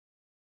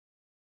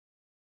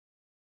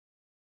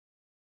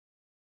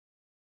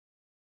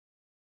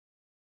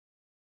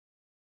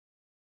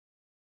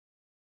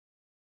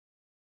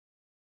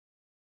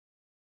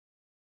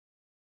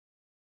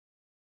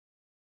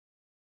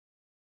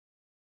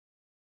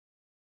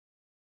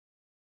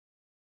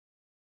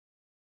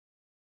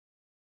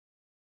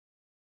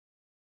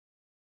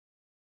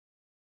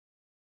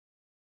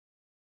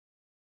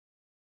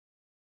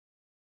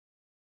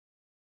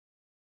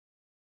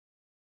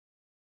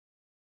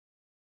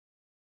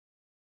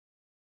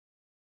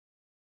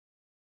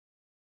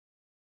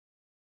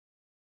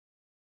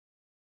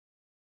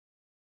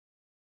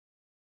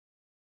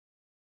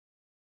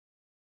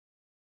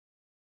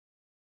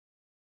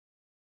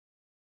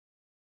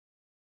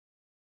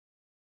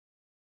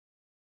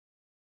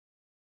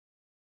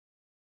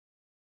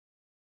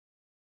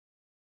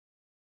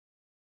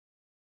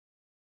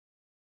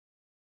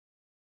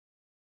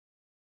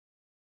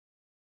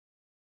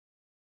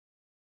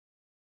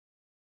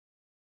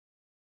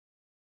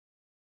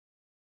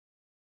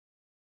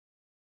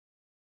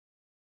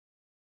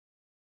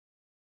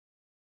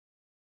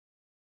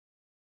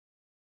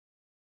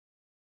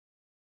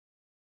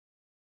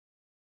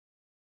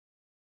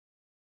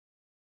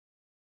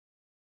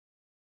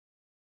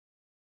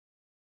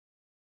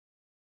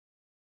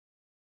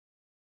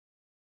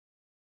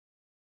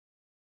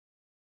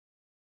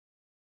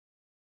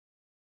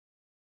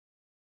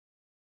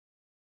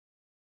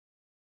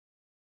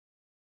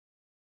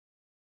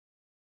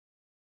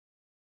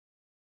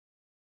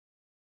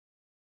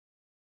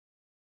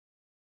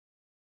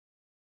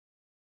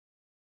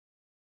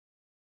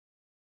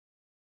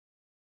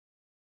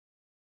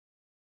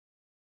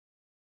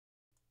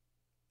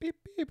You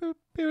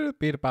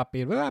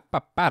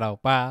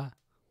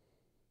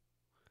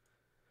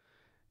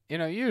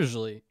know,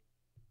 usually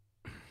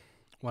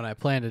when I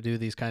plan to do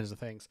these kinds of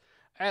things,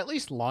 I at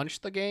least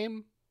launch the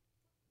game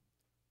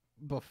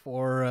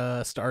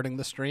before starting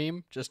the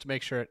stream just to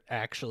make sure it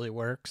actually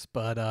works.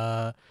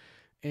 But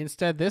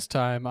instead, this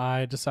time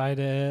I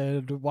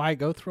decided, why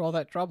go through all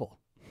that trouble?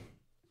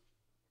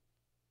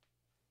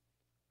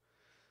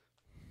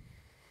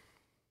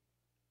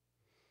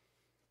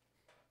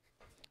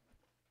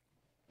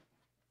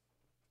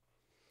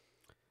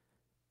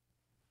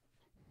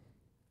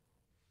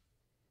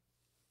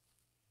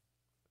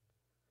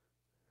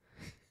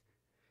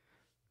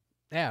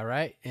 Yeah,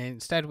 right? And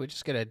instead, we're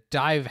just going to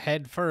dive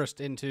headfirst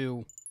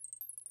into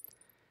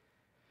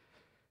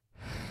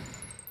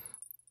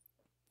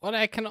what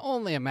I can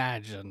only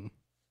imagine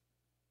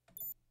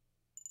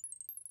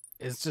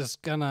is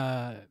just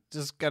gonna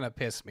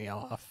piss me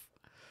off.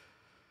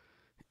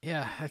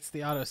 Yeah, that's the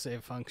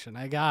autosave function.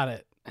 I got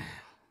it.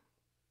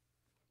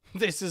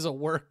 This is a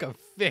work of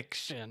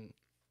fiction.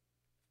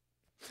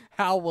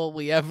 How will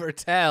we ever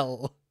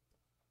tell?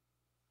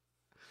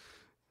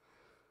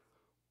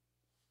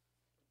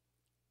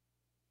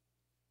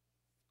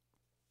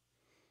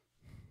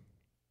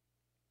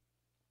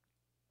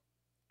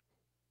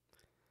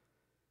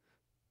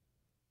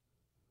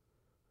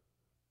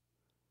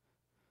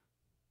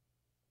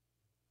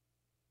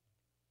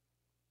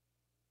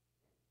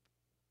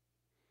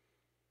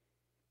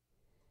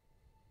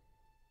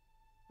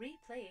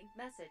 Replaying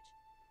message.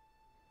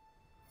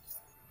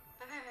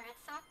 Brr, it's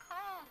so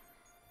cold.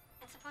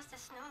 It's supposed to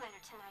snow later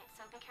tonight,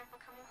 so be careful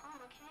coming home,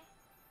 okay?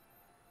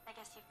 I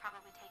guess you've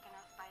probably taken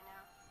off by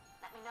now.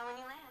 Let me know when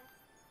you land.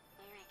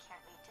 Yuri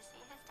can't wait to see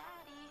his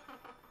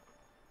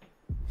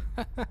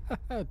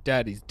daddy.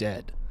 Daddy's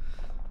dead.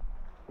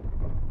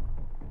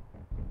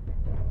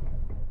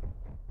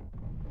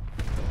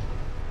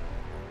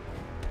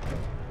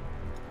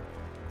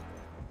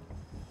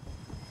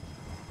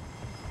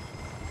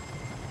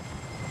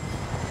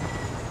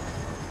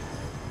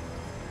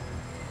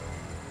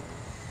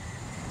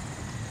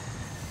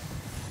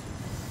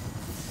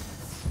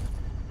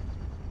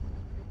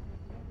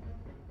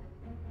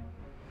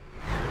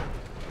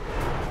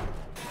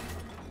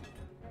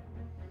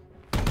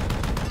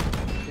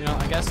 You know,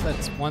 I guess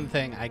that's one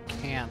thing I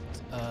can't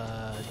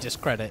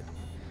discredit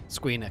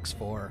Squeenix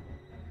for.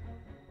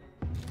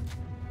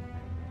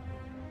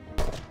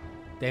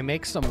 They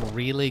make some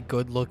really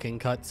good-looking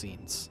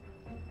cutscenes.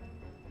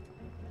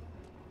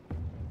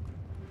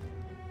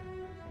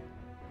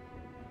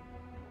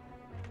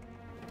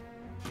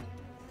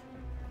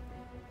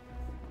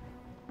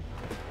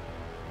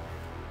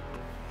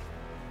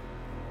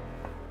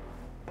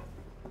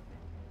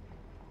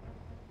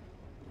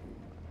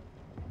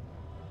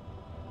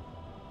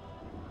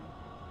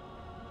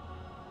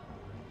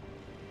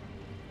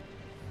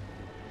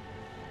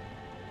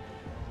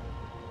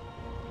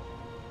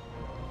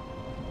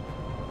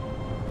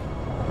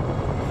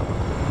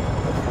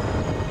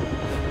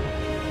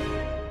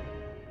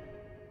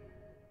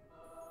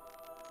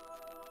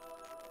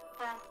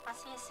 Well, I'll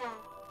see you soon. I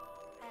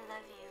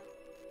love you.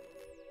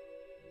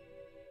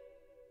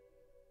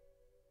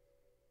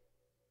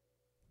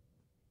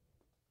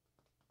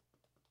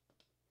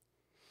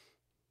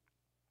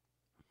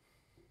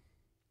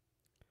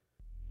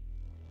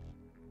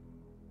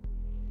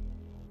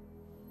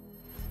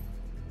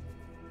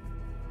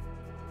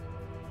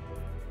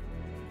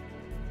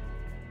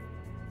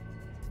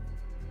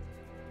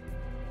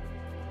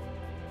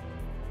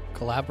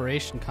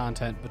 Collaboration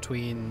content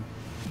between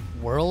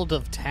World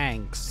of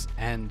Tanks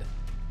and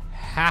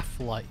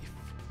Half-Life.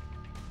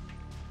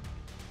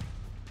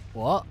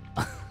 What?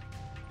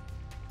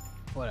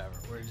 Whatever.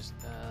 We're just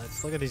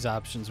let's look at these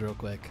options real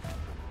quick.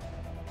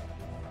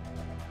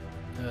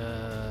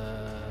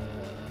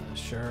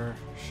 Sure.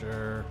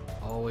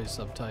 Always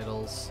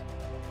subtitles.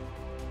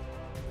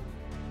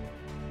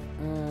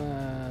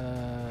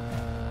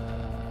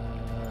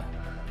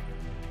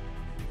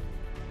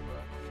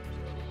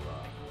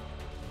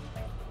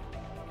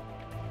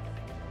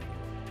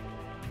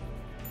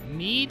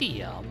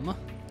 Medium?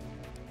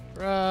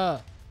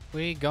 Bruh,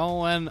 we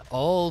going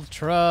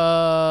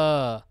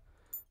ultra.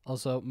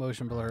 Also,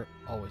 motion blur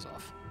always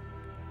off.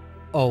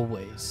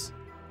 Always.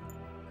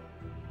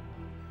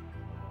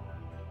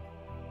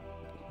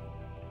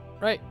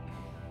 Right.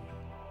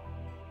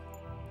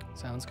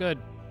 Sounds good.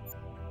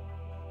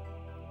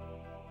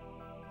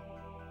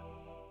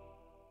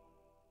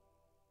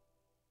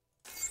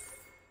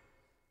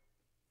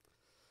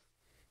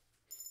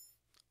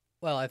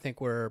 Well, I think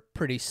we're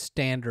pretty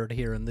standard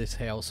here in this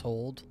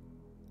household.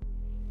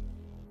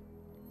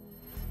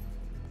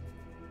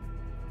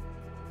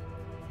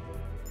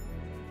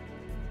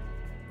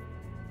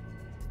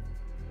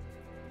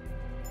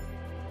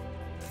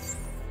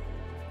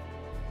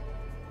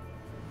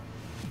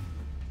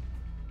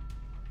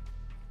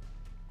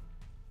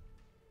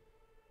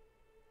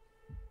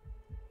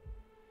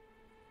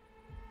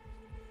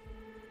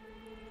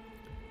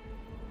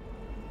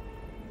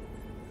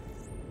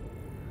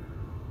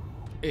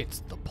 It's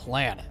the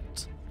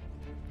planet.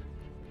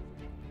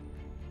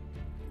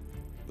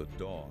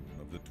 dawn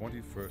of the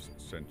 21st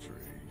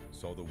century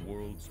saw the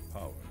world's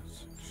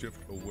powers shift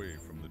away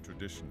from the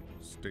traditional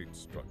state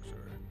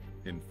structure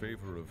in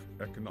favor of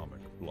economic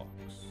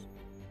blocks.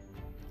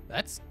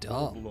 That's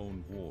dumb.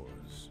 Full-blown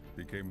wars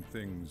became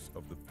things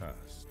of the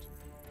past,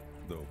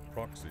 though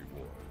proxy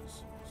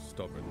wars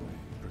stubbornly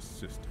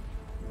persisted.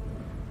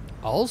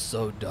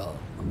 Also dumb.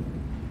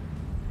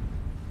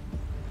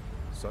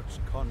 Such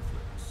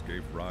conflicts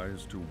gave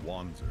rise to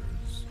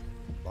Wanzers,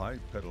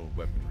 bipedal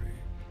weaponry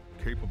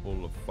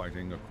capable of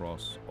fighting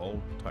across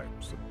all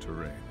types of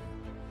terrain.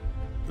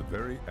 The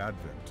very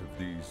advent of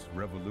these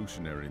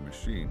revolutionary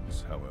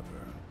machines, however,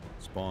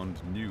 spawned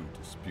new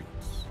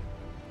disputes.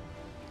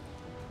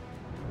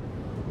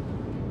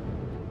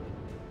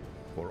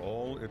 For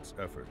all its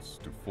efforts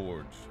to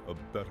forge a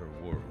better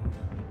world,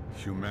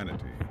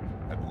 humanity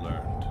had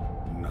learned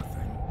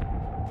nothing.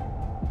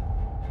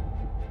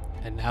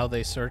 And now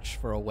they search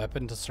for a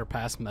weapon to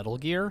surpass Metal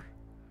Gear?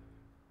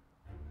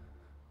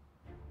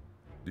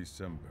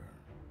 December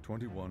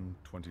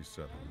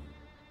 2127.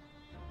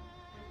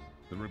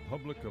 The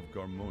Republic of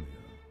Garmonia,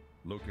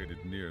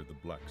 located near the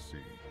Black Sea,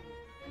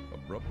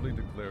 abruptly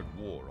declared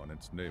war on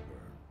its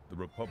neighbor, the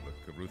Republic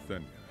of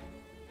Ruthenia,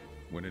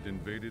 when it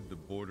invaded the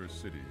border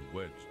city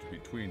wedged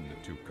between the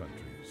two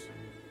countries,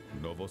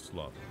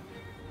 Novoslava.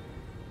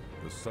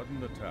 The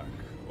sudden attack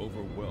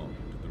overwhelmed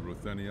the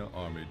Ruthenia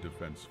Army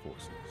Defense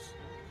Forces,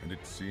 and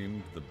it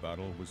seemed the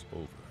battle was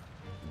over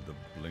in the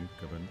blink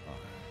of an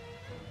eye.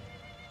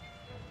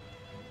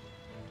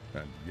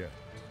 And yet,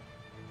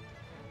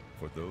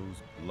 for those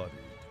bloodied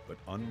but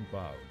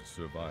unbowed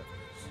survivors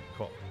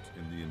caught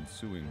in the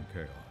ensuing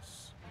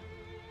chaos,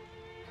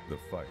 the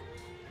fight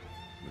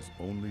was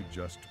only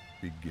just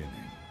beginning.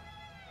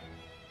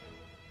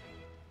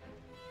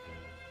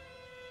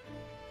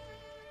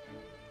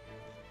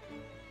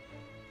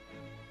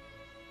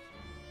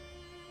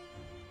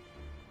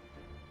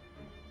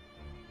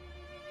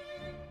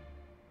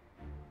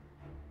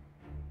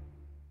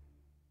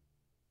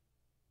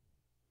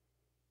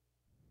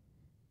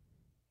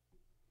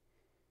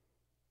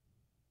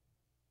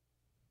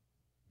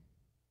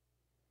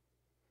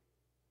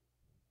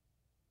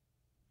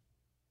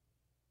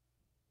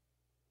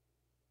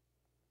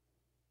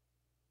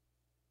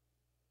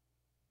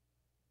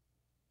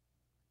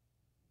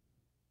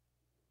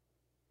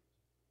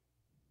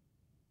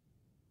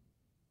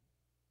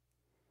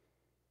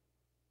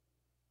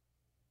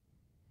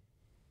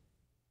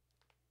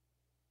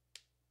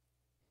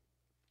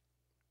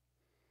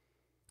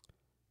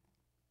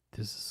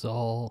 This is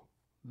all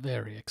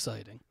very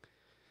exciting.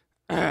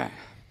 It's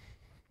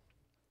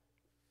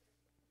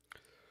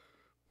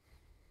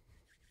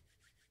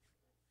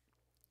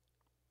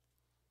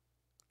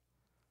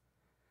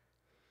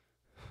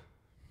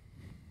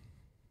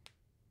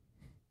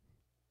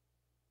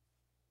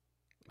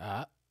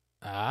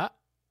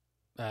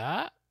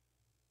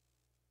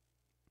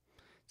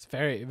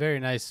very, very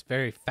nice,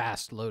 very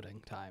fast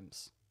loading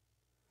times.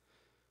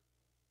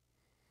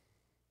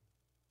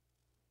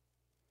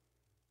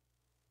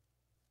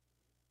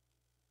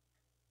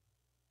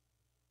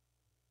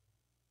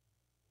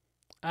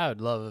 I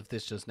would love if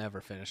this just never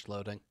finished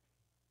loading.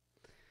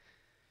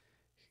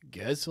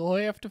 Guess we'll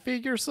have to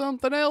figure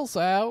something else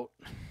out.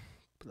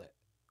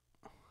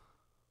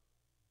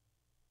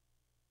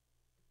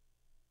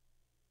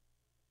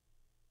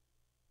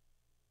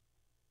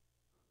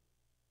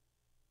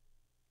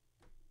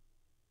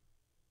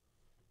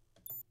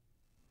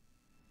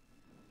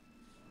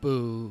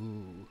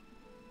 Boo.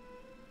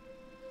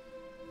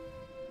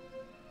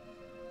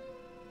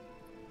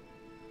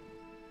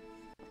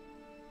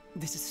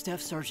 This is Staff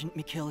Sergeant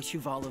Mikhail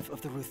Shuvalov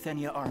of the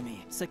Ruthenia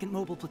Army, 2nd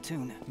Mobile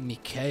Platoon.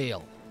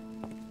 Mikhail.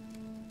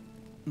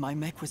 My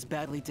mech was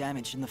badly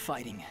damaged in the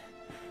fighting.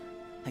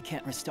 I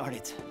can't restart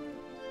it.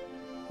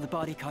 The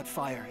body caught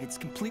fire. It's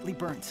completely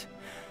burnt.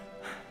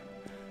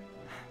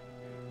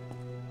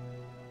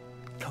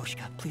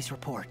 Koshka, please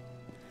report.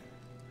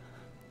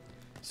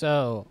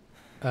 So,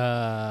 Come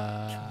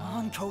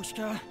on,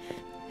 Koshka.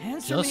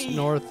 Answer just me.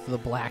 north of the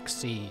Black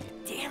Sea.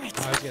 Damn it.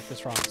 I always get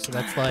this wrong. So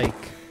that's like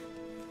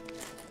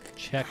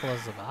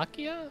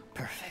Czechoslovakia?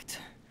 Perfect.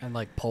 And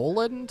like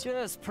Poland?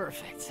 Just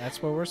perfect.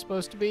 That's where we're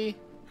supposed to be?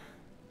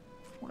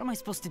 What am I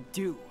supposed to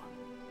do?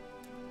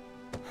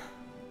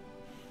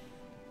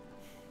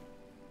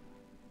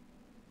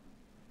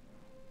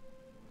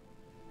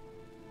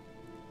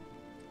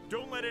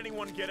 Don't let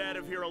anyone get out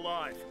of here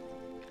alive.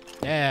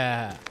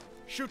 Yeah.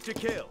 Shoot to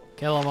kill.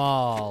 Kill them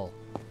all.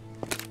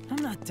 I'm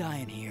not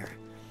dying here.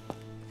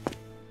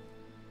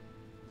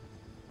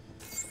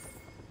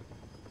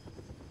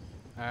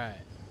 Alright.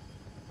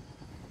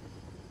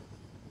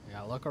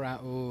 Yeah, look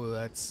around. Ooh,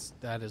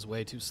 that is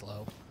way too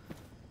slow.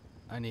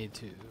 I need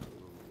to...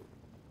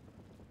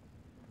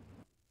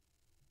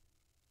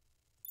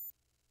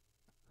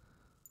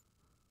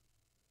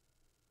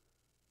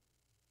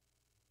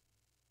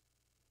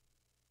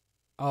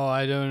 Oh,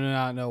 I do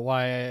not know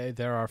why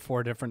there are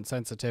 4 different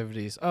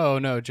sensitivities. Oh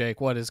no,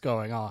 Jake, what is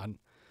going on?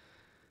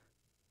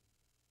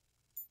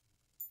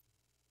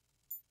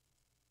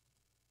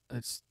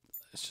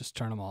 Let's just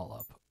turn them all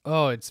up.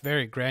 Oh, it's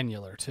very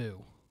granular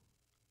too.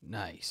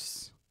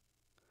 Nice.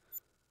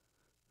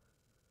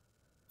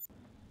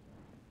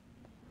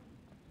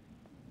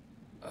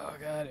 Oh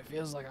god, it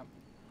feels like I'm...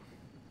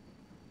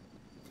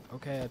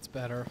 Okay, that's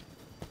better.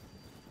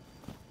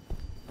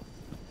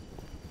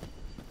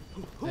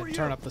 And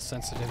turn up the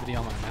sensitivity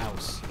on my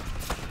mouse.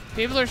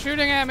 People are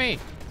shooting at me!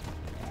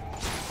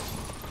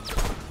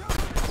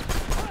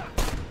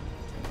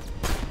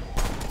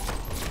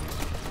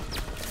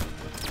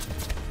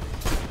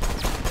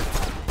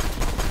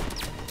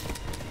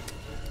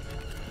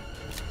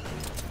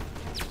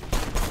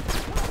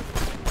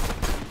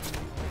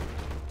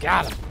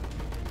 Got him!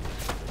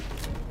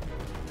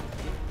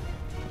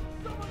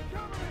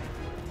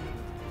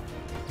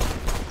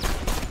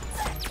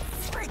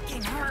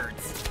 Freaking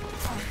hurts!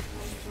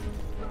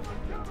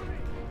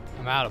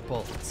 I'm out of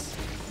bullets.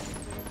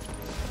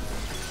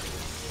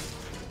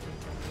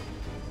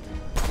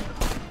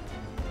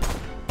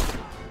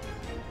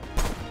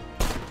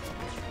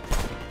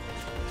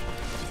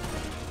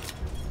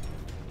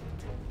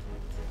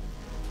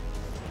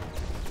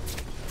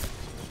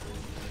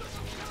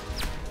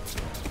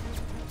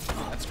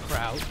 That's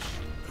crouch.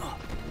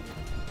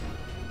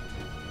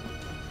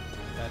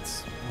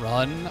 That's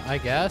run, I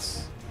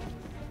guess.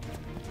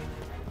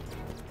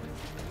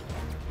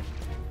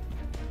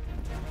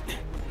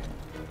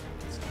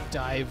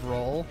 Dive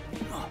roll.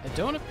 I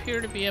don't appear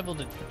to be able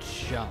to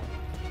jump.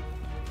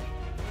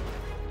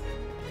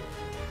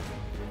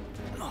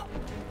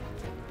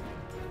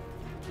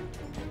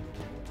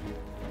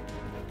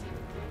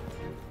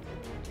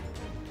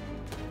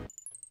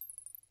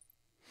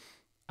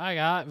 I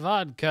got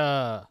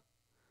vodka.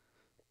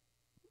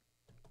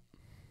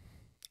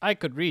 I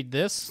could read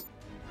this.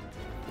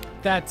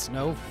 That's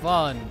no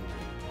fun.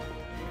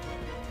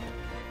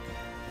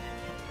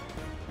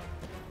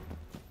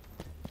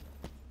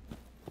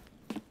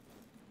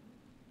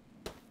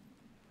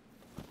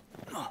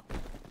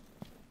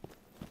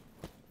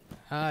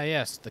 Ah,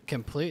 yes, the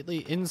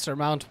completely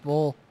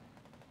insurmountable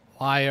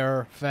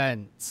wire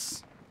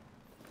fence.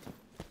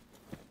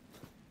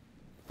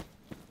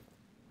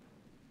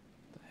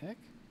 The heck?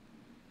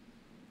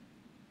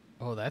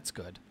 Oh, that's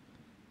good.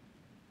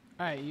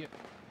 All right,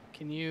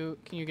 can you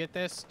get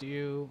this? Do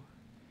you?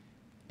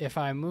 If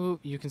I move,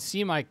 you can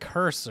see my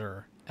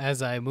cursor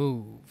as I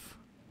move.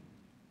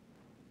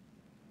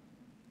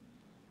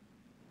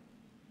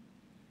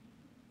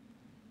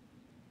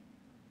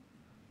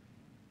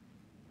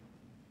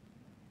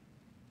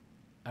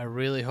 I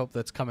really hope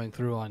that's coming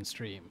through on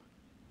stream.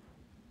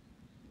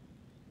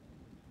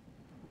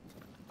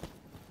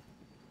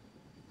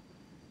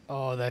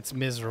 Oh, that's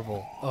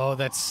miserable. Oh,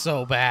 that's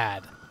so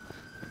bad.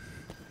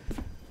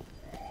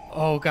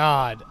 Oh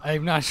god,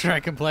 I'm not sure I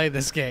can play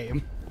this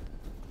game.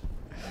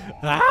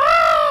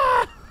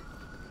 Ah!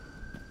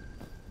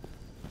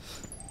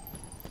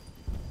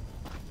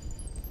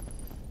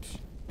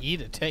 E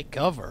to take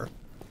cover.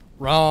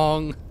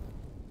 Wrong.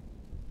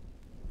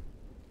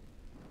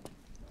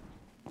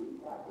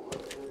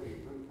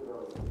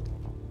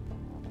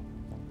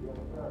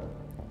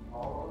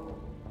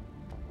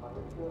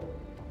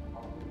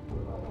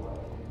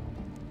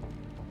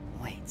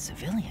 Wait,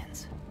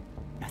 civilians?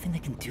 Nothing they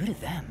can do to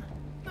them.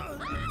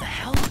 The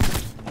hell?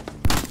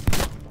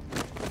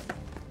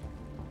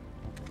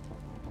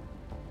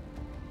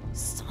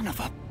 Son of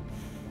a...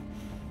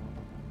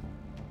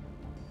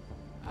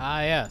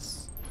 Ah,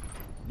 yes.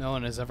 No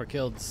one has ever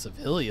killed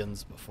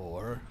civilians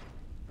before.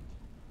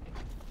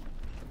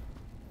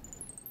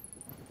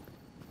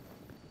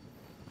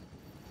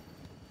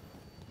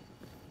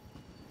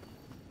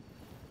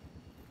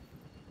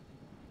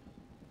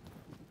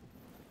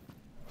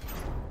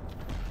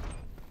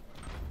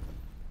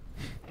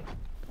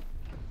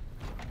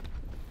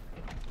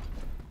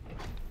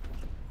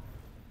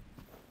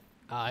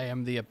 I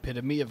am the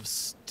epitome of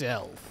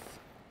stealth.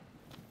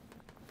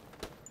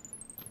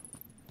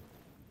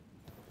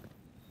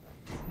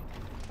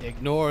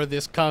 Ignore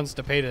this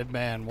constipated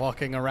man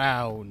walking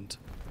around.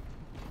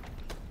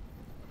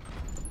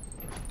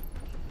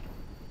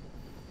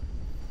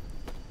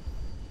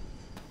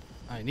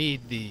 I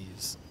need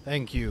these.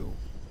 Thank you.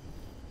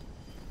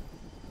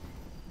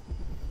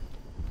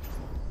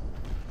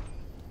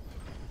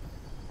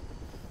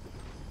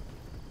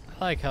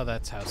 I like how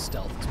that's how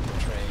stealth is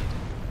portrayed.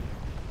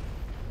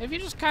 If you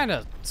just kind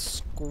of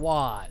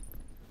squat,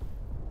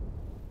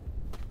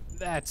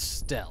 that's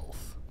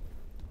stealth.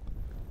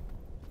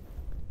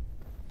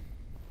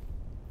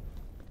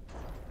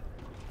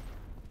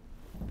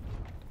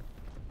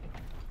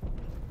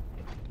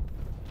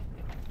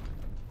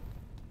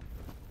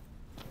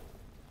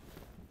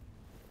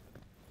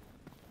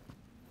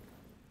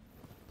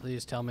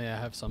 Please tell me I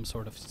have some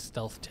sort of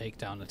stealth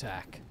takedown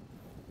attack.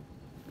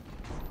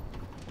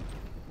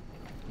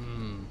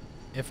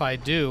 If I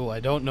do, I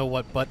don't know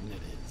what button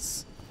it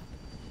is.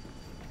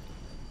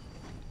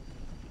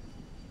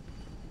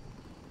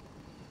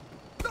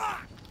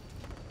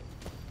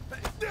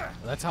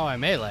 That's how I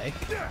melee.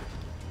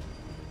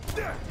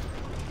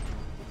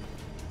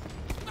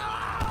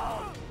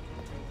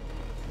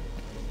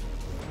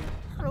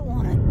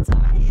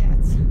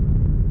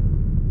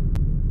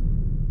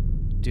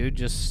 Dude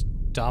just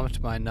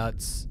stomped my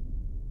nuts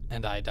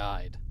and I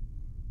died.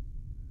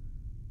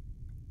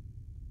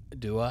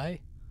 Do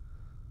I?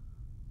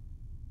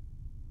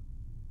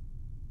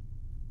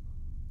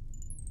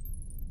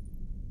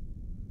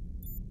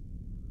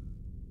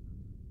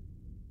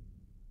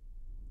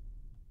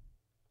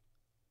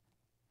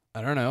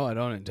 I don't know. I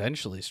don't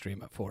intentionally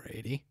stream at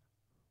 480.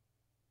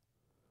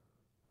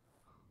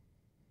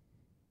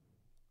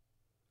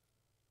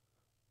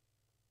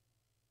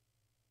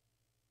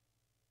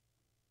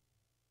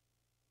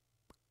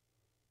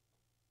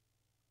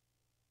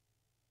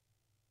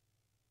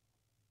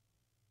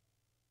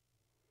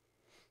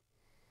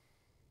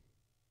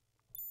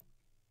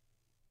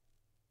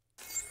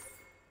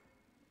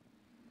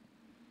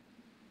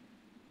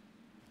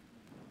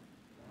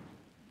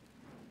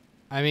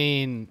 I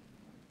mean,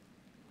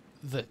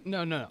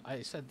 no.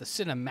 I said the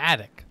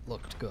cinematic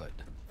looked good.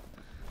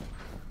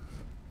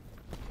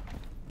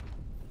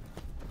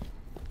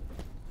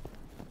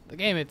 The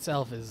game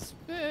itself is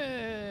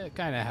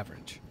kind of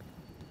average.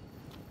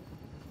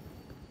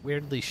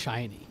 Weirdly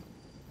shiny.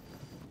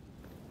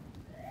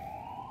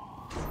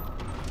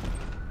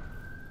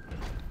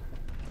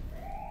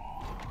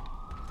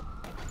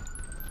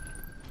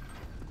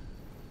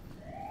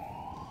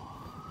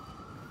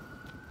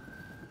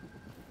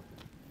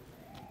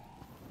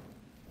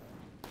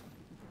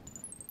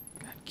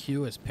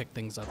 Q has picked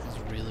things up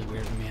is really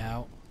weirding me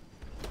out.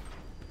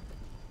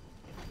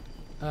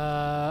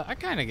 I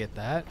kind of get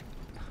that.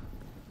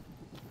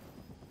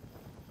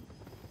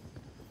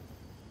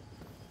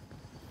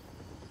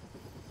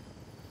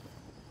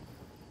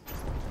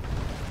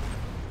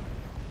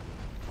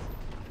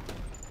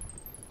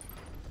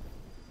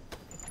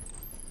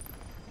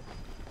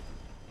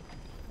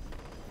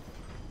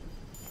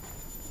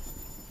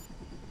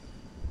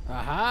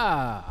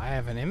 Aha! I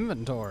have an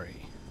inventory.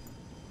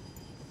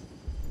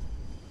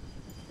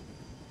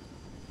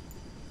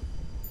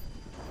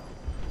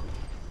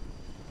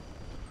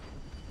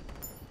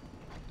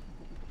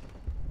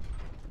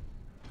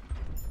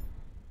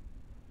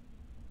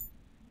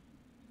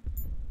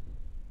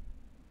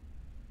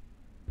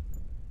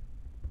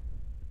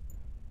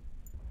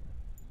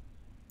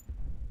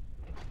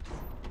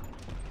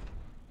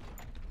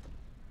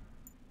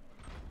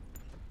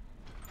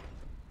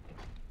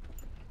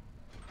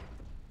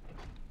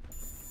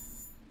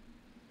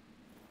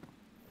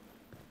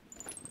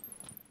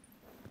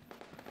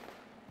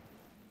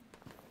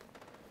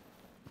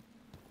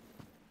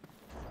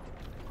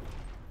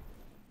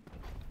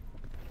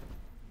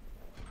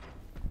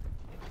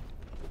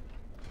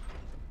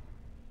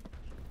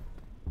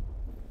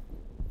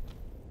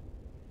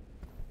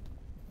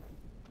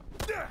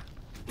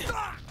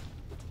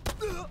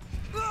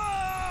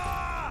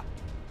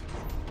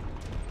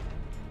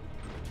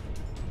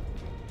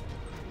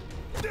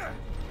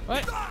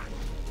 What?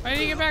 Why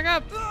did you get back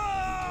up?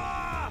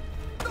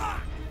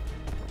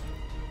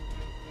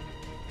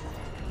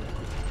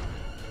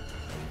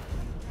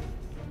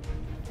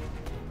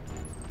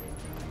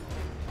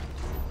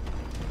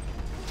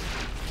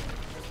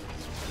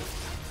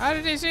 How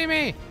did he see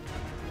me?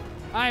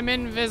 I'm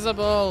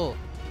invisible.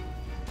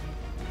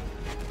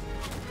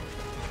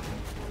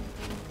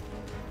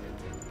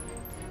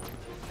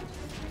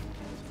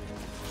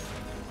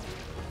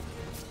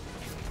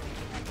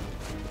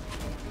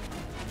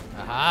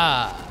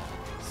 Aha!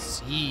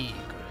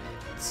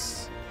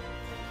 Secrets.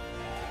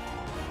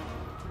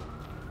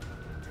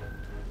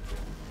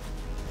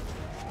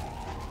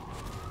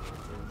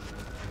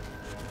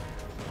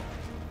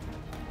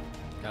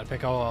 Gotta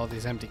pick up all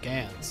these empty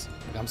cans.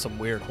 Like I'm some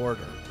weird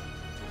hoarder.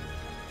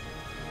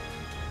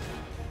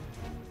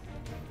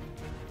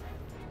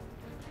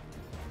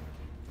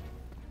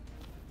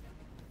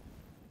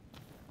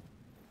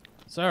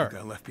 Sir. You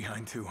got left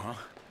behind too, huh?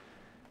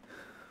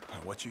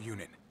 What's your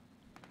unit?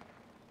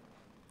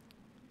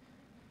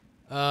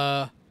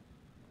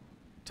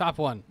 Top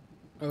one.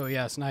 Oh,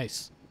 yes,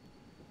 nice.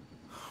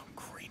 Oh,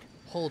 great.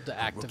 Hold to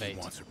Rookie activate.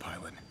 monster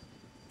pilot.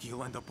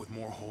 You'll end up with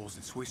more holes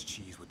than Swiss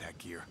cheese with that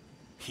gear.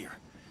 Here,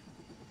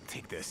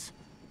 take this.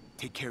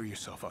 Take care of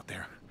yourself out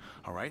there,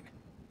 all right?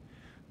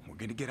 We're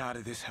gonna get out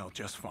of this hell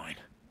just fine.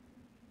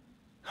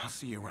 I'll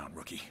see you around,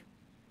 rookie.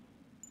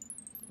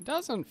 It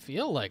doesn't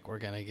feel like we're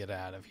gonna get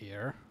out of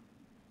here.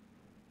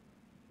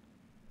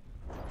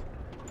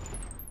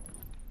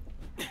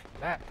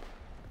 That.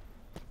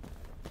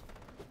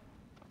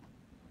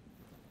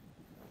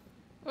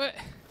 What?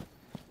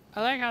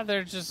 I like how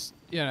they're just,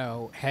 you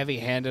know,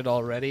 heavy-handed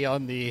already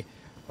on the,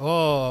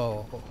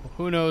 oh,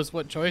 who knows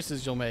what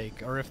choices you'll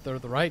make, or if they're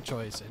the right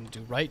choice, and do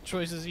right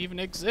choices even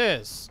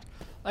exist?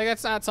 Like,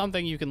 that's not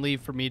something you can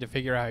leave for me to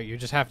figure out. You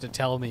just have to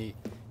tell me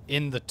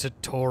in the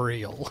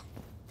tutorial.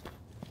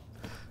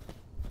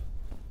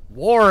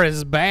 War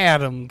is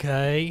bad,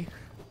 okay?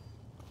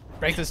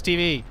 Break this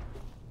TV.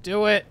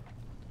 Do it.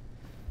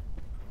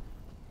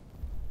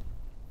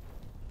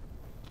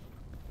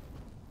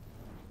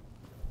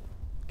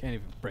 Can't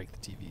even break the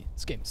TV.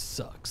 This game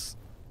sucks.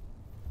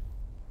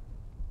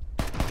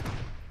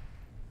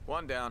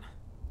 One down.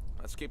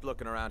 Let's keep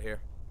looking around here.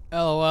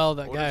 LOL,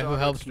 that guy Orders who are to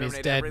helps me is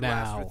exterminate dead every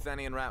last now.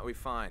 Ruthenian rat we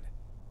find.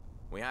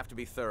 We have to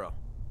be thorough.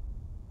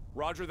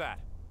 Roger that.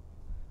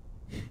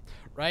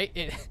 Right?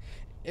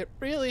 It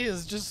really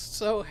is just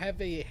so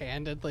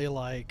heavy-handedly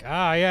like,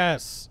 ah,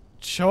 yes,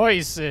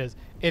 choices.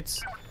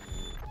 It's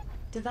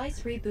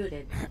Device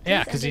rebooted.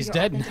 Yeah, Please 'cause enter he's your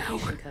dead now.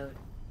 authentication code.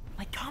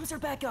 My comms are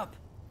back up.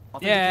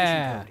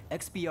 Yeah. Authentication code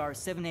XBR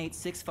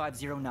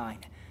 786509.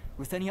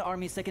 Ruthenia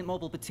Army 2nd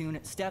Mobile Platoon,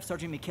 Staff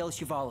Sergeant Mikhail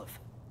Shuvalov.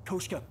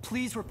 Koshka,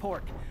 please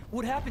report.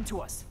 What happened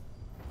to us?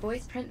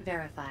 Voice print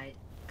verified.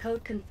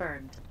 Code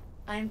confirmed.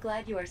 I am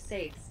glad you are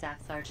safe,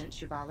 Staff Sergeant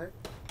Shuvalov.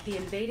 The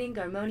invading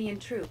Garmonian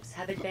troops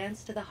have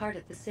advanced to the heart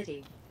of the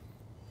city.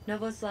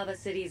 Novoslava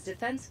City's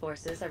defense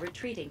forces are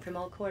retreating from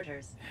all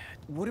quarters.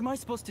 What am I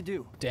supposed to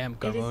do? damn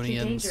It is too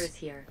Garmonians. dangerous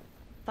here.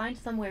 Find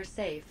somewhere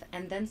safe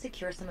and then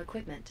secure some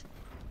equipment.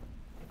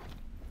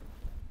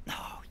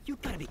 Oh, you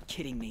gotta be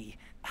kidding me.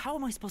 How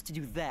am I supposed to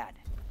do that?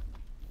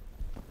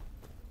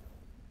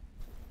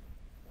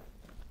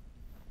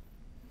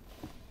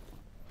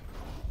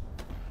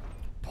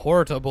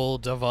 Portable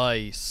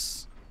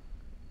device.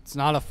 It's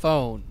not a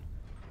phone.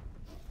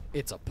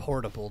 It's a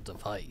portable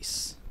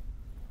device.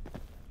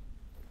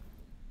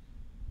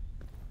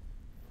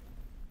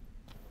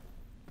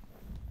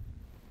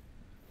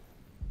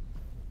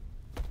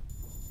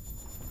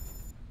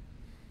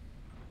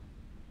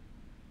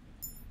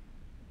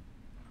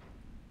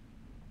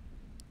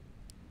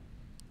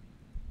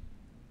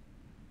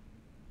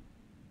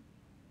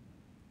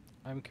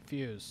 I'm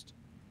confused.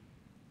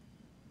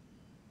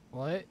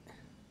 What?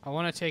 I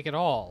want to take it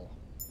all.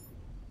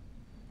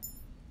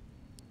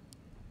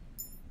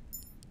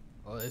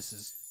 Oh, this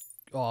is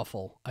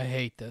awful. I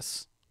hate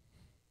this.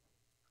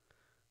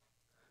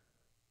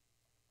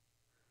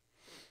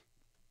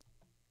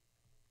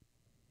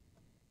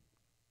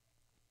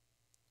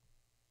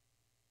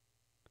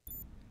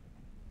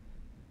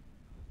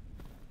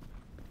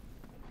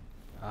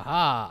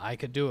 Aha, I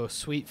could do a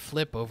sweet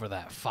flip over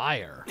that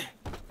fire.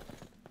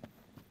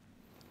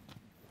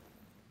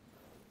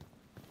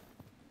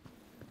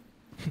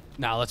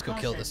 Now let's go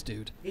kill Caution. this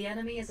dude. The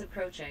enemy is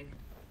approaching.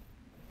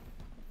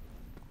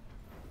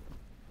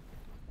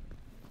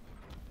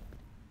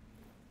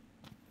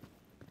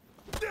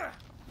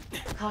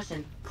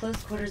 Caution. Close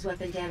quarters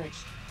weapon damage.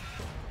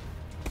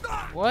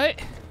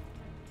 What?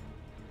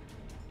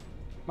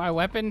 My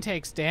weapon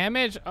takes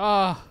damage?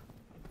 Oh,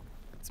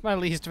 it's my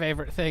least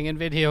favorite thing in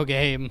video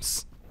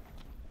games.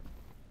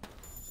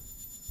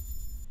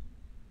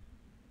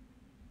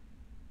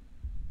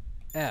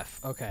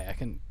 F. Okay,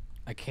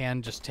 I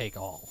can just take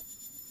all.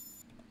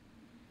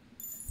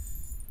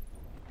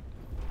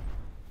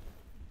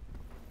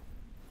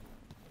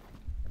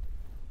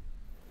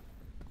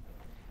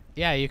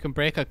 Yeah, you can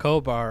break a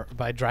crowbar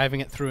by driving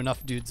it through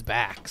enough dudes'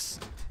 backs.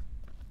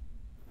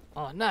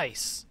 Oh,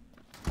 nice.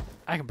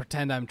 I can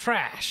pretend I'm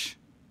trash.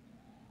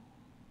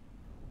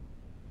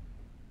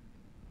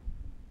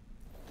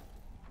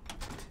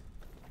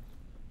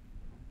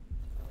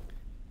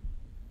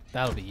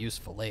 That'll be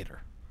useful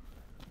later.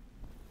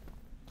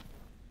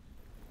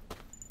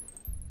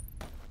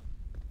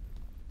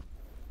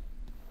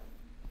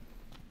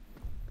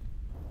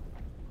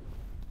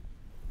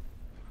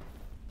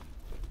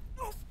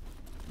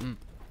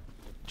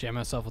 Jam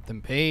myself with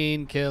them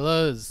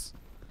painkillers.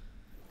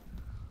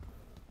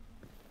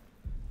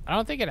 I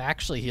don't think it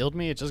actually healed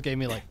me. It just gave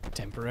me like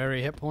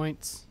temporary hit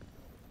points.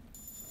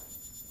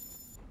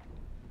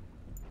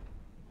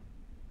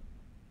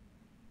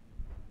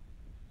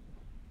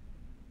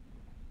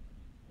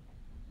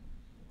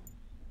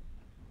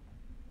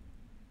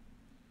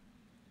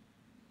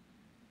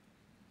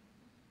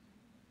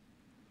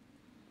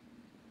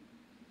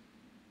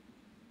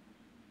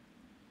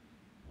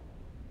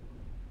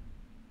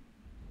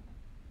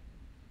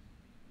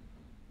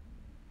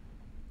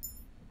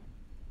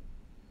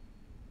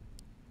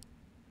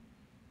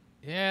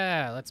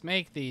 Yeah, let's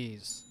make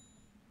these.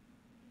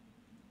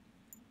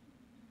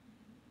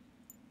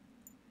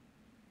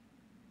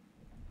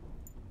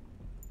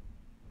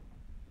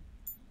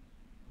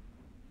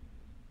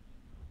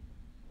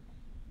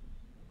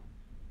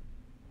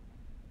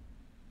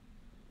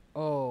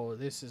 Oh,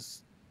 this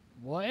is...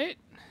 What?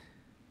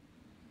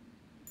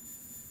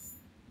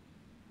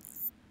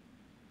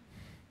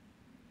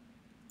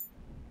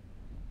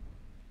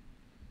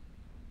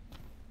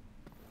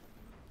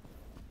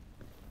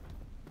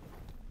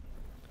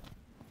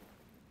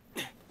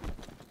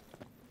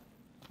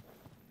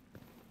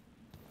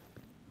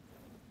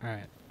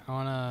 Alright, I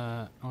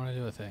wanna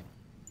do a thing.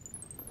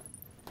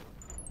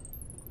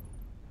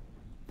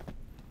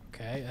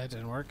 Okay, that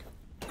didn't work.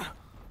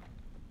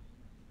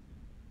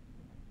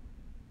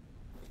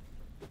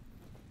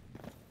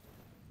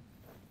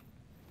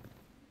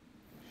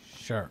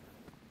 Sure.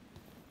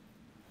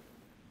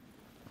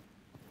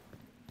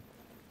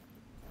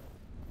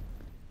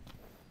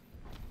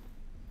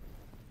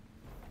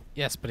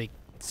 Yes, but he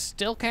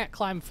still can't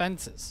climb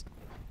fences.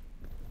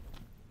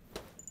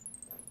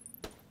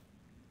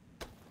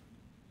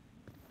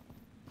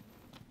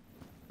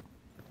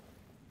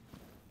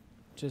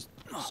 Just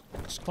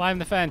climb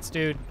the fence,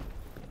 dude.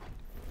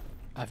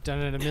 I've done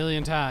it a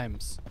million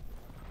times.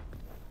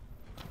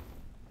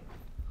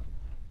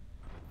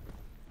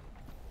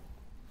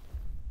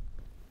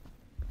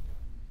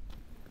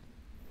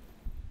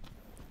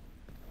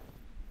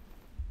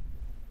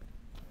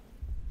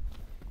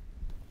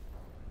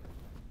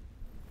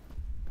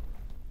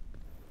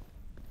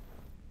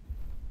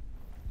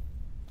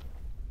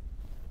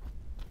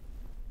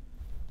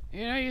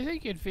 You know, you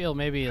think you'd feel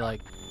maybe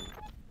like...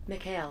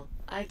 Mikhail,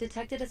 I've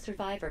detected a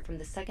survivor from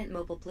the 2nd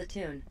Mobile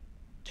Platoon.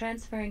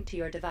 Transferring to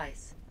your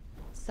device.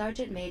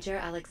 Sergeant Major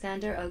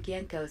Alexander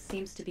Ogienko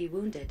seems to be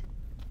wounded.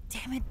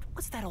 Damn it,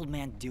 what's that old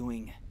man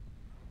doing?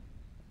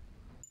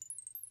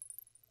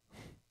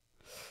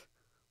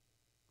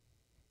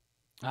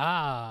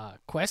 Ah,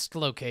 quest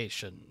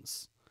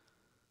locations.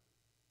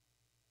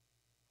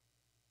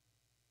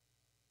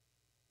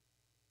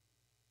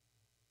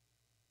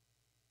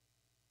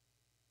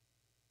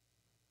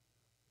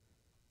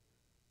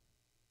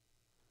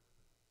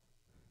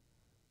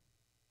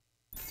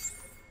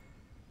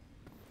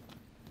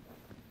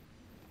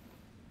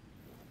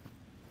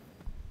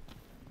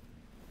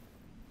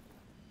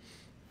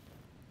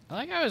 I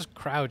like how his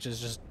crouch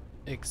is just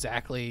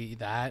exactly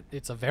that.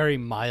 It's a very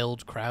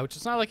mild crouch.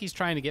 It's not like he's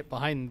trying to get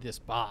behind this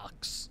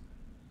box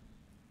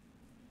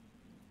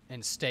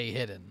and stay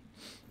hidden.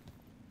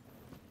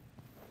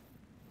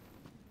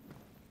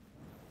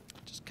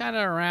 Just kind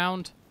of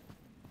around.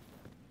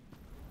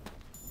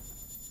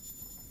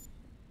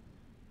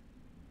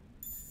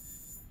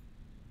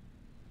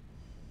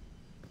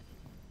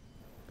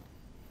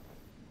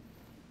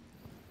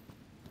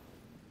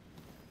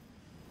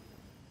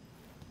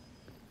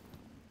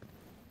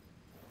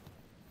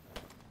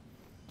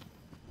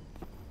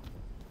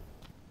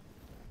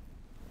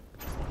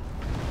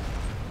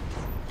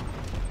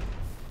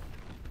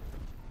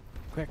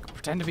 Quick,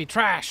 pretend to be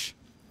trash.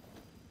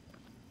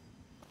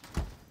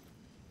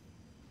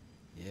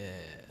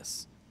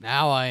 Yes.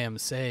 Now I am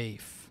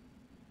safe.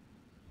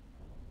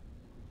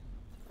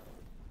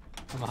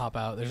 I'm gonna hop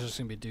out. There's just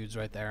gonna be dudes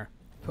right there.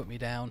 Put me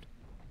down.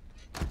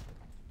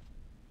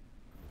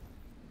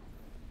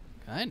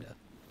 Kinda.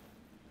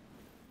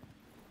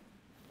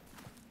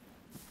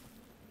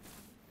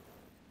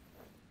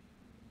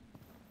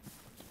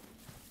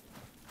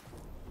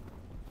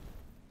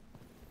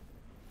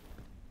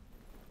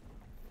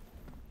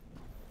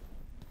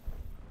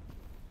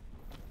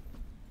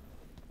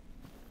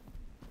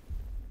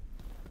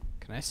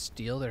 Can I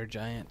steal their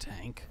giant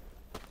tank?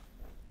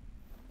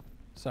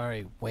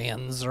 Sorry,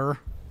 Wanzer.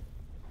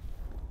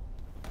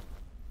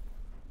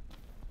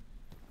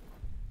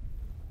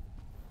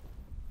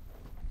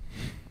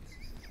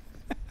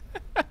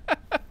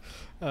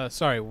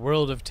 Sorry,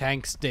 World of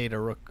Tanks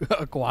data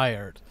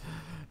acquired.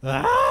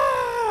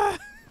 Ah!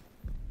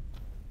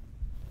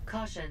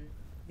 Caution.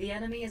 The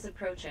enemy is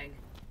approaching.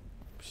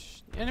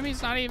 Psh, the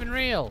enemy's not even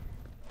real.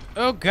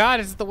 Oh god,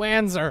 it's the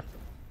Wanzer.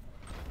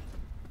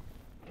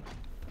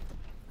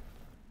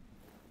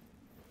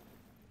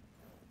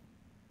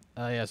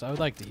 Yes, I would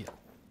like to heal.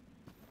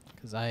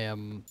 Because I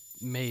am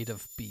made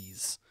of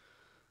bees.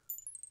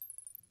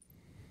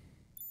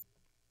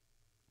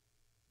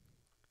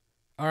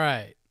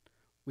 Alright.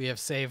 We have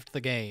saved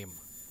the game.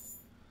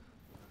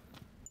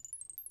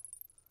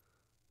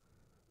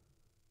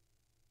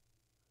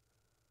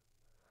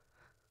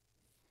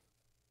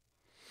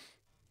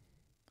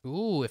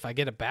 Ooh, if I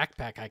get a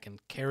backpack, I can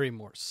carry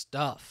more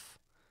stuff.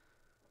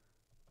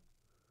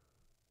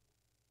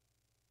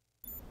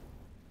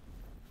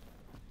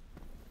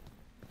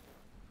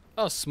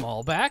 A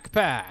small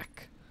backpack.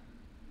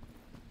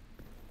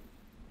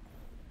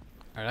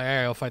 Alright, I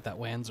gotta go fight that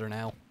Wanzer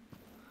now.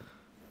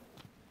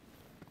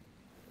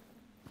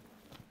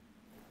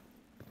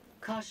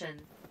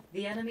 Caution.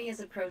 The enemy is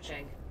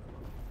approaching.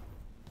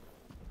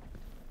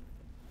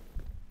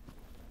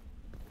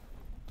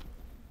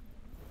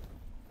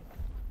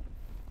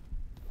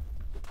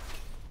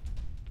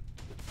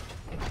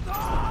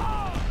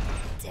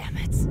 Damn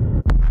it.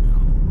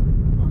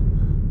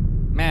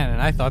 Man,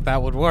 and I thought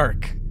that would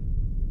work.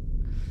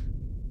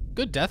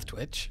 Good death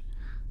twitch.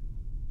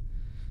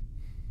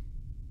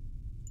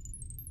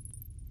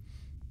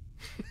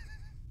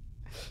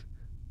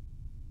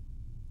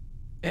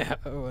 Yeah,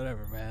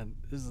 whatever, man.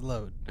 This is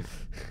load.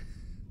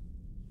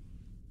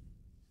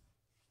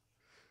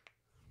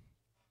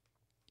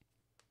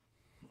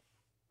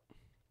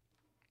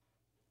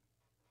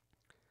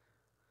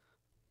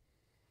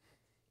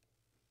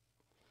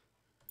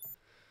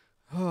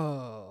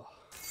 Oh.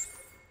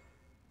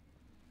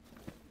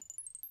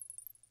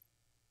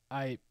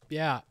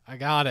 Yeah, I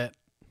got it.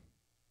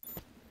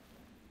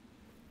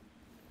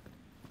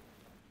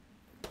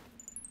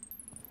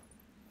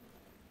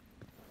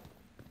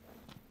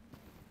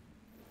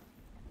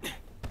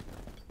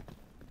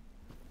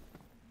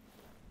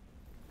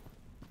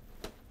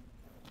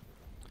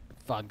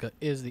 Vodka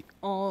is the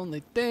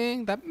only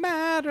thing that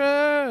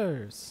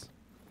matters.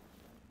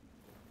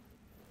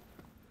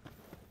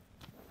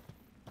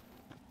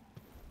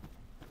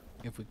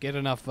 If we get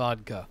enough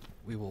vodka,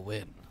 we will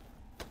win.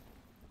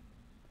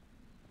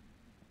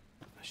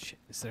 Oh, shit,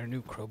 is there a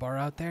new crowbar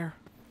out there?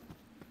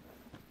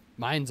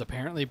 Mine's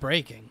apparently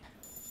breaking.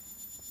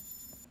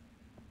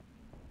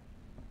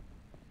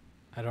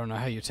 I don't know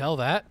how you tell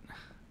that,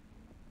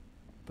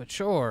 but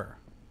sure.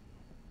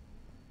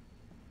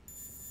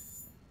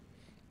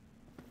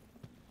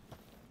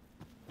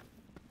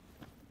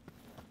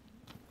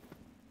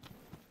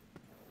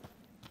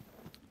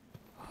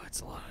 Oh,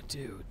 it's a lot of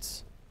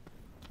dudes.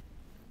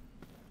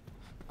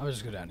 I'll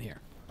just go down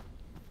here.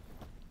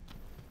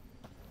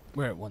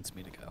 Where it wants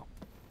me to go.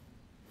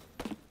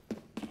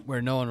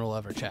 Where no one will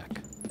ever check.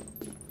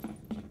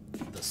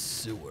 The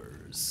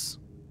sewers.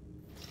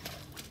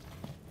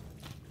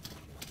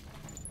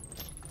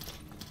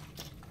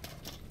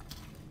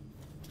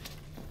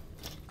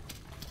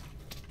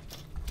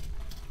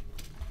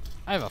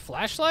 I have a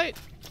flashlight?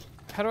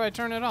 How do I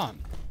turn it on?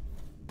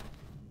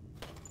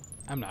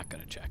 I'm not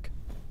gonna check.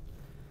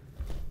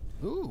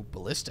 Ooh,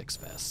 ballistics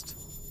vest.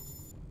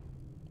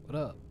 What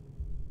up?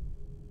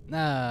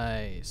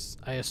 Nice.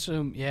 I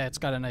assume, yeah, it's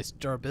got a nice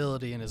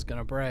durability and is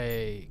gonna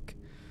break.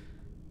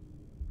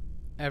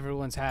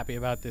 Everyone's happy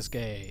about this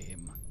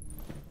game.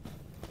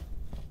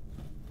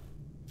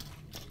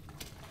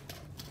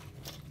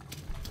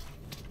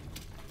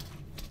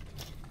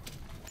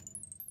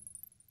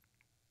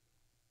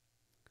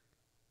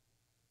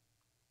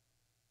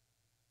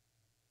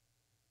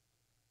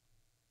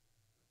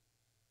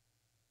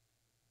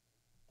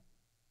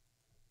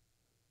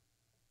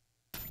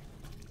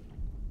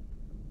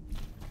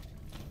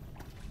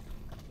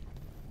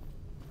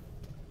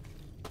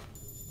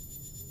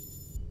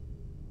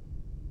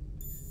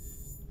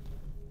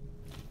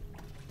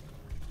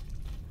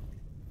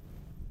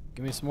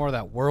 Give me some more of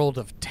that World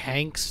of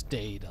Tanks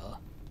data.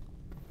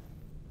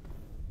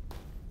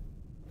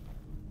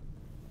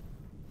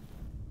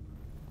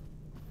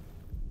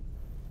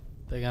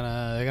 They're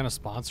gonna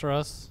sponsor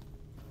us?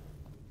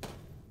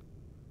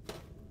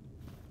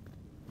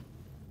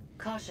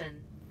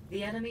 Caution.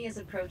 The enemy is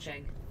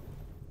approaching.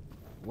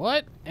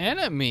 What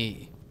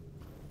enemy?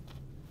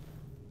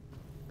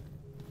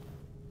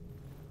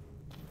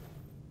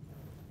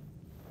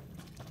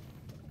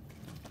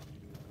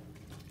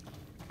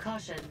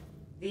 Caution.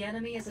 The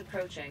enemy is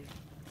approaching.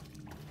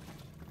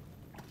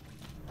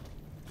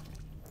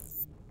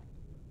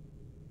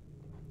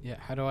 Yeah,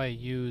 how do I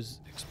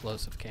use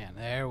explosive can?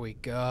 There we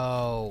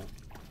go.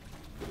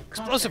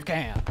 Explosive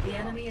can. The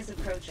enemy is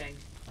approaching.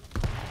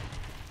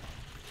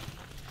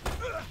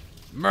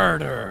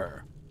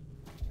 Murder.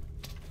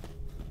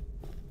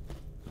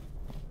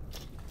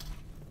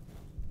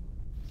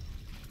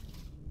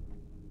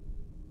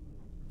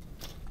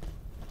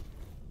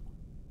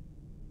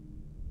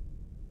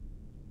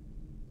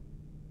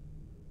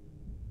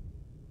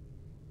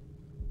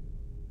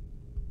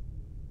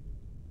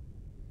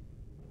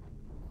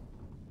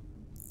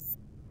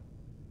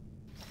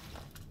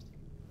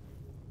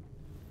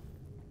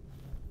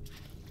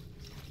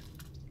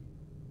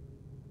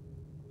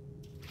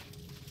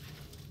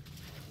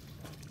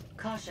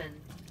 Caution.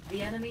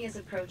 The enemy is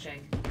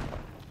approaching.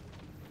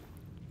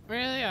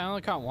 Really? I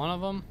only caught one of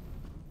them?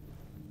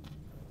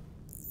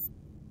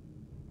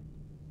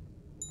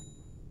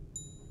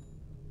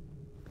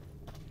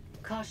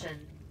 Caution.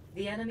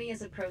 The enemy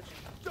is approaching.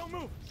 Don't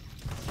move!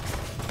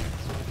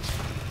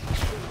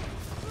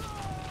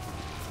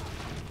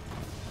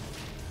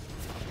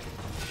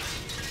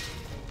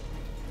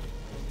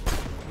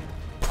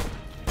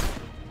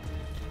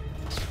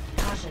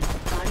 Caution.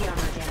 Body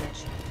armor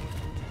damage.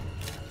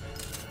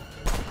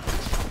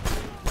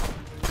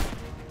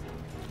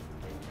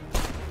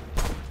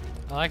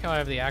 I like how I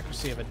have the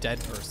accuracy of a dead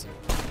person.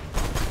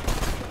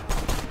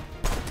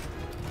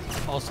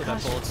 Also,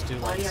 that bullets do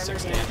like Body armor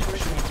 6 damage damage.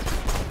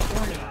 worsening.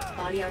 Warning.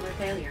 Body armor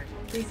failure.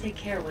 Please take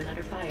care when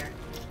under fire.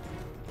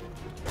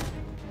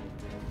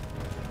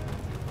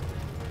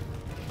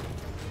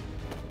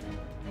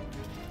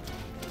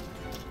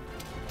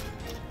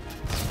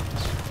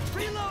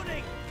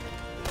 Reloading!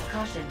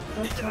 Caution.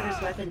 Close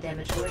quarters weapon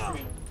damage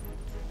worsening.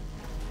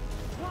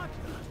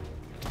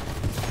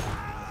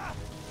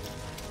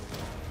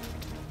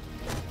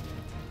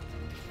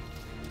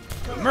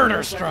 Murder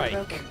Weapon strike!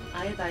 broken.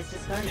 I advise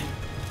discarding.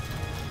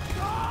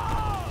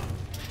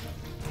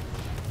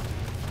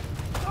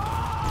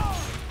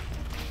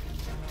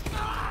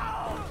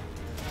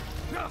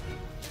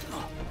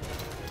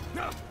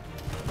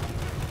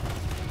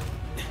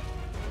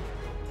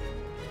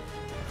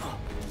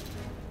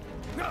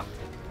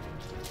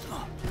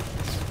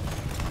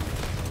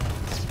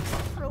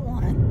 I don't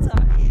want to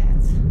die yet.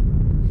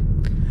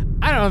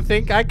 I don't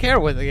think I care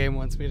what the game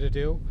wants me to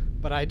do,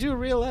 but I do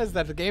realize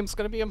that the game's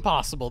gonna be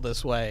impossible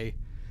this way.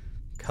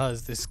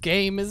 Because this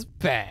game is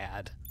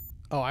bad.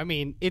 Oh, I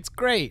mean, it's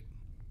great.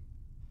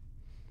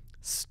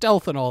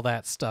 Stealth and all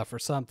that stuff or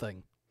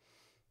something.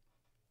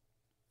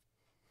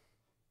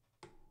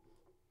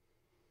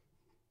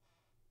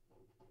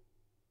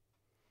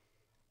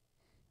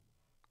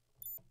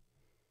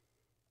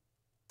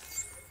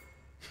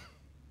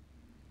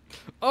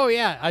 Oh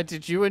yeah,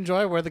 did you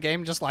enjoy where the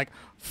game just like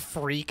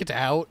freaked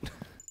out?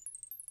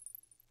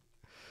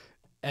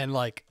 And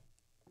like,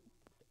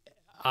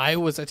 I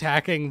was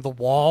attacking the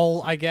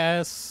wall, I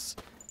guess,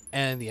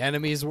 and the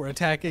enemies were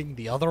attacking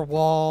the other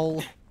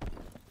wall.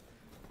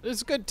 It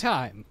was a good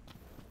time.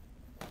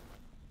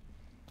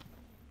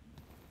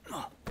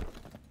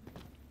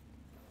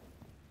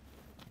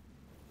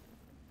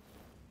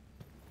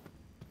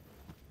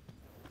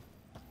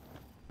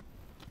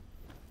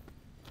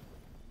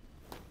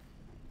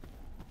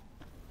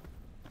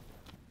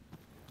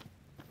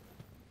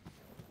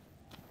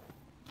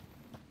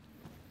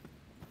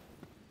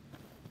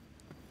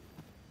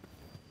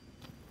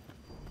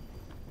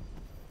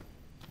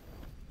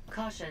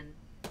 Caution.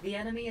 The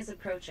enemy is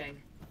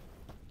approaching.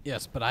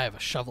 Yes, but I have a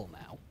shovel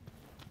now.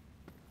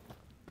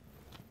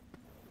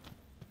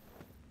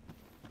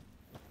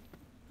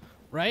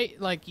 Right?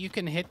 Like, you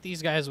can hit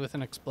these guys with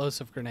an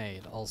explosive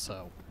grenade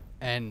also.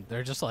 And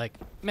they're just like,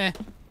 meh.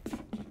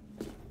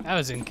 That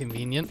was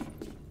inconvenient.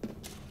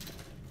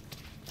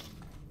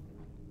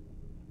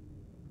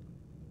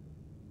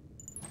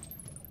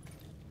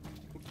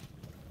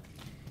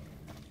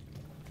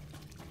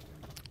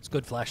 It's a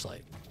good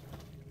flashlight.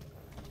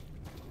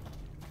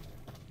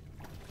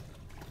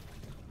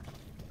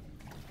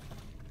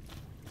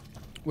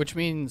 Which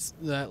means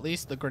that at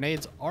least the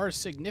grenades are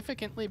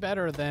significantly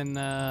better than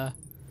the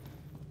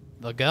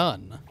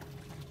gun.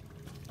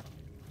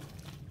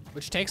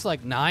 Which takes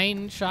like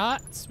 9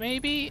 shots,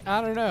 maybe?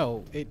 I don't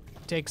know. It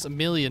takes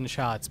 1,000,000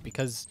 shots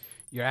because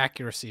your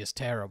accuracy is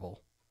terrible.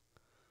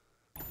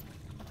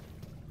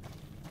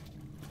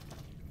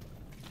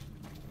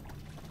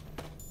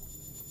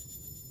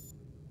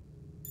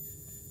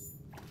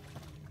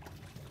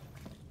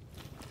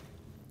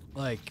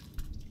 Like...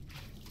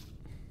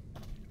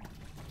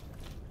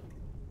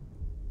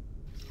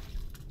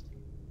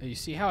 You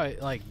see how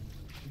it, like,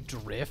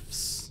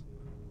 drifts?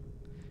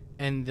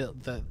 And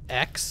the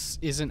X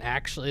isn't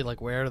actually, like,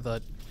 where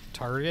the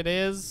target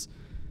is?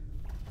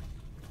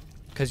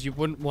 Because you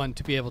wouldn't want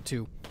to be able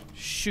to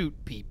shoot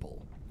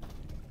people.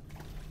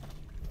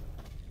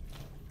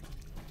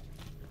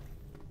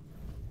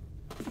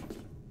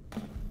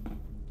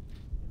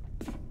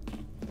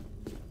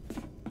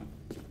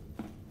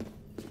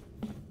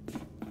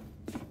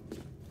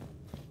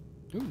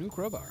 Ooh, new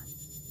crowbar.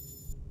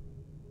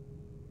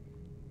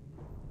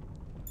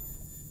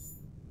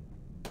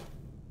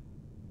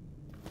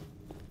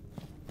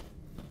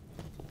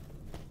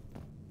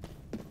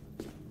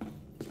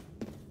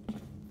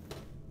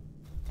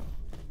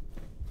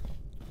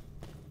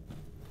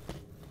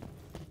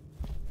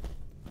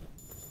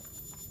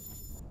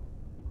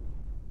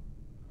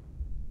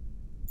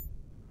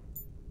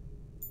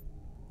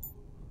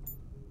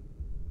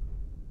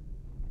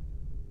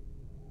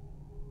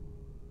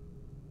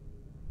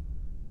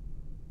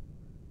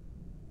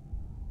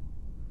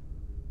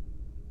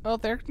 Well,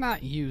 they're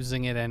not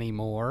using it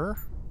anymore.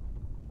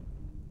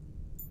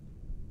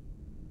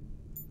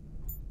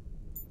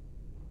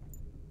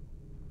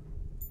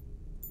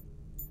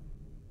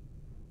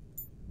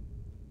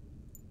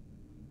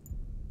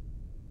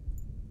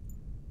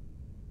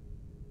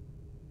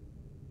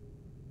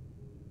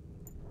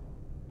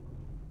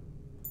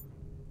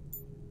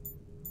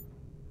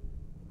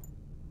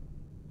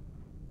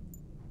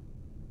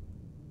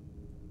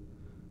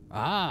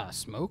 Ah,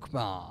 smoke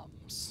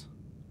bombs.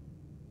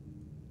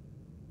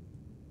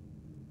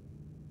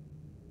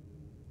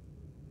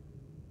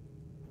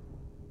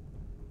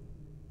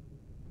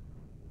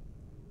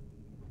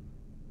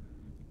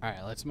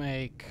 Alright, let's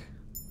make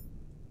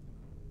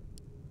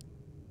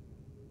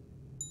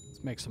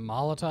some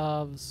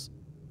Molotovs.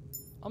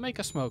 I'll make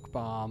a smoke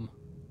bomb.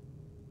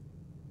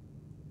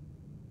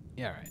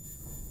 Yeah, right.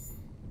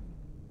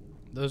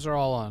 Those are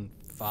all on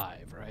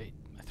 5, right?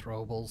 My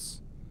throwables.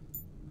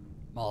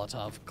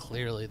 Molotov,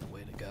 clearly the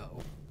way to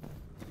go.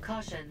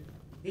 Caution.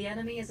 The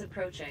enemy is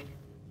approaching.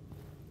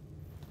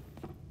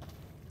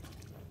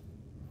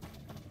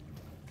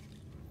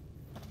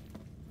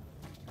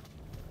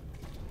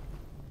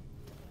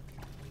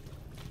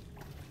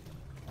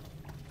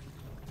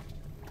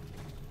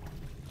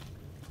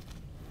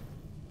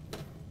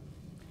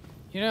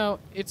 You know,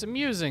 it's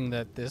amusing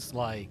that this,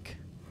 like,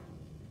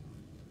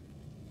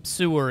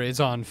 sewer is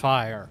on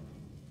fire.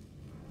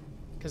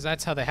 Because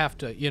that's how they have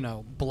to, you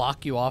know,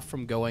 block you off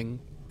from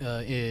going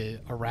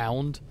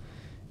around.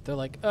 They're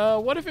like,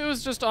 what if it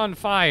was just on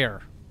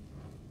fire?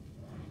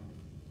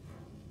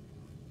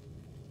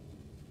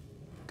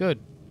 Good.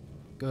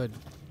 Good.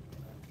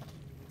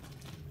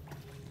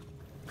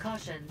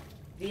 Caution.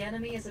 The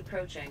enemy is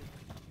approaching.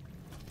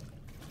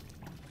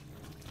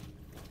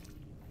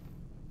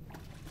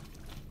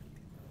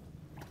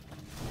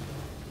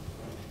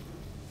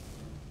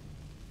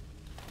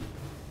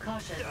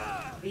 Caution.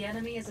 The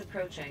enemy is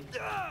approaching.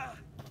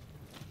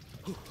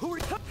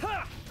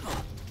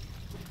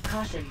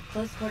 Caution.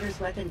 Close quarters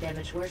weapon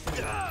damage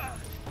worsening.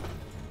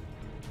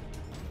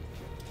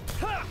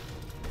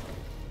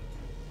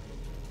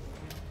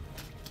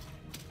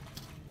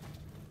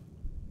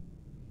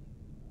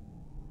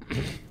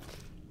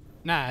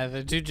 Nah,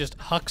 the dude just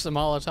hucks a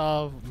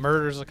Molotov,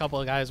 murders a couple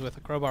of guys with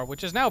a crowbar,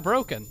 which is now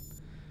broken.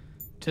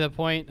 To the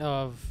point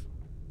of...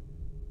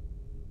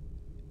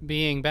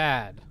 being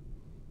bad.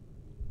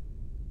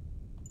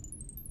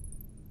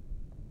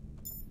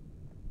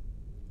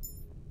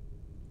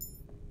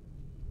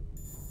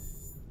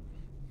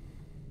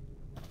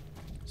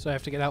 So I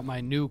have to get out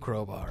my new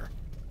crowbar.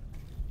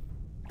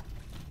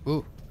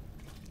 Ooh.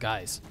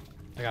 Guys,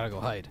 I gotta go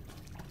hide.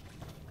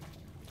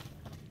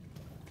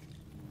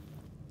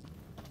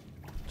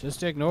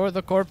 Just ignore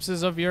the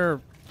corpses of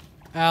your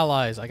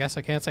allies. I guess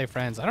I can't say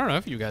friends. I don't know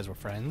if you guys were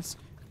friends.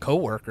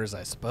 Co-workers,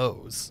 I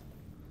suppose.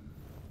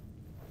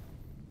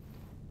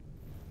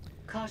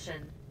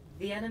 Caution.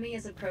 The enemy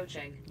is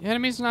approaching. The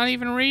enemy's not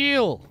even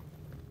real.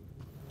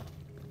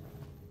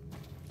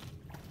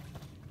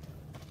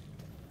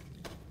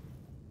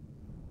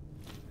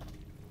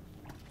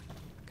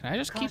 Can I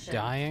just keep Caution.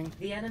 dying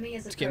The enemy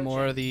is to approaching. get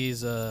more of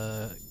these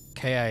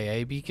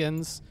KIA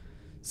beacons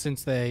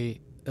since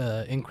they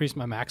increase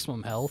my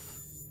maximum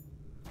health?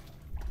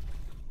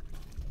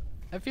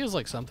 That feels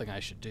like something I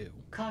should do.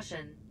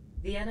 Caution.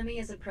 The enemy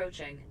is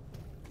approaching.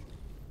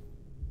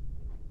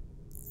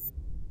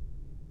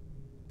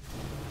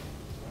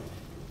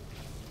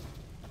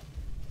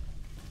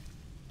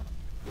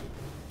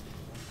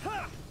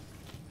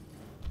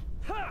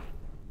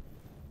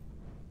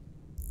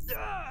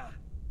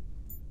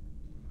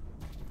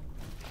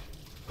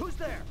 Who's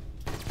there?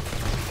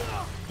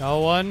 No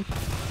one?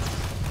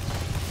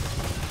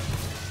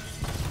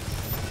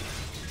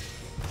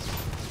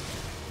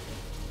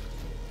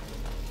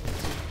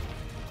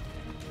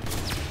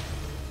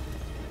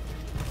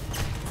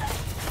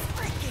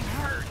 Freaking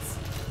hurts.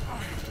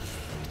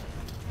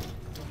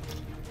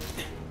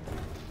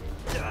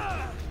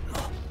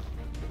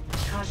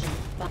 Caution.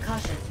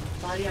 Caution.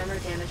 Body armor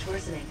damage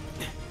worsening.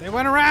 They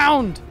went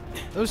around!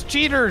 Those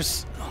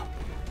cheaters!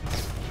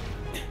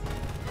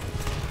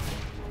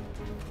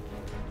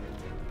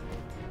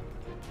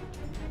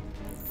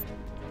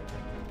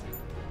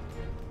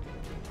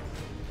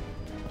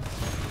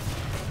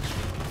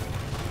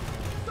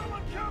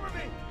 Someone cover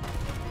me!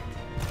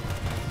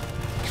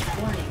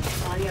 Warning.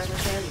 Body armor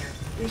failure.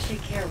 Please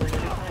take care when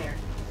under fire.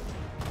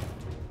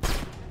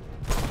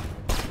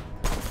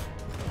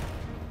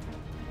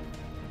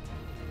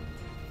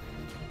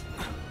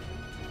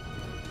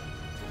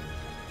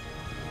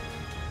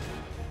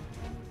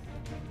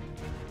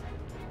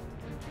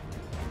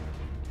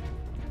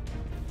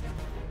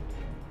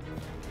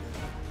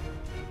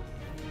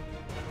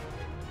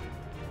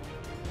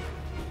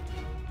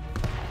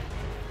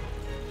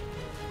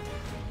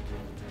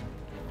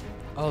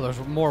 Oh, there's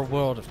more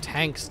World of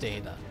Tanks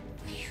data.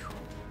 Phew.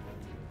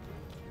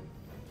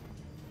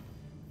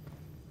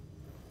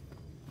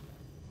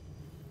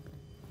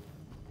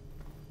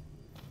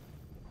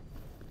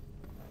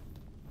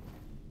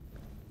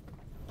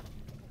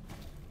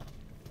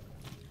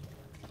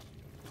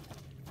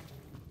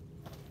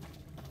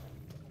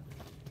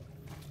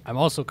 I'm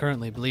also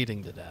currently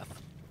bleeding to death.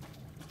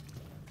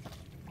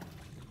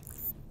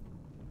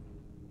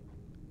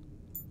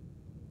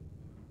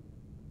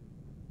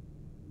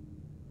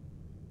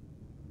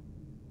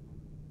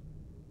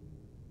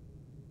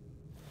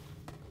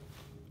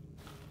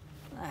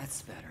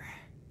 That's better.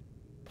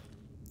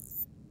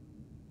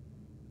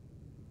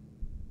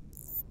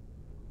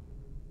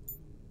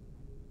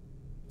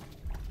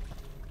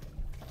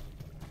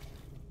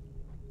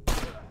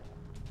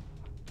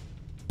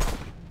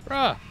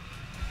 Bruh!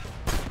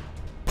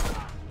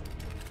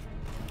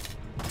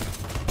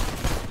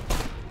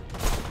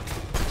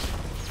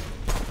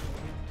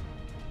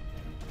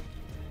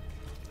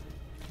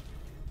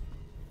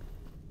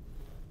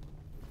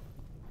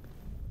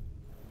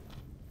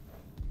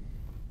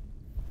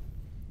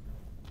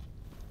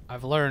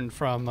 I've learned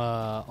from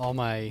all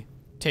my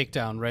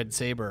takedown Red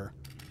Saber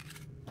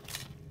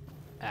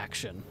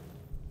action.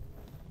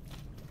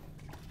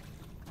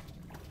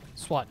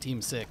 SWAT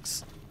Team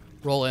 6.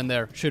 Roll in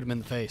there, shoot him in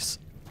the face.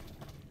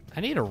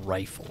 I need a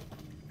rifle.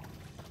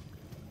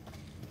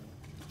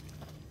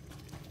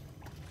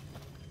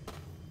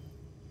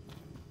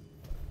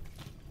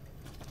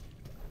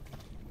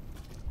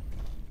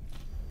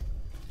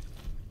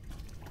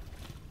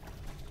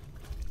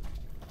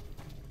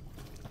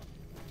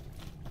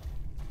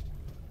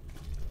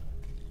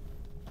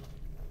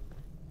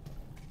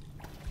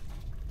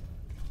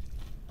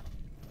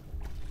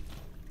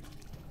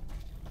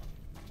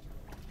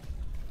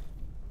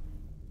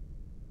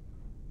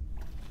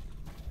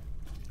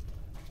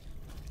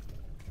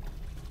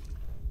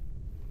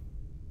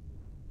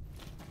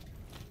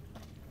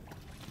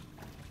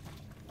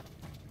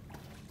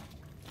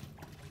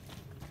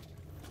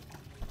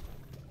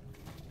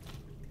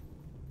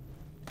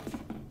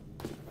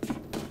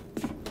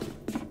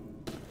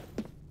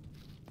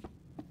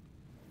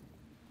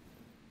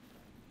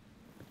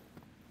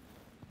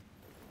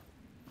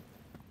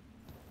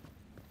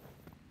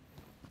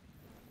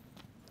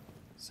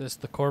 Is this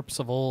the corpse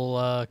of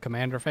old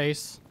Commander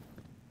Face?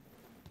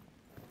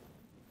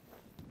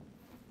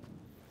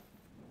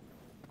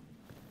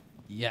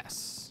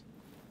 Yes.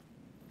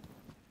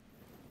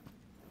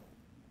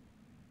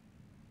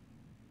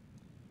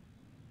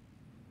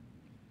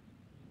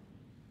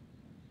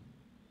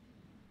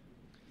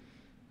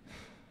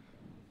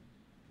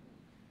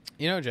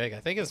 You know, Jake, I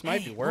think this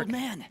might be Old working.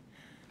 man.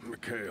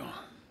 Mikhail,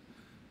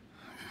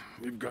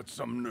 you've got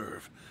some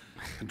nerve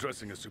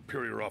addressing a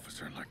superior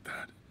officer like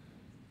that.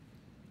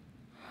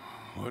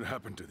 What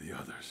happened to the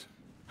others?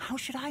 How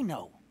should I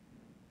know?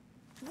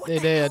 What They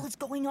the did. hell is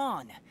going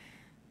on?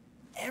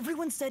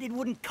 Everyone said it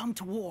wouldn't come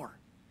to war.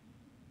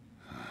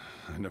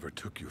 I never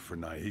took you for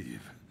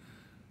naive.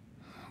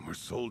 We're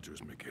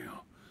soldiers,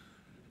 Mikhail.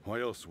 Why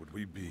else would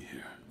we be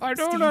here? I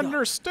don't Stand up.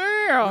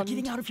 understand. We're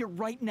getting out of here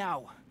right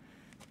now.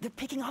 They're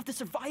picking off the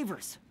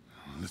survivors.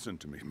 Listen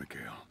to me,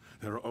 Mikhail.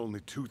 There are only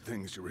two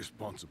things you're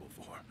responsible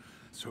for.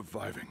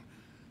 Surviving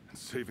and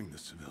saving the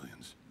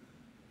civilians.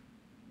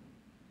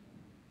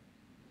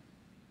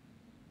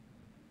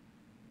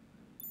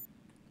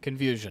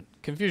 Confusion.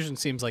 Confusion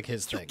seems like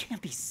his You thing.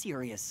 can't be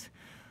serious.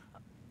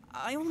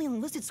 I only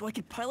enlisted so I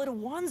could pilot a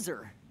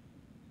Wanzer.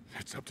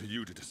 It's up to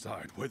you to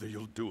decide whether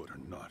you'll do it or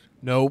not.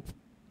 Nope.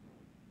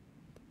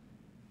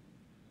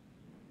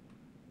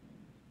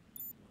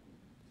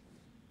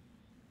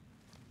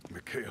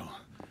 Mikhail,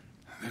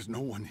 there's no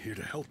one here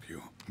to help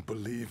you.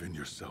 Believe in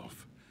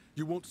yourself.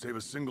 You won't save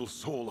a single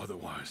soul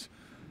otherwise.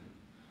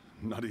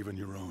 Not even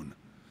your own.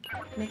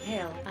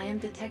 Mikhail, I am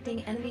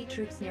detecting enemy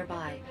troops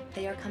nearby.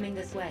 They are coming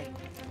this way.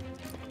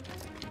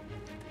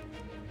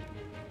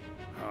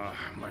 Ah,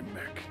 my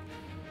mech.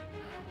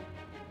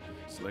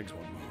 Its legs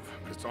won't move,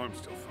 but its arms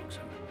still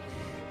function.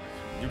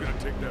 You gonna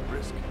take that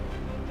risk?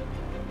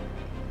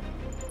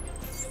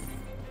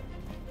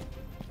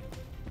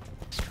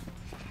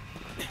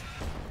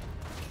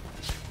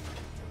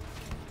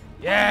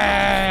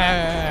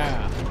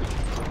 Yeah!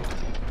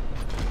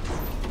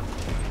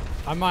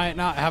 I might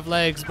not have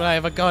legs, but I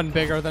have a gun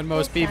bigger than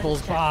most Full status people's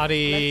check. Legs are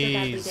badly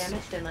bodies.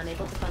 damaged and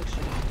unable to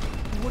function.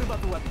 What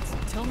about the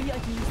weapons? Tell me I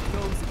can use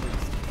those at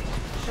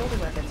least. Shoulder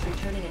weapons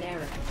returning an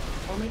error.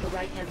 Only the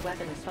right-hand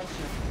weapon is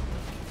functional.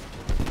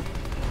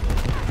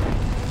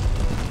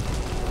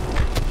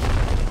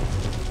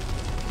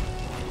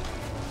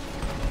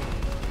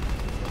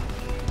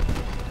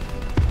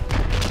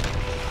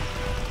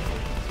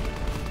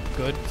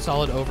 Good,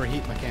 solid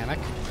overheat mechanic.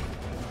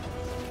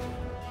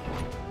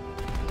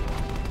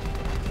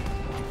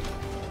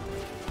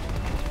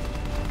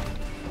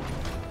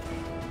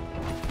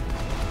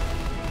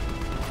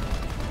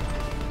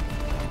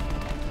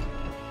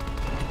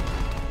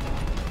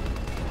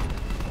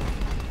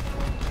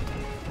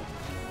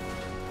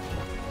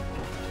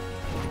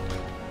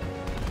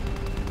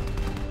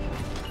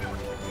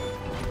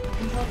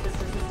 Control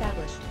systems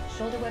established.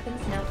 Shoulder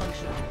weapons now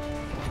functional.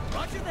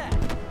 Roger that.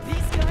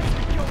 These guys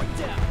are going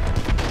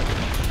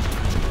down.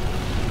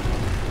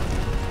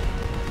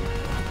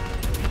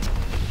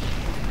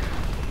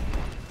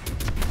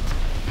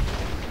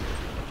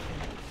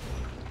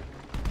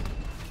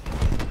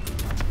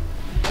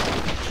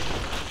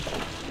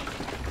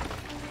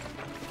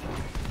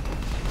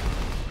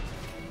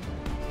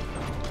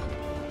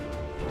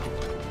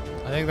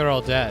 I think they're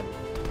all dead.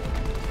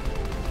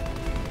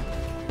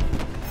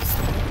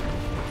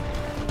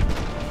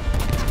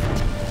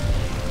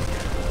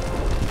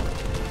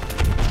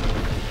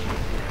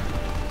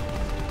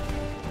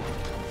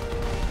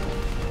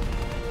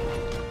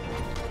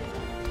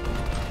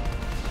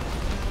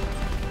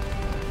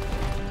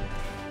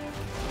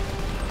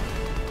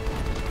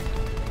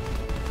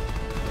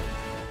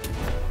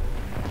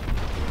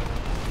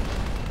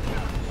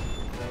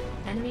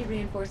 Enemy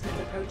reinforcements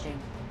approaching.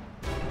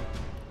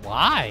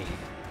 Why?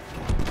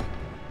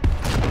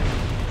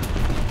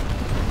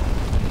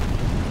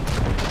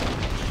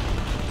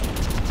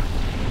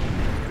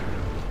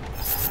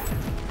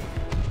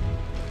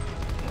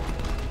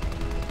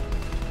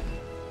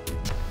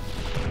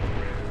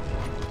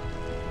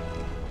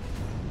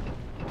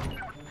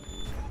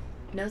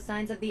 No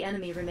signs of the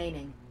enemy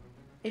remaining.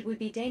 It would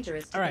be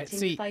dangerous to All right,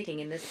 continue see- fighting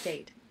in this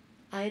state.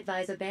 I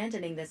advise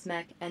abandoning this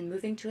mech and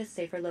moving to a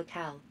safer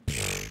locale.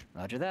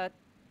 Roger that.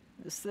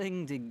 This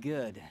thing did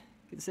good,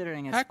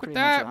 considering it's Heck with pretty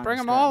much a that. Bring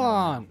them harmless all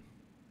scrap on. metal.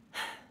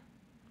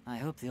 I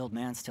hope the old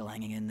man's still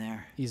hanging in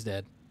there. He's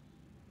dead.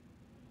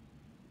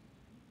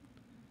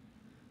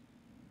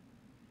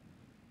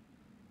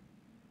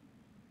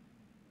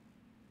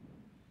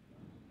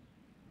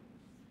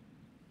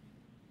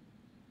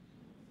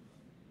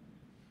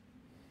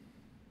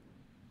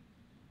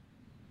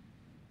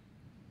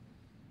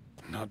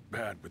 Not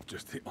bad with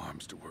just the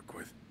arms to work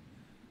with.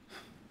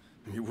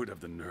 You would have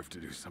the nerve to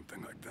do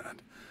something like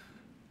that.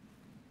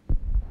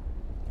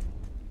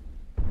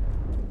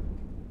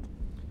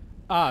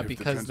 Ah, If the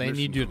because they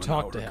need you to transmission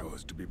talk from to an hour him. ago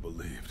is to be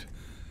believed.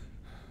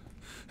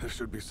 There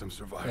should be some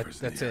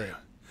survivors in that's the it. area.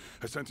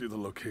 I sent you the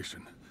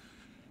location.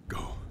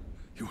 Go.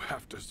 You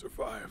have to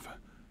survive.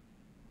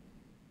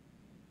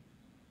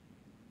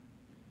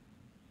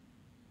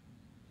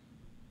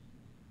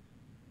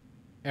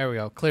 There we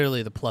go.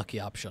 Clearly the plucky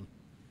option.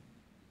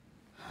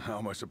 How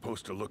am I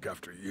supposed to look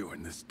after you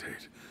in this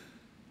state?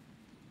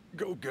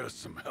 Go get us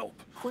some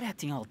help. Quit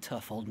acting all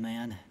tough, old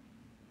man.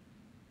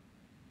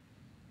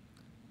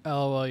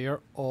 Oh, well,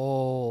 you're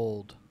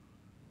old.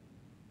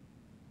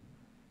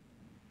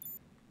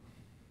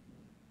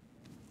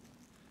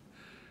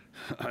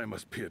 I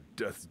must be at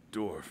death's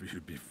door for you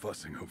to be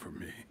fussing over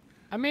me.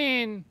 I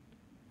mean,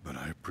 But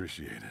I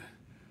appreciate it.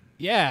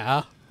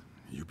 yeah.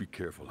 You be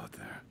careful out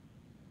there.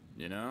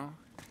 You know,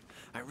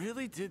 I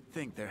really did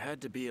think there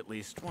had to be at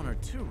least 1 or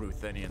 2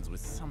 Ruthenians with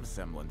some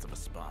semblance of a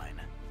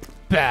spine.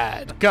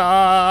 Bad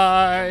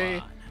guy.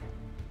 Come on.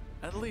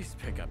 At least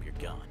pick up your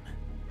gun.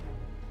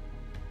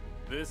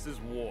 This is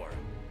war.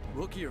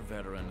 Rookie or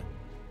veteran,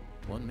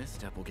 one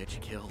misstep will get you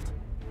killed.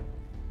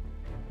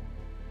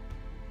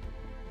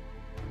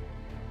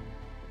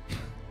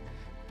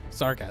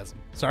 Sarcasm.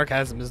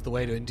 Sarcasm is the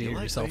way to endear You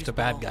like yourself to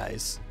bad baseball?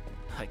 guys.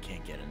 I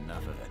can't get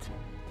enough of it.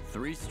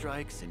 3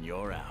 strikes and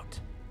you're out.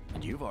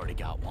 And you've already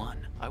got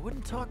 1. I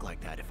wouldn't talk like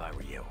that if I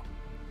were you.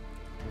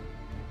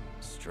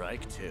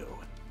 Strike 2.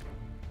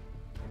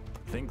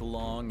 Think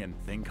long and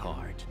think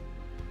hard.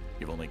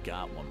 You've only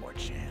got 1 more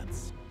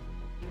chance.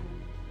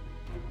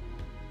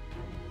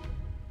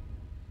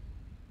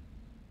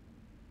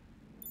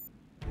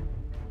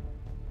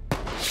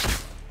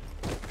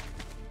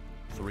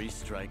 Three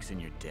strikes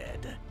and you're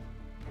dead.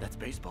 That's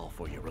baseball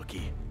for you,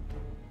 rookie.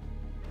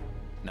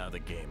 Now the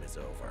game is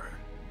over.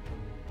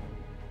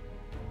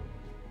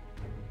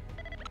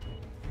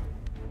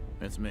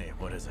 It's me.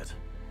 What is it?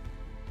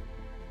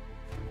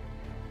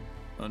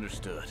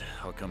 Understood.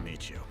 I'll come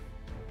meet you.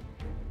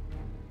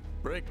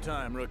 Break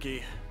time,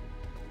 rookie.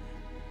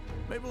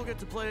 Maybe we'll get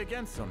to play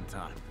again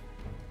sometime.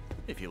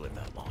 If you live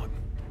that long.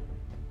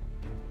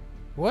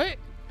 What?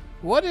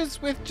 What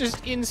is with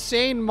just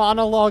insane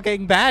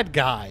monologuing bad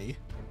guy?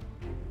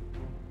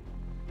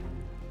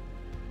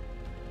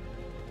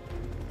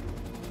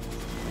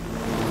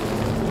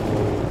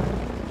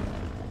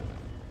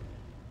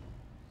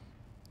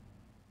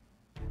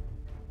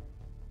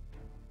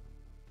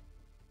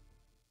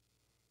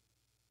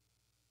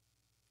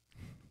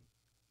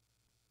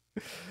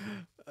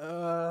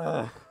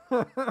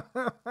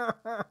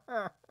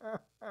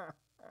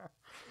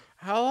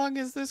 How long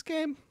is this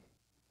game?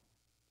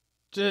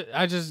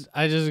 I just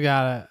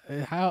gotta.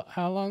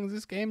 How long is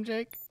this game,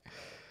 Jake?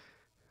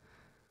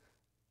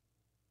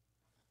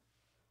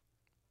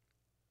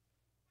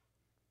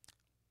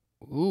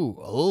 Ooh,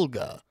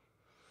 Olga.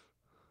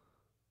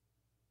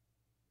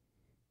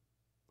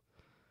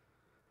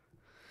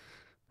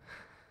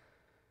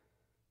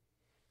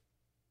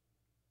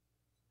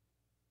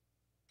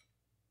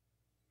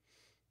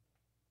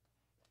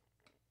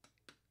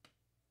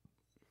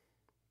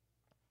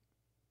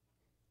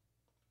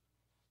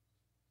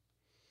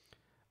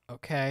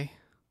 Okay.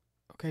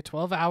 Okay,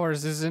 12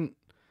 hours isn't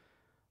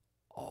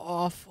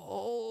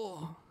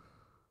awful.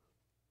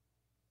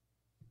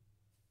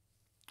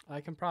 I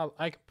can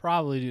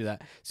probably do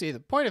that. See, the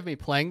point of me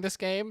playing this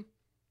game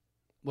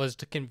was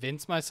to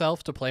convince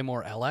myself to play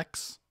more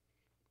LX.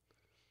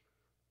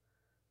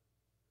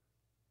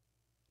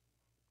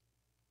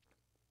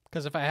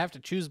 Because if I have to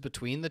choose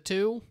between the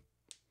two,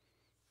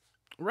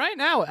 right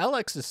now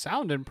LX is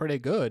sounding pretty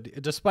good,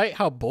 despite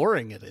how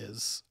boring it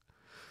is.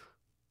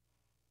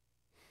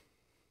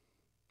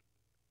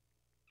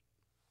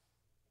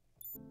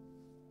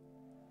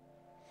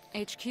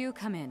 HQ,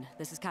 come in.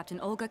 This is Captain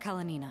Olga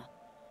Kalanina.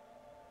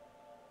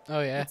 Oh,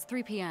 yeah? It's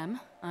 3 p.m.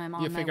 I'm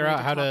on You my figure way out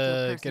to how talk to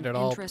a to person get it of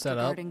all interest set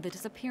up? regarding the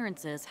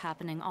disappearances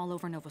happening all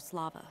over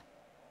Novoslava.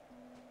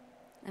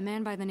 A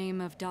man by the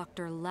name of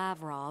Dr.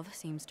 Lavrov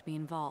seems to be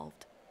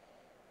involved.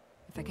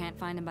 If I can't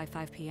find him by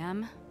 5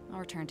 p.m., I'll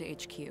return to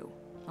HQ.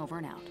 Over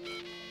and out.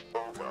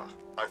 Olga,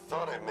 I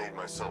thought I made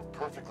myself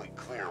perfectly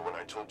clear when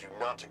I told you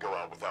not to go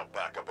out without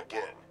backup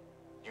again.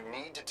 You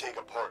need to take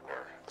a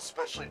partner,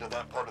 especially to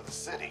that part of the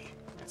city.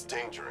 It's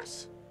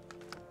dangerous.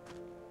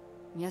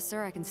 Yes,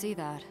 sir, I can see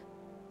that.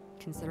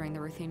 Considering the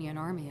Ruthenian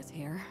army is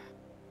here.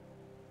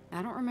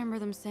 I don't remember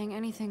them saying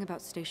anything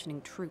about stationing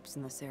troops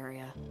in this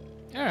area.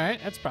 Alright,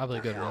 that's probably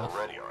They're good here enough.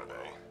 already, are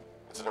they?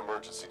 It's an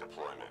emergency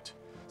deployment.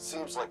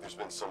 Seems like there's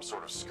been some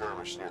sort of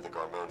skirmish near the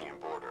Garmonian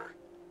border.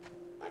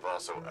 They've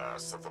also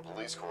asked that the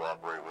police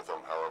cooperate with them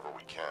however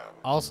we can.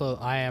 Also,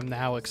 I am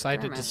now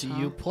excited to Skirmish, see huh?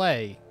 you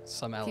play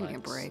some LX. Give me a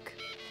break.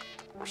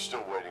 We're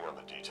still waiting on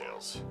the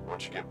details.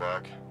 Once you get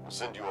back, we'll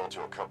send you all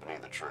to accompany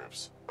the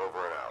troops. Over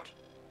and out.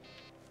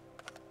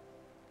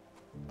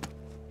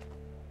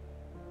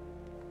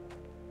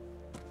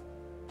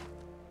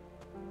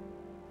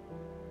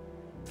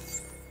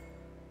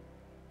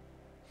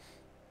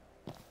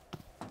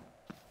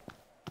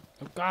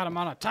 Oh god, I'm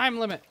on a time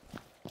limit.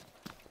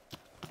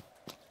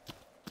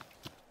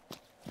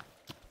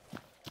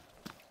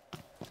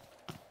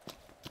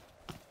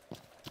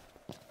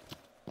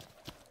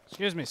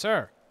 Excuse me,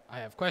 sir. I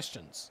have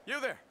questions. You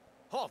there!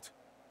 Halt!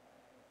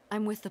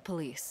 I'm with the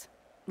police.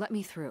 Let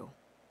me through.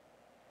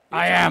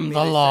 I You're telling am me the they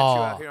sent you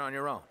law. out here on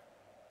your own.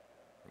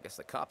 I guess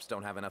the cops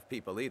don't have enough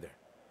people either.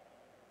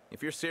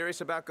 If you're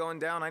serious about going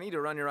down, I need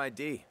to run your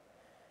ID.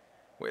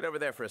 Wait over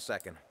there for a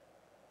second.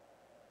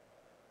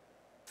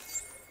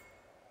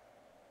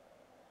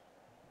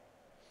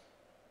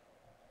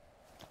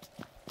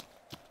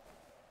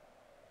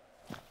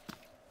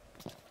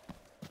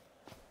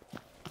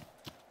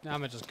 Now I'm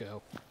gonna just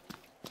go.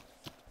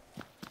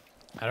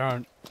 I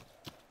don't...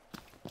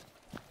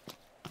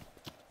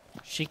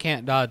 she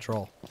can't dodge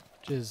roll,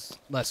 which is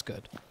less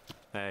good.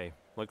 Hey,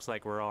 looks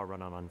like we're all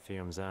running on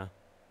fumes, huh?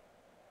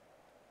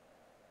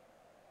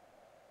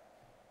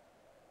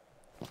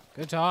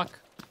 Good talk.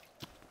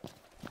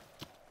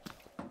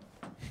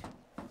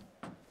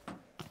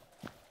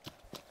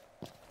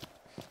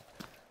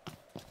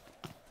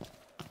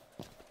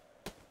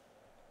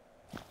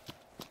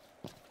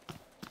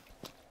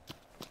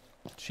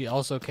 She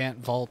also can't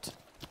vault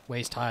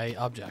waist-high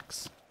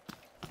objects.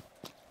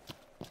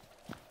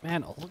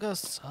 Man, Olga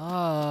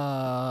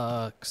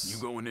sucks.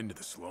 You going into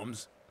the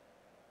slums?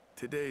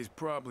 Today's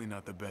probably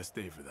not the best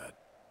day for that.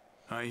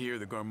 I hear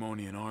the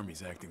Garmonian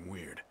army's acting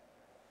weird.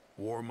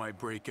 War might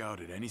break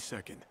out at any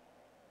second.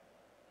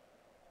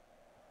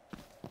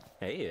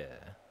 Hey,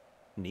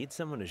 need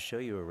someone to show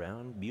you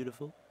around,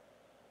 beautiful?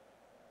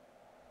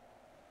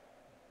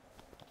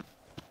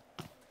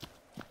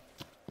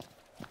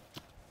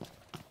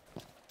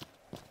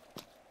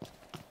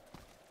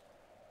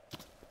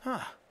 Huh.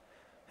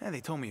 Yeah,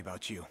 they told me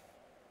about you.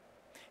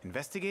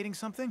 Investigating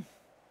something?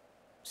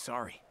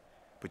 Sorry,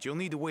 but you'll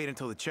need to wait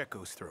until the check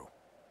goes through.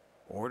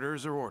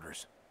 Orders are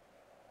orders.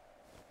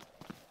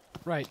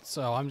 Right,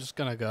 so I'm just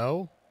gonna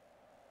go?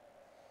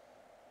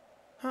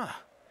 Huh.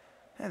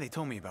 Yeah, they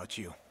told me about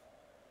you.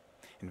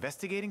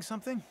 Investigating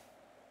something?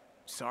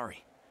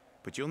 Sorry,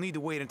 but you'll need to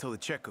wait until the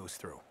check goes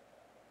through.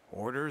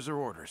 Orders are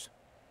orders.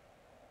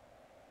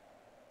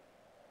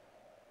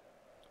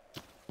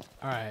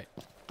 Alright.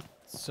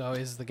 So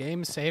is the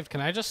game saved?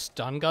 Can I just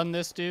stun gun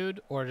this dude?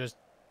 Or just...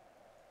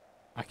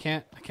 I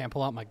can't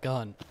pull out my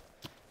gun.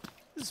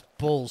 This is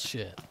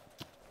bullshit.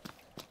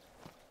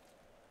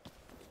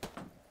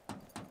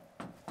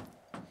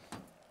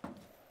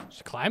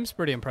 She climbs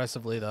pretty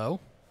impressively, though.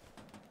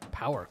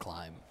 Power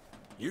climb.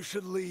 You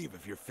should leave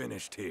if you're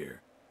finished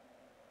here.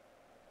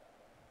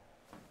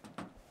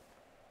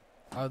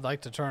 I would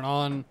like to turn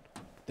on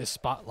this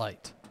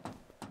spotlight.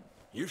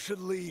 You should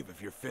leave if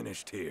you're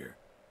finished here.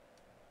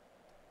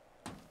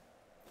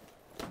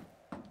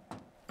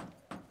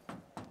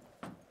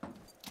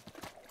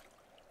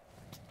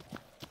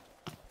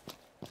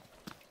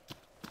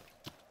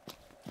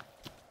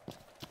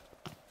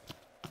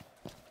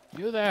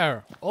 You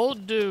there,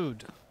 old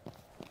dude.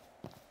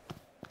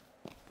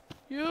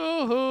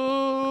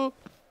 Yoo-hoo!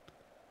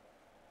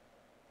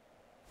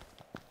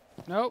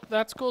 Nope,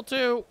 that's cool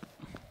too.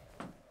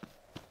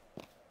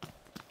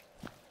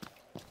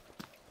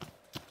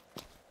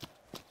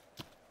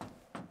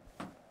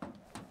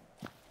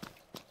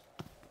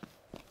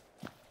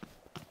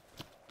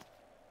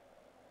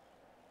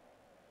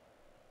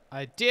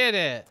 I did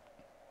it!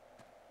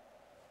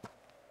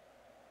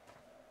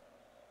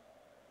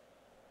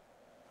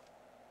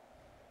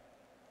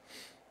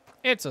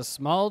 It's a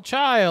small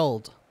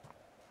child.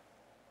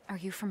 Are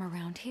you from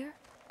around here?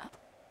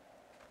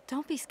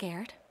 Don't be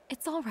scared.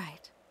 It's all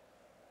right.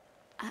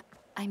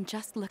 I'm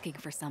just looking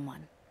for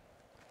someone.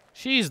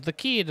 She's the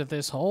key to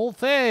this whole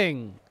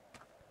thing.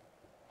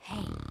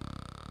 Hey,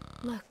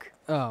 look.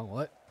 Oh,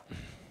 what?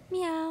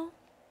 Meow.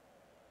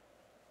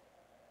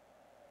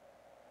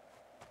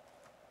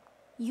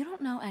 You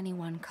don't know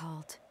anyone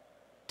called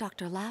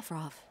Dr.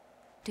 Lavrov,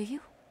 do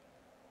you?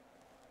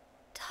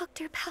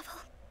 Dr. Pavel.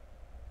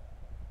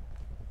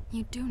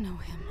 You do know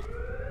him.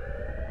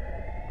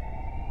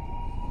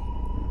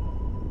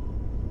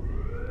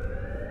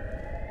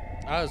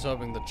 I was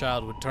hoping the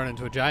child would turn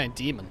into a giant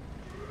demon.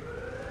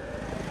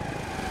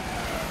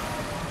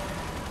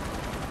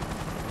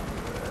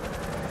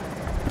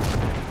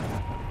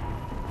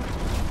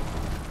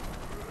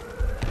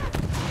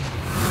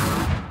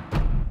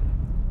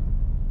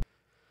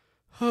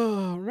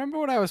 Remember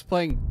when I was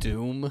playing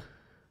Doom?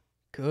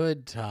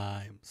 Good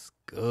times.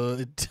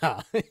 Good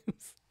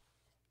times.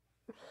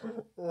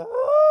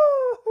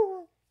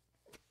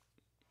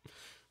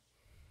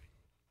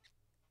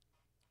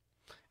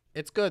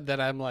 It's good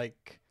that I'm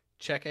like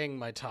checking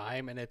my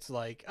time and it's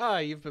like,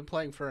 you've been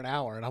playing for an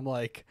hour, and I'm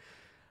like,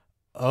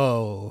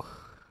 oh.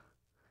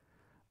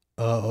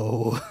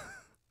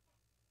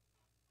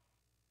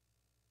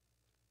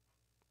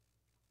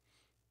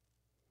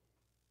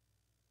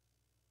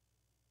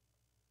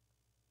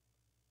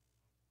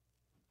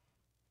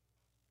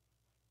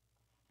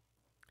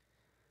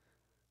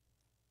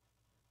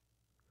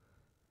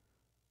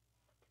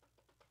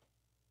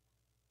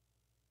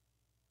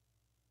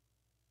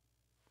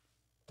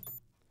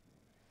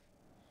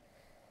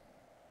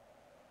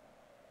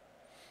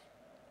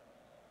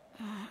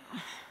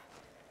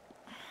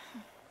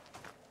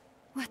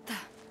 What the?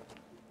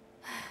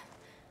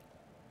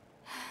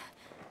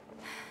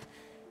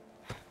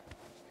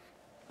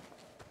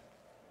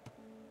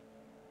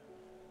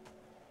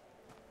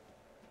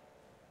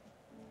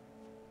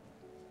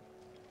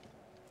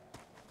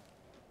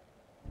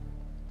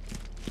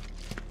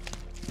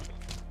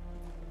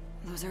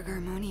 Those are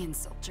Garmonian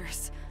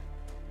soldiers.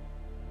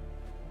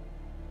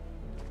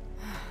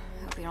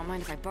 Hope you don't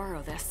mind if I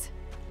borrow this.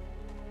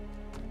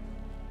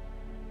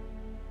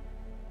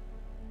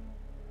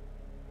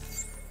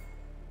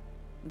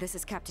 This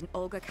is Captain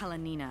Olga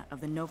Kalanina of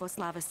the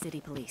Novoslava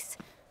City Police.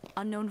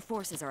 Unknown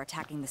forces are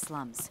attacking the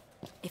slums.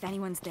 If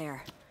anyone's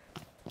there,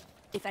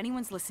 if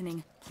anyone's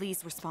listening,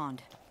 please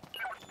respond.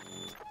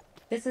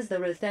 This is the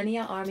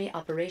Ruthenia Army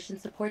Operation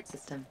Support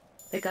System.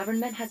 The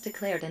government has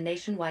declared a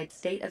nationwide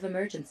state of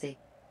emergency.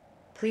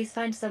 Please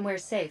find somewhere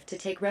safe to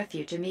take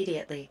refuge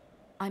immediately.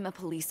 I'm a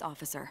police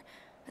officer.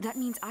 That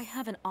means I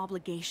have an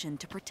obligation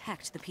to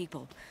protect the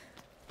people.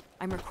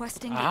 I'm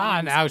requesting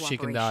now she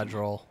can dodge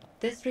roll.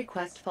 This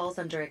request falls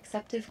under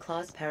Acceptive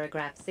Clause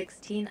Paragraph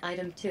 16,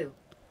 Item 2.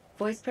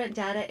 Voice print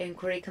data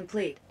inquiry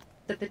complete.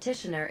 The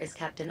petitioner is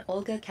Captain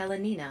Olga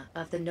Kalanina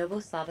of the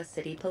Novoslava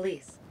City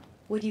Police.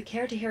 Would you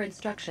care to hear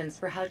instructions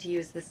for how to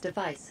use this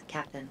device,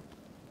 Captain?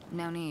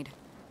 No need.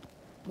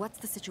 What's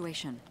the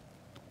situation?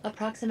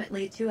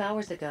 Approximately 2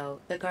 hours ago,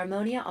 the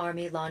Garmonia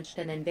Army launched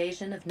an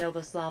invasion of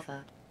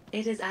Novoslava.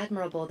 It is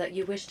admirable that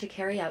you wish to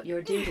carry out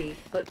your duty,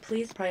 but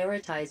please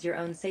prioritize your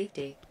own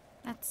safety.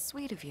 That's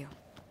sweet of you.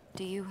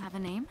 Do you have a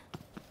name?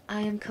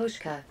 I am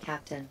Koshka,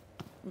 Captain.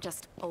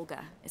 Just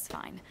Olga is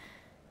fine.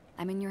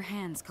 I'm in your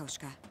hands,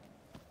 Koshka.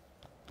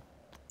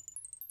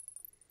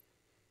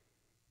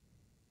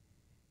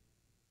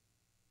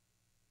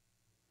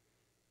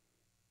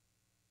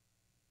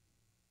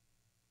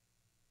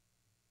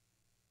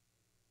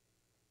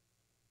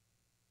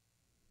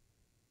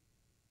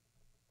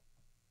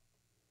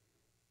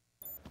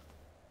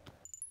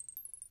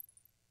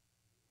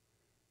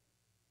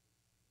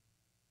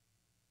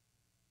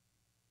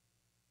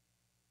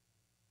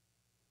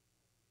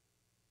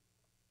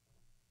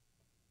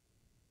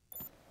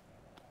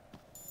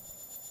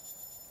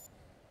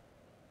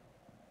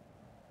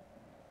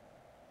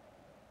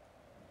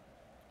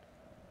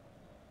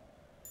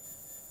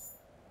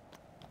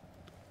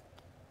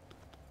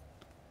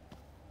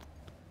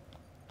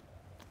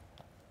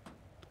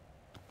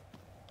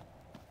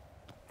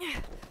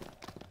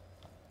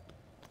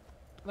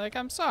 Like,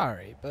 I'm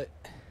sorry, but...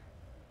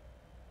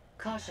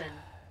 Caution.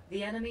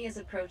 The enemy is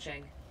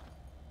approaching.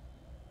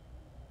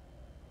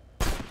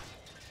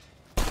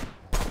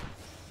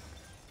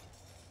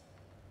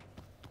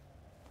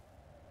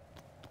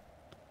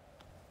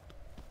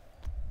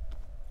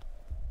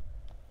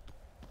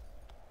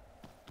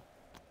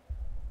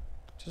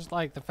 Just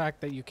like the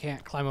fact that you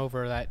can't climb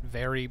over that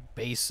very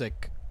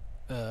basic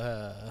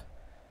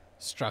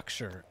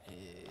structure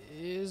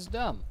is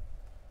dumb.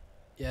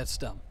 Yeah, it's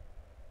dumb.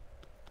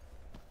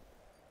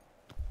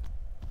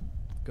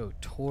 Go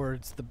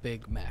towards the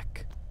big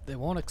mech. They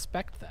won't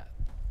expect that.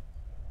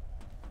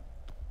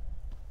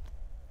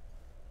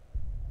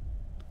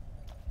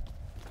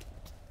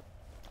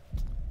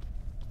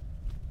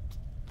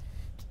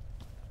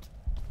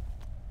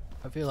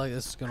 I feel like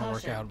this is going to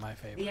work out in my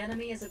favor. The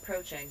enemy is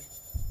approaching.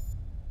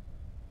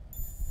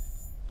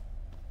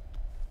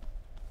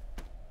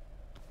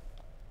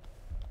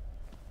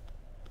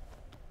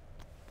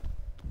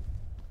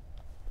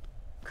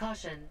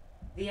 Caution.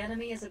 The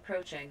enemy is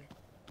approaching.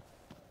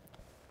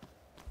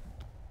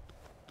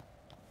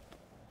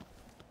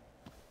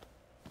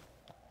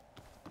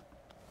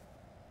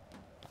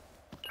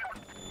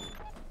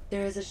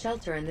 There is a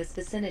shelter in this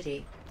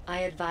vicinity.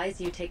 I advise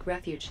you take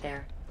refuge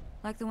there.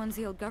 Like the ones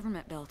the old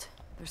government built.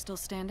 They're still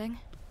standing?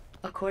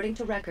 According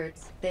to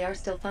records, they are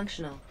still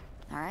functional.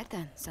 Alright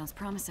then, sounds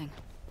promising.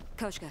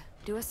 Koshka,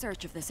 do a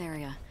search of this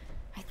area.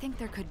 I think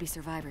there could be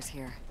survivors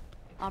here.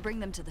 I'll bring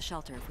them to the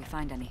shelter if we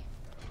find any.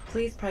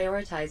 Please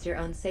prioritize your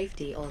own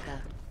safety,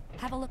 Olga.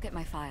 Have a look at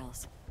my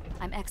files.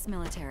 I'm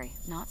ex-military,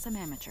 not some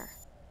amateur.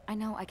 I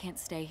know I can't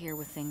stay here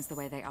with things the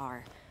way they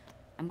are.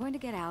 I'm going to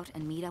get out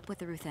and meet up with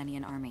the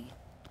Ruthenian army.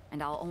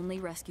 And I'll only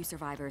rescue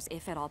survivors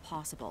if at all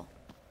possible.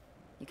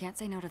 You can't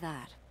say no to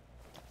that.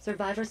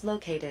 Survivors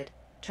located.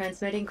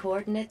 Transmitting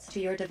coordinates to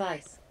your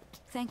device.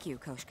 Thank you,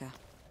 Koshka.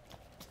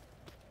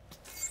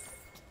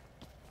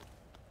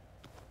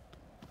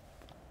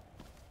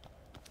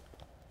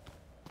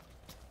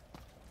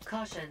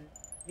 Caution.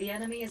 The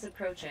enemy is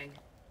approaching.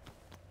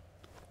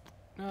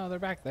 No, they're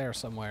back there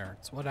somewhere.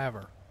 It's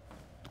whatever.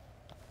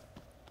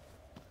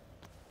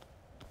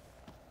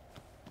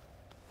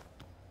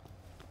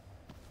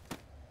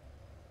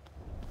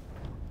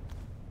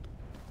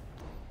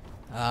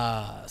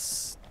 Ah,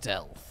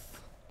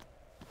 stealth.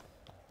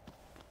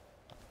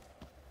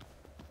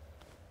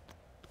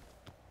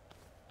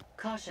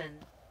 Caution.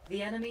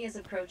 The enemy is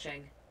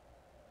approaching.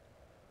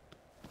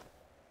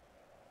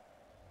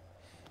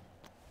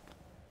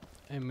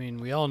 I mean,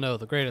 we all know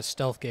the greatest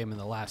stealth game in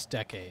the last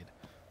decade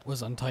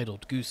was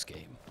Untitled Goose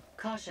Game.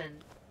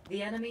 Caution.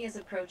 The enemy is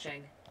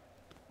approaching.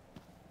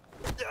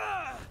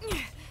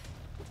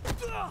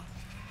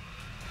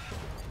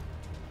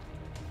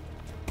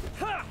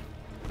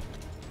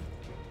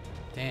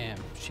 Damn,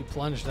 she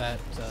plunged that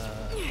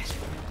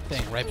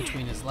thing right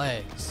between his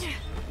legs.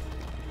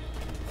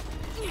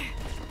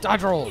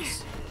 Dodge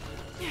rolls!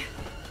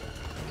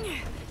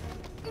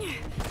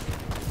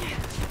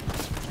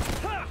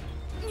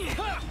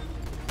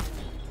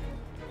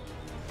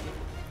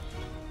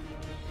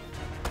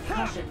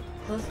 Caution.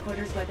 Close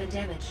quarters weapon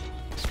damaged.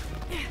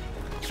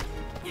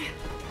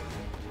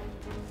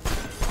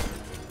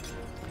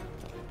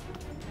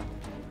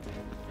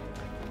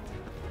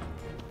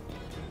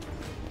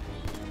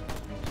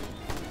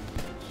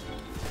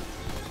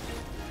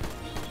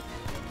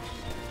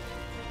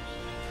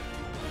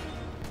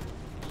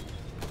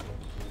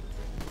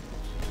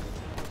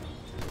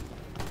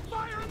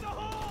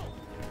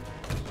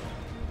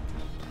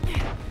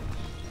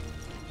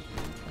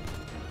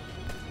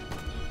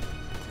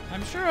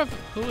 unsure of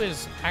who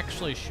is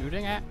actually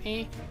shooting at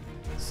me,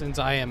 since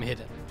I am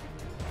hidden.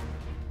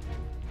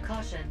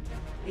 Caution.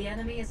 The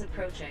enemy is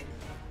approaching.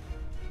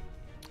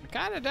 I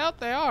kind of doubt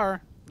they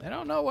are. They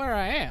don't know where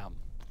I am.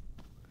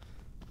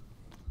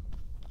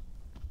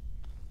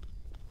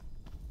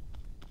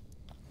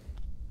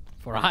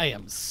 For I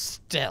am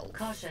stealth.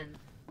 Caution.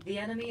 The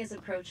enemy is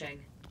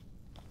approaching.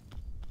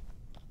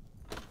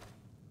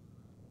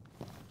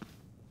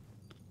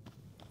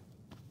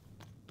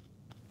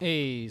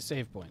 A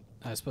save point.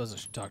 I suppose I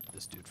should talk to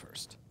this dude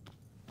first.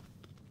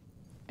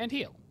 And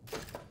heal.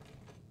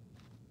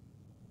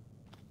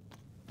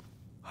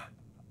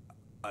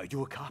 Are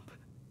you a cop?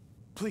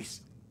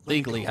 Please.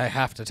 Legally, I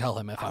have to tell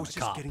him if I'm a I was just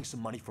cop. getting some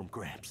money from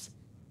Gramps.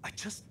 I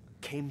just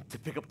came to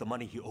pick up the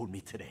money he owed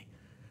me today.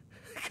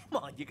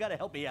 Come on, you gotta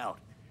help me out.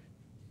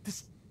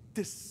 This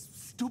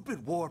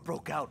stupid war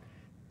broke out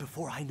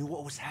before I knew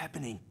what was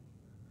happening.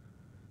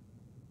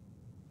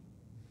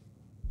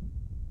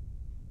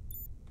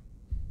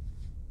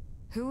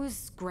 Who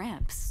is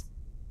Gramps?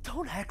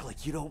 Don't act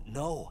like you don't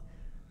know.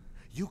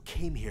 You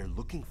came here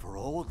looking for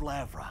old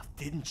Lavrov,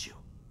 didn't you?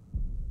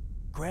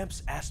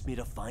 Gramps asked me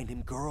to find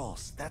him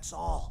girls, that's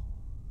all.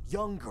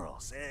 Young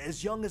girls,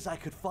 as young as I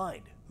could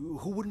find,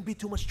 who wouldn't be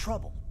too much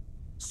trouble.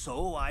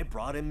 So I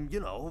brought him, you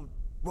know,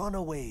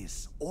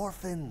 runaways,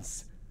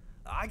 orphans.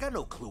 I got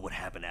no clue what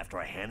happened after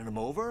I handed him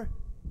over.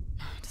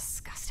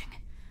 Disgusting.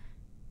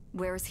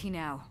 Where is he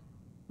now?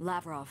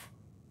 Lavrov.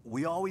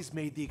 We always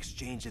made the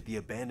exchange at the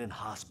abandoned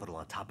hospital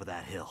on top of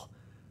that hill.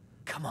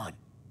 Come on,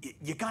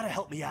 you gotta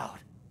help me out.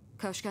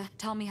 Koshka,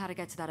 tell me how to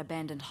get to that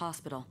abandoned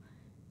hospital.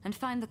 And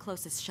find the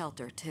closest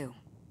shelter, too.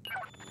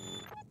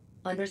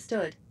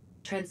 Understood.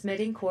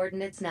 Transmitting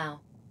coordinates now.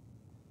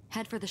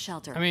 Head for the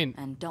shelter. I mean...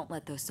 And don't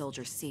let those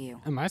soldiers see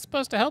you. Am I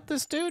supposed to help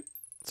this dude?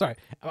 Sorry.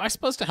 Am I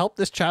supposed to help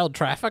this child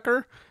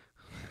trafficker?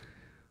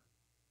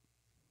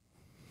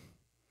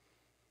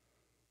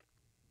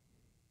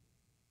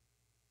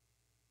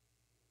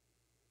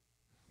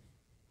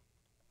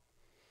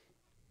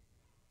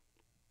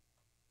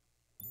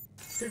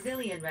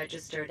 Civilian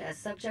registered as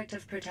subject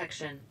of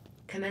protection.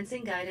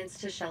 Commencing guidance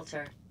to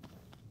shelter.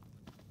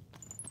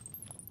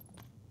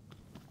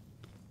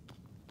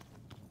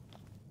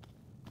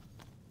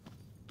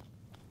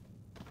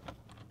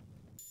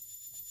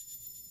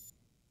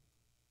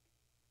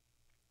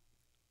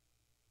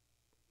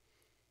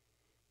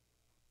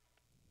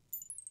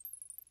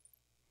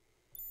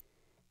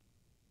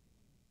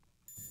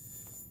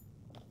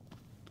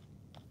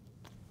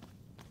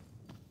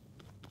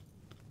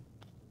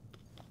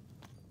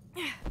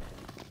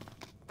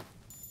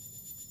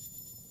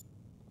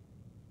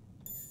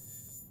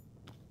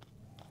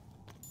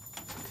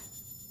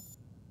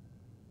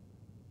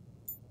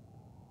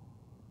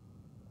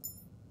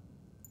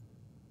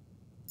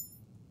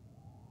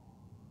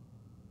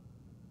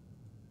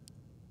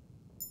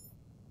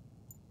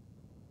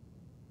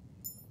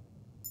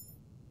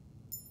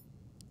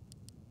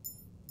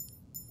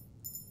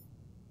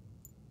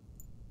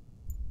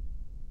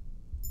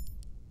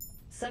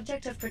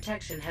 Subject of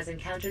protection has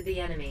encountered the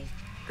enemy.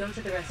 Go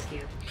to the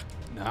rescue.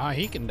 Nah,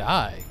 he can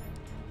die.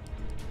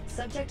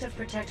 Subject of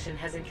protection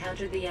has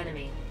encountered the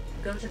enemy.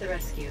 Go to the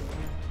rescue.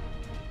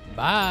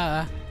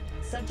 Bye.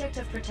 Subject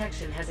of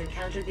protection has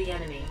encountered the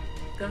enemy.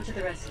 Go to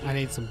the rescue. I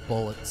need some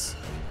bullets.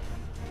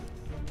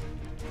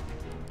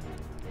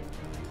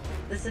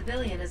 The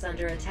civilian is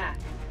under attack.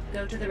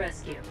 Go to the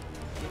rescue.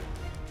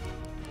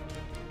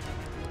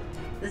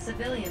 The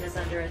civilian is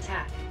under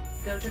attack.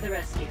 Go to the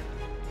rescue.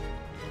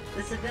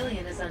 The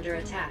civilian is under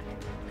attack.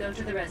 Go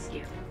to the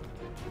rescue.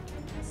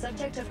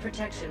 Subject of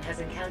protection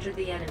has encountered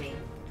the enemy.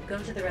 Go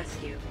to the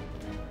rescue.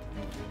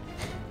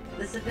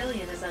 The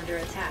civilian is under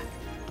attack.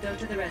 Go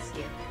to the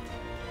rescue.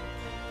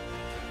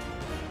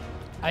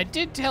 I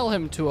did tell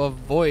him to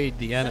avoid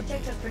the enemy.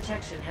 Subject of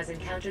protection has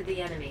encountered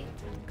the enemy.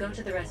 Go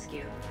to the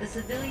rescue. The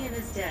civilian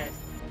is dead.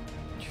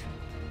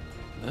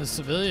 The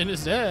civilian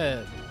is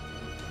dead.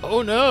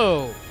 Oh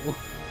no!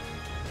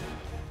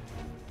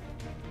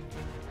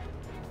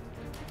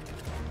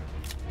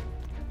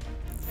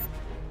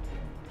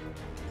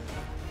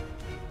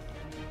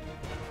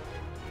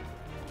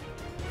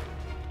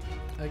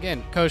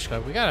 Again,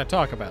 Koshka, we gotta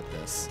talk about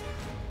this.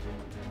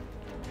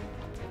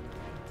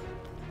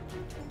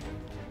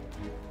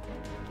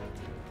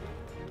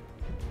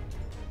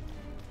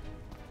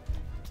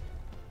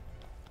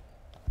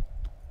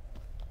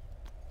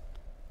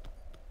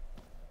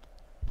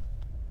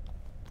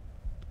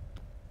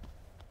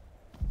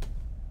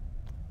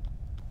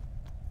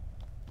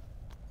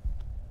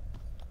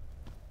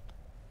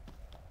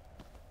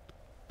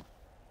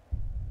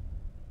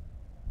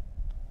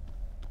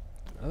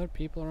 Other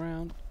people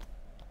around?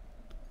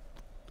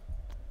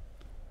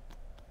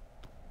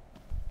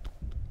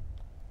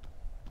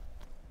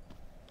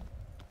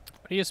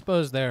 What do you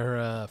suppose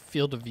their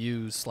field of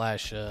view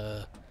slash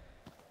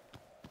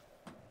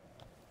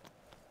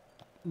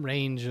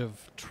range of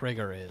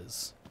trigger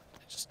is?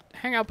 Just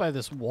hang out by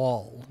this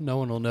wall. No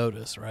one will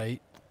notice, right?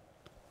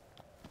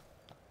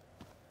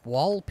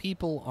 Wall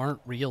people aren't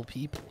real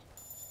people.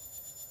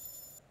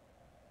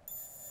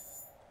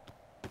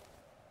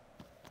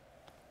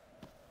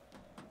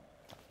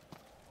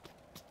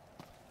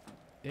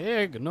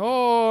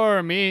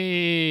 Ignore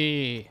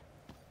me!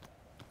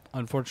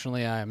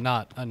 Unfortunately, I am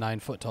not a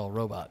 9-foot-tall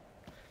robot.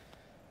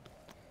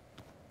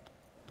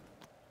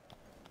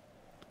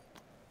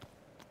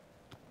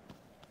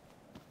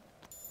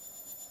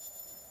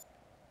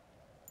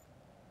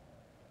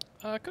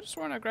 I could have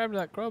sworn I grabbed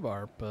that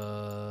crowbar,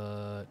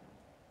 but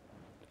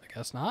I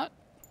guess not.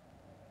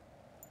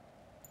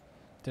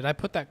 Did I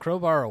put that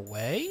crowbar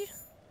away?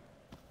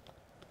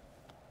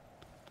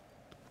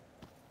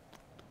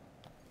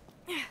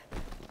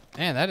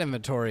 Man, that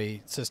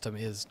inventory system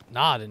is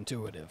not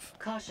intuitive.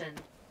 Caution.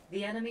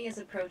 The enemy is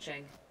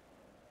approaching.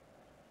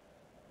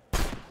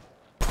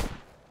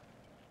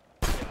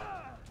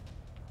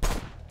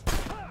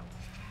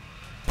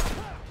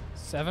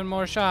 Seven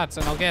more shots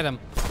and I'll get him.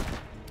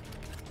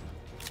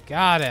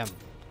 Got him.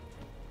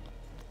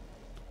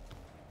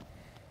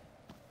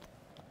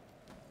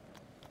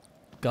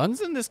 Guns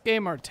in this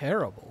game are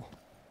terrible.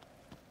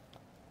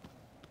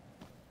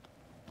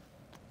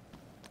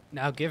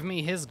 Now give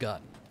me his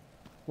gun.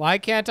 Why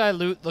can't I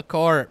loot the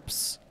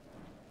corpse?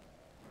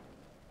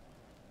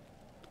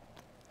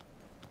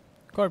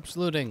 Corpse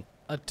looting,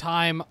 a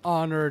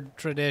time-honored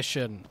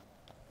tradition.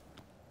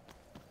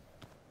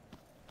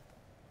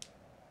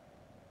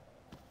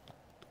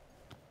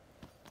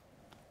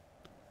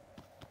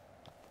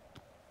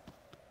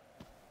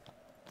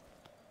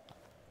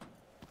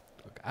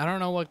 Look, I don't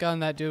know what gun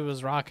that dude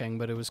was rocking,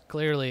 but it was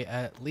clearly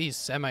at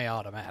least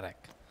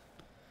semi-automatic.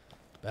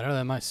 Better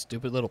than my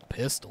stupid little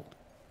pistol.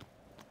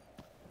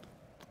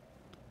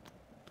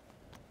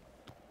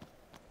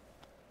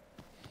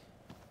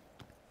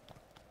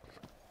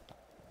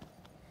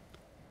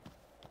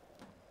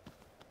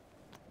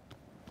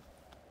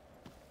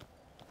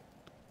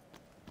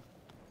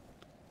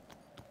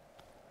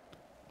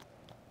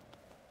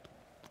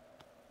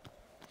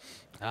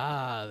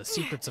 Ah, the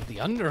secrets of the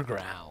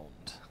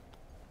underground.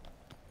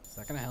 Is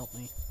that gonna help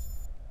me?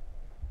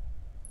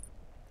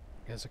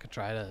 I guess I could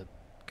try to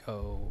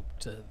go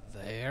to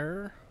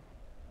there.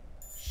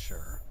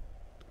 Sure.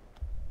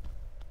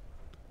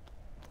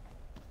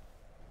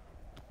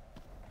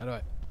 How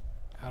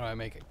do I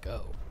make it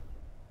go?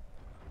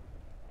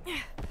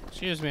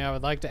 Excuse me, I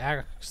would like to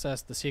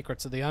access the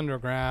secrets of the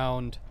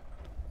underground.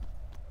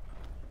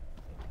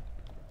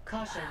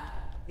 Caution.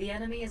 The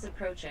enemy is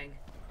approaching.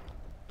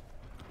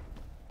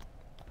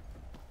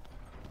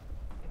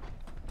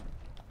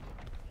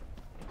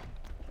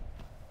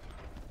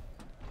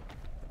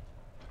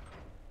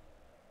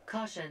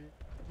 Caution.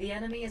 The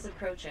enemy is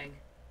approaching.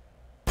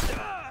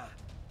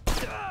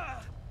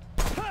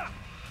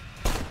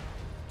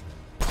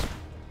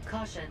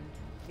 Caution.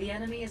 The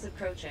enemy is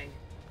approaching.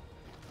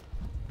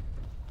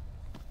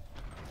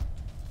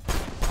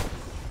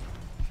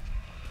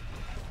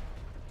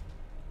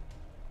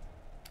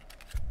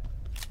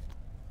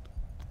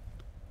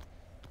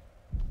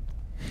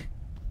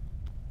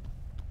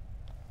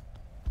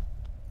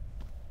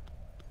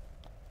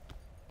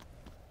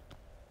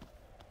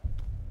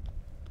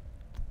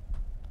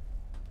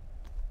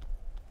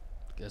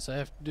 Guess I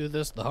have to do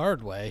this the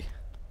hard way.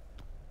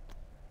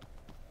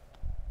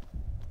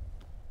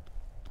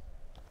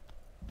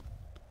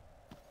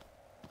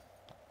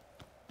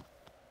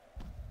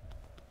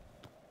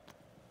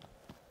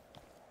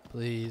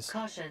 Please.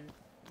 Caution.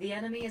 The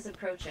enemy is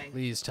approaching.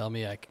 Please tell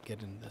me I can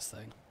get into this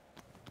thing.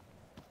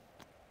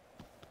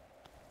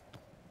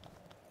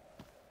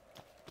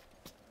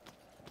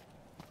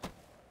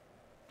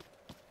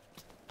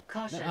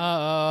 Caution. No.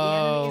 The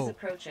enemy is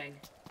approaching.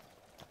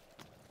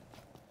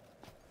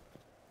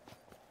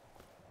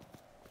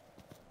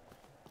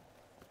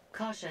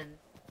 Caution.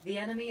 The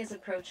enemy is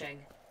approaching.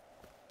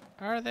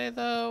 Are they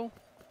though?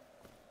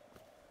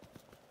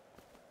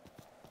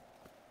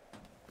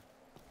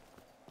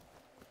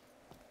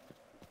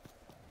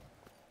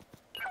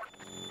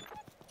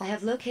 I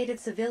have located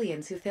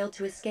civilians who failed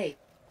to escape.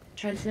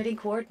 Transmitting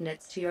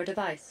coordinates to your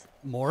device.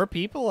 More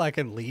people I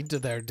can lead to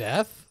their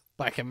death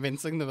by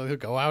convincing them to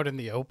go out in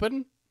the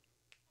open?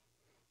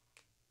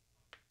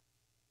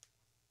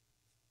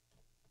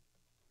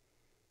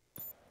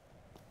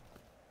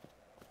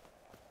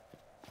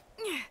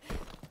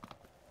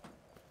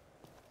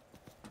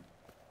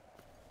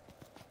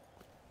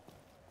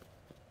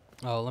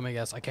 Oh, let me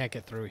guess. I can't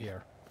get through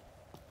here.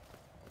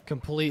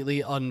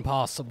 Completely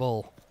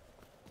impossible.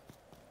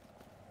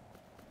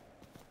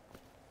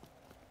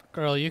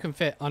 Girl, you can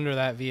fit under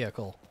that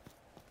vehicle.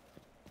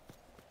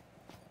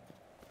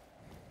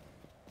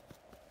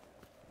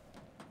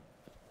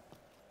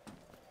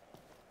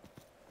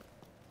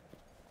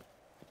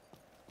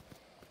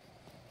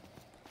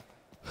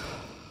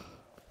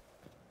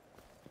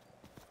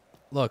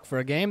 Look, for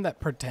a game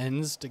that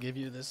pretends to give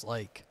you this,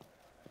 like,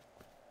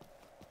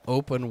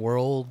 open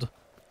world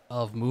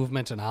of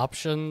movement and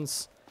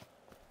options,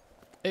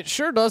 it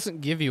sure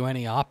doesn't give you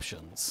any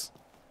options.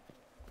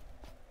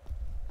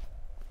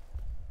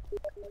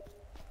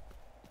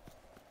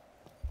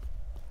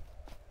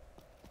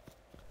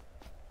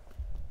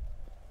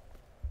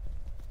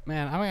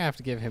 Man, I'm gonna have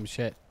to give him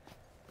shit.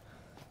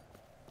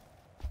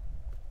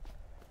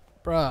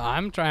 Bruh,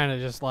 I'm trying to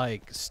just,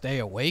 like, stay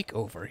awake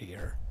over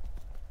here.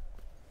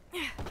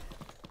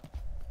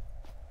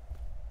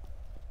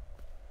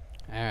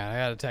 Alright, I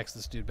gotta text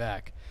this dude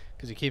back,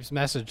 because he keeps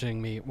messaging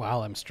me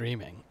while I'm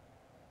streaming.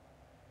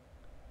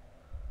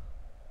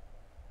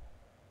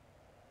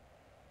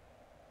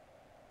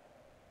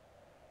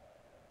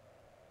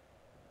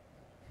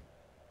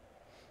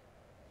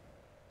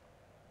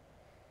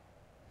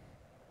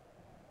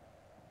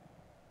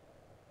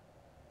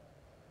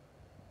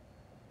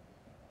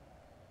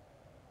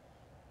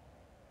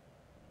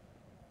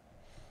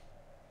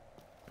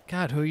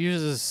 God, who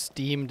uses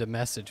Steam to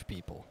message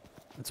people?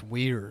 It's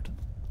weird.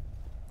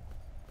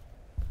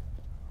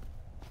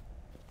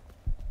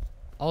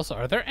 Also,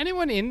 are there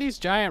anyone in these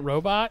giant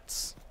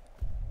robots?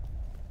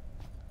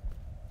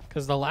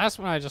 Because the last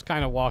one I just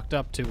kind of walked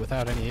up to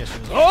without any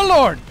issues. Oh,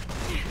 Lord!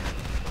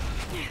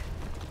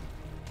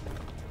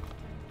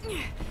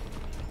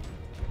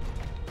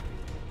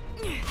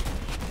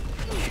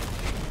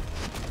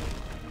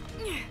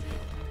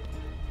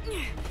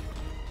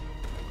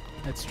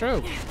 It's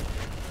true.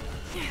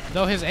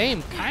 Though his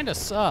aim kind of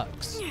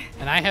sucks,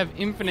 and I have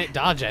infinite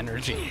dodge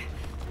energy.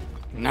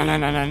 No no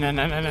no no no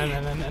no no no no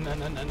no no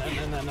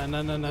no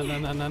no no no no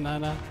no no no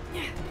no.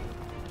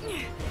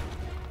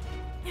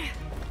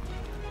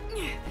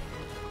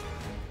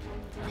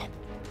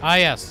 Ah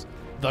yes,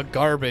 the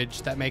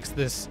garbage that makes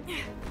this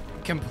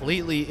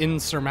completely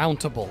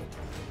insurmountable.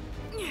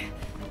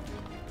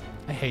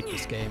 I hate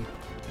this game.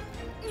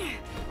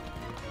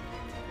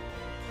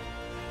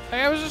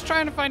 I was just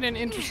trying to find an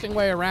interesting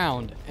way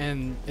around,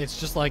 and it's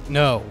just like,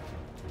 no.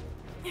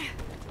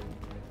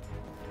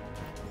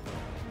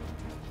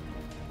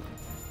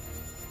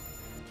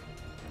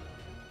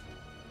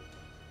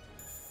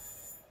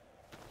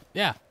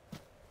 Yeah.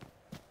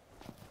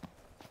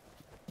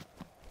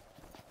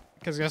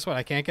 Because guess what?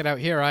 I can't get out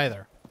here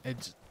either.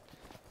 It's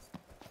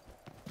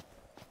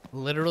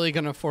literally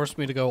going to force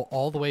me to go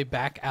all the way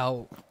back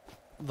out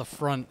the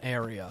front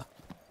area.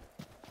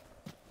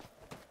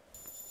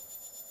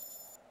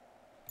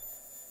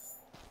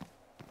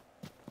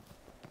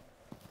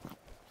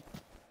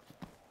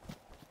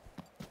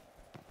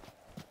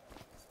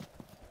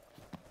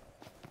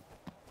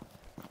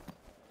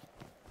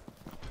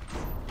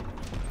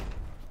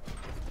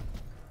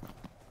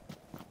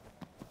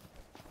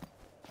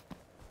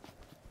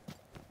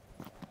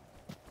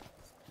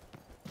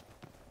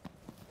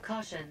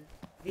 Caution.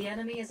 The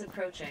enemy is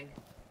approaching.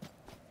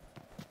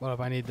 What if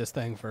I need this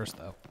thing first,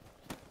 though?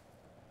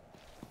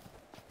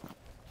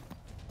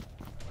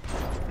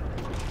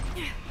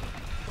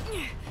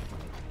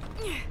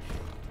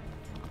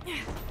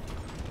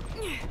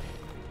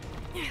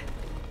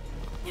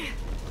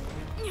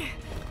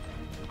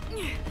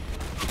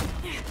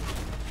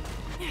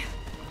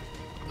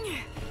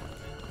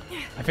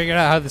 I figured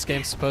out how this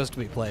game's supposed to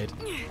be played.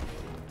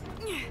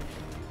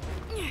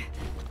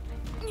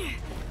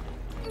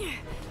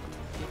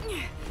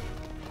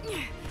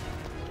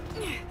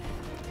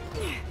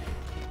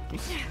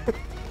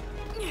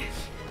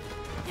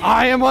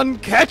 I am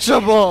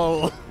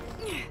uncatchable!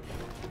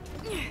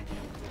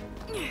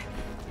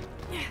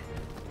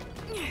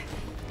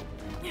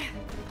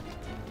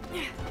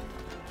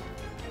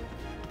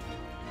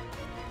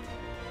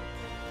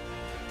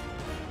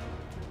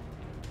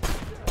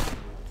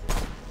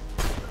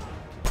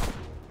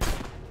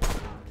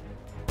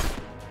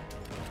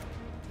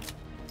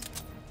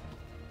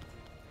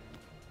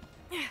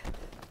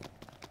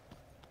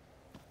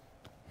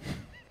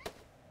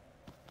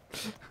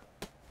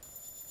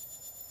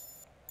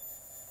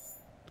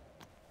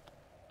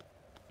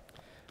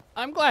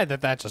 I'm glad that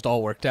that just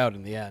all worked out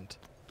in the end.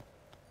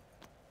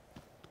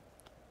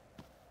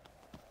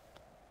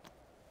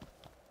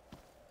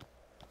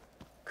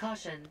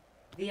 Caution.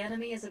 The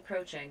enemy is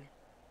approaching.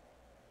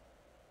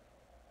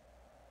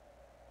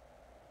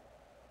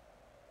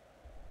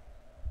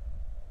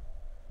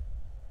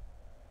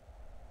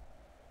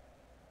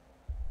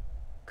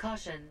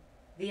 Caution.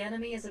 The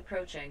enemy is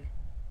approaching.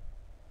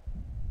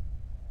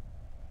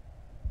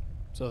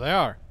 So they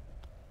are.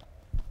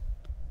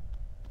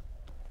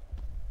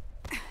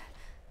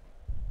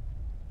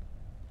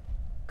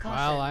 Caution.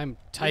 While I'm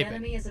typing. The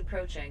enemy is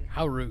approaching.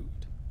 How rude.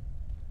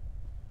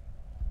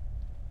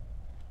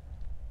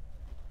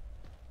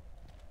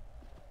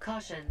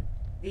 Caution.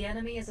 The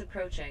enemy is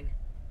approaching.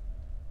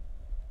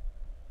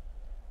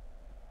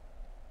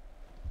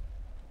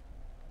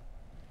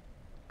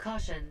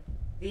 Caution.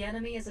 The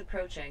enemy is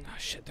approaching. Oh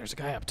shit, there's a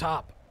guy up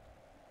top.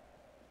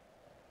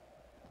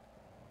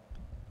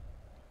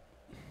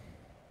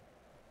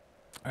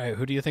 Alright,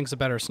 who do you think's a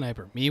better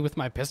sniper? Me with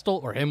my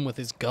pistol or him with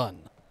his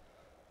gun?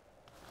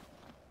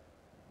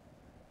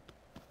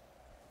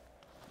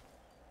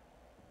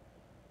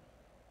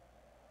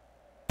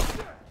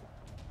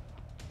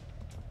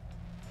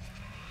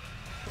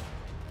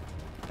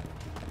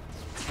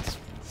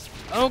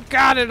 Oh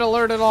god, it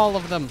alerted all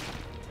of them.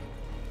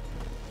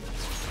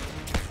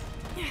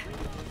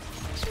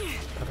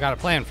 I've got a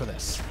plan for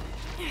this.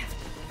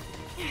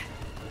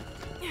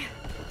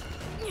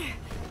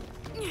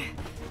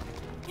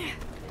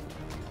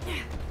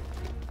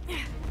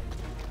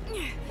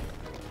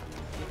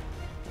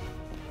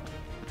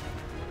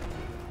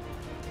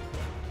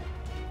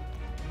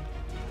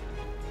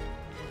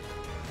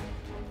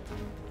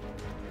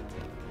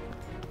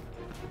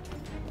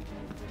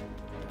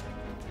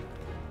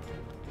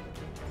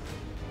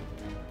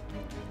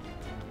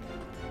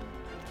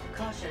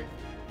 Caution,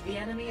 the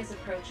enemy is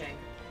approaching.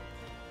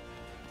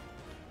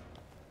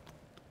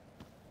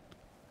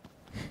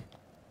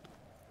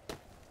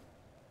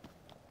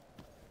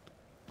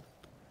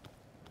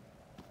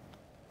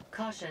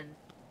 Caution,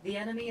 the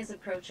enemy is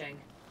approaching.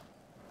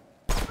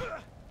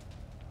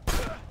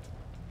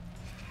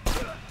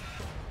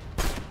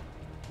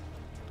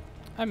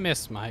 I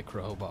miss my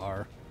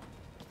crowbar.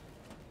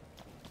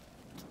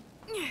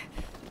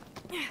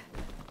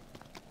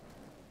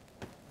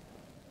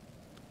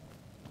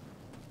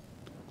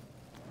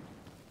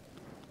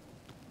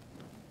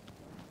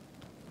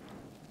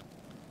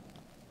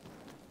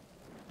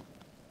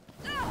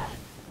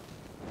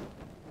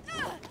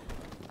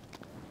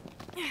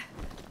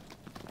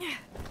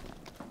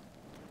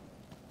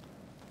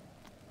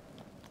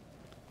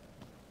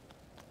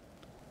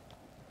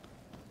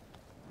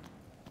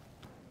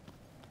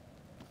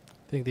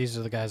 I think these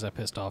are the guys I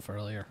pissed off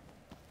earlier.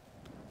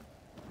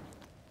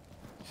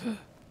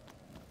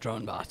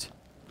 Drone bot.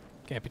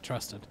 Can't be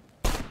trusted.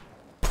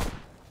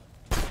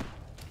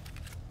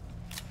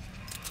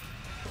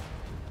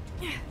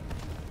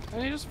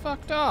 And he just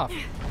fucked off.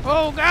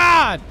 Oh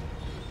god!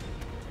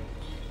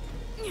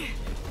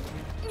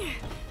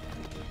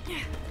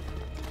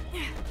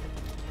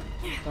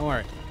 Don't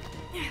worry.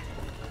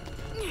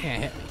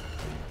 Can't hit me.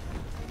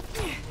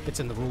 It's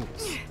in the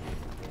rules.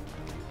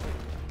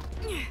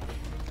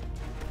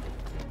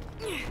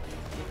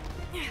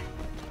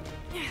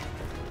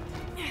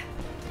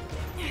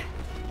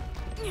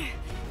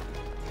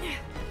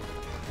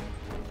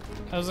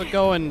 How's it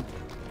going?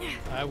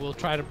 I will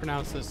try to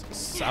pronounce this.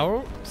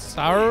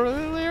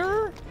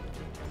 Sourlier?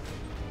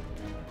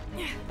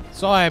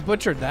 So I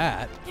butchered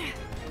that.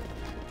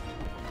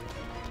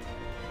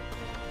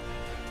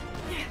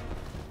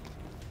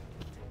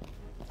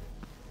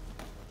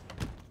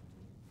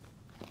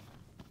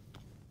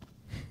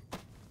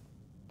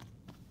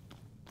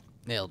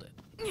 Nailed it.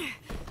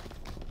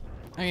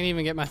 I can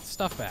even get my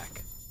stuff back.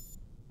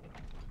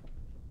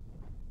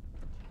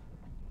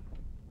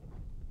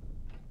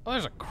 Oh,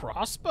 there's a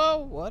crossbow?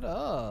 What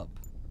up?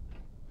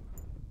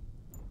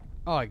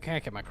 Oh, I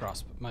can't get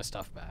my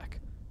stuff back.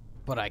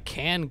 But I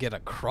can get a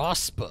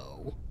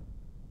crossbow.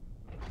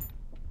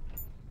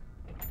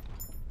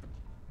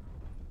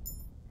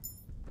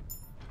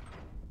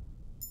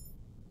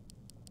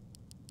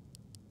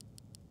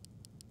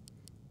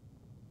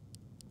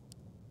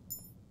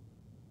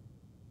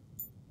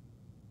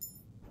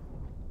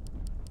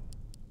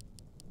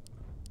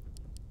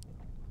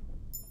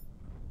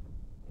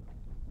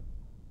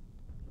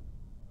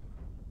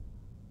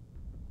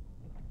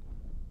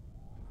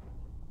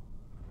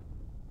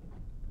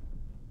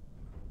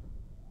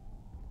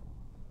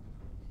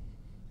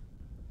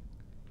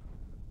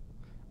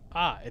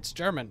 Ah, it's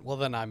German. Well,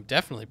 then I'm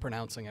definitely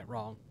pronouncing it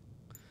wrong.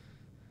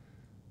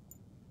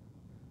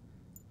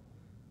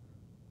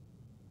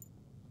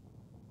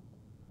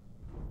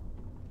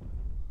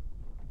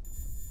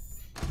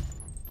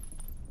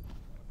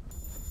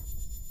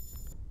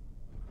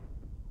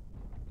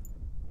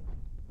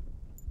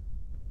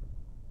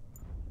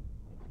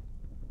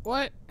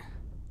 What?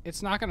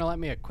 It's not gonna let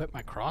me equip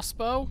my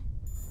crossbow?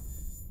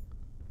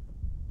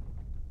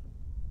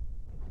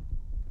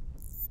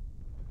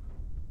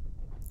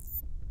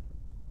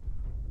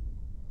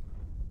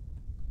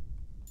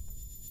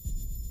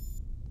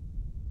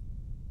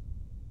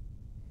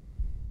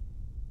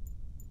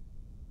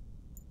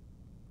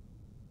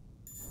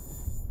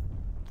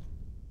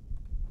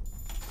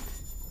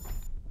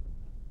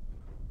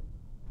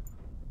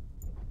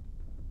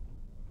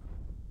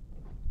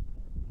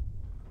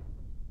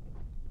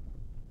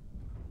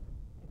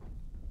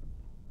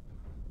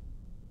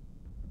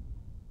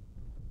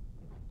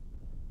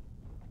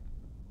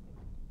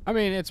 I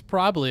mean, it's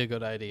probably a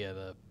good idea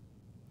to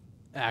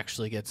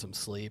actually get some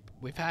sleep.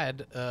 We've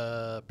had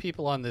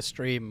people on this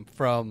stream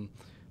from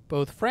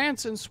both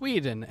France and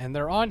Sweden, and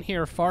they're on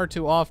here far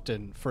too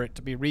often for it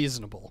to be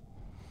reasonable.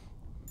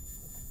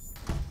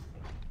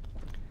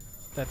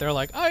 That they're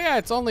like, oh yeah,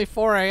 it's only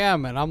 4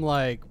 a.m. And I'm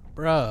like,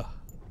 bruh,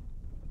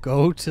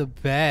 go to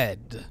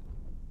bed.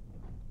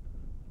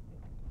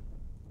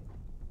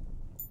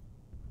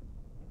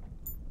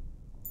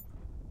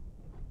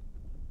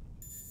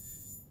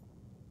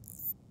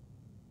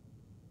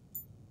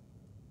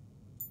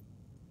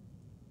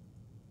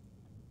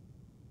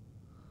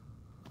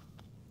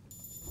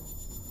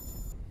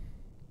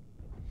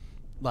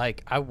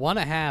 Like, I want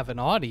to have an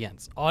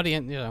audience.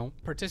 You know,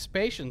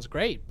 participation's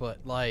great,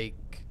 but,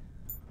 like,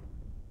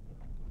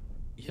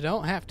 you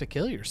don't have to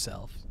kill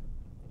yourself.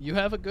 You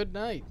have a good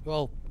night.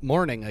 Well,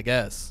 morning, I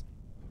guess.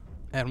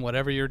 And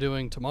whatever you're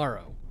doing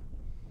tomorrow.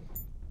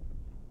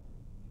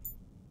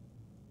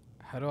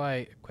 How do I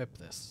equip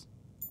this?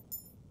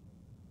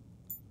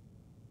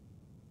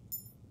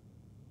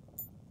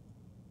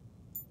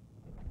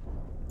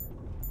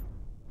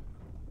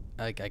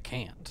 Like, I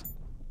can't.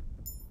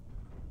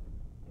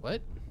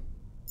 What?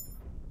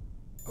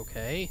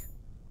 Okay.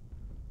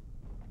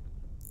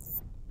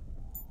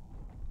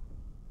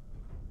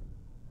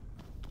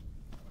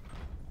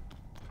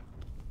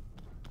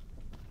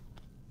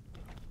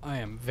 I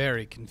am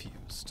very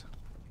confused.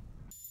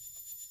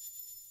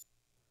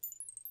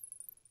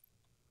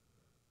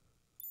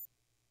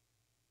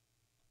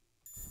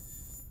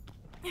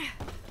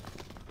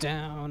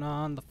 Down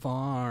on the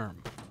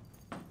farm.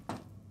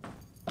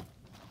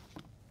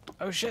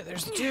 Oh shit,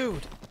 there's a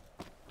dude!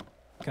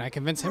 Can I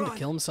convince him to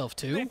kill himself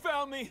too? They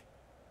found me!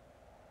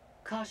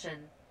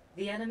 Caution.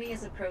 The enemy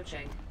is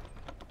approaching.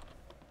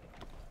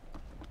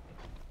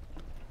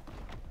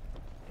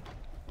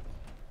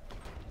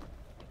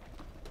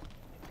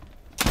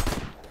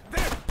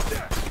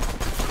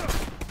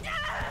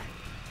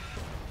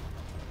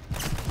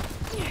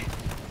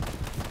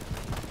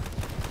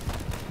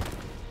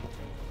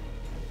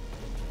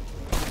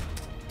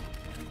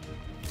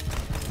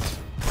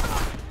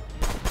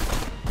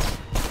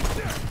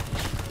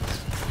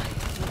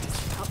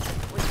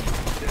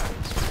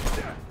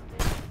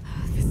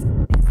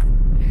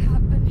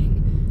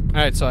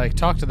 Alright, so I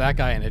talked to that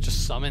guy and it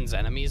just summons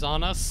enemies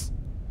on us.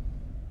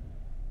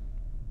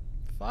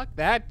 Fuck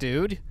that,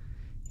 dude.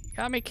 You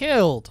got me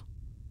killed.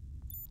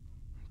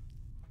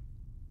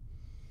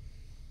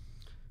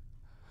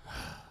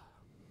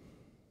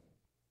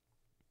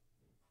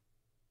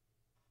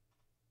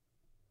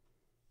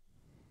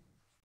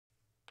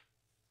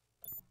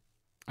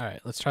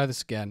 Alright, let's try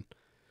this again.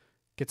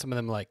 Get some of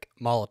them, like,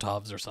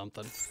 Molotovs or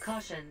something.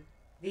 Caution.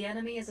 The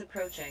enemy is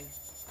approaching.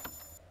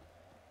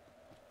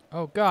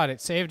 Oh god, it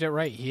saved it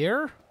right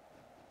here?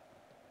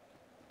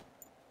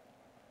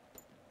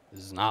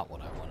 This is not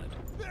what I wanted.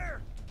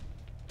 There!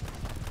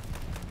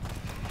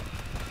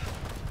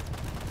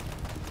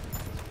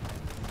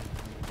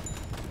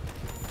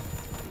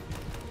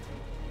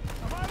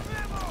 I'm out of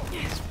ammo!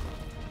 Yes.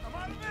 I'm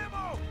out of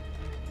ammo!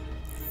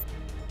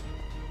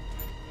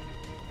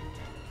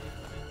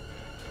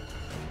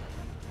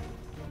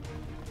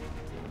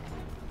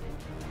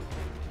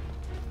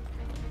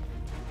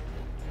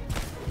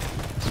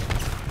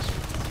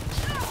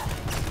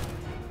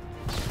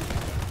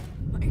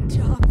 My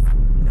job's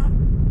not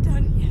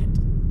done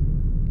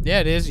yet. Yeah,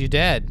 it is. You're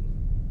dead.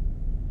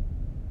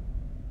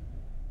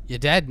 You're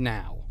dead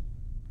now.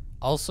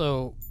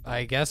 Also,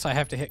 I guess I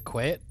have to hit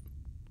quit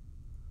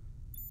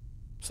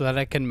so that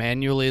I can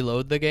manually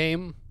load the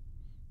game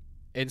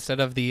instead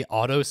of the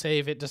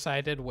autosave it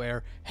decided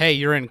where, hey,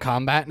 you're in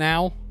combat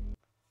now.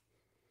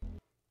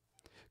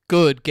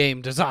 Good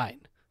game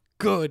design.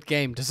 Good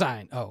game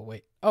design. Oh,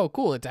 wait. Oh,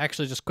 cool. It's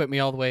actually just quit me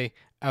all the way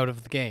out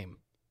of the game.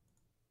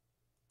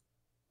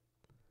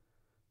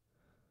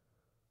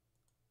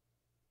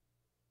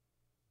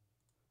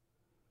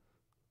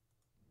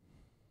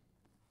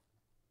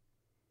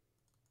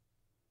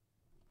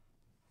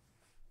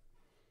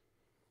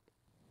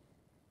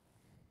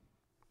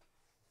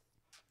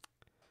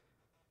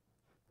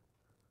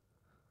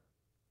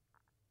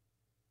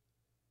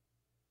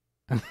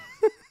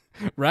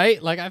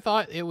 Right? Like, I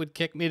thought it would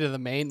kick me to the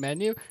main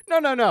menu. No,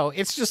 no, no.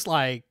 It's just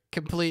like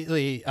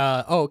completely,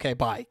 oh, okay,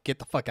 bye. Get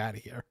the fuck out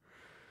of here.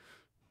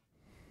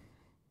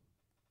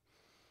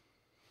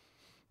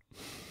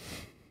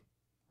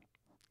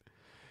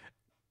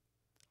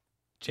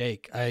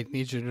 Jake, I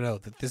need you to know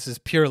that this is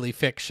purely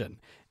fiction.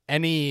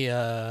 Any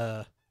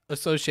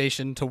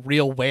association to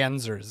real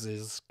Wanzers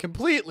is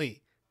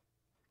completely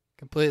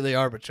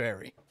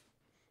arbitrary.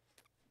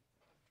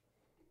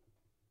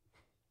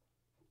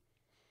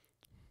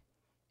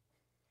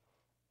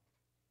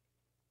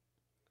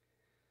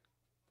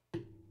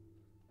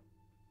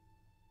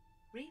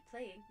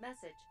 Replaying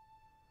message.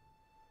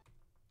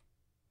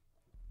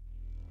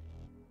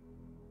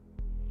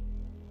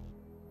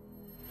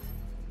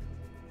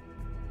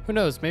 Who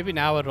knows? Maybe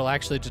now it'll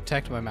actually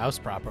detect my mouse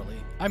properly.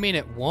 I mean,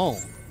 it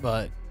won't,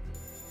 but...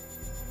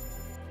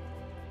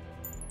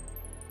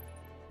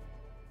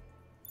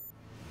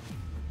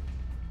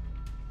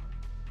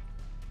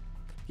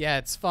 yeah,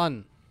 it's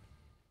fun.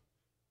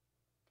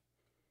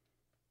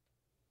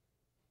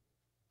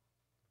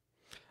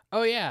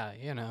 Oh yeah,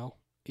 you know.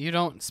 You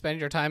don't spend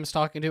your time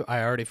talking to...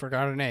 I already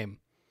forgot her name.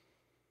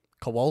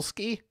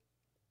 Kowalski?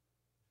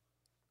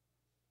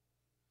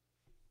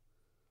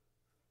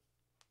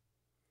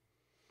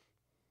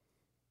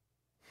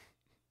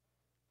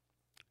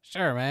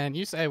 Sure, man.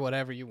 You say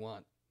whatever you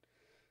want.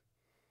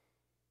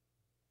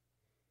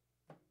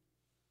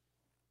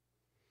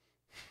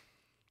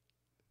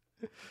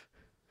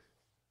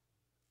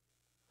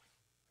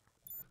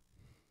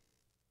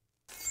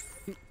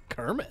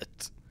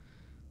 Kermit.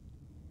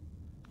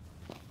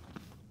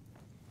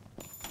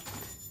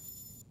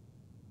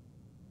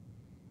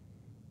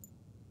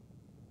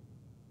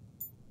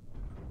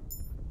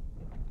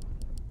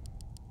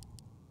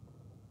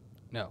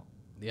 No,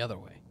 the other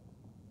way.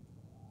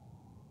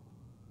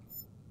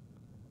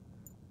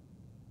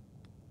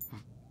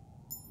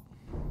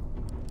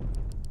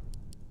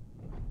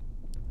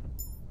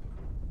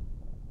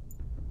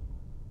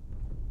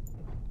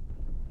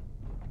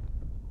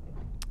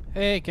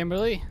 Hey,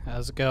 Kimberly.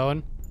 How's it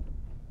going?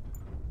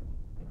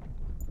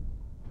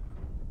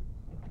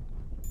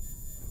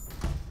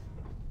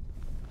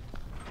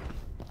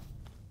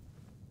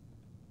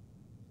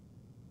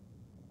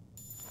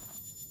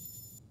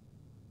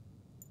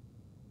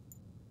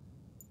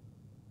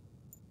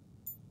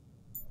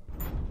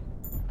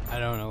 I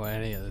don't know what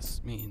any of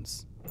this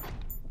means.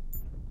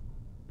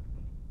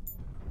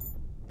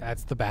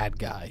 That's the bad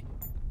guy.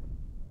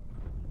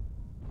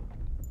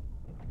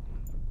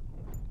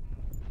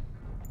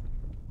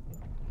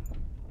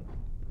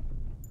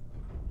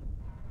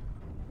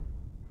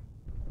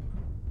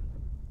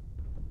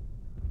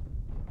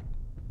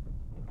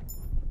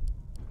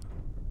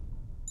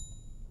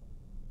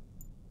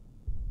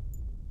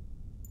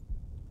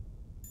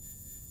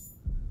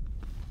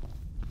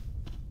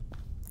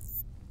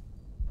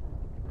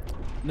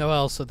 No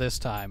Elsa this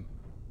time.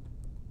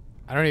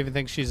 I don't even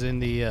think she's in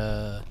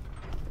the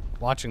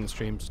watching the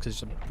streams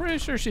because I'm pretty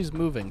sure she's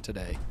moving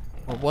today.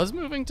 Or was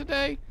moving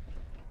today?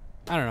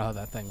 I don't know how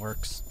that thing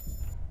works.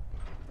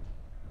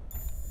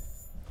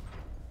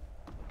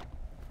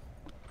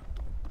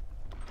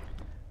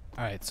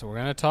 Alright, so we're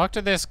gonna talk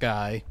to this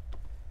guy.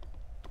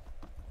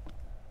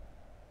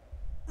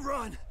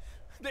 Run!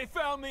 They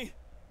found me!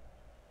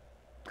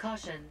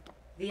 Caution.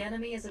 The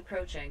enemy is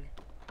approaching.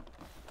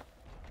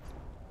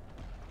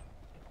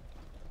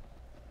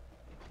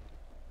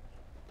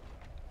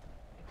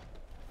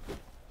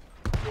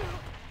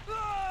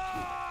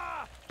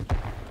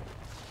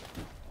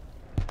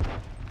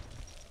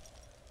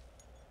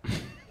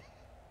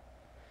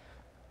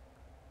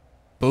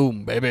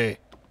 Boom, baby.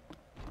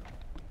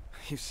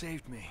 You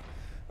saved me.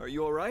 Are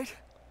you alright?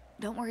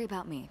 Don't worry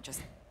about me.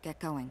 Just get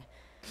going.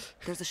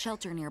 There's a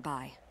shelter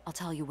nearby. I'll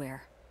tell you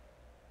where.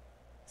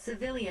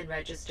 Civilian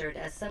registered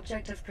as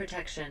subject of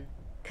protection.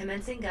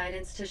 Commencing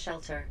guidance to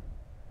shelter.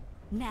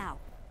 Now.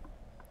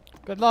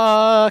 Good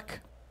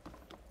luck.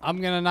 I'm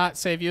gonna not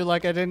save you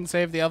like I didn't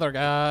save the other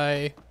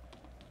guy.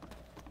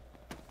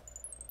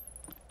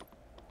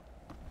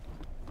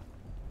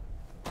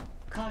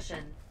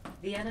 Caution.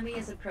 The enemy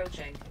is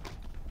approaching.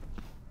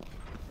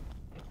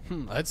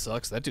 That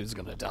sucks. That dude's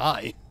gonna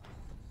die.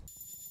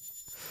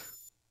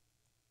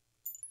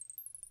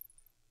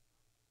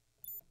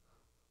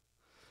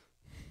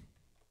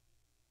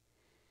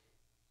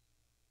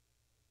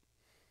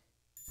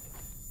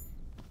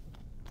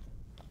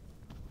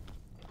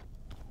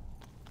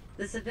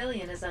 The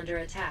civilian is under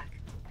attack.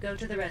 Go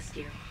to the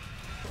rescue.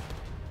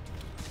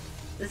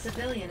 The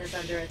civilian is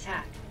under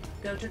attack.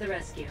 Go to the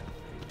rescue.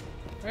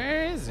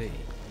 Where is he?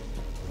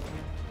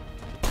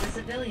 The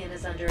civilian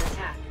is under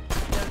attack.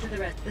 Go to the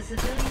rescue. The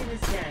civilian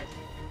is dead.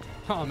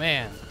 Oh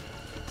man,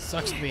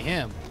 sucks to be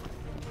him.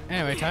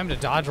 Anyway, time to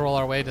dodge roll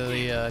our way to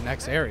the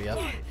next area.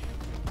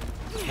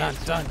 Dun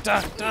dun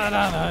dun dun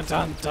dun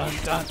dun dun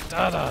dun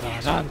dun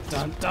dun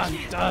dun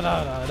dun dun dun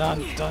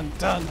dun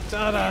dun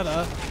dun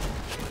dun.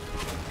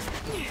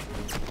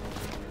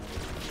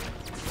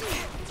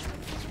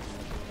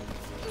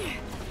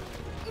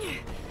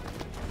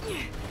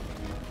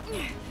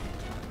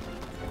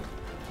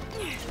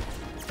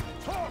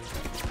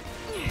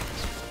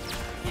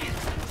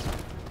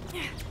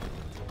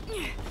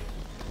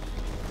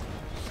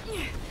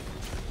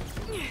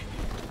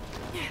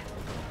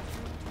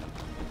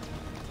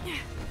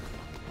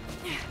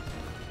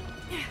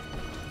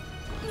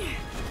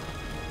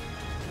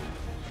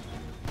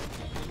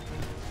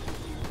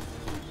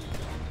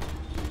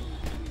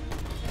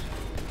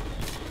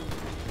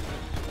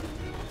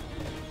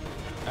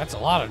 That's a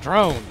lot of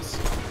drones.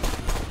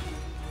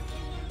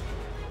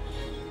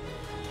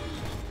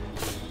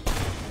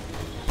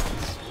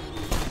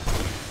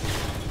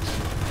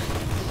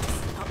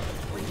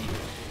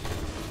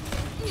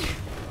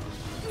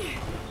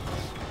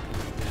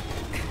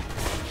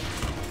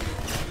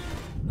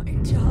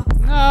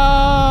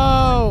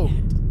 No!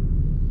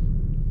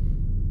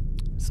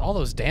 It's all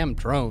those damn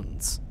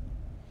drones.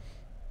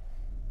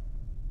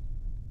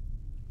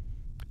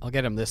 I'll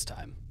get him this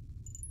time.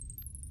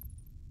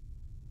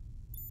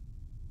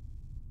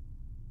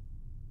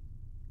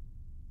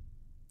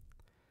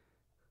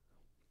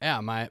 Yeah,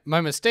 my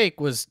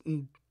mistake was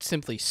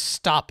simply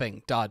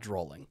stopping dodge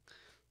rolling.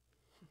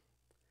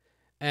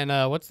 And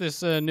what's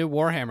this new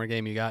Warhammer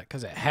game you got?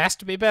 Because it has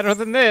to be better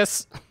than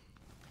this.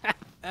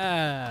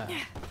 It's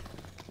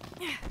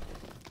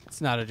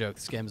not a joke.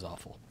 This game's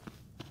awful.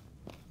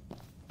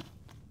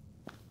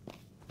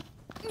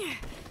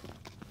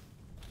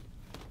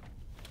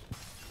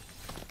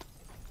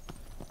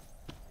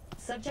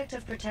 Subject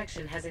of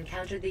protection has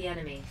encountered the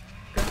enemy.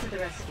 Go to the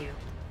rescue.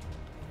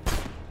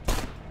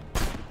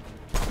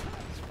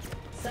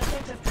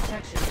 Subject of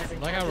protection has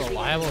encountered Like how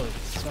reliable a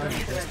starting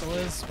pistol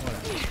is?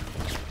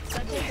 Whatever.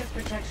 Subject of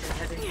protection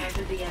has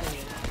encountered the enemy.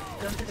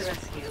 Go to the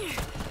rescue.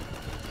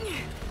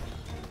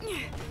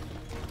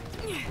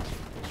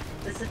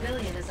 The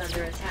civilian is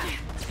under attack.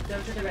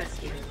 Go to the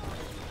rescue.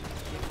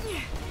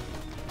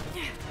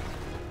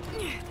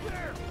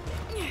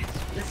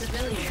 The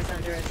civilian is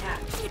under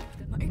attack.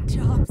 My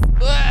job's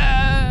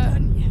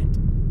done yet.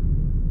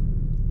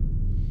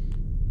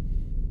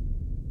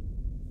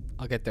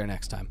 I'll get there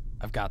next time.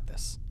 I've got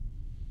this.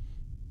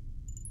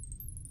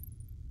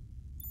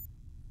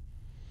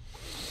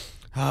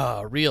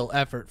 Ah, real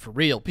effort for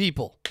real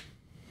people.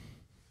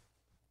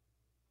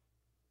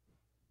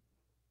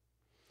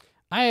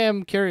 I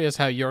am curious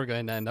how you're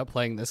going to end up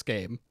playing this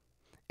game.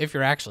 if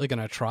you're actually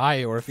going to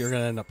try or if you're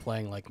going to end up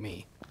playing like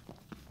me.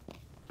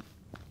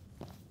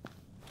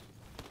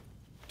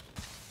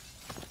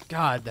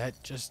 God,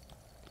 that just...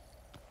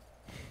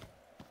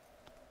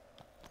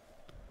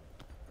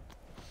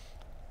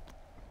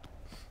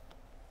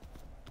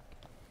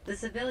 The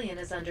civilian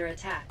is under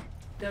attack.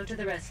 Go to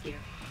the rescue.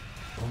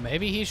 Well,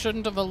 maybe he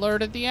shouldn't have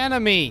alerted the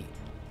enemy.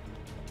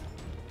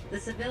 The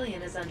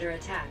civilian is under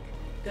attack.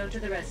 Go to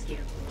the rescue.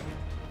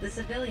 The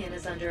civilian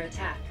is under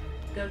attack.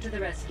 Go to the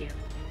rescue.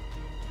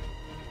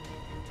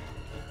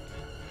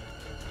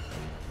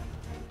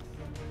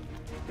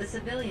 The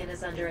civilian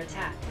is under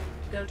attack.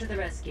 Go to the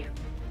rescue.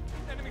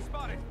 Enemy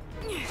spotted.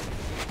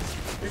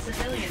 The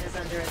civilian is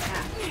under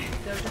attack.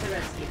 Go to the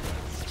rescue.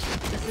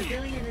 The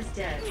civilian is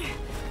dead.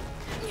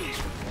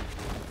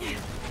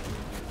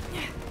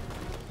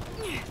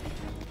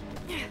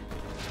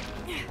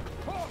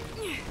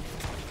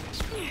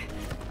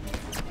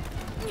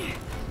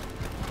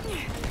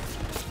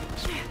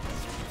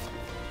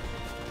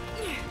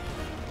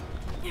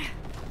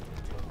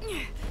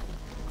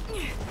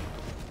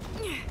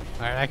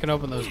 Alright, I can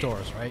open those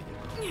doors, right?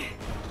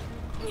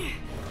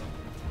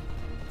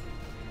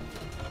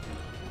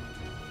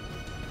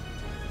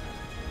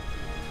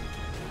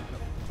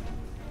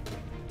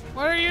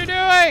 What are you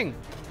doing?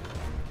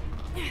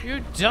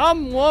 You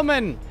dumb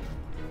woman!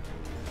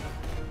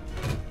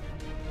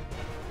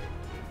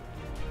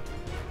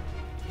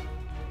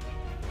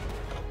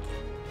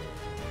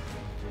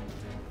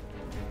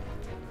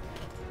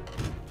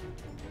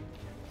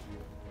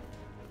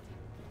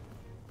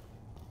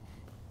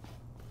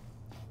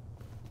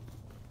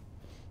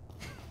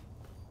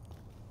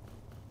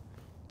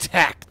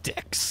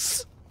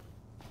 Tactics.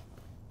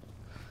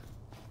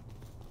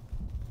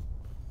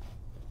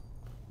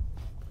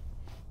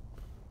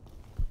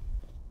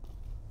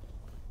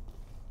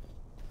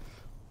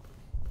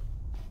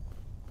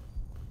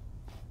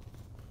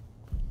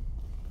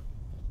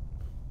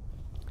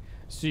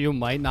 So you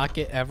might not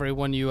get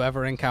everyone you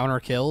ever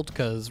encounter killed,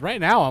 because right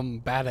now I'm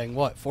batting,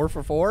 what, 4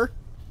 for 4?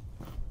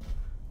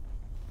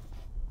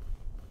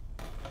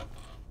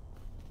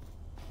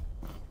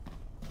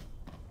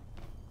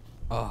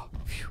 Oh,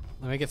 phew.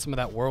 Let me get some of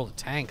that World of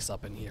Tanks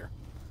up in here.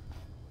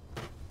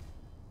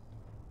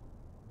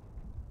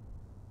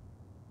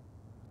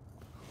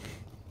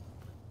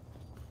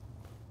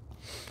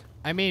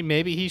 I mean,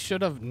 maybe he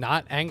should have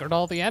not angered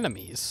all the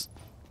enemies.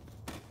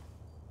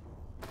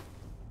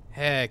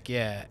 Heck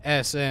yeah,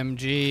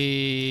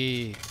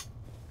 SMG.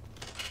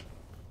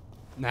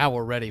 Now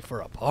we're ready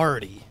for a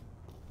party.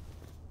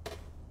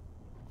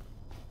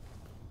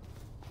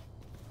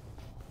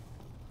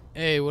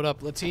 Hey, what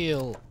up? Let's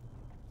heal.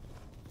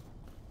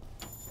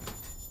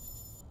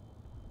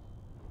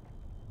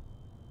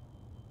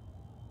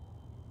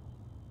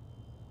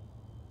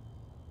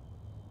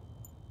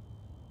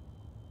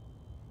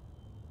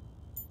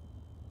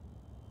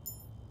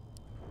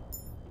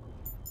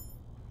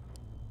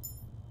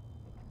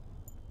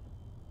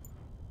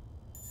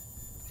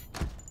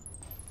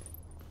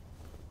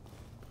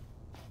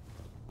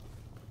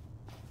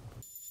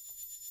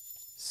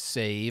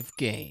 Save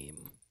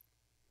game.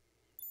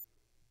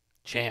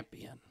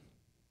 Champion.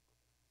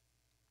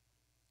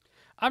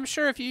 I'm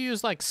sure if you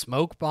use like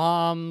smoke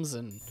bombs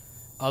and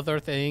other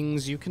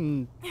things, you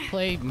can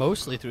play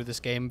mostly through this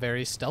game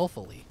very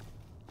stealthily.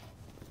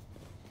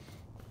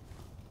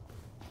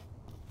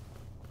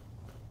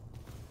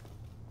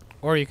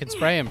 Or you can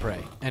spray and pray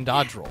and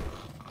dodge roll.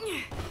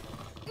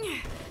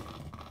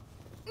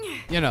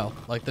 You know,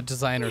 like the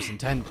designers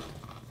intended.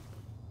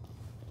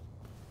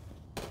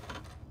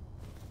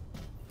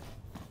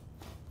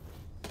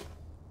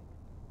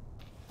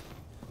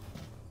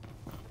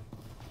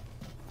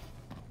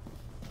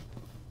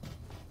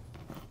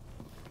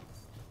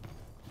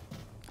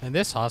 And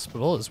this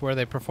hospital is where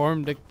they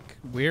performed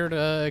weird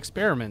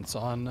experiments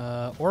on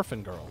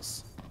orphan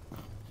girls.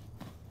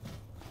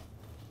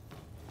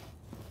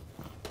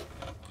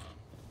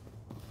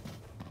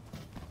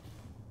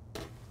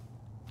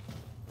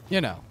 You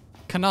know,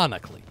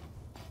 canonically.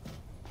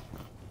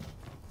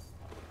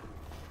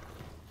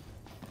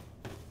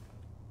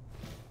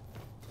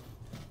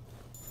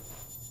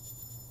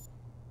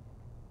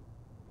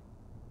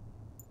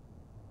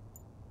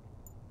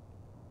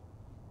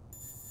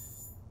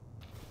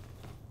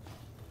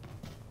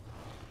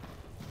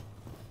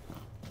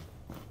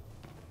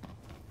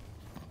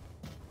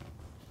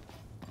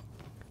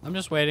 I'm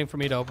just waiting for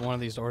me to open one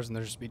of these doors and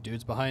there's just be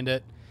dudes behind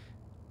it.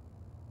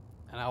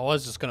 And I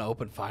was just going to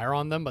open fire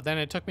on them, but then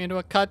it took me into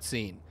a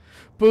cutscene.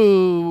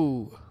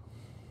 Boo!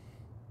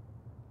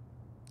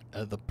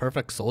 The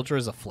perfect soldier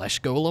is a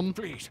flesh golem?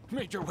 Please,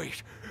 Major,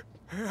 wait.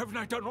 Haven't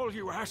I done all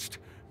you asked?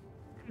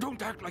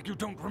 Don't act like you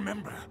don't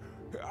remember.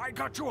 I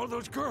got you all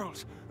those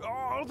girls.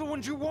 All the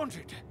ones you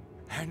wanted.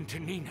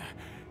 Antonina,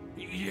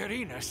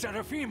 Irina,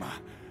 Serafima.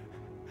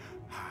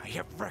 I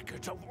have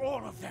records of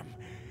all of them.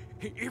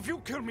 If you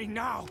kill me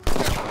now...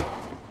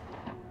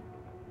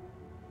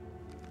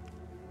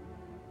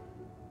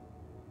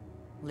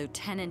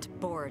 Lieutenant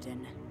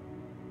Borden.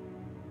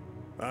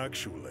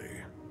 Actually,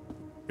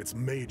 It's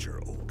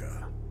Major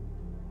Olga.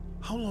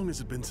 How long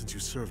has it been since you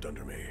served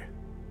under me?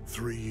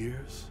 3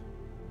 years?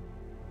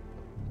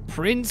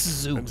 Prince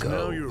Zuko. And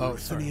now you're a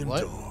sorry, Ruthenian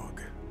what?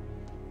 dog.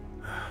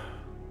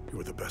 You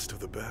were the best of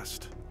the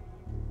best.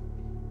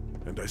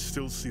 And I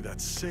still see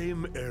that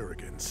same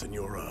arrogance in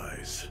your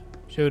eyes.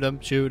 Shoot him,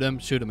 shoot him,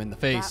 shoot him in the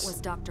face. That was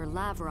Dr.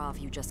 Lavrov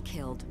you just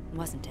killed,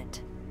 wasn't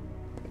it?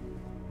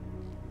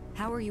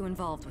 How are you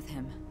involved with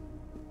him?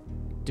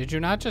 Did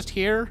you not just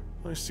hear?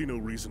 I see no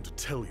reason to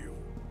tell you.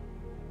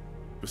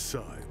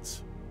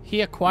 Besides, He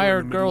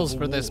acquired middle girls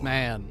of a for this war.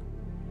 man.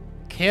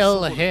 Kill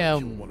someone could kill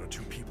him. 1 or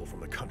 2 people from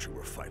the country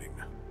we're fighting.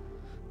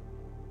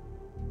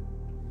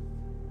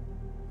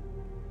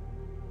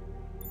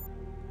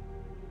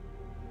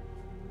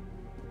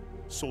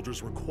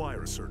 Soldiers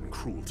require a certain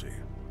cruelty.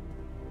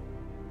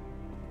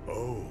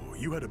 Oh,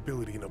 you had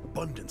ability in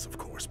abundance, of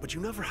course, but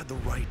you never had the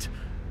right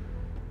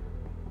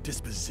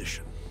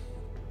disposition.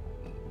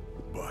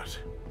 But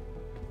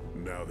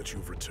now that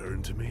you've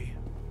returned to me,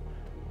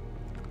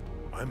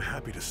 I'm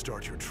happy to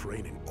start your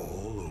training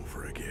all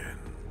over again.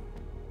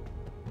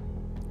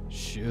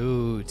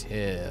 Shoot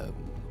him.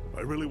 I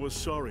really was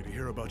sorry to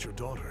hear about your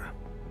daughter.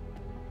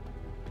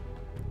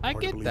 I Hard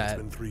to get believe that.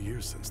 It's been 3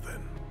 years since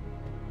then.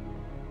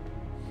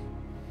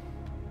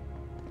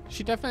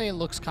 She definitely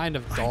looks kind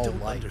of I don't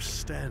doll-like.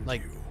 understand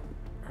Like, you.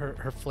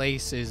 her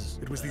face is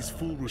It was these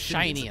fool Ruthenians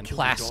shiny that and killed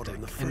your daughter plastic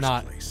in the and first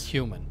not place.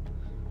 human.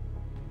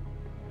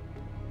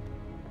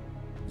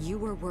 You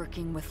were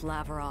working with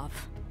Lavrov.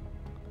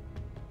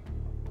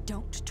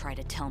 Don't try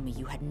to tell me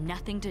you had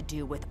nothing to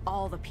do with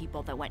all the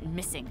people that went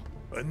missing.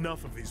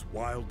 Enough of these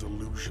wild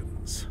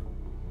delusions.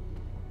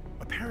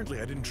 Apparently,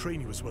 I didn't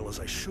train you as well as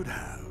I should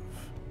have.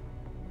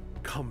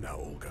 Come now,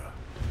 Olga.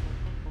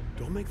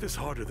 Don't make this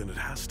harder than it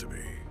has to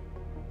be.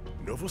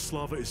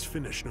 Novoslava is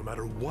finished no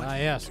matter what. Ah,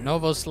 you yes, do.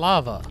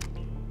 Novoslava.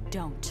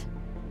 Don't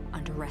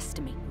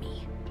underestimate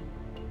me.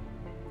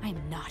 I'm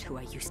not who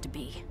I used to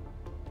be.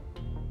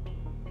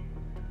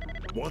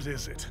 What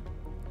is it?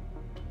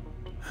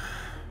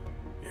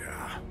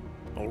 Yeah,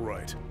 all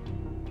right.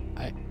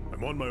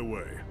 I'm on my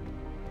way.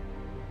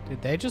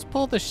 Did they just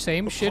pull the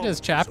same shit as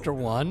Chapter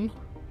 1?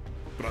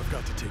 But I've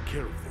got to take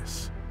care of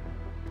this.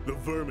 The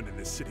vermin in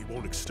this city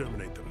won't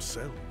exterminate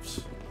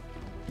themselves.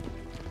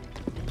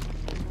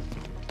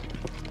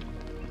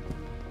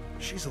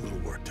 She's a little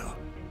worked up.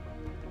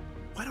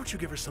 Why don't you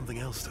give her something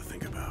else to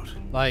think about?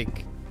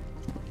 Like,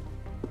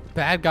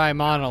 bad guy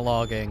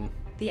monologuing.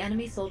 The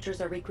enemy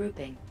soldiers are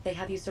regrouping. They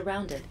have you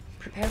surrounded.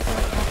 Prepare for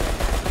attack.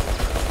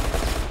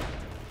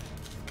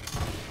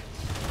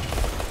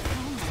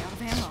 Oh, I'm out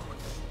of ammo.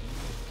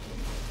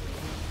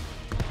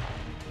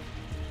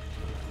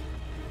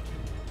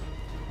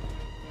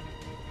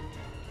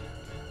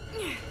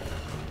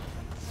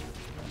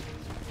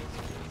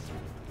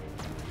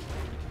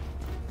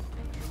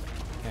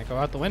 Can't go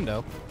out the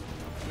window.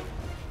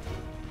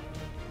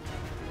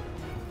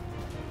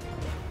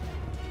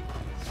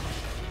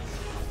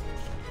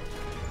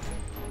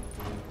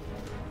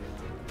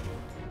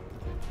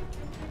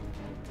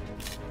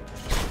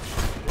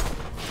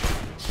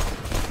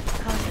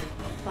 Caution.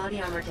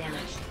 Body armor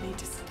damage. Need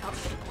to stop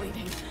the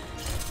bleeding.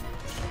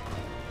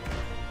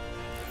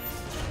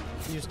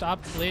 You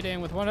stop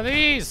bleeding with one of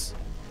these.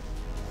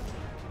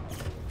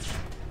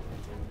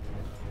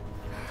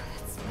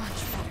 That's much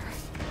better.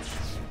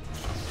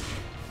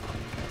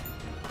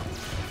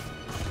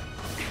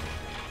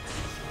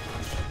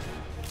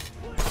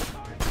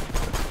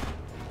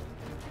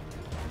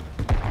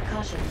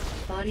 Caution.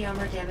 Body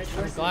armor damage I'm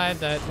worsening. glad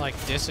that, like,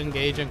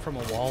 disengaging from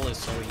a wall is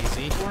so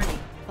easy. Warning.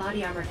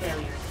 Body armor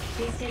failure.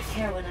 Please take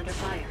care when under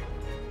fire.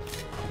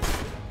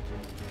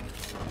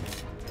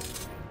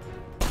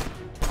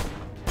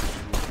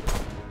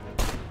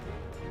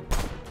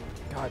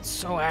 God,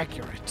 so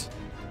accurate.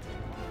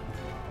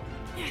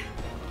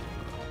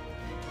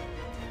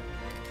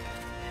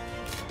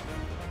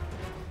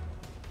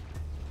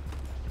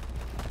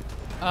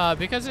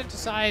 Because it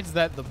decides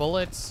that the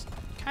bullets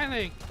kind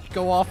of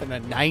go off in a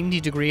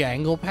 90-degree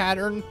angle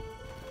pattern,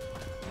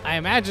 I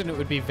imagine it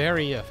would be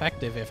very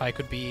effective if I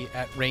could be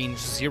at range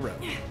 0.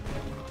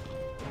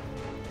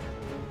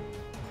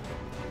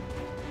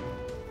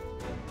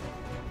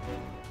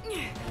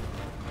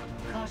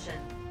 Caution.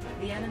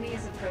 The enemy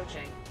is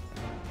approaching.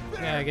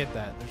 Yeah, I get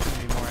that. There's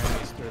gonna be more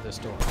enemies through this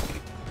door.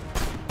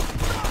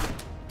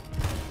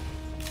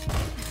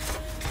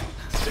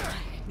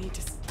 I need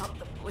to stop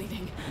the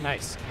bleeding.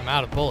 Nice. I'm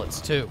out of bullets,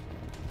 too.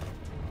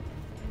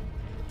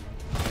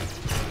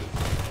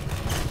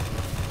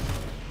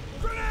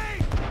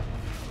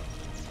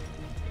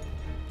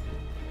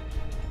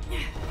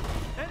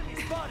 Enemy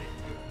spotted!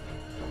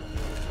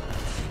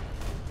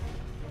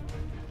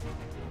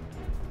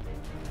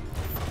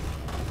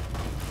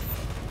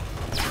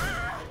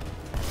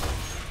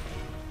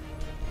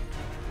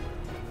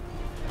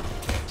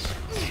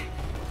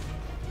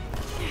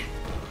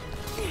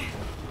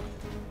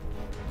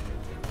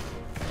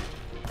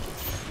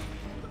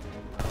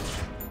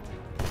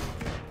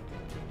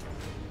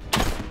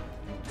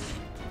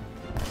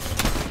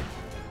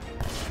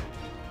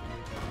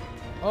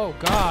 Oh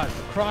god,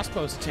 the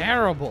crossbow's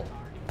terrible.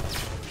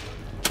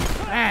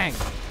 Bang!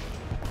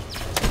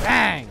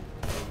 Bang!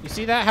 You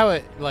see that? How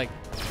it, like,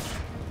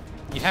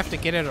 you have to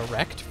get it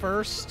erect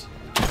first?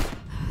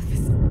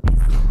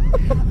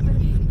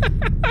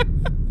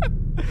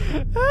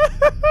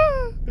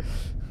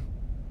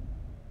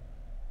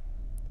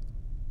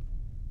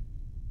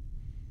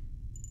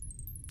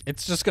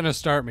 It's just gonna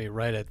start me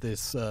right at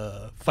this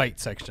fight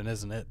section,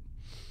 isn't it?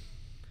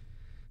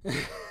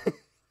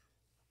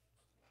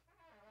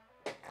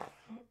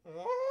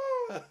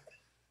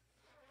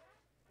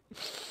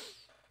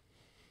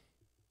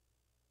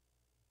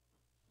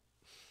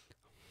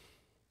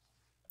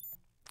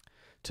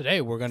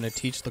 Today we're going to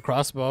teach the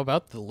crossbow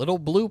about the little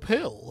blue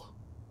pill.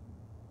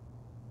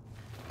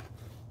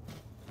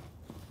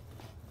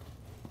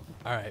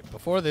 Alright,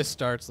 before this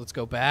starts, let's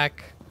go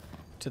back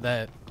to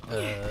that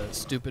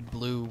stupid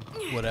blue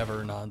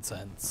whatever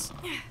nonsense.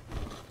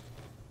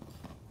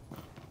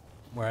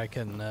 Where I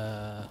can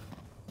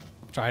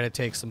try to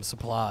take some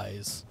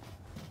supplies.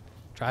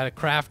 Try to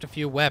craft a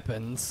few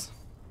weapons.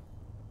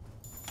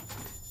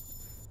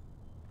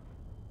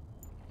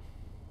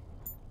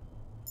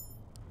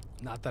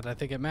 Not that I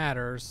think it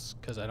matters,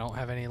 because I don't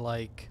have any,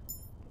 like...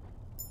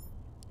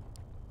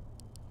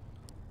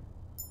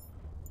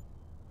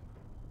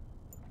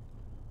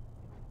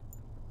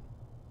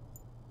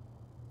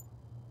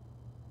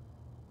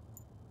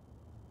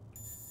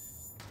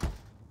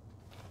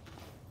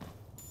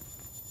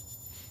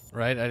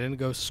 Right? I didn't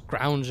go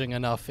scrounging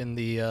enough in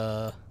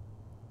the,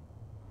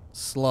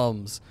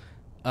 slums.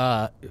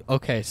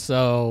 Okay,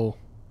 so...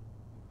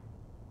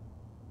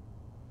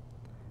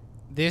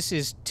 This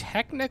is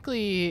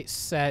technically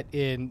set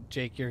in...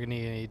 Jake, you're gonna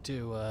need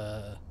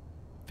to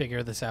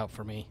figure this out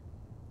for me.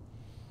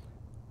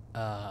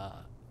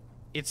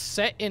 It's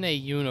set in a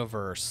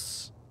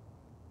universe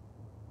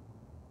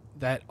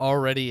that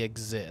already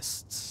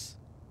exists.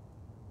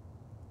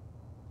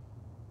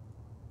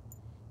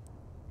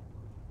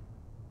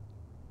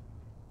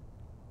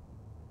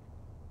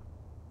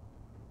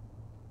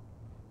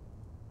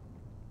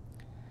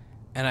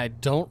 And I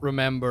don't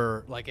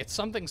remember... Like, it's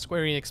something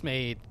Square Enix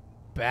made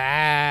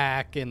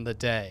back in the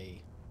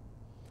day.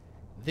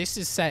 This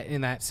is set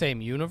in that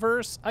same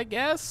universe, I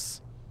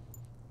guess?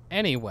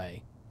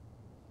 Anyway.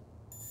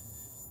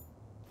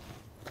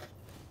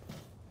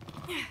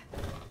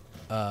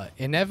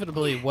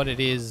 Inevitably what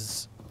it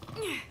is...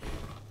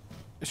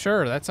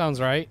 Sure, that sounds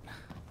right.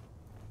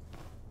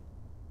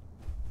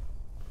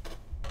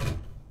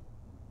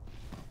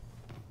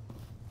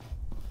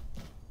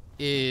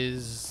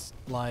 Is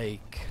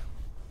like...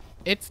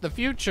 It's the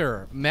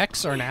future.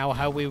 Mechs are now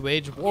how we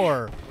wage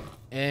war.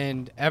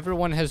 And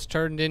everyone has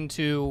turned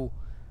into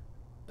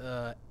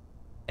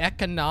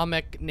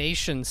economic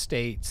nation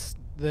states,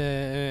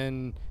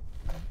 then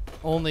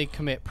only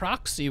commit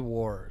proxy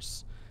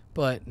wars.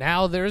 But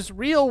now there's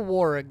real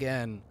war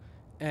again,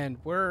 and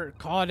we're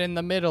caught in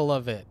the middle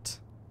of it.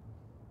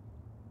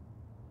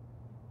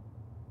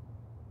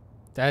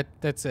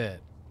 That's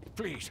it.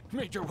 Please,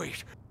 Major,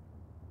 wait.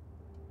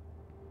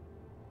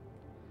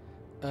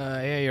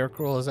 Yeah, you're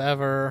cruel as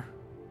ever.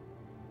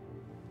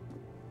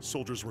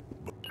 Soldiers were...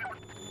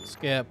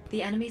 Skip.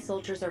 The enemy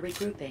soldiers are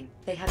regrouping.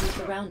 They have you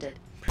surrounded.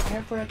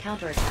 Prepare for a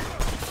counterattack.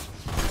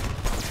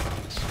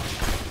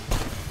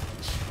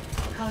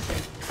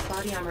 Caution.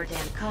 Body armor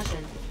damage.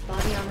 Caution.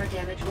 Body armor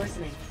damage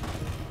worsening.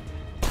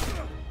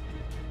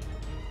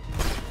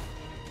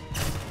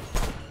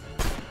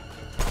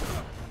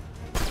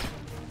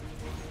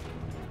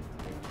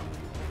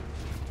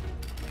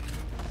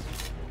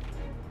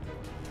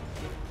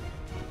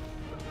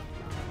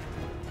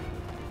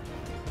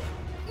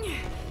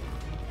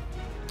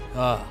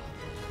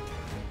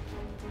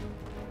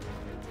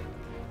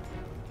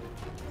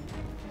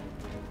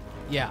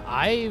 Yeah,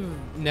 I've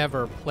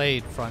never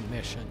played Front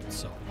Mission,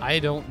 so I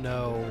don't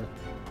know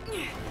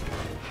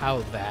how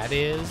that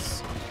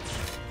is.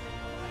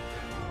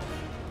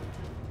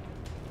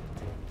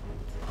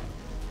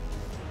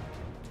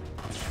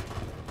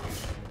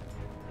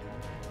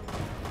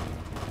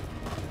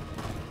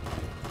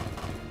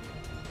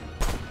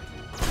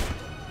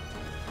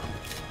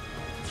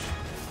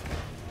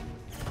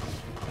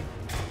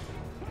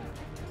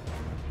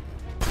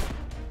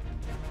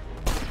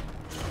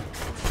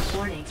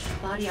 Warning,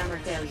 body armor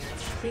failure.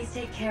 Please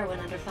take care when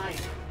under fire.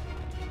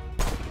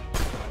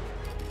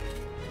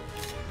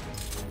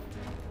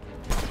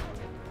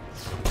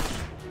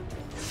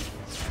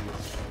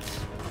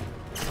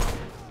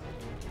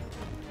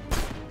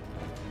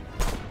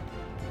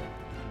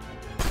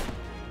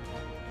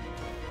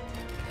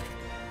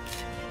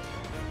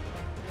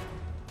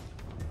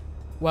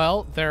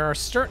 Well, there are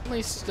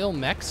certainly still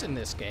mechs in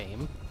this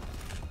game.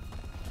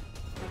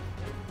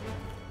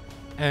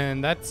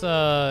 And that's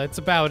it's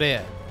about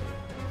it.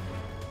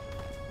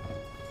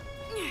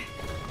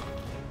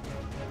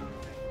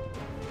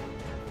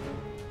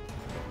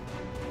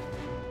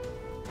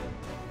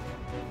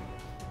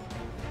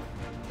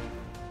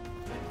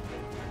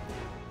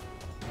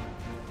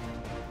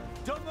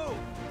 Don't move!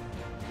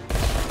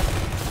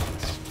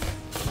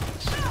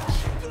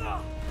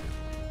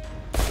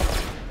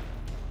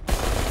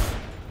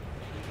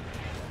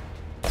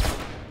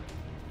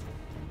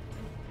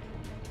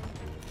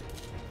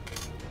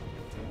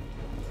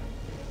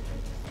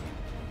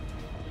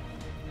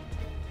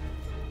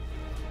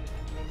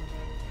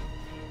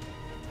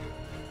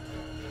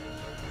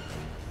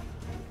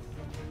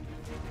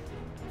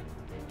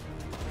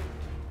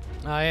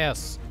 Ah,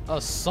 yes.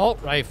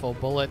 Assault rifle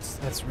bullets.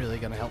 That's really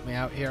going to help me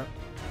out here.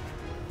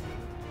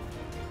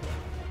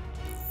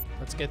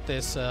 Let's get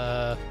this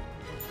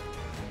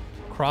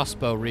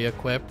crossbow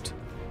re-equipped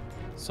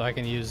so I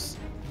can use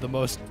the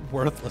most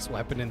worthless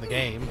weapon in the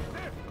game.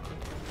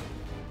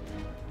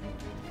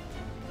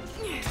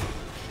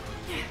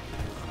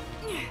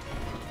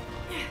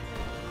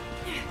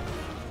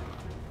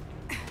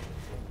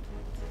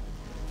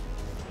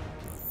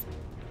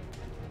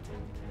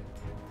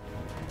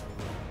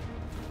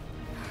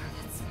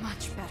 That's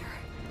much better.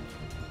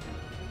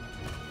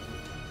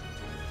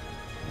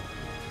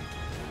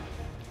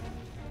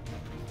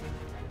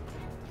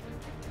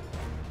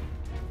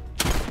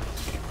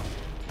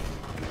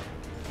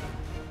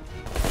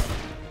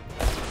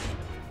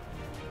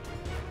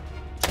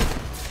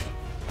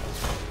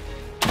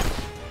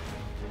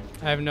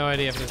 I have no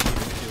idea if this is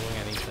even doing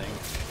anything.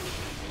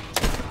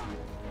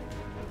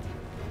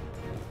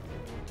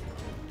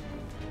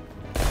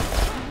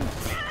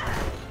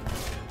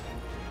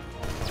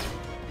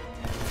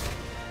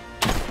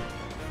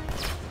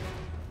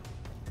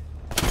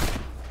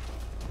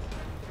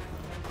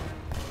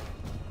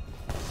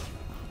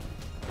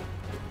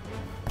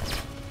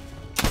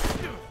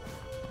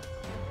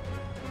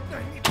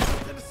 I need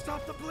something to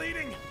stop the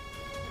bleeding.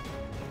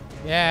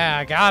 Yeah,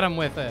 I got him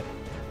with it.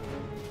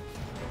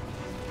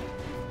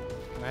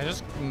 Can I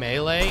just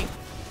melee?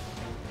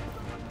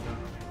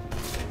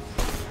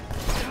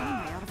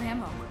 Out of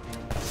ammo.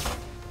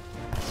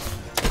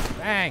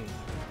 Bang!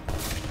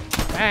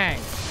 Bang!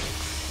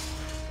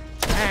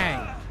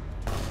 Bang!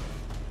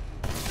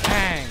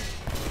 Bang!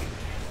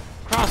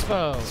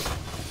 Crossbow!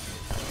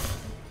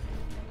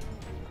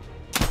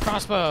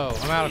 Crossbow!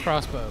 I'm out of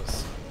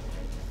crossbows.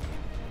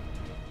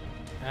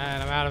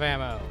 And I'm out of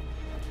ammo.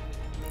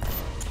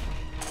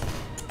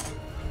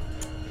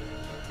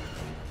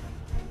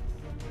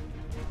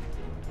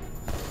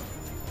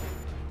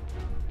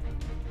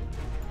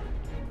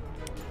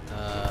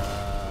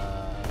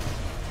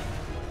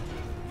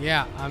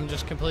 Yeah, I'm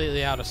just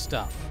completely out of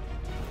stuff.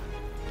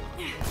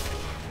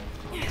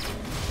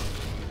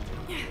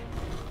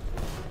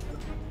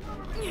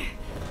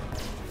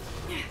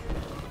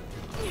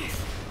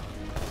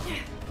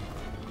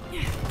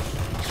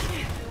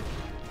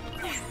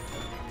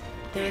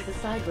 There is a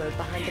side road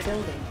behind the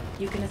building.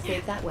 You can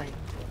escape that way.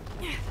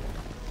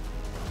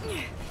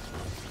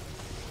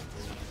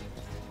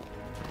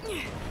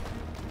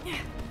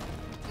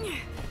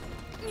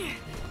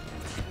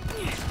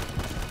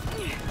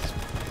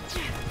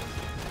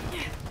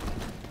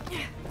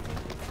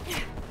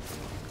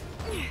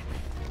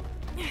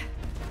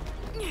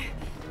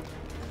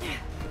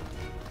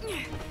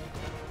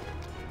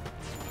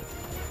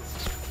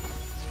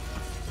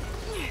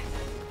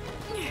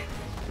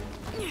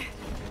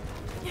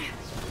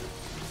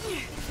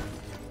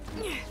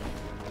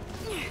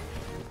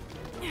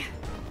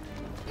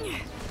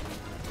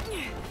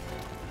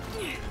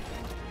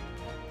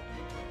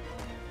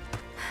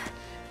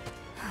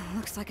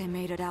 Looks like I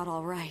made it out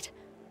all right.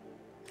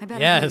 I better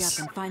Yes.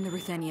 hurry up and find the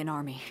Ruthenian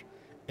army.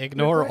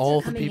 Ignore Reports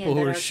all the coming in people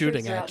that who are our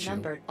shooting troops are at you.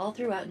 outnumbered all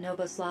throughout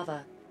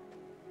Novoslava.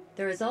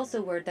 There is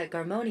also word that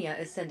Garmonia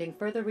is sending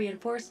further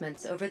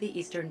reinforcements over the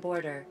eastern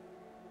border.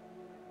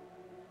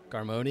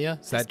 Garmonia? Is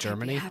This that can't be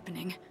Germany?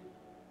 happening.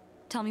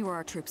 Tell me where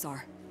our troops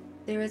are.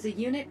 There is a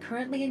unit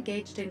currently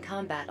engaged in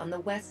combat on the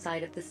west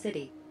side of the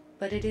city,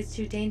 but it is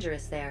too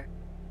dangerous there.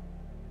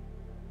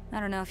 I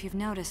don't know if you've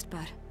noticed,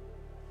 but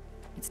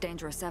it's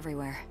dangerous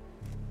everywhere.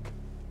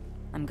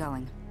 I'm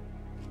going.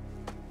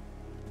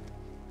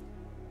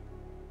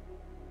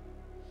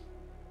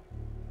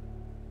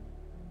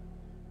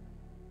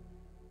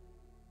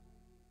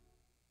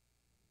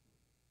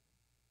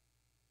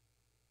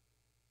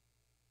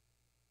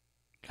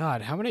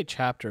 God, how many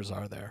chapters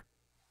are there?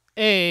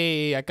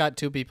 Hey, I got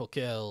 2 people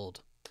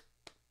killed.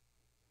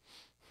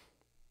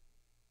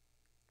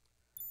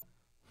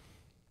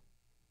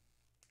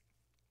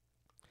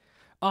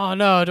 Oh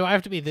no, do I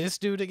have to be this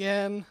dude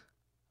again?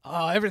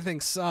 Oh, everything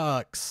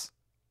sucks.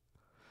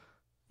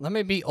 Let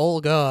me be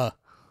Olga.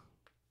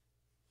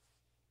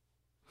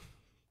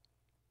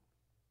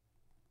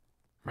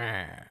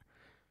 Meh.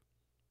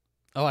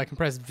 Oh, I can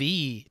press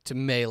V to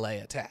melee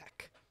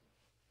attack.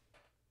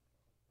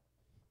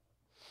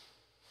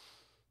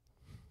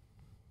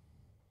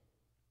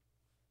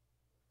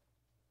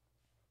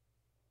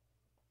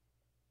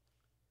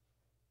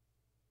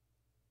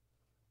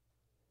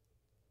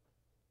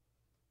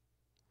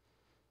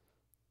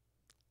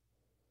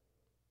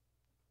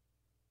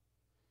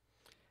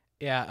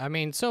 Yeah, I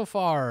mean, so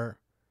far,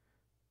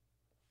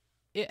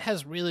 it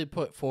has really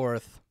put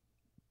forth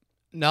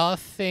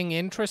nothing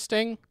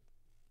interesting.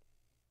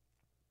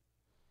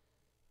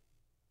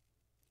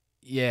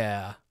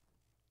 Yeah.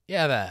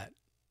 Yeah, that.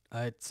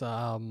 It's,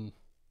 I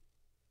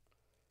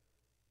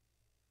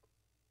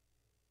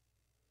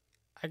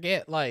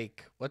get,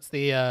 like, what's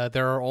the,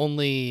 there are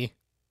only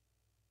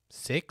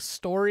 6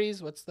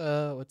 stories? What's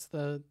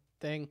the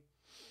thing?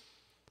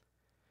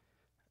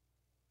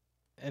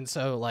 And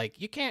so,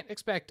 like, you can't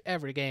expect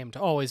every game to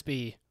always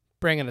be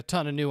bringing a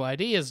ton of new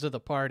ideas to the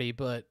party,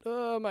 but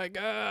oh my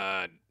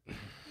god.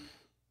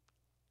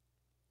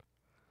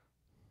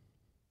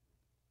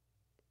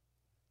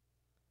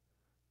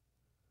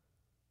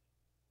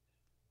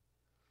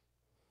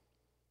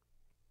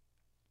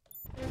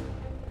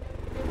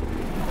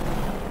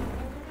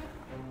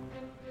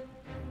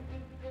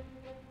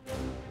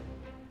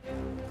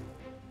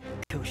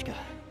 Koshka,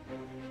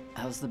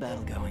 how's the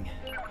battle going?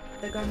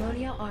 The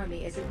Garmonia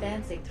army is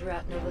advancing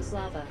throughout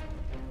Novoslava.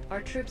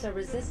 Our troops are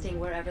resisting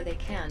wherever they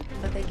can,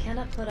 but they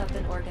cannot put up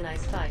an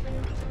organized fight.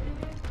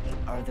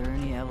 Are there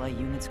any ally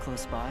units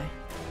close by?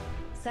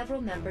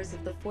 Several members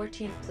of the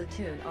 14th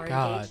platoon are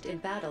God. engaged in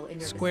battle in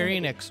your Square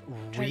vicinity. Enix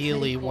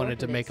really Transmitting wanted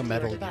to make a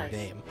Metal coordinates Gear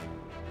to your game.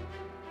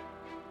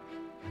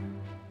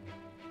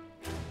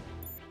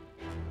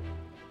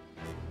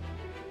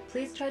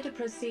 Please try to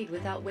proceed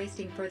without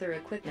wasting further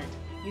equipment.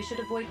 You should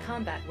avoid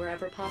combat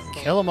wherever possible.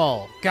 Kill them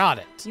all. Got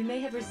it. You may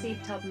have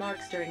received top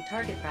marks during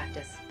target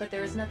practice, but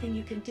there is nothing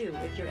you can do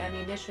if your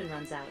ammunition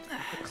runs out.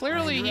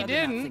 Clearly he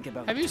didn't.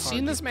 Have you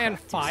seen this man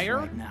fire?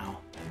 Right now.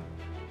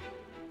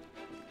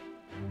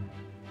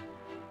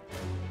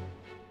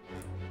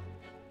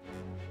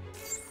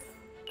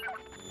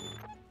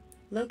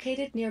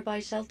 Located nearby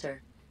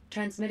shelter.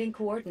 Transmitting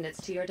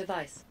coordinates to your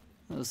device.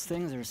 Those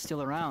things are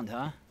still around,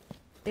 huh?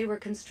 They were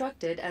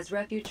constructed as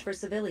refuge for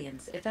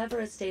civilians if ever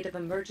a state of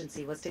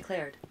emergency was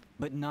declared.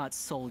 But not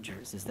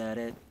soldiers, is that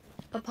it?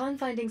 Upon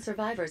finding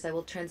survivors, I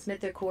will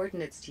transmit their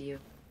coordinates to you.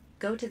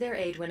 Go to their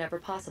aid whenever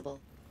possible.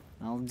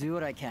 I'll do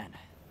what I can.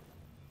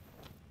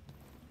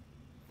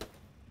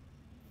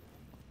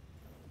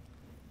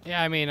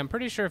 Yeah, I mean, I'm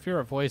pretty sure if you're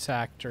a voice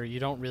actor,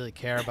 you don't really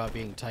care about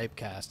being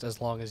typecast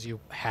as long as you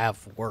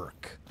have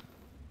work.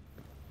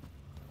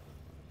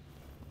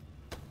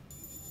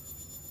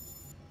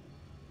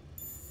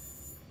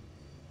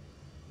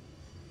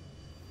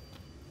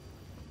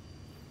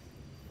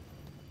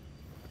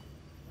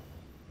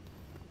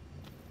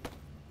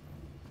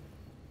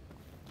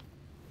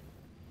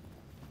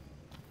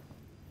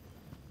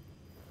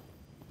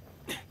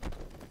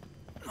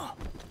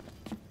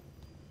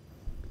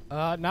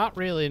 Not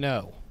really,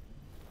 no.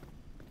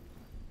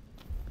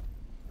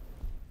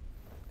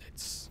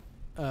 It's,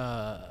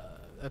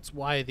 that's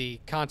why the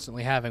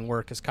constantly having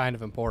work is kind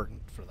of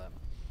important for them.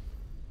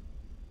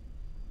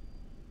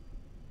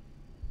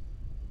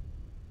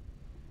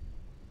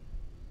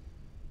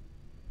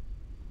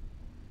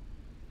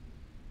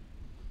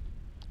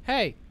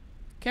 Hey,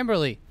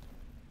 Kimberly,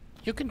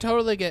 you can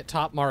totally get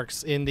top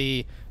marks in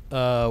the,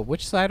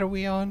 which side are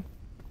we on?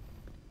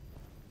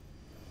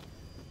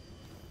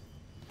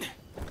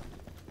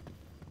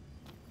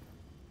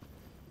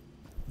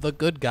 The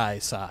good guy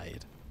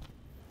side.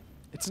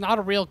 It's not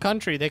a real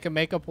country. They can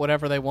make up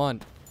whatever they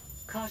want.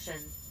 Caution.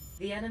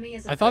 The enemy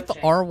is I thought the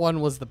approaching. R1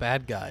 was the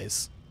bad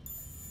guys.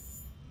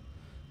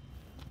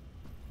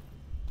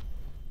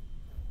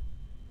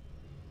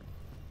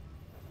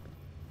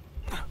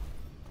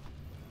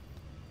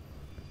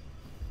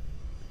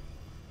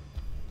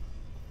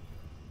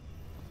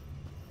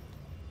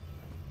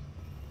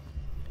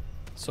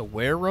 So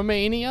where,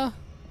 Romania?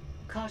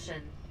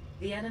 Caution.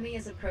 The enemy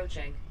is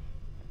approaching.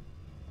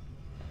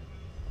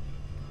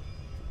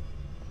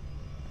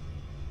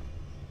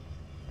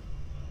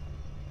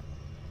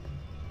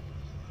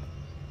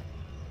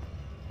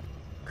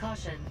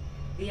 Caution.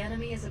 The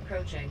enemy is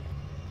approaching.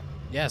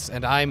 Yes,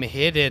 and I'm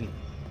hidden.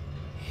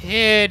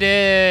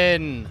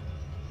 Hidden!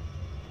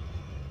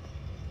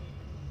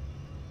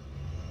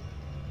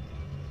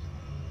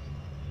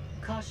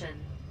 Caution.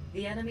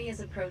 The enemy is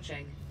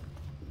approaching.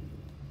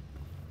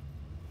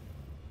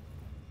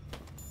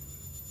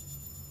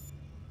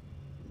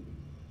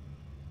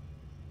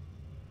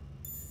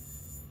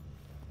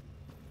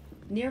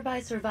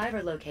 Nearby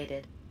survivor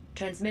located.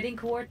 Transmitting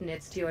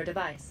coordinates to your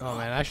device. Oh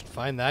man, I should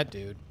find that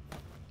dude.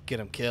 Get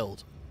him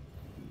killed.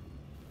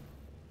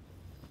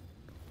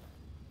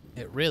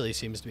 It really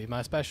seems to be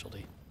my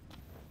specialty.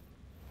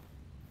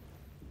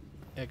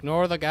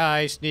 Ignore the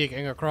guy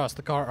sneaking across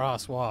the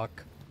crosswalk.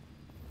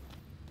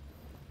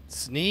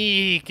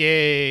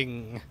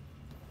 Sneaking!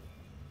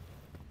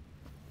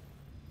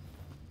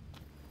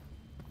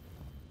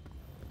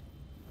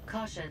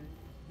 Caution.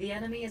 The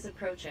enemy is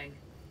approaching.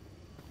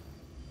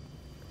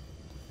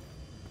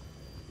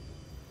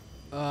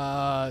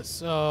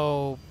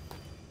 So...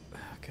 Oh,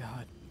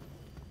 God.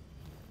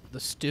 The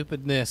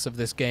stupidness of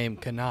this game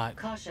cannot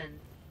Caution.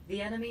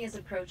 The enemy is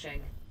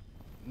approaching.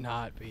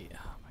 not be...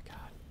 Oh, my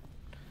God.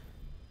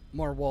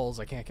 More walls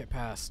I can't get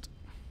past.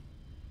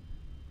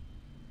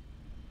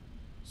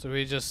 So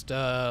we just,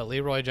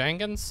 Leroy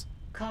Jenkins?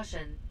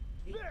 Caution.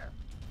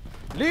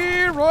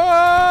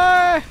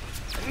 Leroy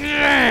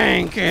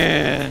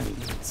Jenkins!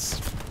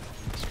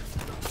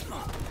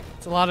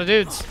 It's a lot of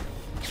dudes.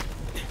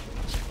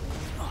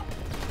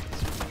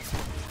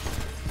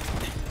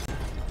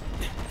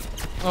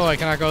 Oh, I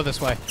cannot go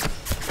this way.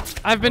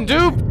 I've been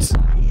duped!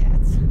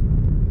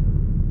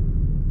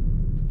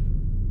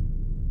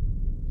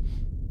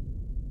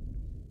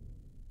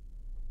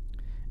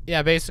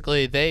 Yeah,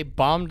 basically, they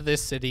bombed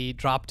this city,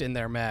 dropped in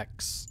their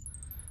mechs,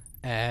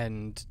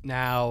 and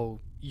now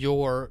you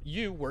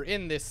were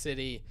in this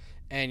city,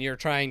 and you're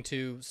trying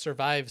to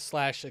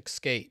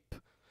survive/escape.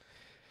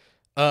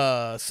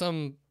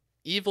 Some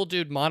evil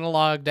dude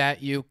monologued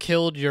at you,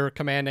 killed your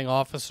commanding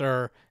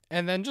officer,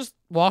 and then just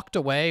walked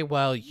away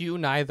while you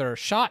neither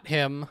shot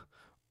him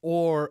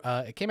or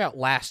it came out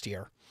last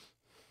year.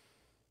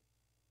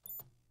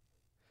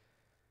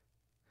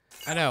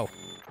 I know,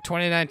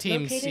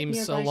 2019 Located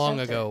seems so nearby long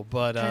shelter. ago,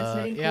 but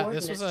Transmitting yeah,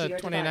 this was coordinates to a your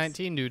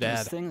 2019 Those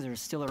doodad. things are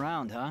still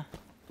around, huh?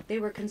 They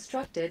were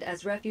constructed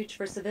as refuge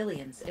for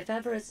civilians if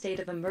ever a state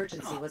of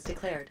emergency was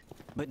declared.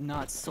 But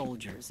not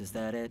soldiers, is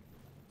that it?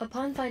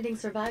 Upon finding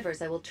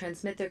survivors, I will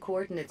transmit their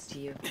coordinates to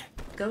you.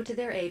 Go to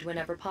their aid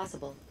whenever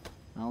possible.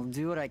 I'll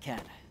do what I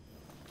can.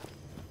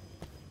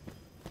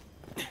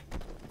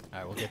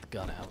 Alright, we'll get the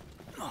gun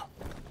out.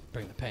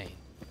 Bring the pain.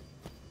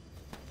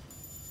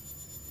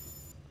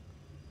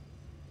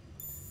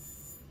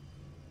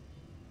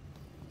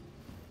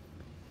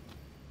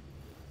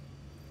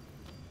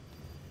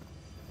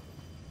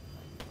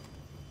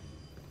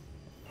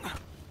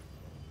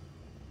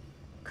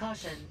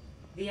 Caution.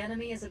 The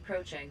enemy is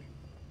approaching.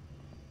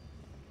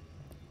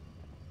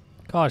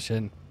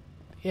 Caution.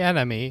 The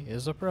enemy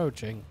is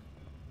approaching.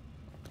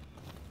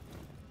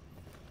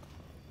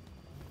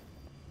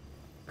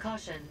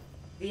 Caution.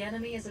 The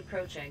enemy is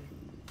approaching.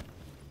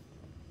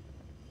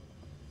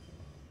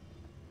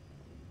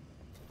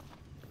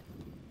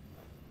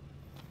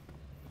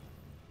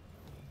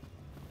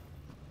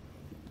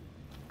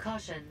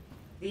 Caution.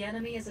 The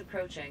enemy is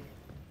approaching.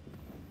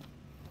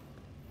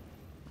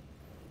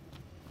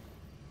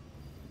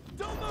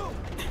 Don't move!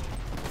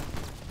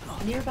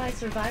 Nearby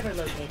survivor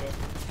located.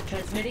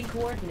 Transmitting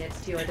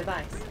coordinates to your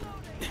device.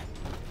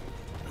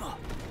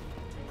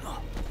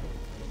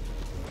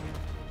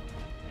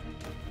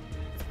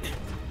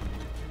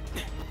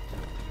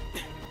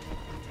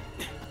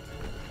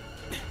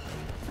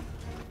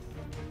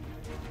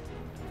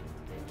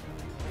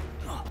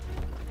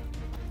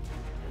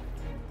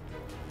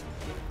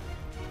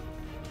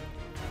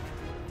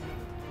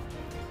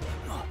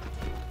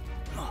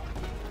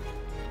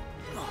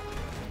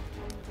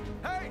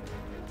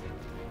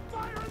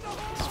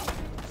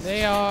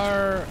 They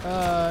are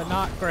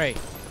not great.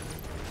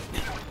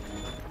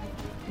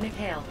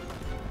 Mikhail,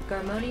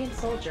 Garmonian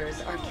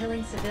soldiers are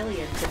killing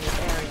civilians in this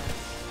area.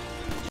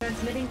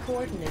 Transmitting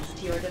coordinates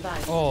to your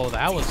device. Oh,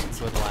 that was some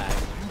good lag.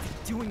 Why are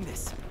they doing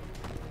this?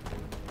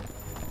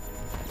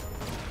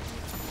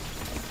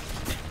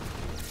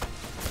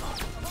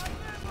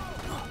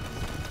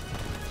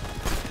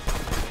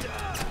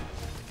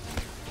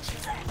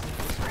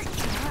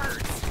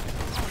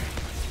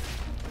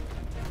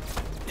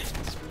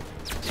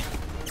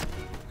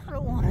 I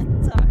don't want to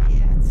die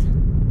yet.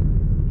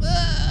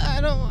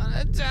 I don't want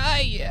to die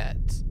yet.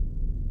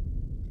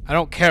 I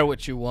don't care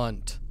what you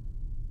want.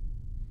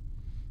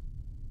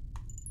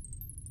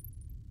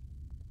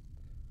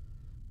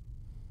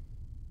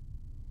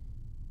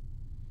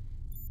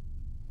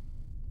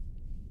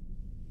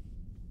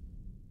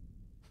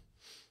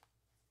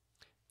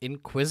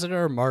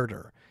 Inquisitor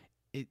murder.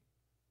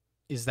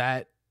 Is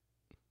that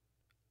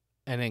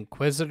an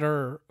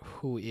inquisitor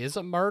who is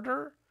a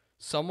murderer?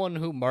 Someone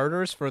who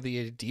murders for the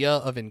idea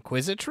of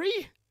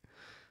inquisitry?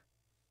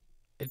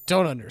 I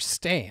don't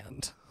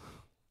understand.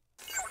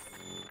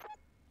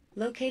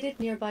 Located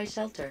nearby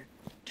shelter.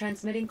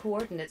 Transmitting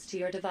coordinates to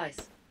your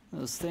device.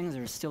 Those things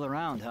are still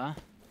around, huh?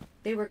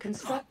 They were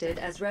constructed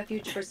as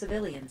refuge for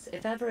civilians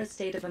if ever a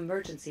state of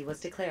emergency was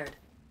declared.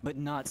 But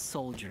not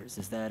soldiers,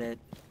 is that it?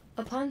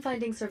 Upon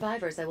finding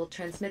survivors, I will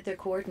transmit their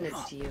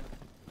coordinates to you.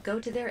 Go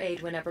to their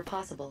aid whenever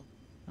possible.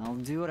 I'll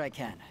do what I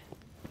can.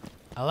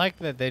 I like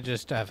that they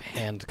just have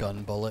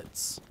handgun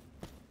bullets.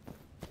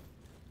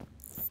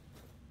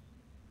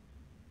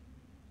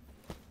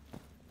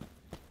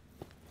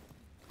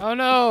 Oh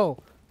no!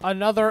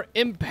 Another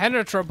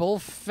impenetrable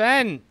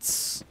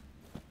fence!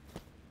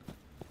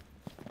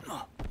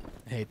 I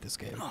hate this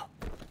game.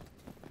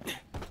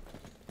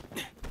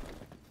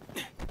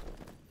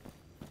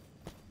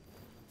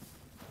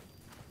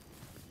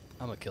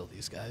 I'm gonna kill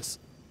these guys.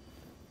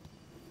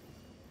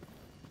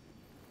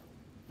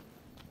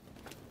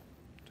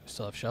 Do I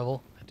still have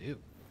shovel? I do.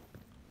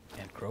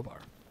 And crowbar.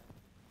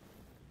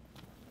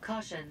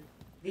 Caution.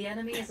 The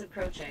enemy is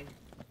approaching.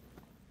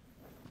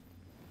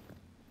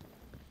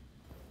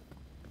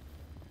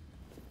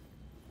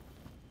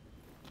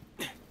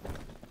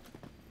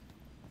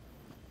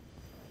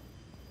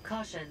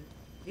 Caution.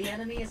 The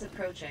enemy is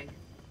approaching.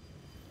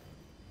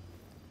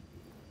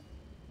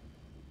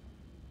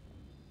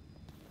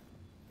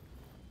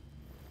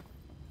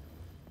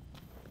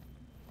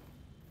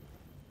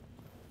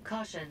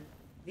 Caution.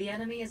 The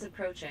enemy is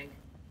approaching.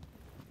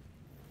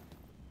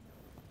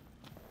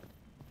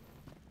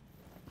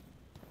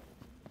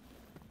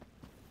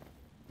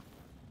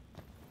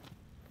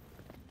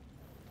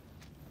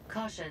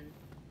 Caution.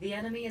 The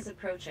enemy is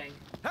approaching.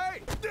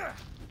 Hey!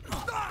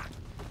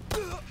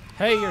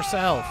 Hey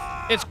yourself!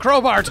 It's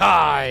crowbar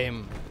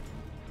time!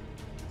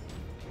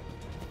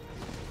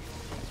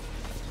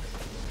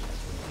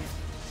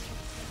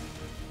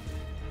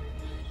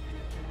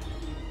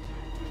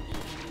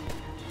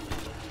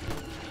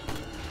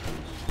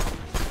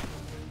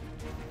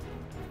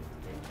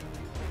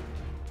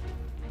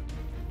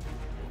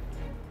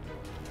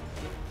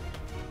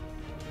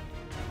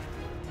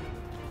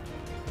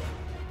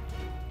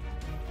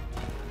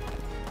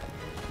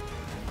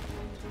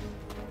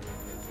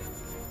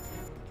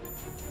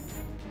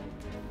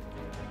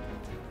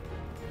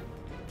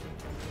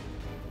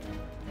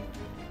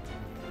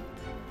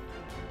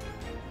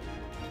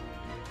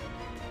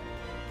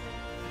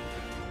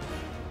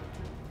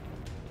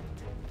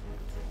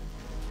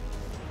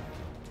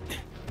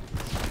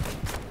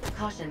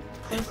 Caution,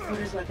 close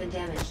quarters weapon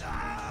damage.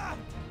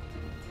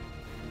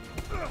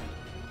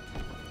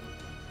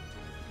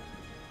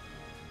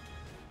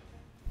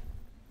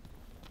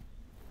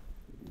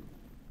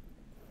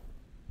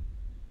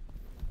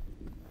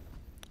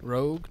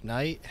 Rogue,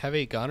 knight,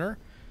 heavy gunner?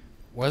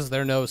 Was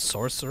there no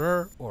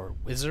sorcerer or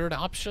wizard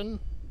option?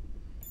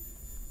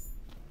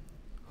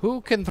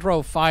 Who can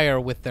throw fire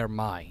with their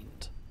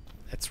mind?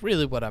 That's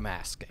really what I'm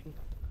asking.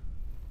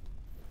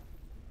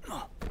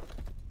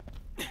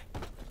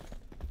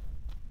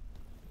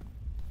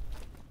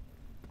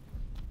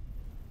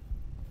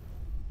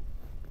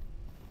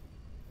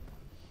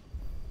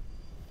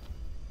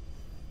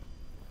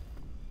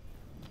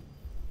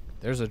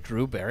 There's a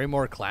Drew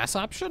Barrymore class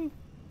option?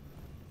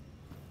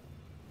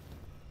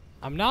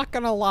 I'm not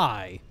gonna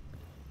lie,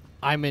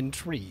 I'm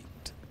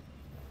intrigued.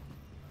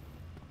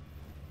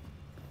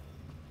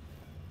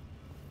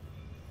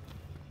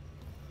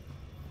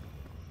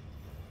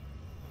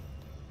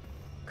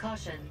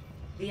 Caution,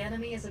 the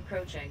enemy is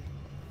approaching.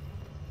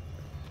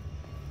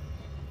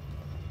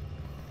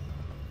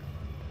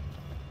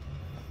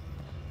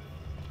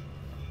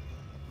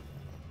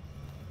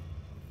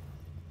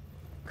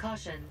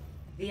 Caution,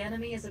 the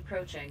enemy is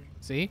approaching.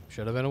 See?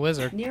 Should have been a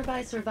wizard.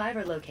 Nearby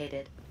survivor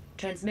located.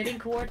 Transmitting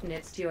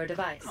coordinates to your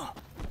device.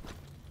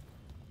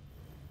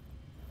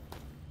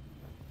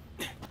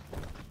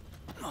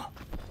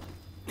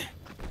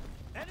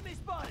 Enemy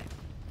spotted.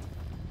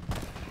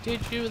 Did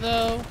you,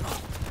 though?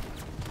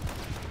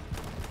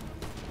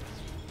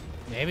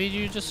 Maybe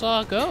you just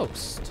saw a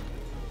ghost.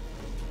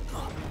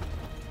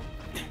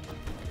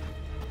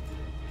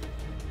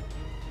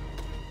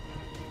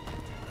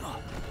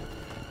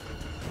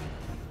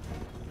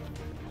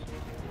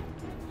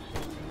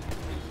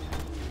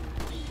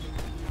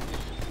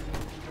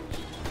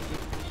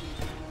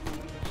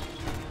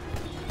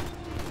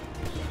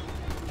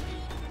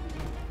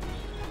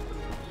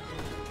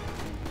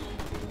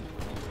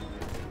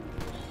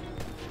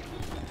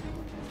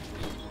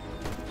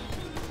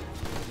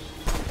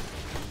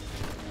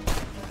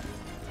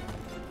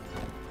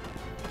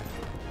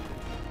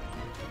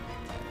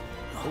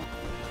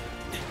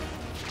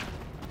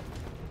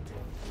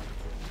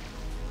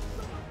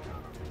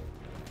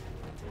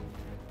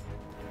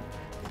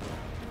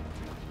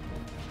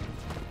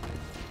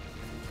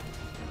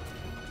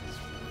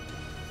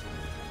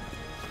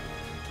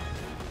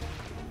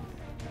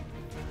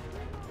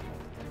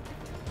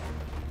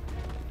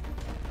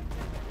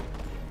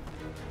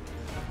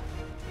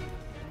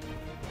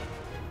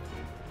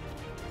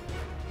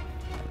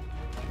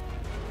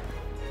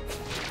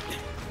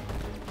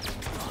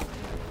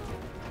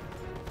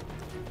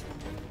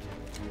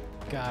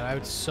 God, I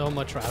would so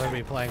much rather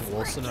be playing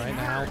Wilson right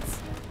now.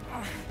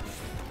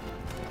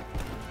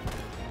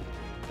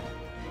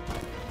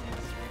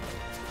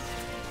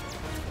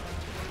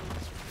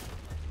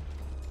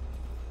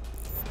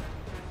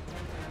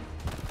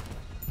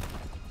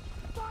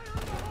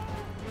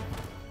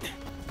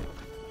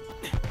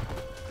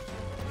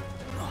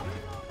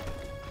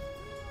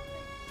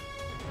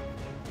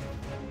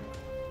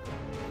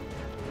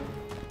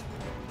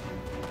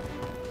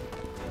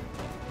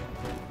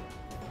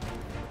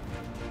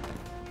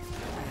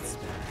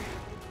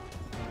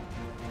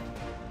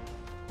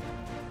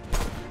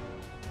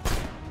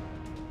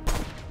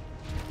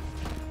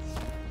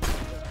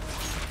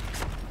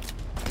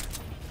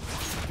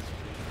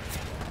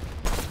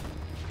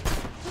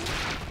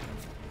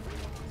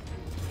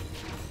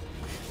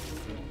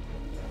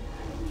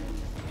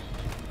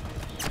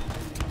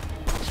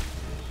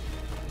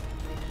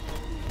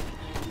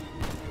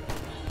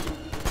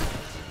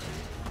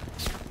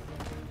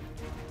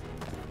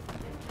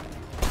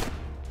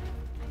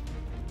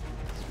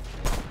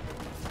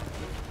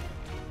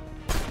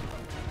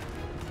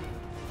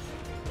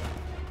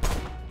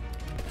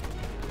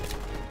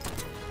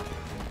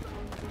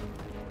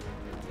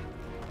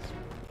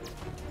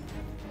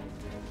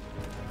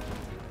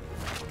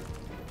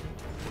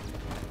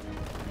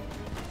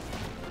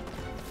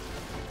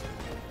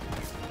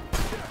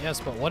 Yes,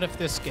 but what if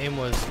this game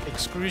was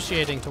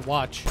excruciating to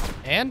watch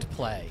and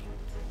play?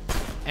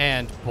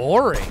 And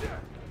boring?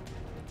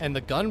 And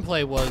the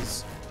gunplay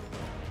was,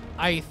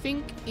 I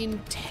think,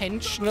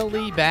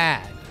 intentionally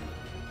bad.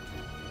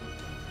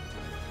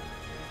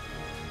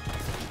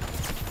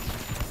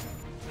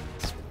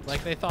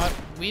 Like they thought,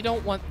 we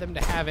don't want them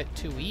to have it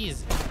too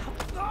easy.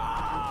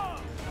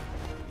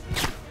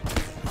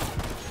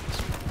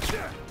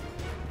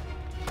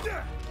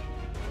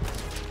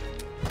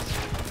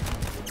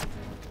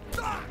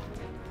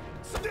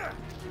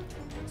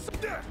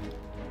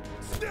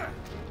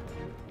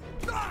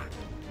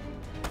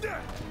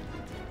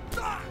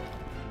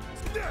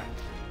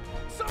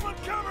 Someone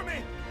cover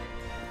me!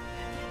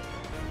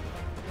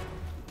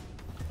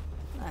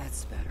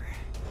 That's better.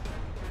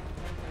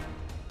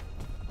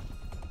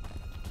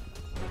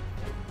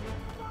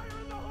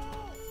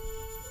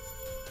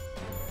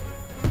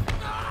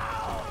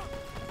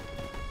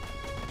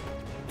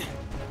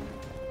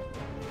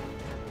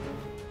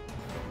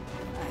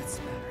 That's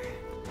better.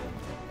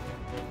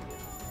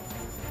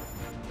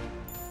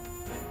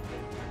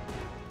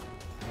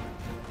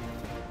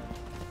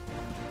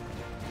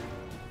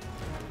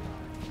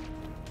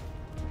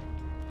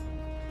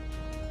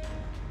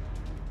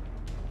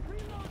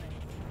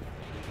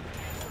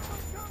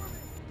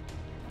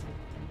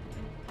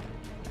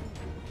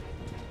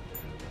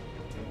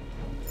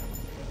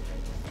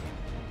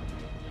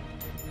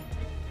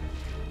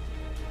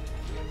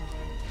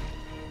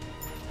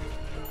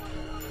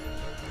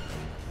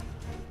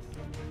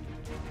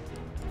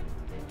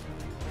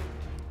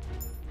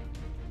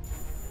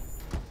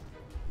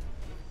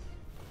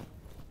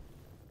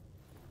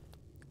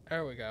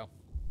 There we go.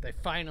 They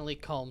finally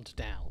calmed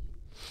down.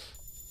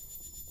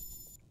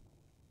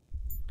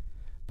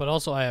 But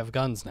also I have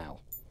guns now.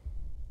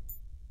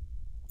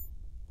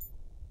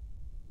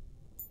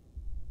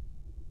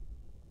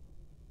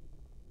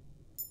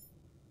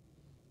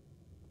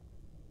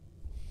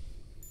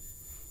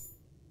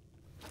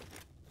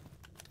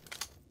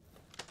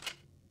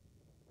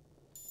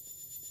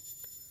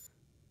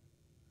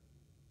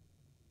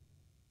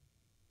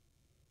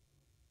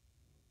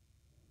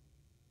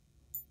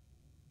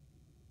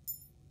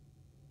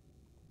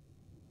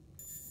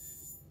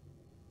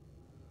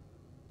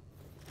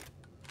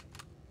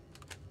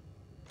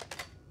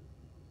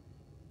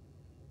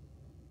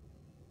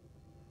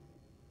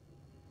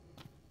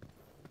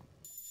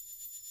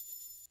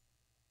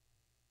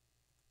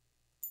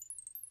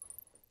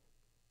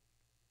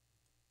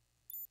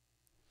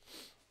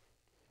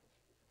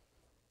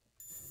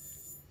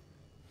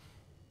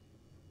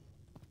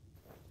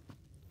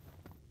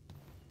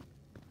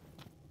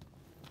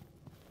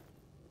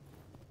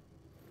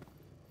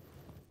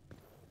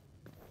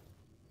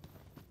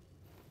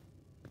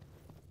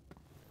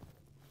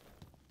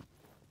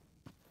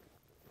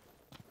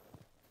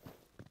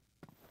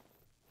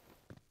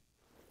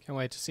 Can't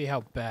wait to see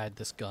how bad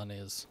this gun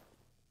is.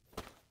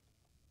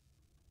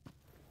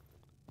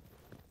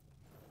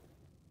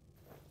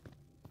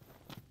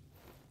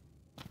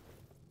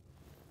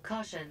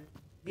 Caution.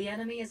 The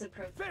enemy is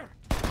approaching. There!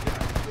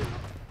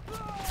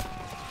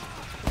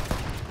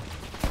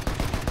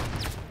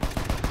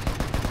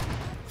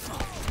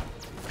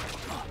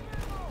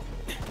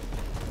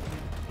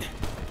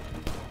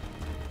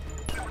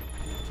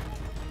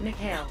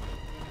 Mikhail,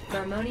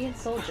 Garmonian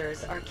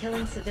soldiers are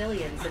killing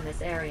civilians in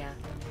this area.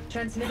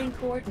 Transmitting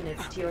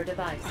coordinates to your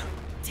device.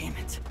 Damn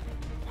it.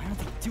 Why are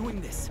they doing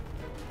this?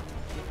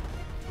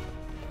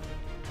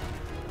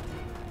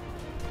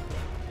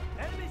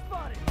 Enemy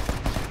spotted!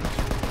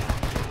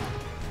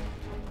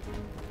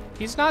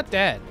 He's not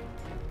dead.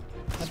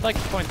 I'd like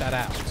to point that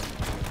out.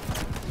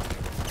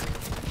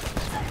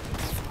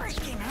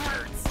 Freaking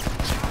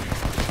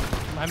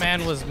hurts. My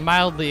man was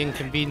mildly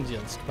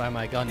inconvenienced by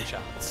my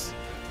gunshots.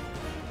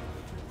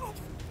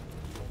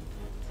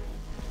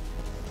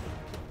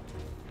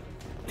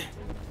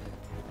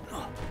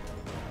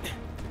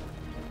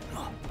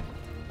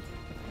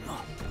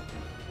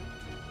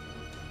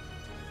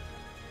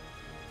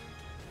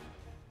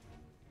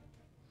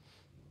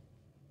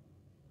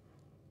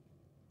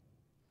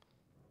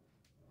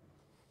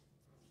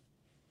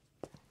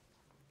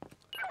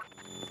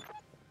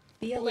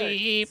 Be alert.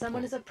 Bleep.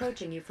 Someone is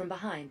approaching you from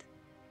behind.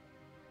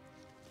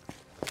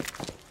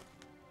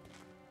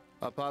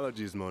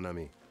 Apologies, mon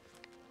ami.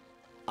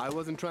 I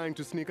wasn't trying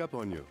to sneak up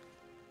on you.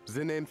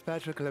 The name's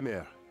Patrick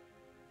Lemaire.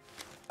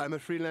 I'm a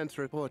freelance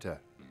reporter.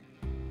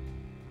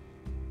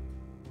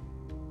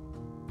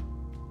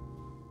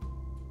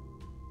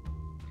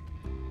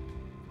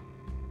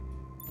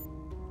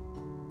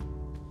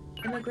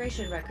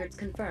 Immigration records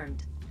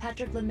confirmed.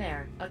 Patrick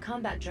Lemaire, a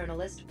combat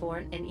journalist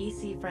born in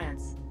EC,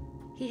 France.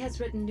 He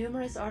has written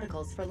numerous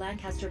articles for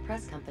Lancaster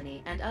Press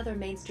Company and other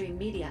mainstream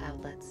media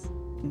outlets.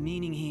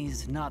 Meaning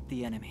he's not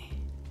the enemy.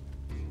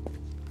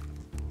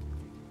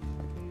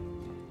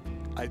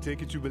 I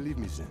take it you believe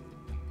me, then.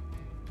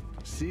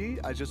 See,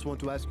 I just want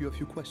to ask you a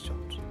few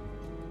questions.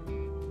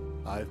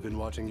 I've been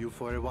watching you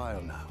for a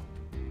while now.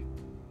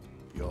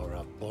 You're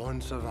a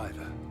born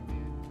survivor.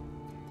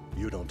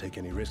 You don't take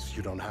any risks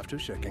you don't have to,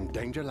 shaking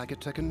danger like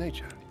it's second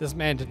nature. This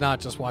man did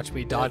not just watch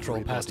me dodge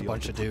roll past a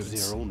bunch of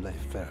dudes. Their own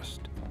life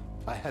first,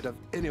 ahead of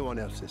anyone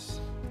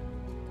else's,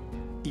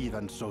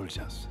 even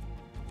soldiers.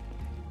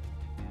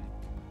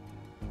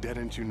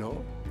 Didn't you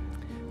know?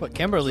 But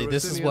Kimberly,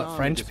 this is what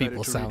French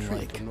people sound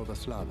like.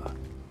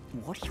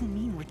 What do you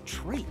mean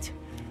retreat?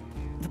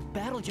 The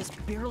battle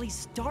just barely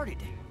started.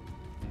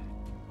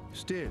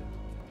 Still,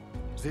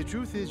 the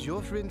truth is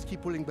your friends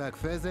keep pulling back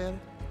further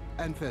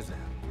and further.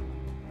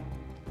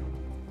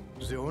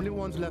 The only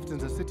ones left in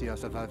the city are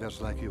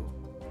survivors like you,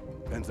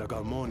 and the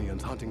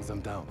Garmonians hunting them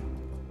down.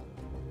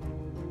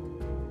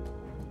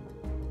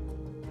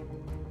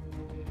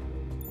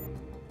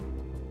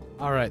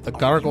 All right, the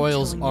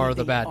gargoyles are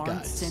the bad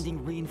guys.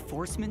 Sending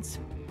reinforcements?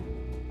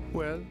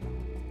 Well,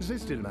 they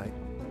still might,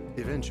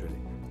 eventually.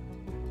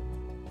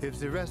 If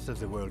the rest of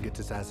the world gets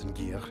its ass in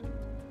gear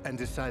and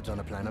decides on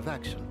a plan of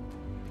action.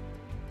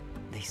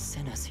 They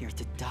sent us here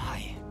to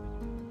die.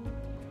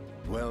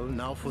 Well,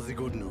 now for the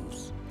good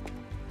news.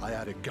 I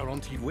had a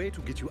guaranteed way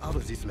to get you out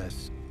of this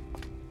mess.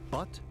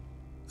 But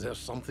there's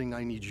something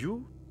I need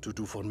you to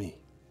do for me.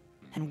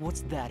 And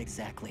what's that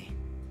exactly?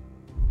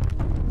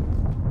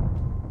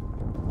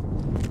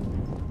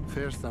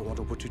 First, I want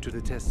to put you to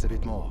the test a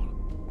bit more.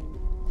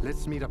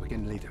 Let's meet up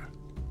again later.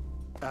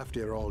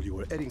 After all, you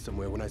were heading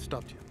somewhere when I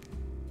stopped you.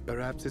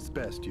 Perhaps it's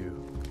best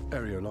you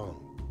hurry along.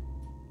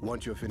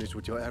 Once you're finished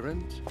with your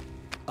errand,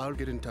 I'll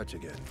get in touch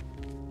again.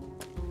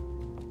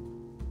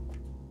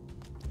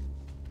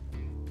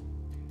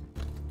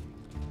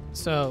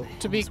 So,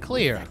 to be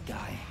clear, That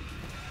guy.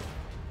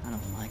 I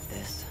don't like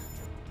this.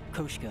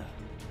 Koshka,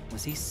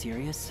 was he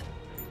serious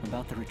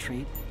about the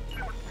retreat?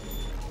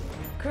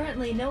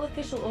 Currently, no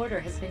official order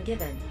has been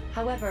given.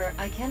 However,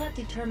 I cannot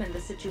determine the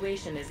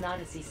situation is not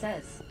as he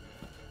says.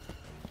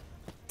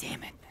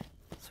 Damn it.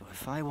 So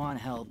if I want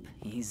help,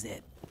 he's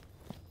it.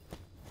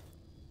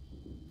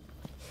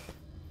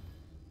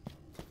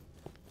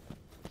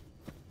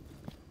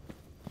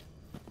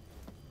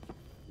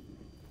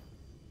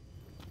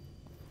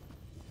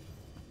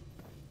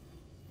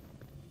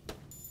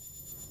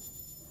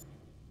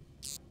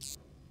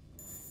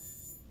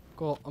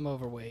 Cool, I'm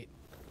overweight.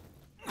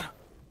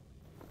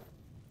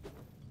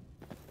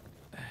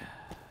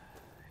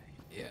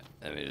 Yeah,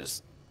 let me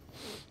just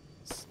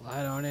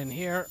slide on in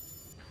here.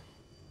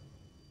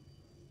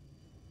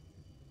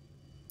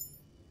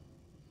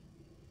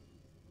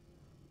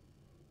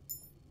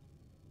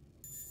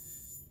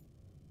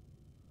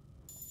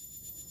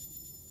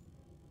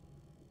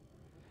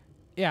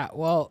 Yeah,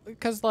 well,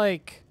 because,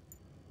 like,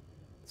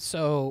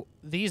 so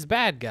these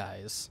bad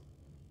guys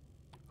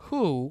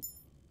who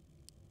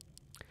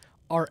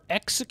are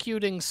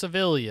executing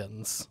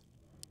civilians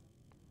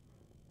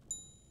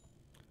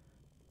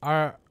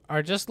are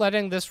just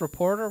letting this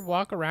reporter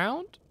walk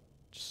around?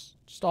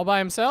 Just all by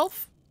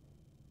himself?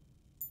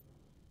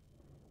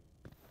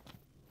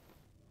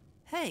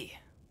 Hey,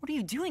 what are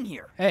you doing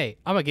here? Hey,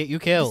 I'm gonna get you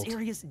killed. This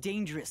area's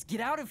dangerous.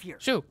 Get out of here.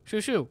 Shoo, shoo,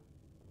 shoo.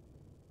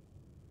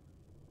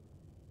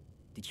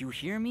 Did you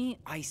hear me?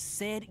 I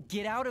said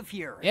get out of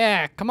here.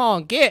 Yeah, come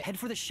on, get. Head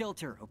for the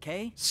shelter,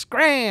 okay?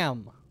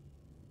 Scram!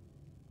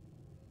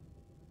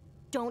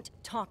 Don't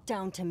talk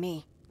down to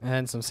me. And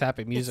then some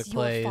sappy music It's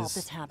your fault plays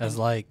this happened. as,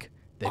 like,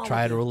 they All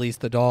try of to you. release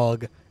the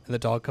dog, and the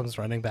dog comes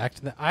running back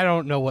to them. I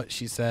don't know what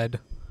she said.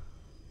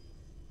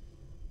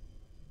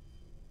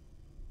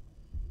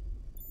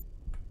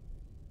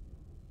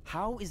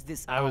 How is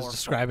this I was our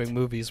describing fault?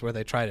 movies where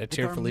they try to The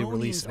tearfully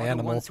release Garmonians an are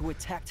animal. The ones who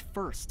attacked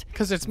first.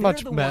 Because it's They're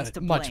much the ones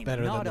to much blame,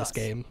 better than not this us.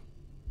 game.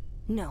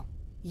 No,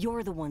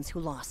 you're the ones who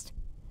lost.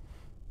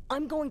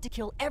 I'm going to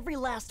kill every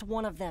last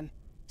one of them,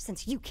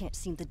 since you can't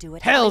seem to do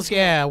it. Hells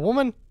yeah,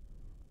 woman!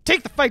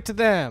 Take the fight to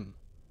them!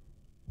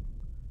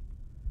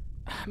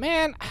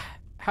 Man,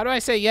 how do I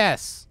say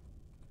yes?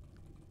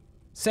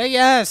 Say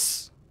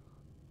yes!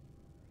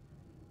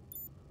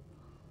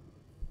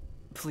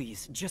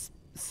 Please, just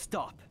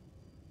stop.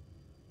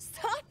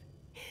 Stop!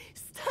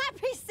 Stop,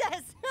 he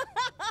says!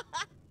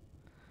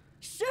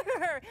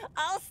 Sure,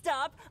 I'll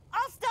stop.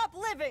 I'll stop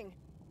living.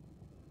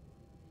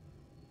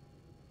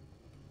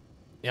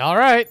 Yeah,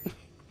 alright.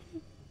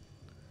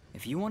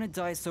 If you want to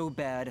die so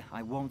bad,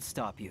 I won't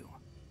stop you.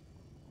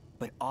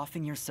 But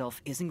offing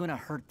yourself isn't gonna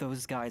hurt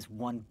those guys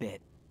one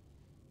bit.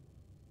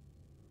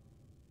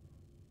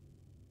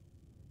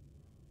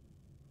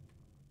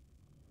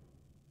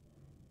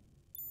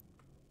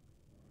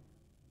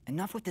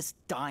 Enough with this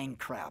dying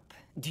crap.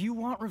 Do you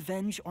want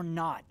revenge or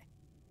not?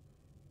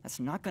 That's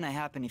not gonna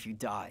happen if you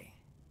die.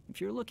 If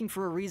you're looking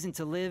for a reason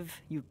to live,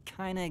 you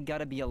kinda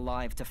gotta be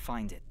alive to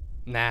find it.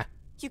 Nah.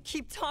 You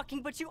keep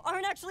talking, but you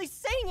aren't actually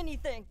saying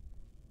anything.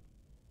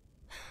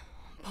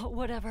 But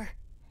whatever.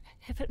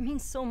 If it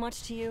means so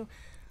much to you,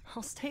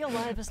 I'll stay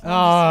alive as long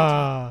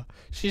Ah,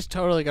 she's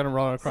totally gonna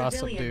run across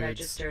some Civilian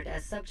dudes. registered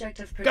as subject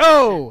of protection.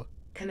 Go!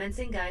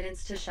 Commencing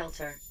guidance to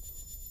shelter.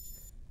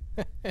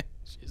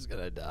 She's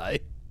gonna die.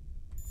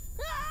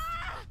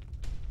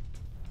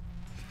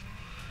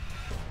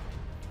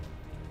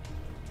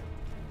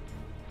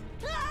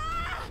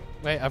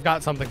 Wait, I've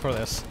got something for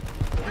this.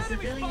 The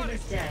civilian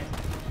is dead.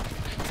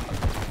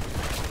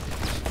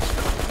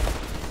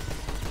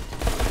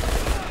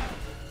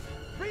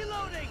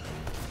 Reloading!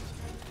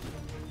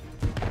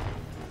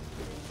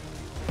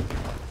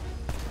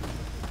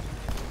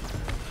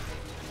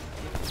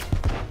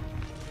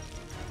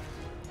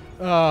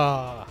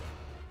 Ah.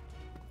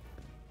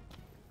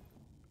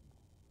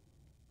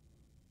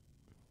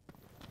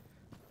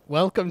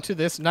 Welcome to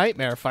this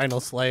nightmare, Final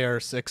Slayer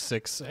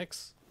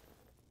 666.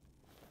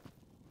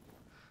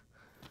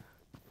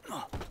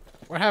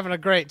 We're having a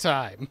great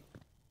time.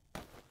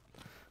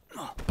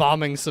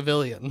 Bombing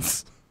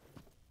civilians.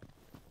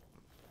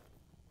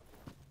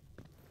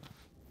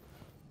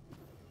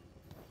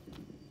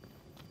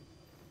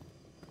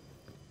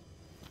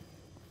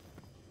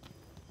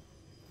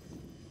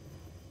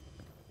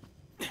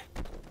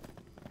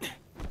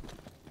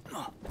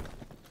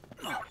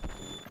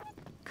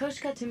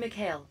 Koshka to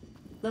Mikhail.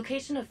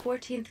 Location of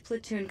 14th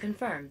Platoon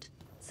confirmed.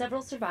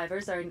 Several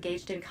survivors are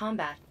engaged in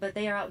combat, but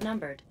they are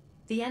outnumbered.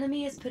 The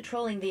enemy is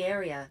patrolling the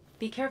area.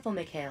 Be careful,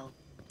 Mikhail.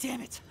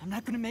 Damn it, I'm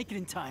not gonna make it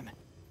in time.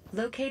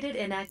 Located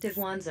inactive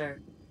Wanzer.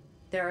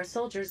 There are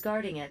soldiers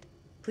guarding it.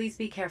 Please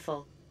be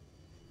careful.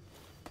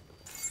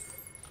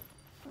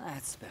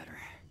 That's better.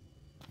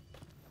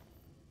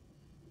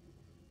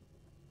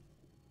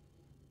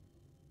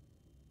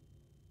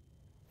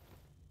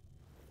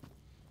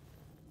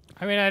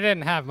 I mean, I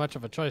didn't have much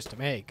of a choice to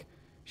make.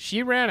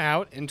 She ran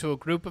out into a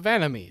group of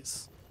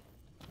enemies.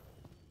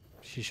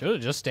 She should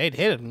have just stayed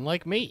hidden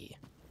like me.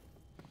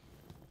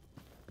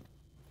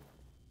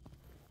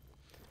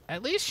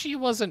 At least she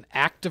wasn't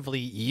actively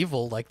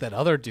evil like that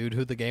other dude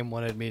who the game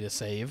wanted me to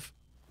save.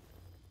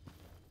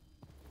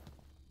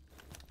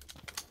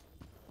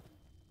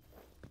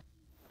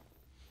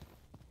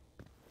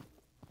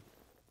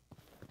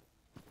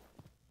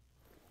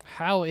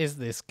 How is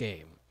this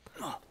game?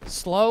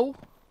 Slow.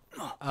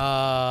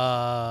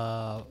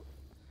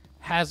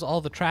 Has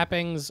all the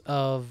trappings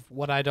of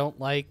what I don't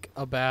like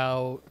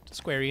about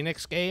Square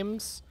Enix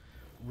games.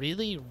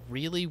 Really,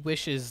 really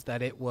wishes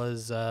that it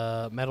was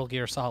Metal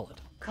Gear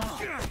Solid.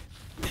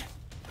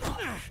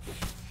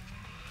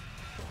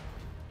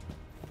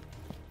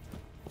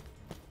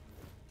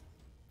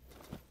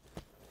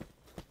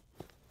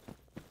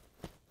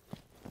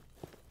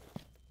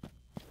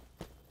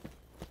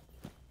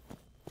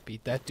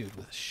 Beat that dude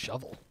with a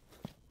shovel.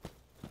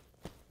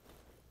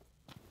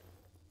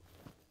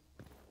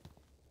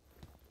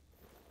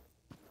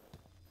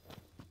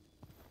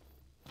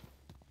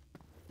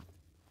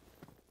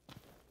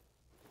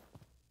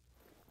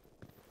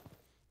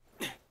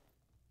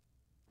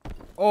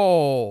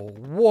 Oh,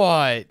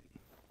 what?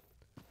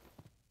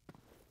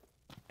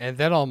 And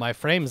then all my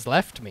frames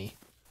left me.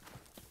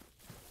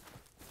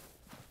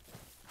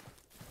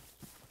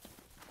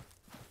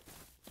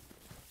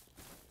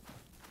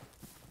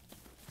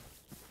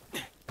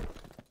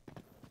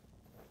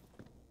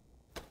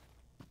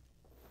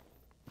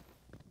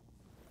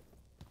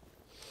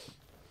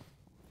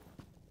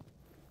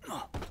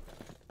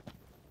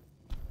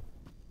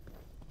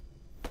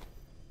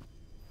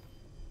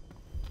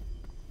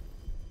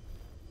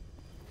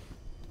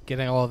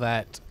 Getting all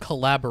that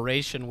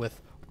collaboration with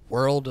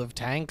World of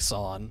Tanks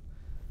on.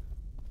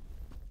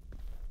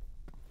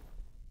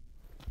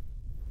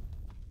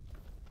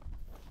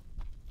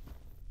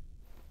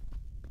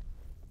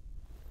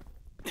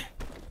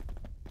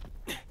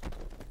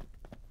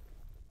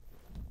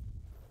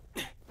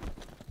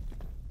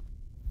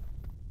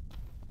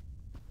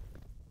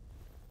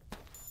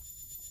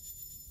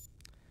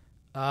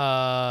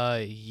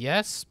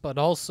 Yes, but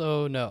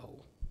also no.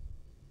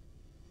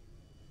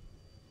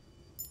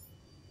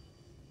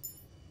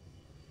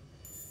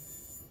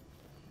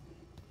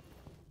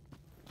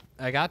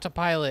 I got to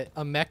pilot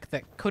a mech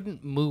that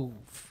couldn't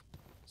move,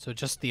 so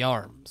just the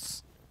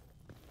arms.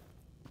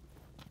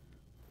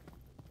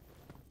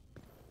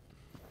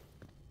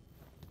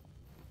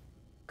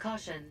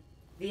 Caution.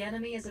 The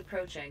enemy is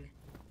approaching.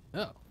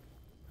 Oh.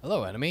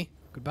 Hello, enemy.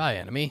 Goodbye,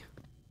 enemy.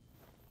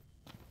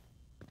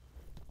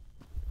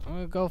 I'm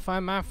gonna go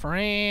find my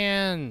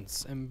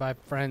friends. And by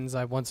friends,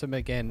 I once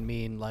again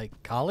mean,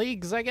 like,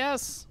 colleagues, I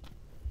guess?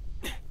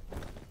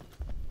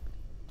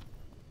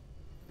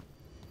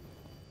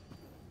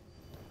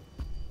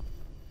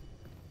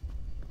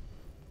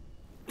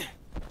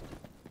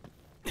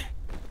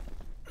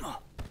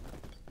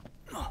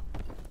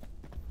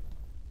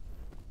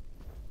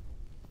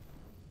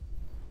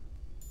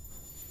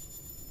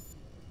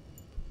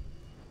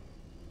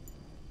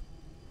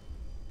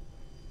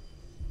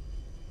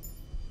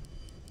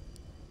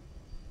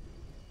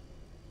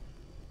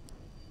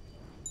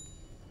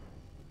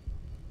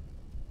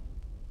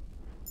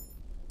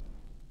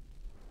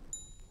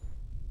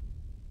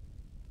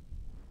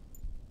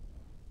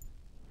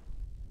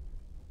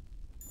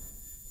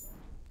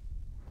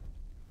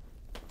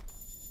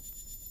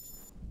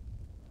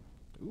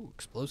 Ooh,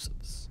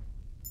 explosives.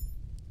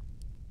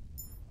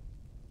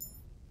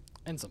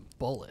 And some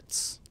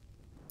bullets.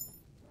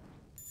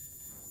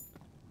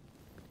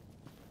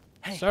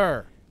 Hey,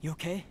 sir. You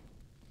okay?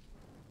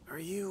 Are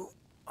you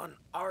on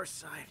our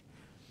side?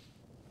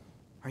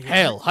 Are you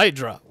Hail,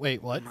 Hydra.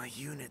 Wait, what? My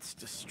unit's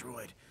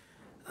destroyed.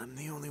 I'm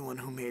the only one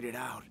who made it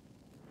out.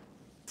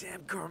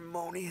 Damn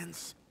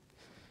Garmonians.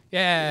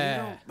 Yeah.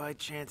 You don't by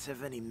chance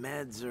have any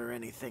meds or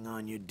anything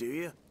on you, do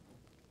you?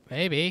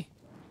 Maybe.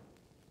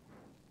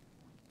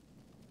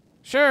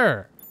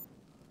 Sure.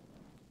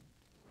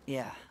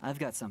 Yeah, I've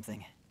got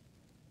something.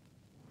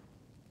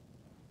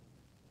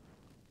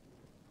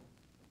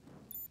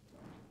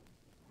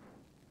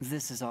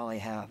 This is all I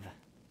have.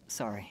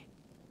 Sorry.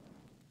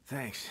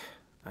 Thanks.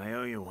 I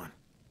owe you one.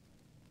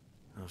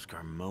 Those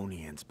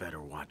Garmonians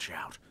better watch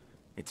out.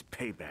 It's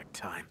payback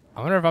time.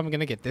 I wonder if I'm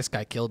gonna get this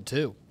guy killed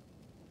too.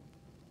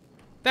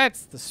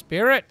 That's the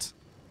spirit.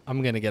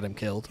 I'm gonna get him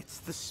killed. It's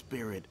the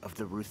spirit of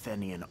the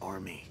Ruthenian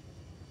army.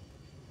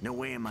 No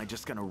way am I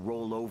just gonna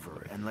roll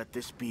over and let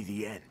this be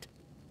the end.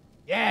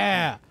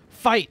 Yeah!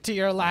 Fight to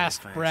your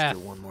last If I breath. ask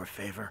you one more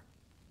favor.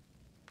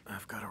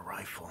 I've got a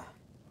rifle,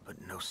 but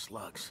no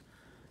slugs.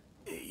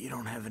 You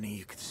don't have any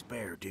you could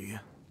spare, do you?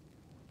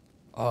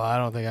 Oh, I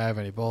don't think I have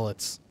any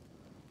bullets.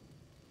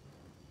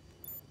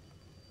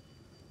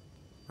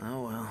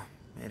 Oh well,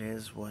 it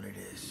is what it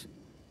is.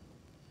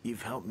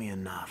 You've helped me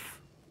enough.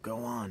 Go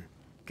on.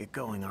 Get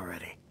going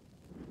already.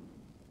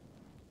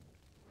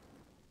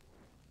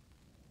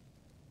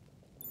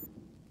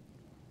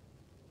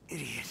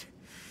 Idiot.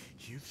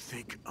 You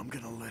think I'm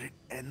gonna let it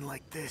end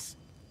like this?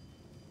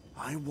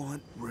 I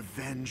want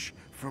revenge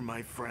for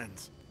my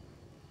friends.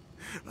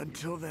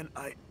 Until then,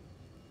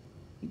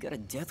 You got a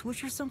death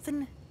wish or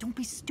something? Don't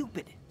be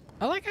stupid.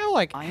 I like how,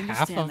 like, I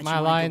half understand of that my you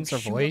wanna go lines are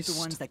shoot up voiced. the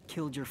ones that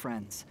killed your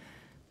friends.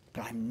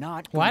 But I'm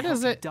not Why gonna help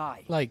does you it,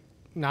 die. like,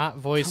 not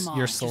voice Come on,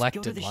 your just go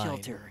selected to the line?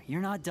 shelter.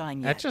 You're not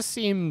dying yet. That just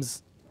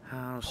seems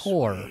How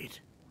poor.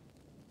 sweet.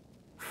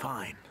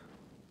 Fine.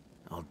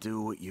 I'll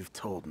do what you've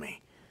told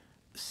me.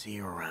 See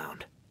you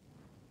around.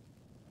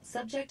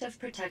 Subject of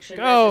protection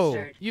Go!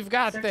 registered. You've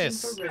got Searching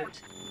this. for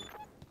route.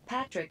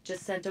 Patrick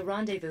just sent a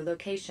rendezvous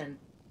location.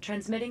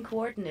 Transmitting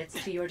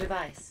coordinates to your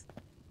device.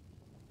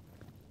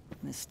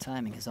 This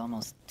timing is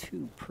almost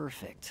too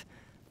perfect.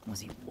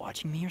 Was he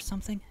watching me or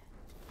something?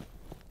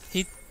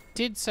 He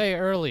did say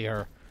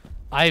earlier,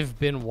 I've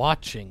been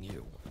watching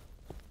you.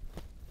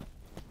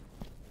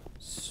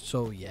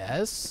 So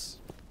yes?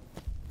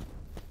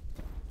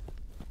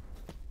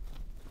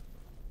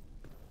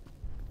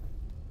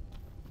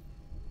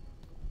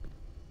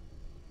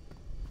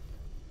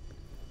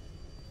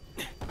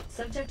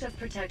 Subject of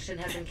protection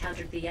has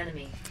encountered the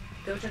enemy.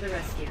 Go to the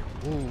rescue.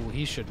 Ooh,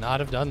 he should not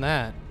have done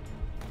that.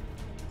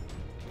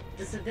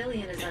 The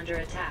civilian is under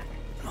attack.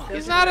 Go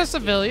He's to not the a rescue.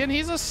 civilian,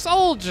 he's a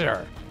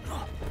soldier.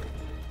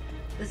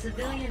 The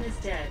civilian is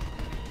dead.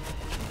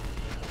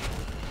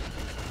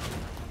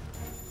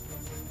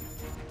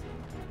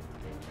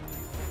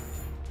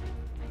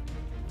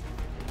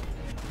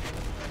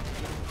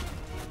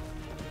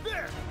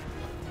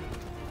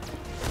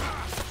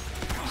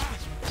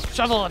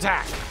 Shovel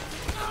attack.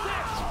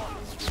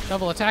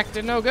 Shovel attack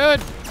did no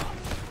good.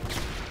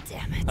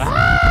 Damn it.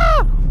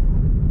 Ah!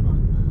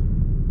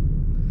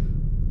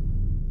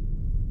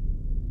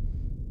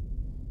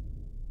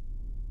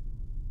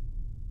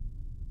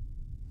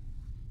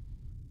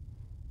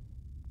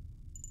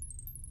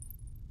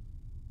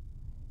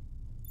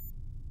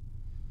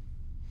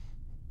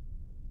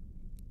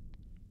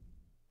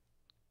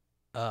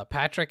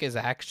 Patrick is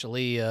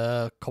actually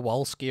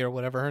Kowalski or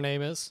whatever her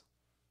name is.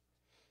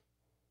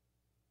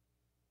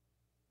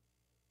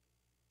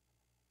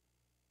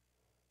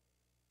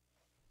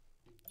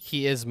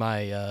 He is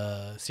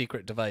my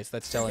secret device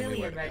that's telling me where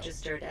Civilian to go.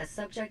 registered as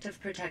subject of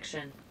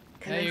protection.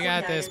 Hey, you Commencing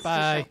got this, guidance to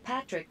bye. Shel-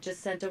 Patrick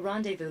just sent a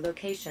rendezvous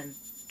location.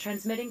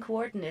 Transmitting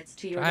coordinates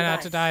to your Try device.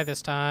 not to die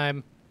this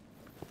time.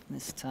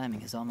 This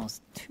timing is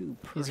almost too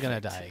perfect. He's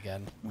gonna die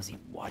again. Was he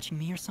watching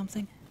me or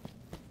something?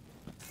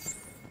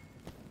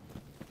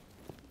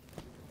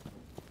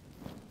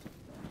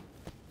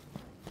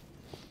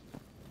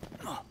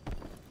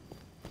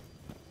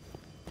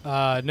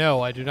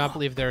 No, I do not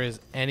believe there is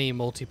any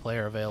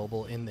multiplayer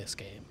available in this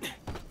game.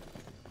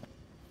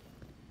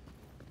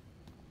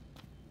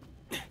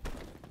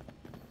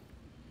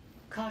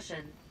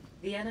 Caution.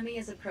 The enemy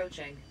is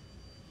approaching.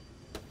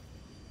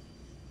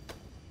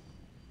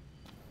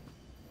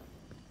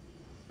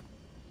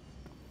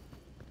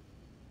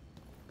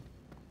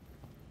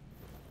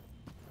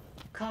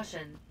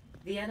 Caution.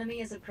 The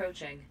enemy is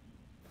approaching.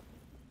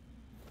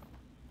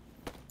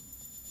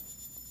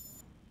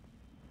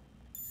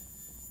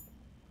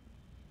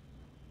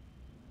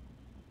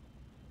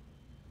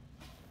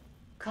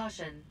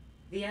 Caution.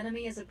 The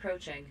enemy is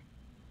approaching.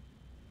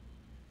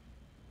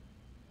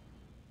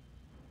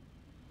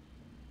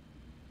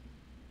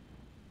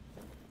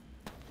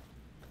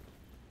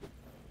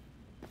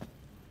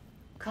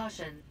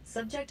 Caution.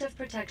 Subject of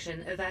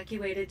protection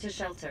evacuated to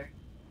shelter.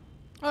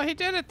 Oh, he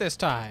did it this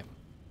time.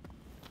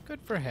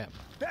 Good for him.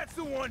 That's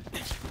the one!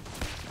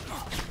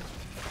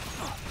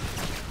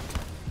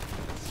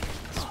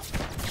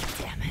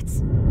 Damn it.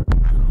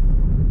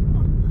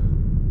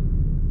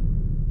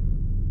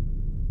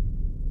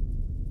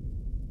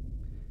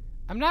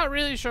 I'm not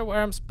really sure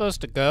where I'm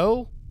supposed to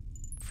go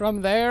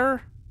from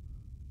there.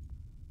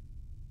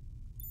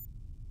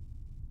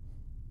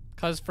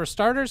 Because for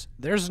starters,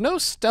 there's no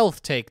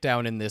stealth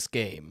takedown in this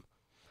game.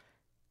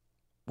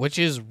 Which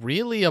is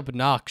really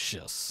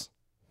obnoxious.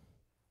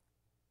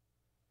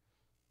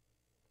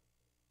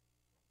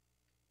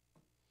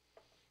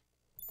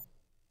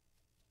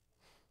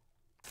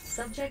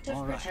 Subject of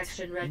All right,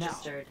 protection now.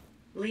 registered.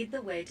 Lead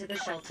the way to the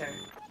shelter.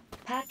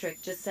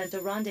 Patrick just sent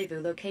a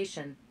rendezvous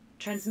location.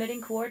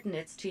 Transmitting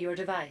coordinates to your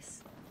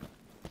device.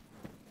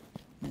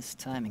 This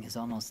timing is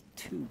almost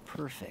too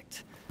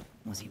perfect.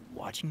 Was he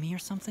watching me or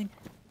something?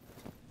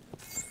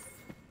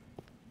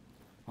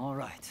 All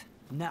right,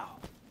 now.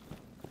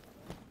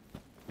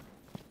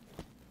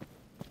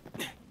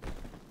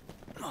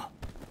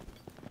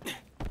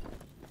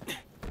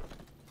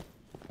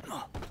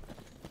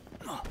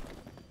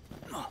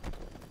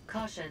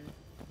 Caution.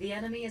 The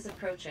enemy is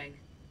approaching.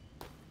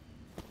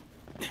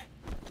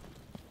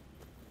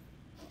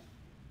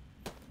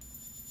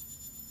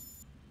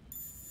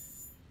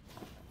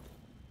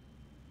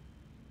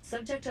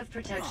 Subject of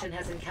protection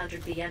has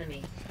encountered the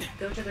enemy.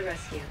 Go to the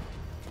rescue.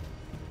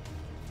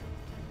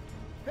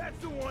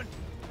 That's the one!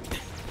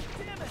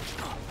 Damn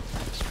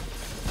it!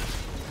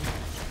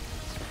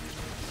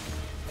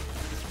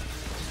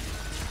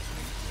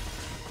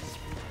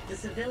 The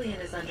civilian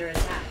is under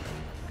attack.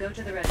 Go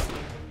to the rescue.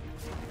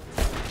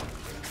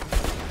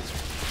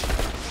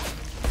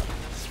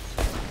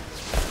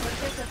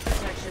 Subject of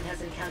protection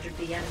has encountered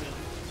the enemy.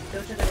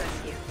 Go to the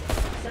rescue.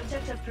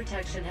 Subject of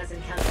protection has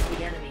encountered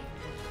the enemy.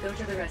 Go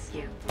to the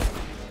rescue.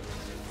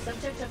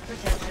 Subject of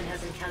protection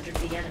has encountered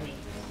the enemy.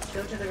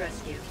 Go to the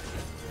rescue.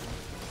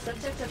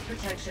 Subject of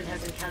protection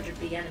has encountered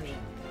the enemy.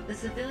 The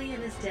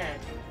civilian is dead.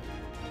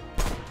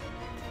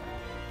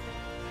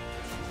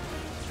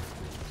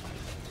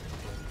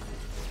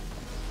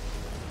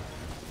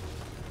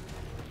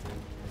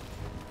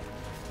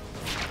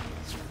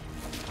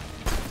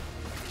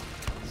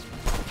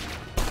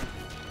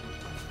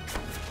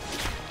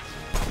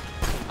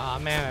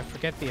 man, I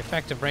forget the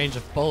effective range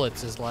of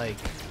bullets is like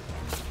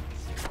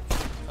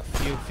a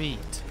few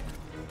feet.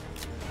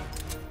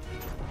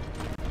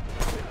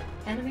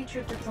 Enemy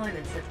troop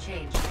deployments have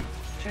changed.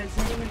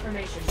 Transmitting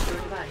information to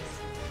your device.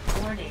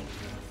 Warning.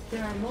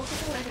 There are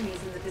multiple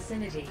enemies in the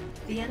vicinity.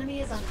 The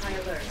enemy is on high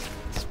alert.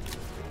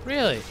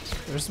 Really?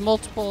 There's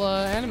multiple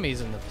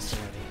enemies in the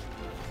vicinity.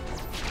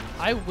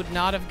 I would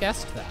not have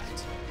guessed that.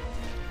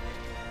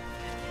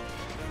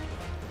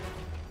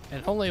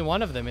 And only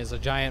one of them is a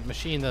giant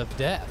machine of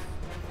death.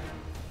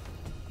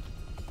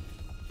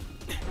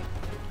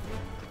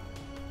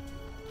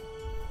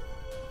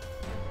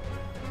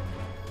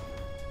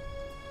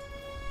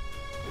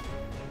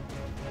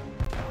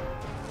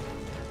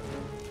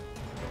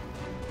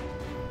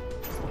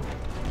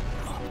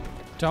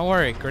 Don't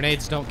worry,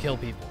 grenades don't kill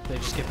people. They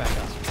just get back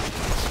up.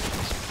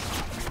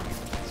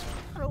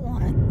 I don't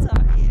want to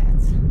die yet.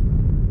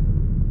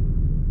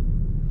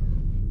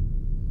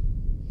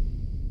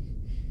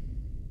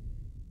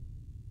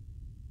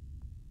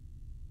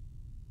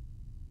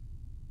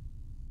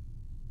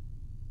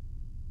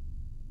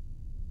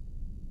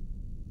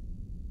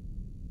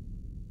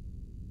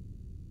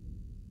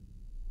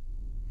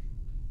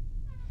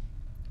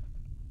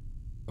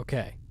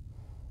 Okay.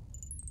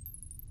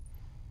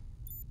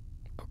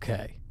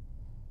 Okay.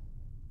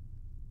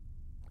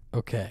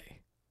 Okay.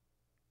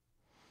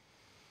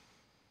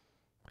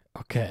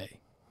 Okay.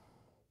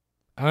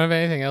 I don't have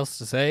anything else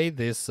to say.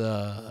 This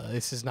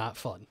is not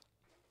fun.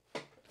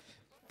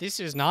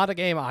 This is not a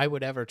game I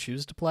would ever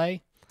choose to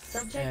play.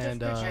 Subject of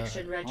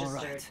protection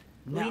registered.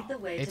 Lead the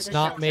way It's to the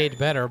not shelter. made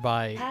better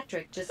by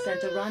Patrick just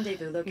sent a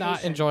rendezvous location.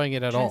 not enjoying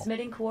it at all.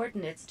 Transmitting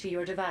coordinates to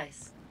your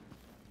device.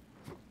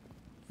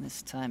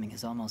 This timing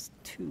is almost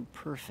too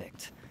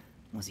perfect.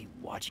 Was he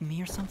watching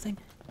me or something?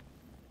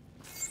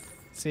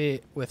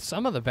 See, with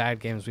some of the bad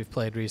games we've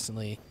played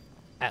recently,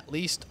 at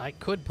least I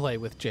could play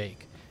with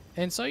Jake.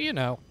 And so, you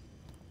know,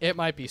 it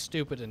might be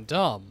stupid and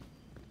dumb,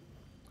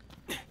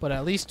 but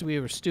at least we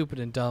were stupid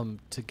and dumb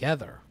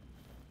together.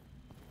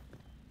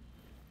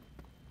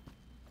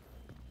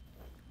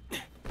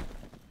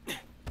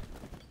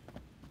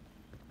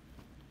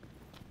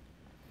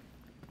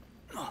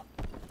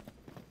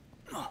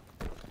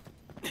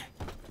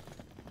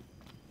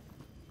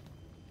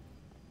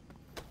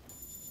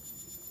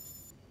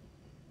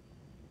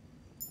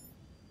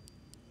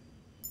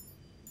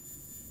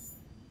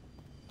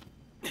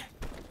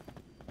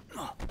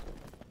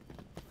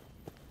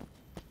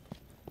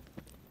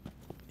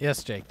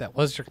 Yes, Jake, that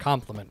was your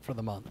compliment for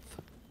the month.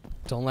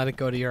 Don't let it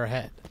go to your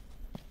head.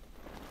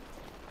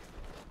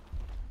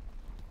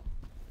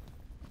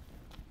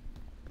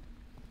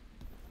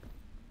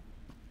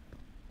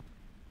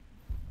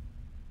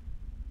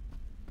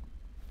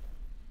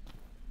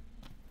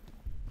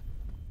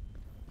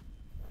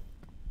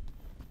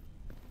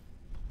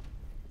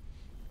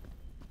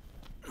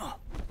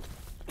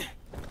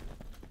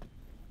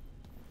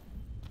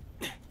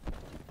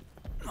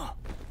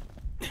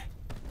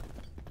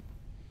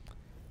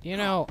 You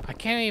know, I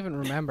can't even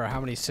remember how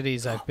many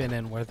cities I've been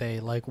in where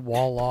they, like,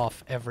 wall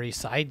off every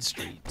side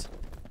street.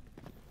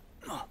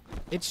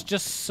 It's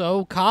just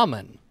so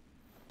common.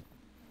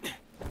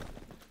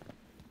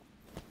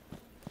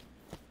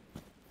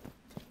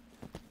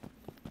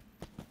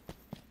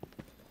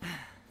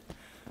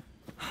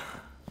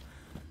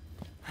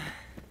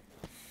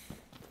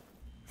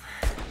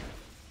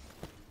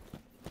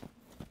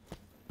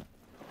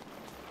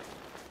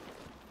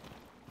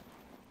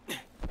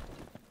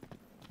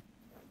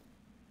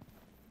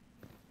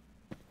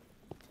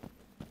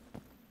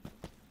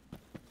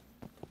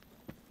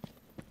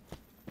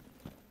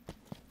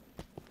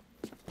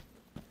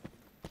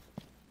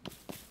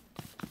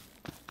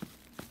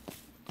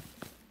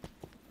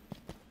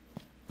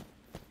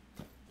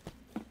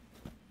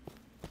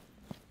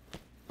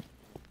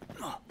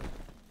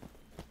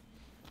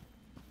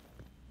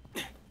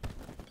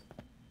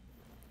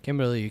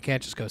 Kimberly, you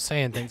can't just go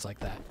saying things like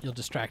that. You'll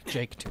distract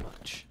Jake too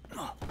much.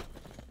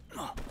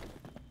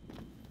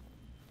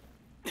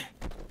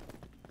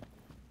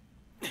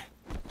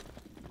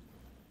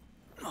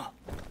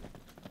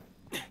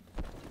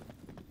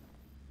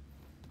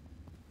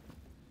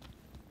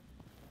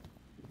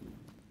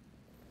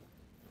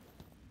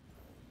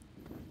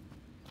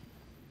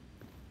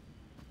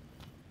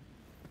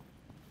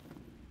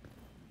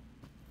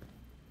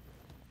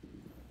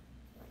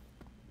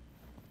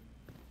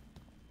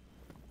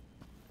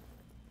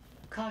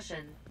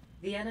 Caution.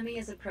 The enemy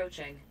is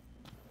approaching.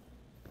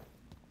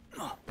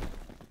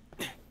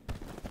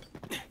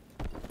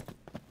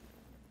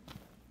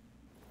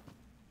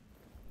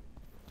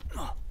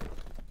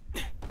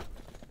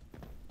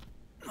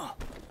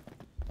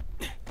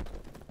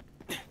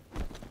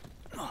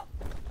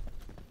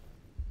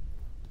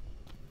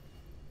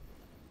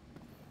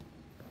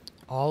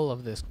 All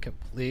of this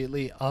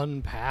completely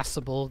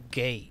unpassable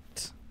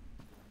gate.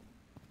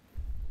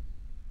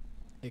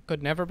 It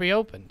could never be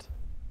opened.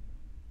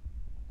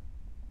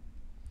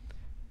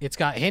 It's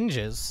got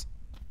hinges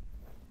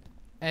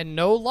and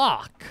no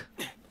lock.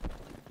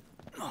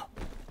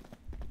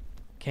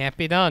 Can't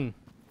be done.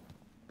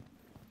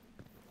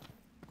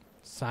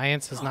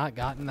 Science has not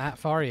gotten that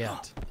far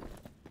yet.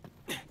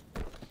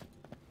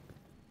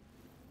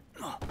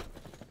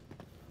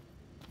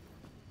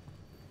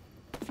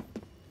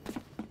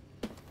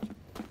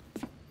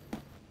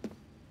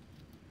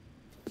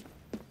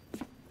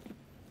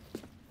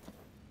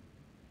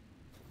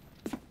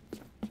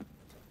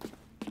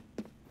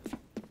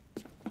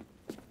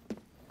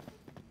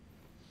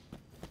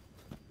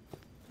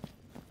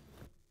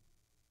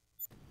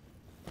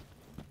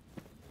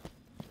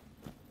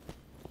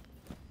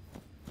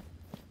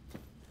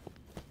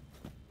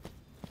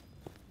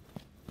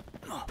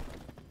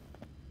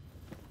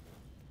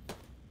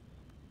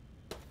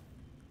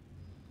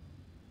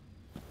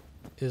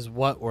 Is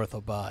what worth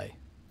a buy?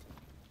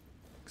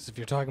 Because if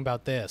you're talking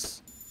about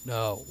this,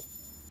 no.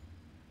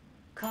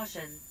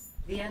 Caution.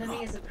 The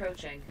enemy is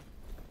approaching.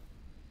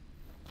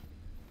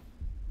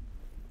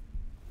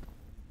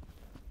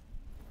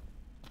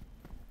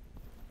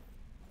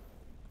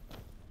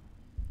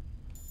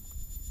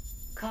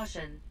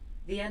 Caution.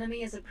 The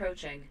enemy is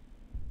approaching.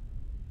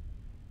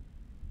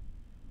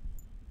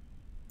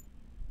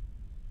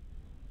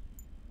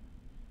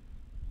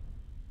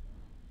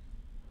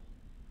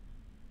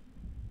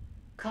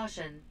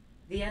 Caution.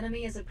 The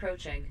enemy is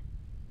approaching.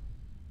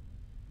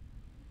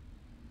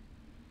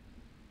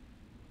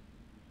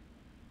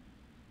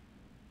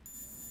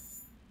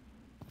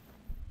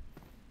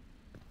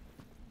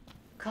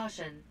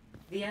 Caution.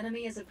 The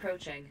enemy is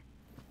approaching.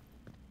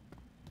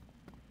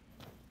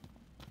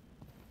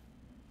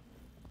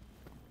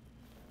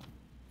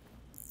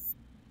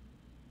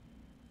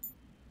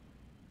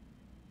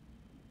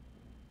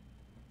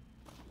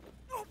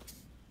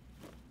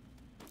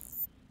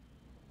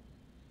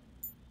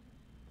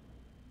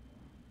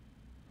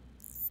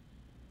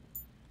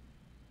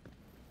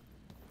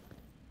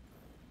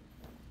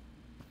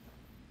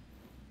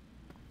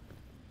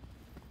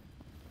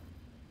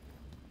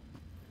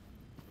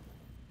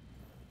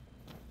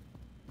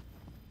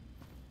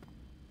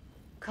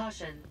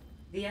 Caution.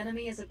 The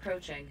enemy is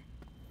approaching.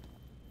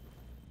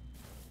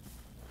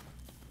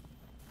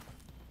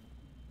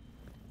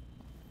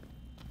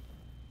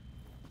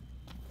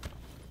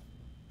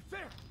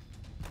 There!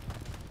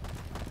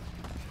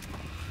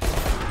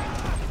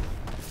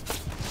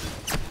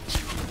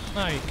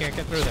 No, you can't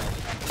get through there.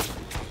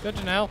 Good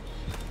to know.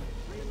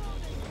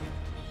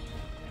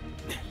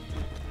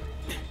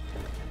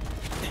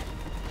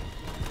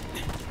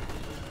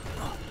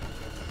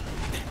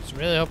 I was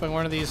really hoping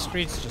one of these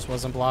streets just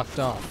wasn't blocked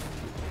off.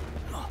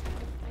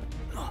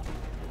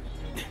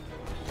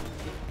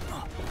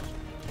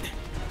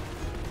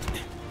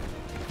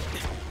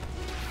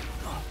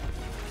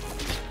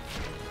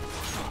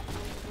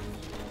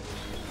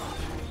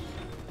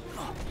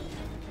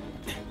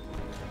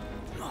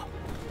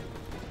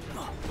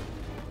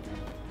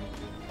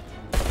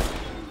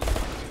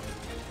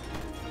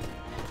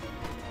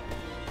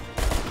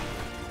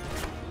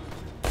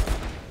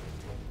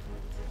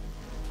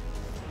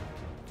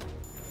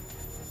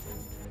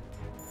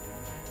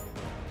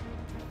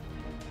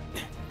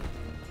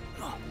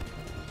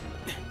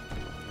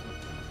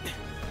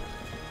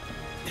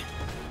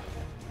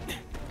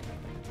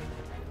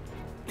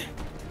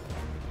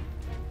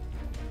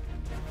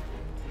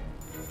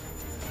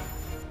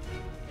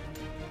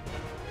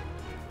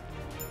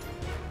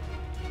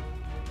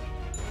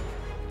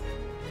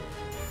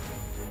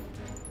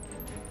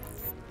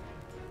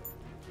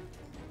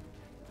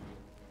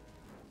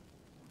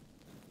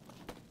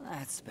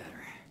 That's better.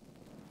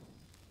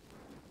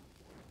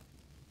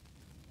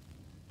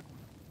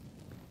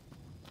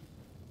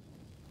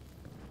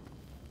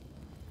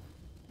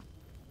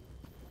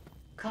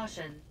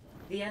 Caution.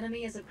 The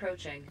enemy is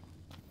approaching.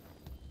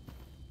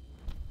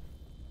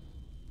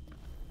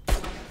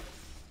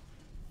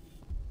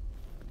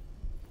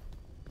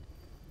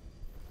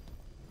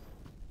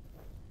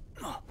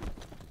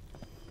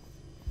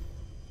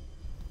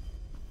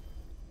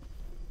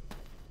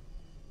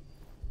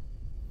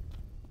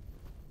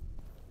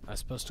 Am I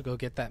supposed to go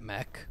get that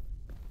mech?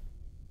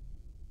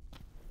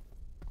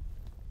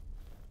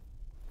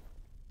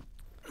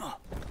 Bump,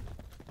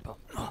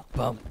 bump,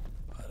 bump.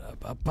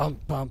 Ba-da-ba,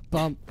 bump, bump,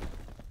 bump.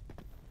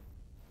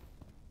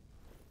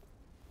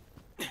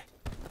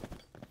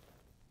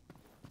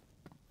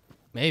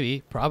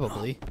 Maybe,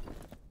 probably.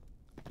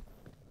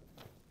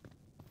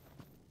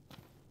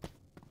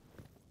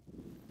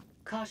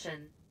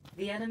 Caution.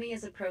 The enemy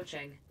is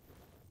approaching.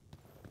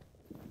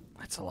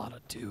 That's a lot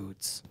of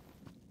dudes.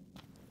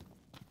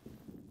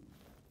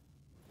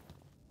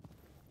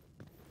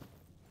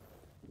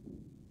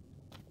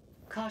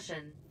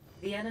 Caution.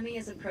 The enemy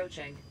is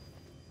approaching.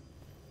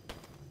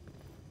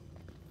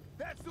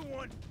 That's the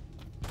one!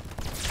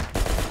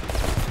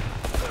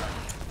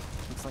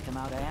 Looks like I'm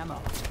out of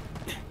ammo.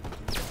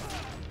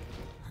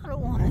 I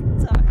don't want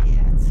to die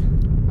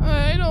yet.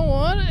 I don't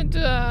want to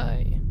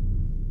die.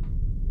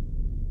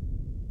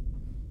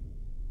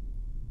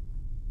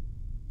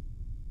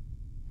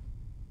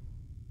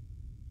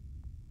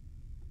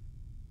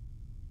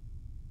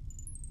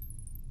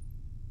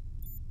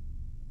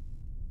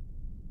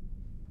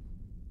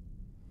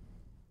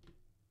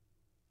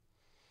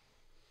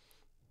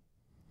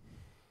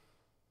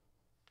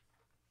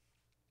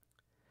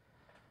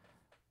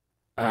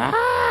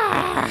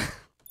 Ah!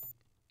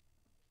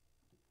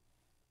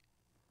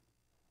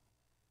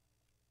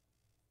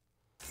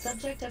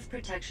 Subject of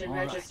protection All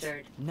right,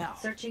 registered. now.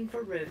 Searching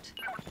for route.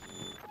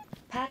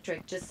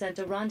 Patrick just sent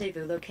a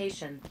rendezvous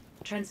location.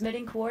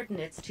 Transmitting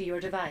coordinates to your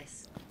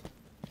device.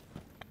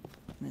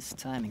 This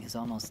timing is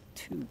almost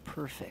too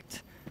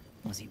perfect.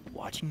 Was he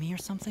watching me or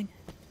something?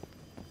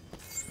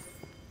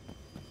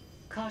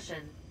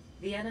 Caution.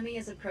 The enemy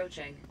is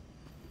approaching.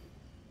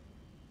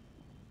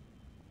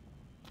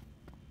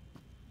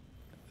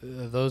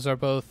 Those are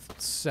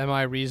both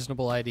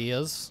semi-reasonable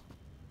ideas.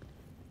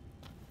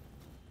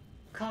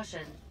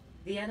 Caution.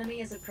 The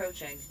enemy is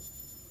approaching.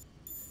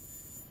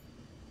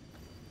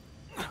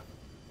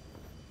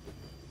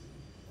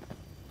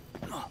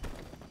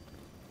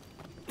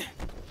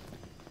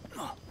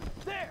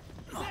 There!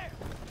 There!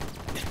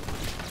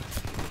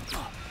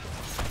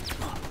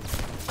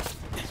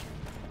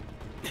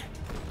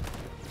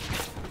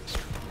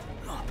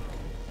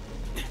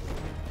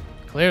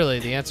 Clearly,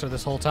 the answer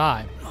this whole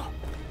time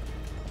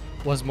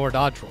was more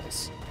dodge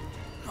rolls.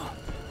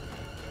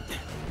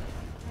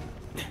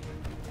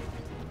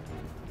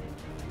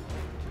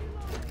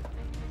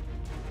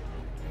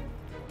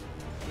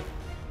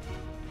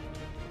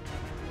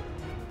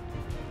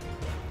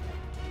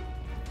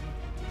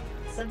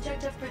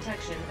 Subject of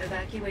protection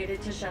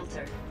evacuated to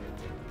shelter.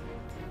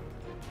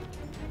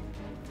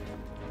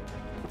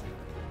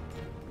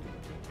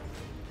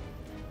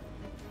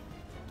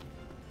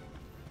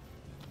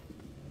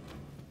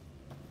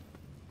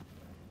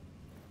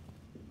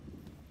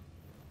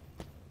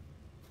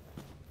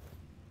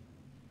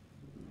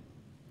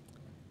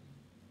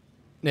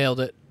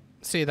 Nailed it.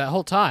 See, that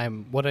whole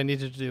time, what I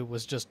needed to do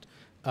was just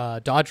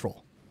dodge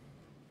roll.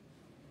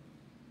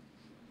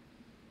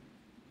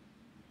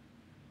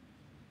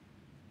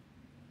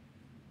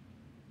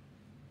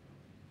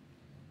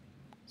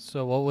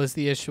 So what was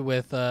the issue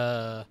with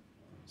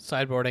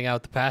sideboarding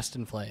out the past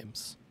in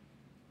flames?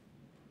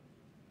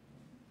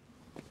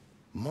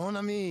 Mon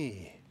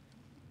ami,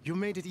 you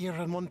made it here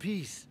in one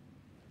piece.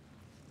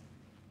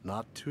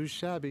 Not too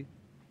shabby.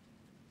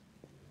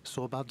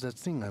 So about that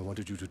thing I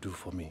wanted you to do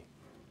for me.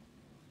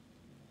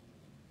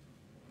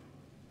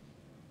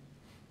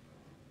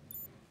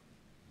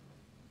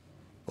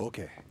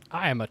 Okay.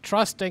 I am a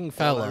trusting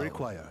fellow. All I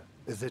require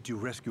is that you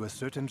rescue a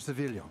certain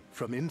civilian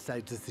from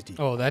inside the city.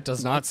 Oh, that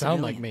does not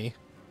sound like me.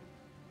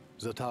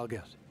 The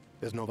target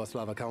is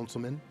Novoslava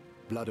Councilman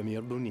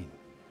Vladimir Bunin.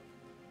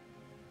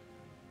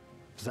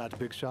 That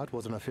big shot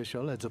was an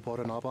official at the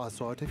Port Nova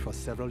Authority for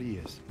several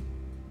years,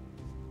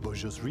 but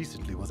just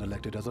recently was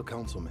elected as a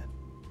councilman.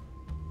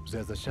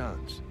 There's a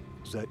chance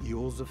that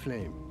you're the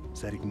flame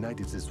that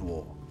ignited this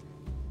war.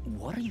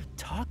 What are you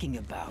talking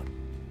about?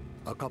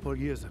 A couple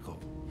years ago,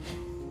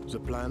 the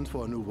plans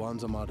for a new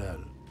Wanza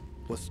model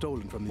was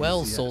stolen from the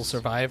Well, UCS. Soul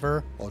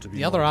Survivor, Or to be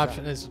the other more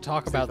option exact, is to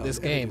talk they about found this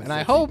game, evidence and I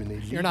that hope had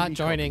been you're not illegally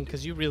joining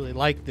because you really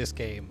like this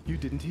game. You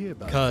didn't hear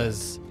about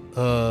Because,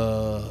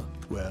 Well,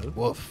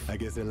 woof. I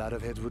guess a lot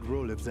of heads would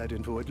roll if that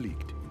info had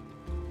leaked.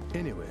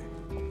 Anyway,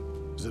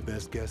 the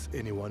best guess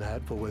anyone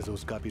had for where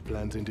those copied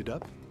plans ended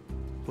up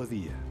was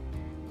here,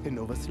 in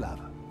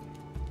Novoslava.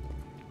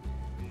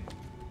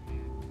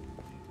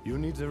 You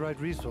need the right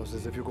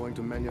resources if you're going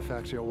to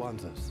manufacture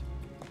Wanzas.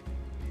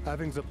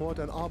 Having the Port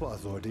and Arbor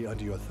Authority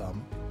under your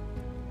thumb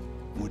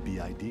would be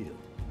ideal.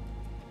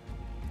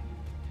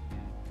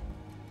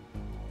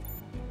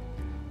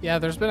 Yeah,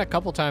 there's been a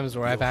couple times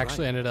where I've You're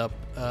actually right. ended up,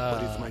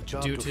 But it's my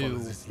job due to follow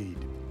to this lead.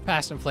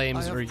 Past in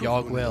Flames I or have proof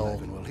when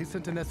Yogwill, Ivanwell, he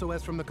sent an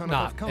SOS from the Konakov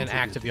not Council an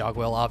active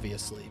Yogwill,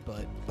 obviously,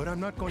 but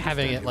I'm not going to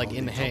having stand it here like all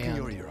in day talking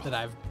your hand ear off. that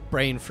I've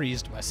brain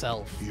freezed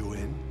myself. You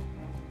in?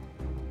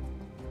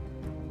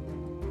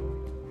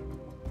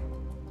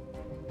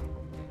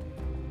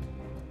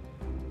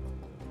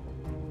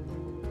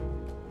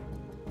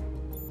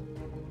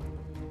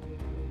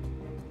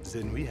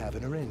 Then we have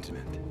an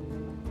arrangement.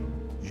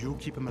 You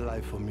keep him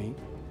alive for me.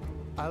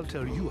 I'll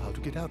tell you how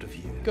to get out of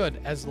here. Good,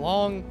 as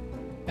long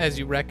as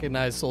you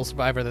recognize, Soul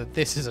Survivor, that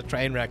this is a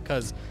train wreck,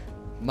 because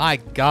my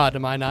god,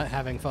 am I not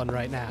having fun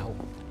right now.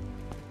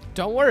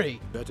 Don't worry,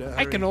 Better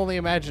I can hurry. only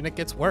imagine it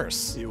gets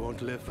worse. You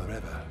won't live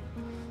forever.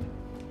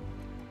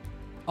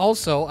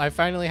 Also, I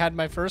finally had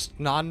my first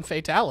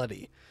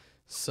non-fatality,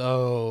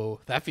 so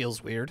that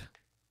feels weird.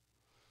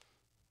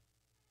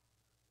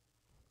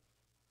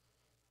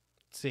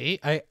 See,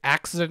 I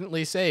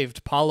accidentally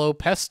saved Paulo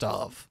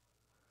Pestov.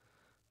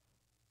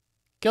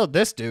 Killed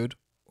this dude.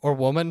 Or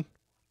woman.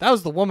 That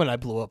was the woman I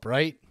blew up,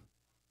 right?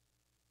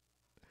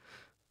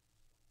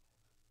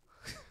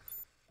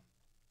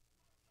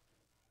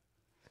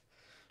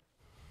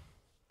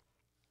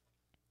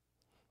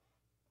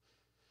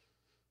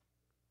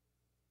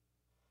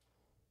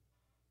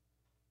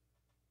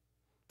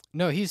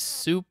 No, he's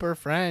super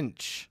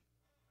French.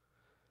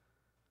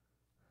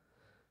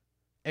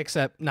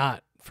 Except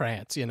not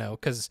France, you know,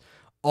 because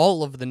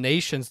all of the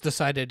nations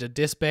decided to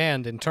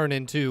disband and turn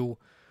into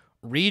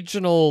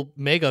regional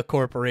mega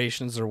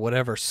corporations or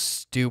whatever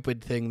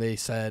stupid thing they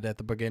said at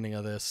the beginning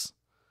of this.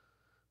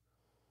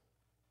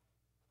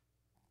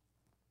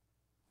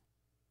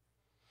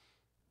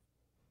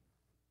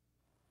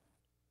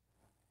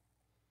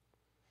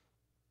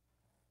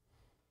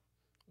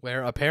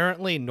 where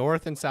apparently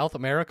North and South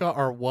America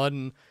are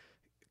one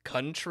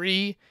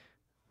country,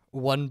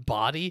 one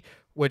body,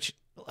 which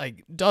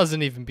like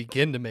doesn't even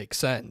begin to make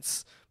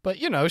sense. But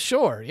you know,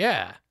 sure,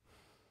 yeah.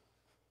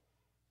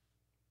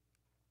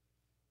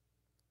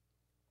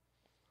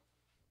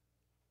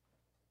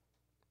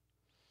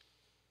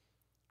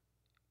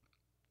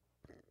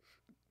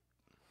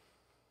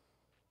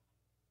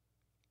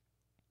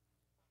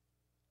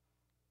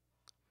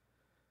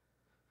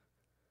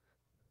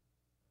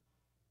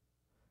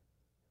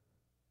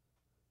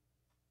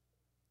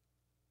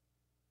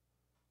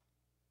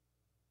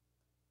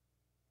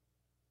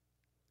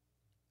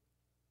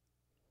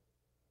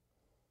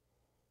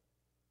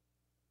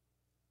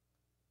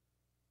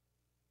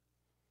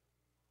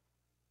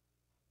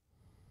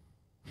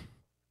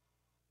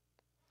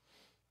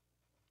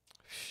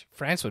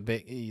 France would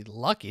be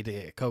lucky to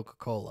get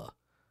Coca-Cola.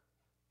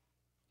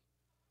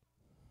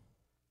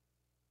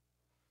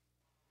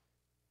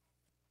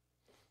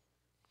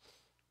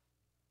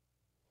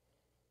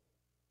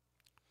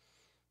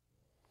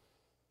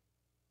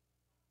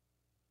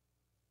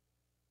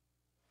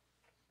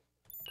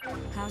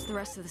 How's the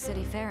rest of the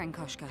city faring,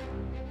 Koshka?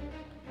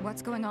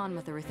 What's going on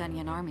with the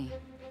Ruthenian army?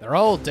 They're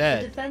all The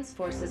dead. defense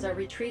forces are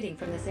retreating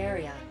from this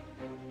area.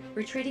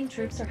 Retreating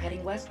troops are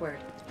heading westward.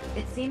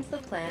 It seems the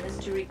plan is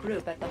to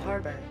regroup at the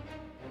harbor.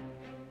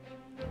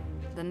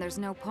 Then there's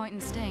no point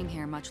in staying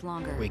here much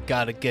longer. We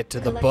gotta get to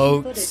the Collecting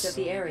boats. footage of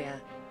the area.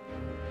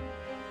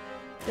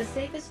 The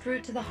safest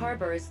route to the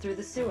harbor is through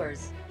the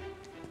sewers.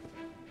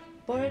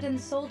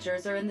 Borodin's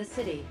soldiers are in the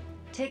city.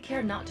 Take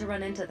care not to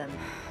run into them.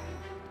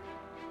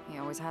 He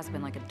always has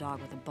been like a dog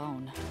with a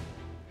bone.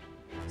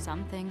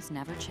 Some things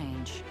never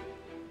change.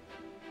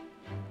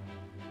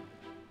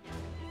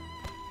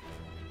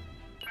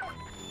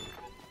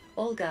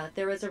 Olga,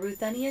 there is a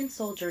Ruthenian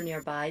soldier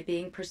nearby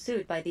being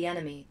pursued by the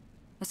enemy.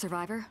 A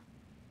survivor?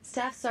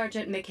 Staff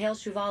Sergeant Mikhail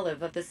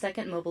Shuvalov of the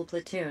 2nd Mobile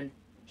Platoon.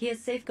 He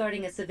is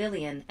safeguarding a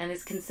civilian and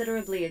is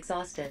considerably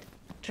exhausted.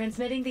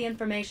 Transmitting the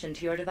information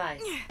to your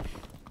device.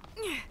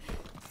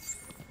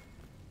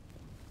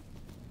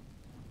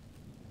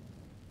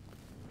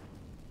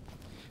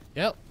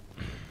 Yep.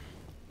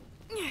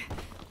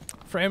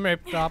 Frame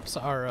rate drops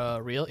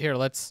are real. Here,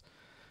 let's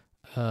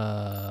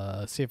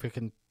see if we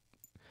can.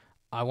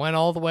 I went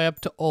all the way up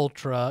to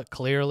ultra.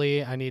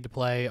 Clearly, I need to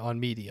play on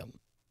medium.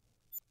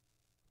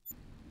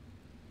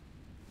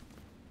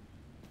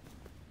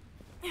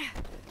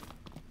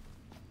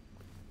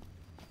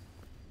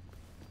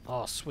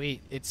 Oh,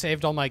 sweet. It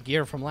saved all my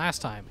gear from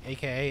last time,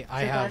 aka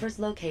I have Survivors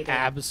located.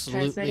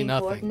 absolutely Transmitting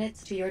nothing.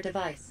 coordinates to your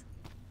device.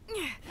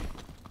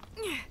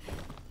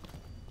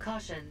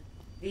 Caution.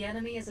 The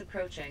enemy is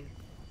approaching.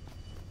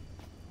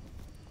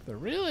 They're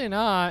really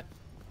not.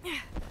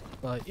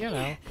 But, you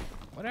know,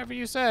 whatever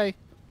you say.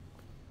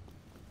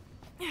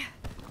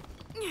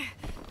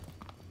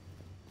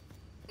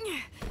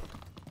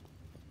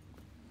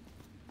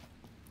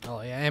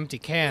 Oh, yeah, empty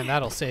can.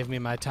 That'll save me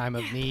my time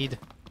of need.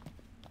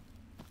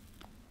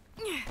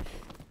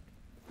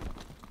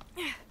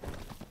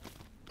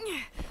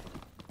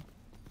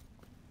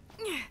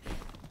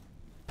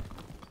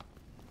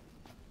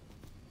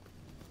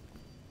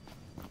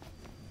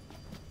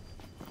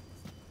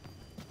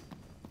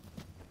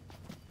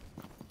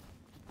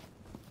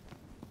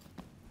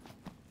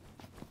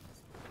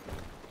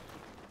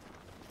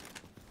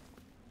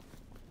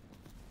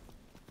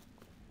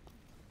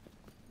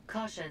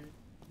 Caution.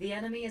 The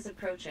enemy is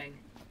approaching.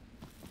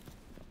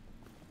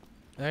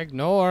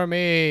 Ignore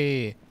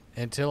me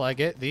until I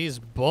get these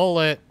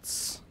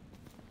bullets.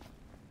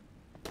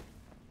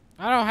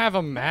 I don't have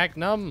a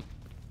magnum.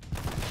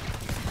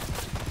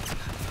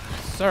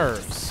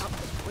 Serves.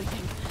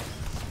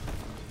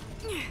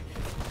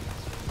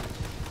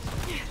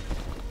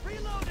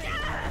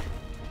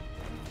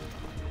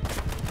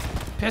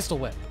 Pistol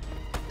whip.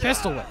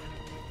 Pistol whip.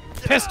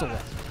 Pistol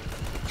whip.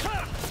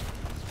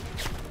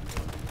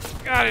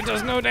 God, it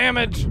does no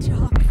damage.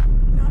 Doc,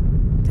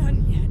 not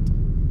done yet.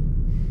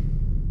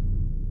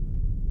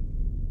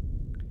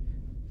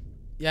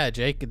 Yeah,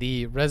 Jake,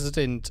 the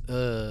resident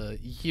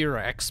year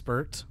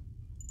expert.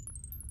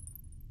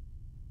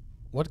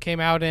 What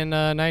came out in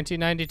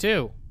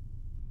 1992?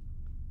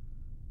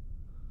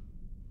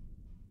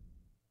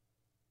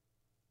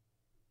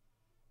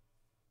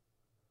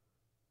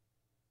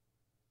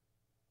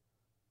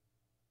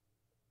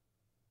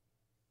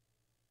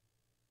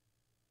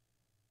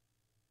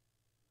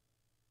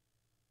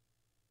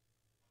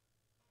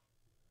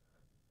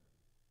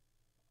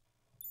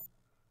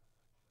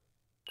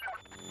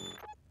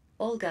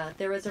 Olga,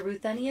 there is a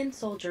Ruthenian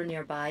soldier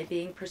nearby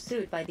being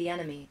pursued by the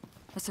enemy.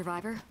 A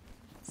survivor?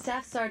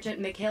 Staff Sergeant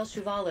Mikhail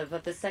Shuvalov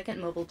of the 2nd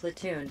Mobile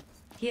Platoon.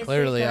 He is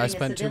Clearly, I safeguarding a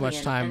spent too much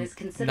civilian time and is not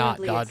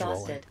considerably dodge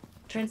exhausted. rolling.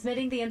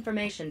 Transmitting the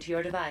information to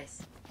your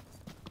device.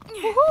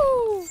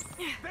 Woohoo!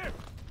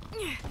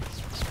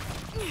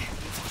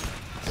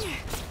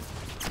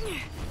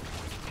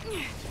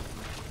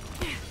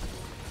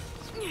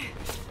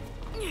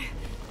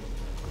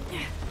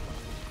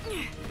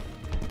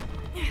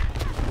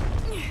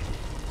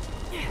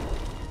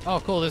 Oh,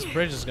 cool. This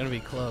bridge is going to be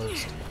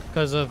closed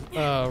because of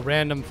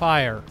random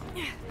fire.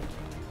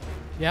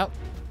 Yep.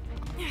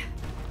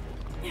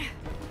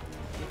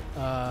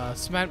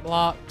 Cement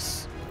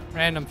blocks,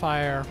 random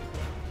fire,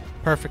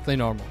 perfectly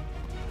normal.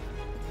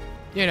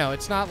 You know,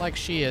 it's not like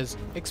she is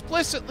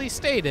explicitly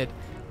stated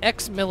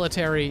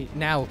ex-military,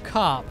 now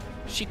cop.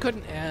 She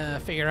couldn't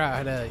figure out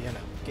how to, you know,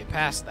 get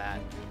past that.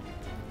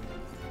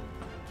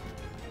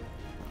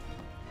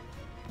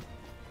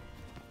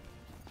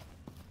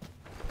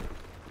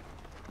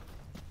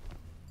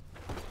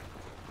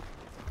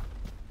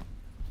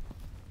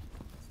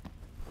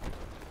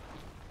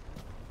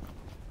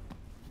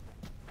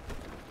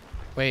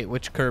 Wait,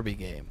 which Kirby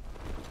game?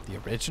 The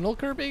original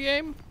Kirby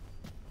game?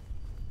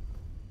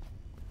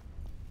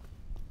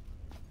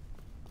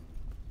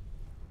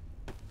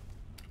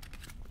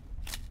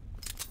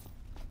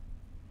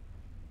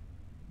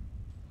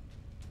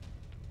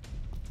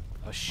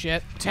 Oh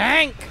shit.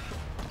 Tank!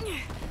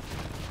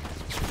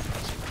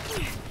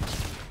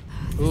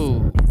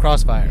 Ooh,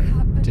 crossfire.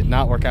 Did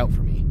not work out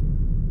for me.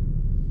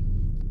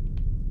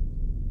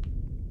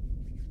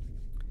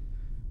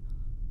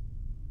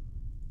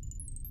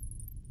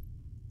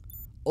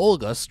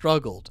 Olga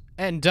struggled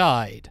and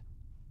died.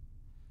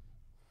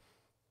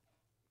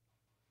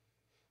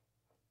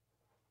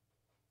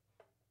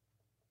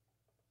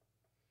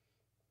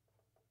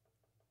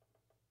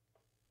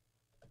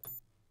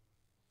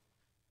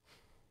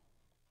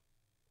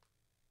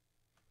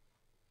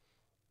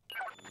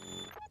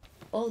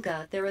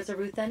 Olga, there is a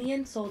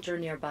Ruthenian soldier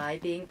nearby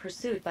being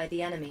pursued by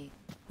the enemy.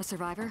 A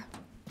survivor?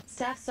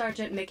 Staff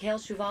Sergeant Mikhail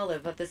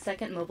Shuvalov of the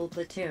 2nd Mobile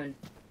Platoon.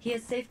 He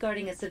is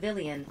safeguarding a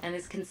civilian and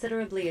is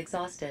considerably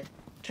exhausted.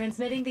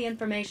 Transmitting the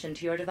information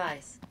to your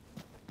device.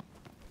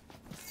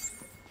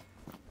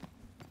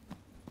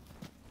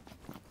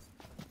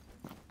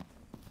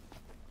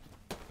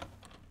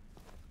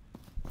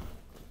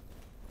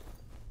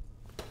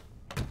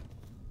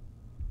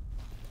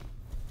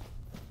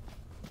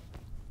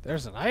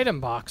 There's an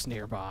item box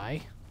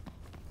nearby.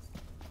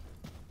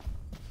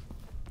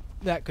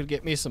 That could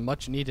get me some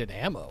much needed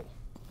ammo.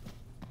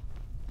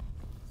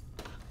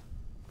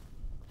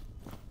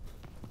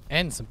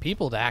 And some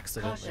people to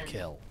accidentally Caution.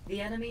 kill. The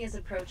enemy is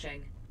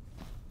approaching.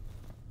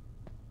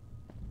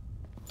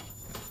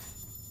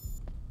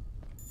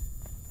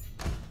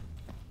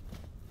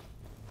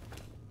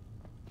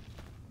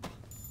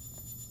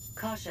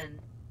 Caution.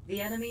 The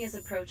enemy is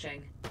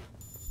approaching.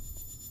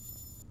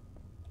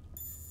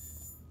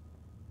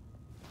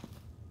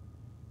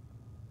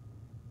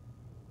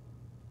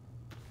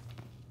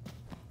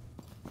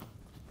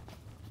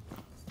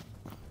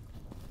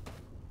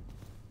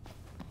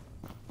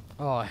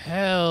 Oh,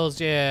 hells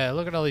yeah.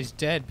 Look at all these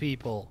dead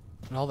people.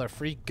 And all their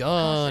free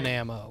gun Caution.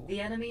 ammo. The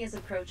enemy is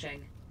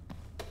approaching.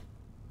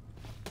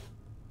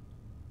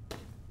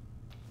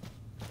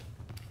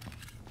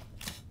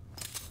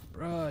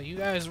 Bruh, you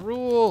guys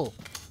rule.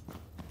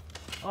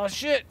 Oh,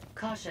 shit.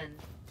 Caution.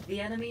 The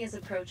enemy is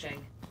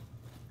approaching.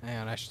 Hang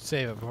on, I should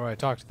save it before I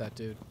talk to that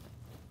dude.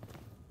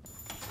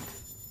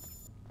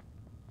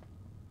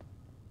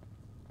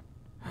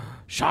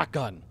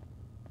 Shotgun.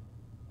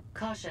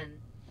 Caution.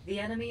 The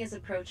enemy is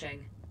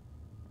approaching.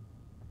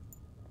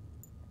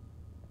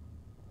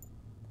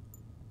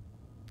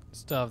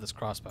 Still have this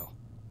crossbow.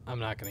 I'm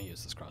not going to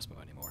use this crossbow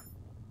anymore.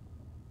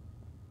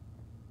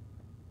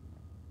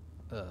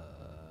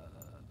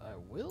 I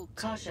will take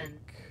Caution.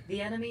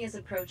 The enemy is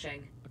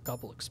approaching. a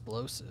couple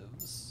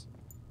explosives.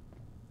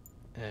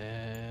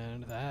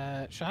 And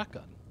that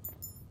shotgun.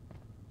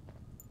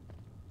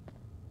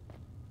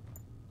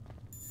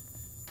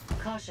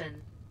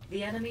 Caution.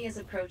 The enemy is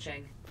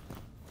approaching.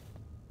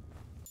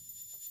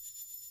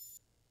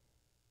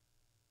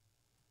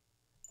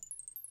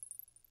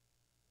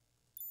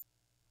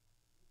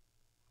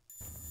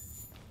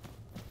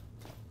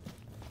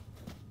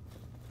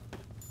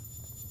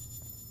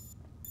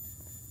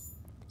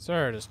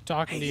 Sir, does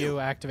talking to you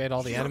activate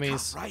all the You're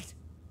enemies? tough, right?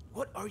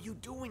 What are you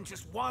doing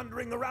just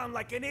wandering around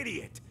like an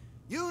idiot?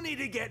 You need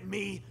to get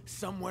me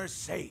somewhere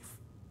safe.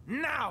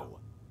 Now!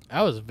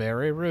 That was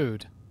very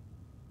rude.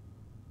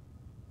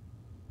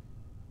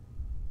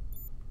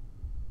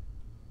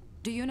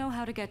 Do you know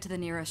how to get to the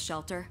nearest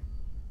shelter?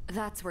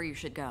 That's where you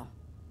should go.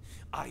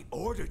 I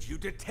ordered you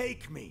to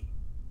take me.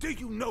 Do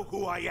you know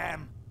who I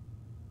am?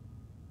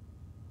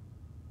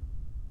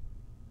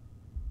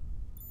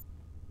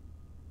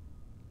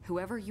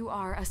 Whoever you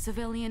are, a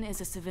civilian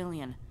is a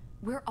civilian.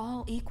 We're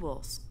all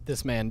equals.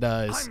 This man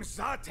does. I'm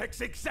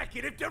Zartek's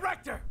executive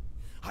director.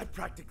 I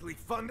practically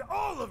fund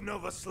all of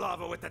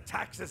Novoslava with the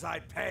taxes I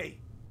pay.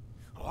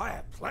 Oh, I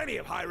have plenty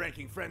of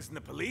high-ranking friends in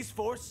the police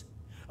force.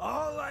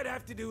 All I'd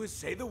have to do is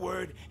say the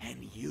word,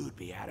 and you'd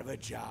be out of a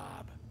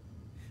job.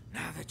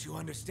 Now that you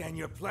understand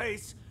your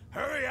place,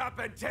 hurry up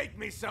and take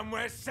me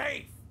somewhere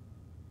safe.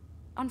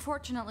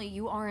 Unfortunately,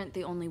 you aren't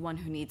the only one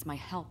who needs my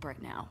help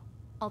right now.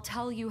 I'll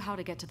tell you how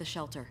to get to the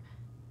shelter.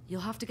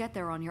 You'll have to get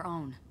there on your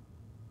own.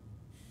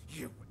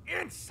 You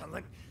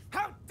insolent!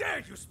 How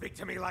dare you speak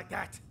to me like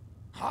that?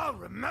 I'll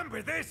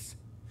remember this!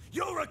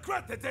 You'll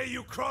regret the day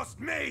you crossed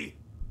me!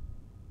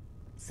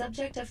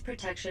 Subject of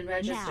protection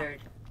registered.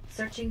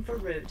 Searching for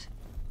route.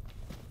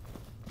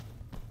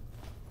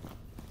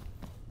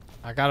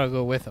 I gotta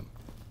go with him.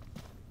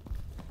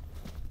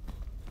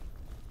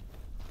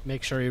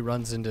 Make sure he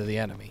runs into the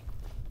enemy.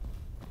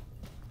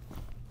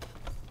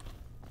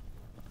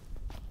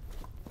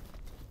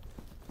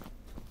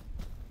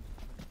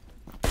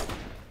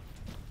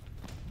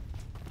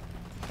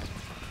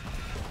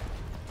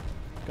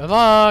 Good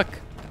luck!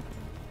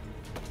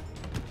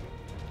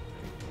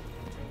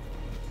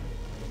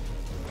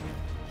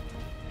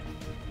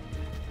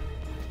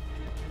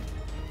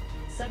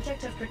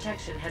 Subject of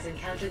protection has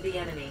encountered the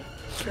enemy.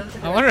 Go to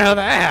the I wonder how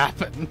that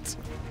happened.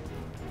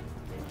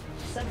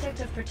 Subject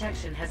of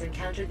protection has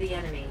encountered the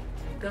enemy.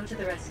 Go to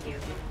the rescue.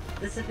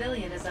 The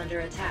civilian is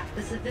under attack.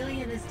 The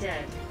civilian is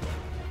dead.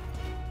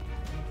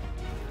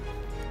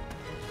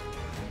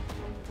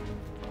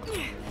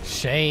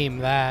 Shame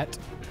that.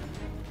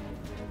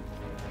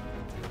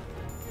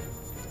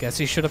 Guess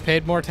he should have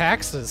paid more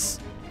taxes.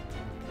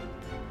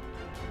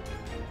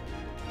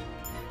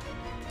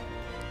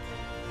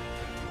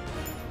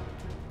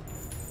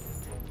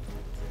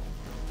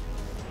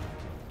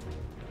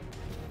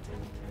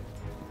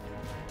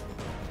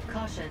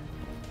 Caution.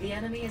 The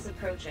enemy is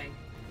approaching.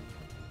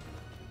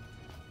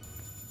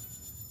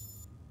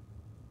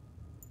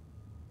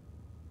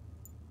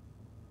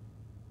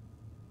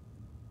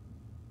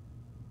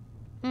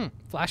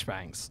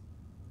 Flashbangs.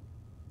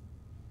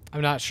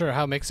 I'm not sure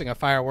how mixing a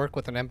firework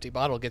with an empty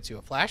bottle gets you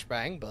a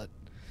flashbang, but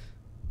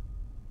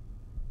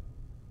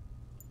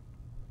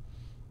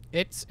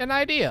it's an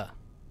idea.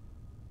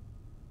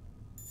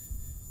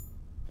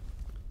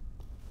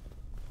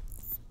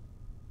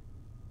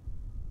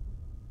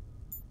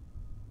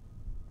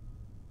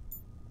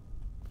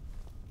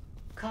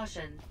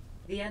 Caution.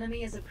 The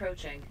enemy is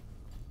approaching.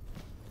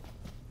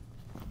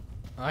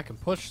 I can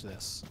push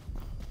this.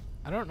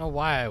 I don't know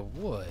why I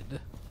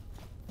would,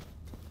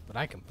 but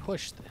I can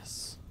push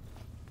this.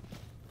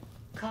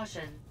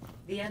 Caution.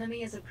 The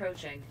enemy is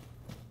approaching.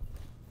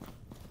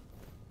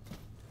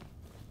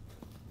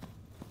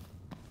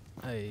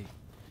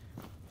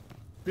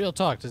 Real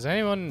talk, does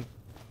anyone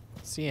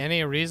see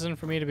any reason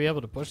for me to be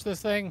able to push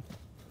this thing?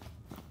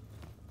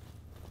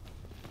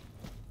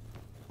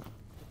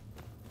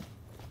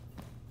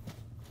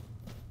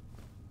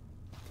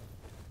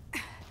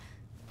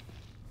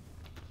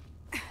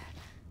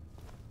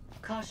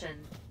 Caution.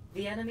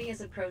 The enemy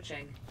is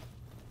approaching.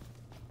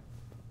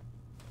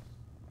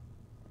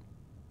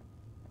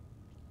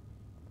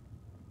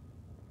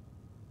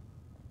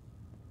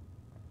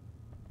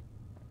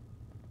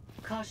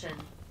 Caution.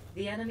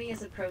 The enemy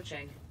is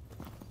approaching.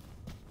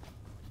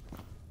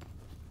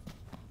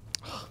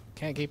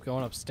 Can't keep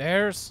going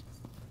upstairs.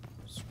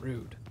 It's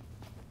rude.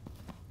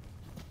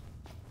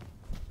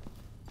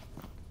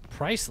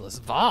 Priceless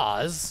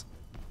vase?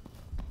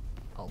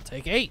 I'll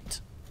take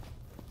 8.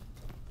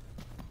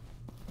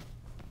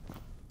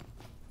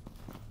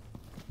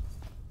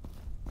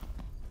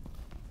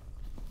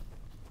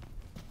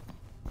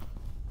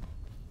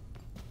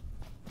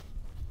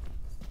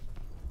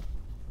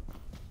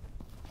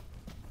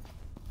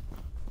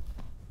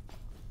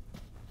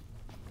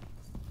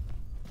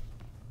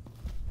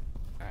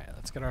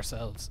 Let's get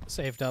ourselves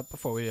saved up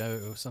before we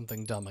do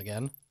something dumb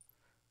again.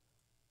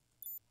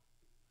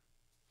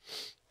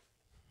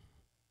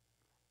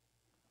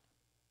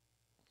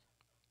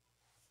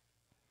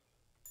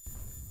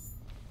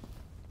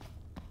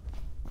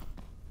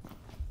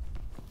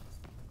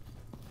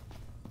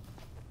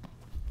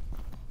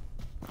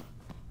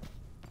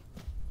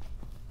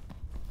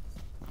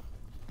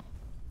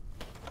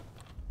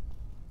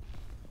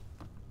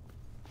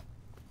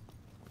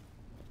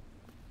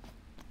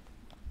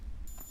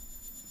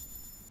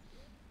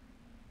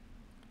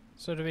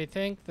 So do we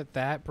think that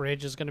that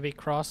bridge is going to be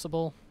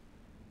crossable?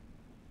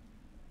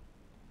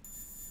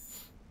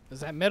 Because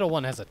that middle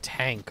one has a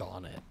tank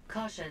on it.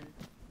 Caution.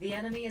 The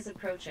enemy is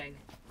approaching.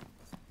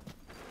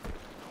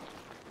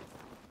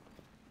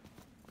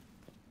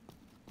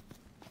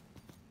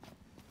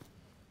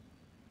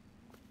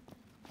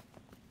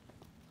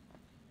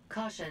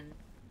 Caution.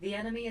 The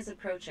enemy is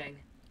approaching.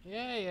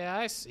 Yeah,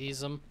 I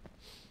sees him.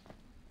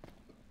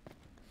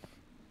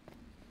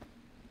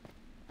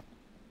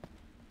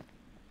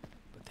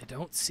 They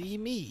don't see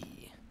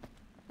me.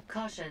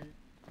 Caution.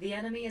 The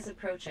enemy is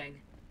approaching.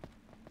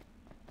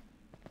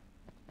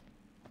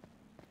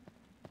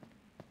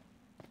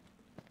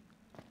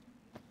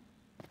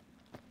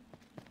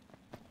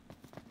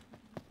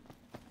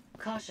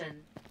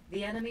 Caution.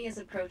 The enemy is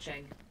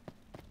approaching.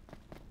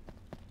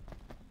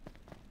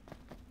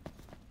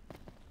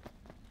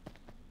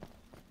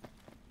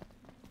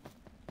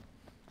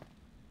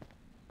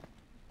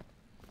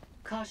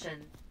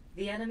 Caution.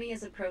 The enemy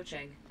is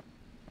approaching.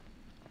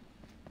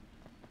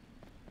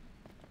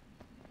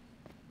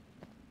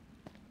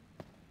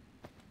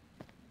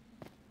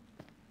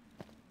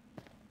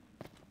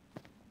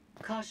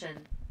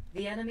 Caution.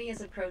 The enemy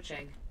is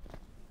approaching.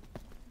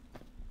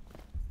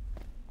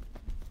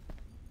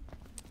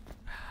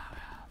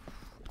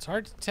 It's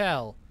hard to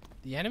tell.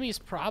 The enemy's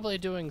probably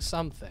doing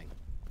something.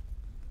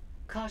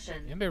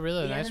 Caution. It'd be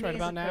really The nice enemy right is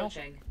about now.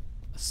 approaching.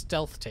 A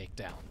stealth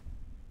takedown.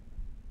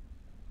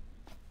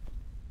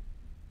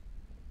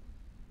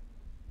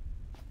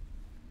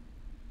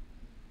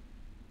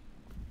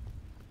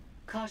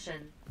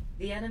 Caution.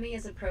 The enemy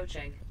is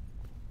approaching.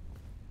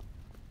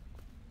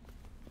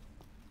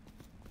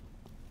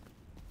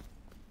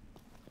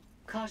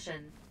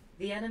 Caution.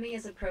 The enemy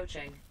is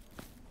approaching.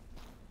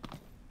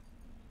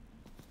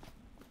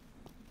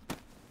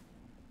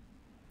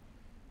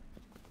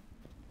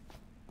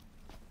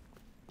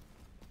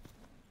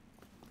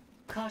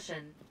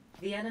 Caution.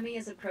 The enemy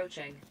is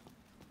approaching.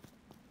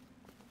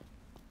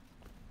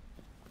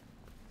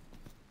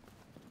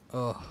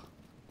 Ugh.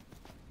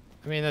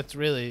 I mean, that's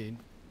really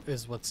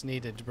is what's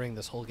needed to bring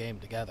this whole game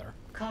together.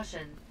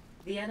 Caution.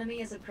 The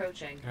enemy is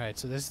approaching. Alright,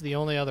 so this is the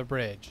only other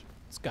bridge.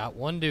 It's got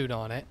one dude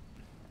on it.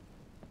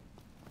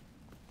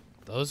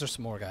 Those are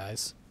some more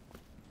guys.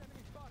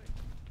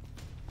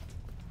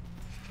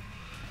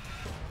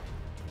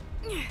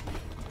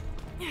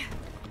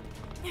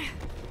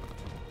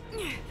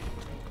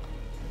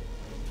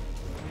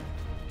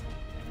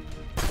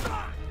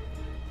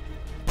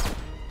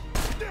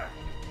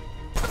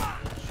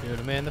 Shoot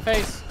him in the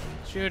face.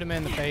 Shoot him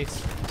in the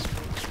face.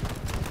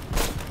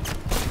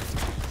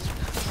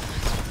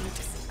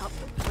 I'm out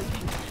of ammo!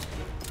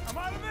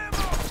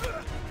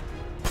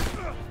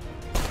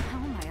 How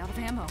am I out of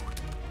ammo?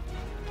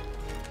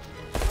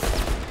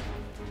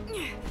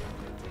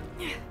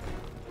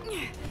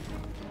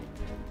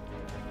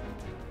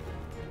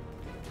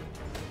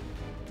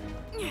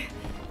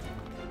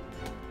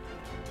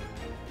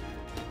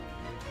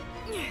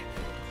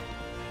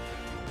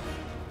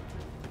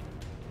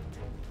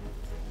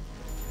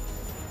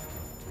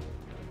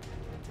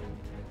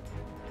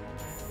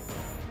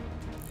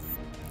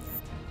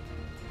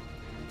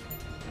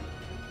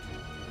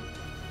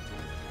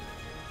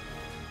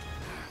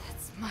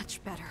 That's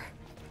much better.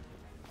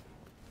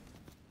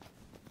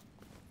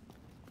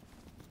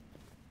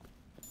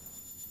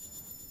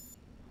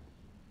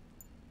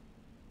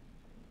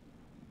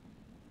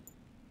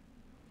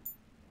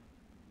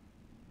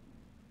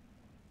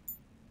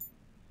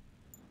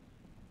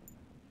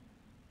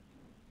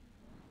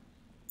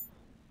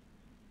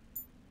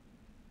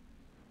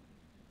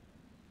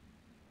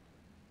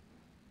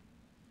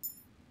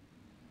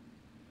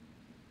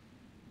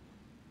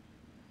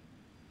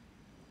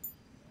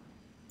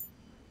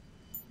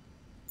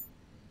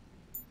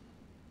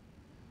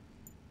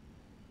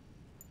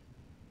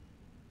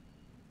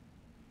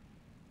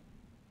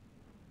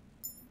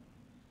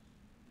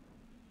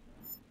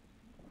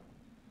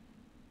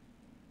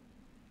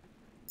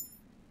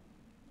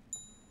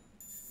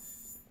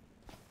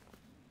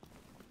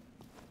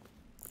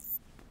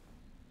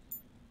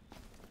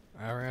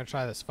 Alright, we're gonna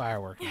try this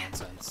firework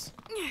nonsense.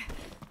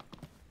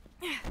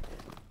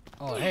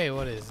 Oh, hey,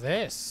 what is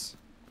this?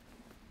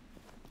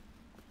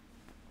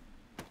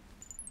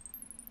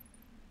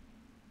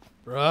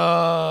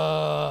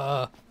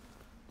 Bruh.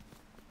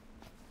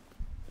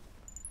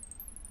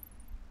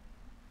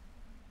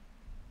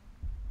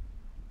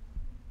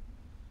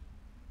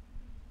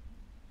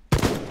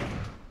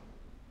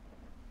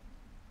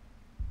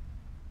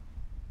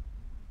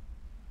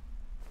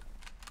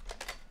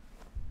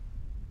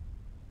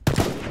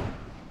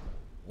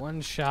 One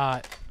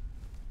shot,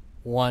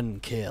 one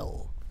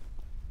kill.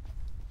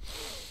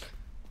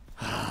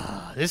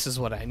 This is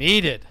what I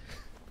needed.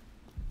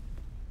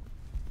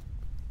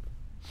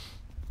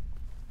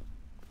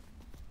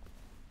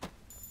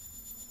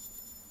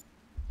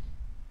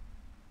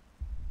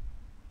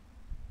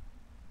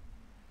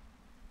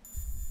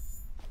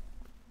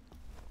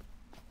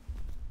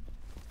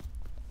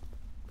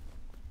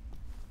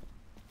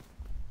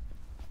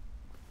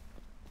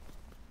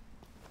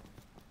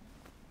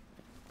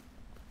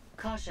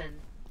 Caution.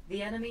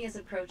 The enemy is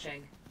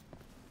approaching.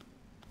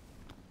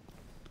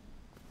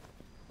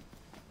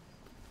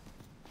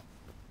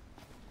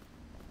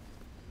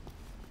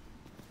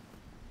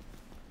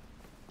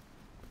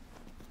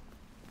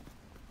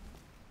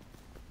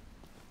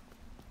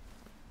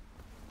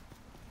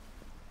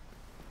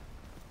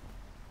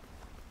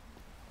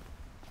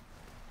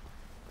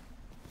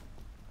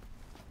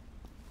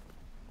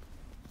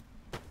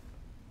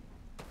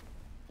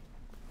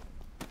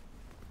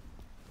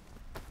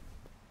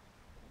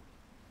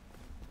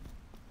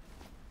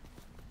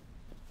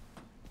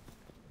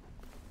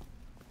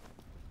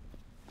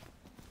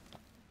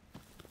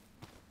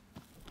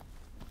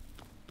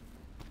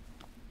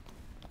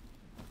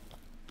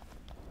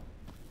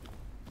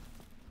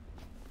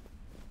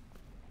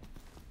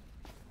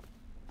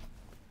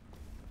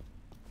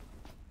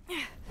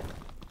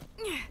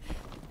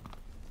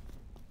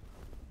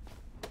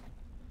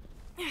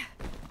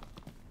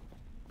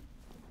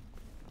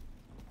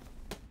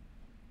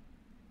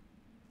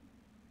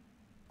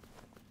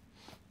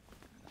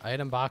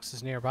 Item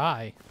boxes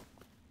nearby.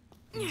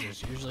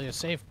 There's usually a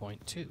save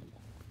point too.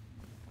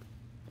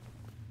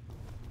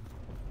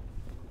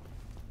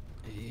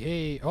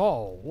 Hey,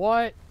 oh,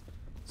 what?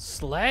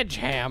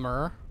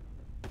 Sledgehammer?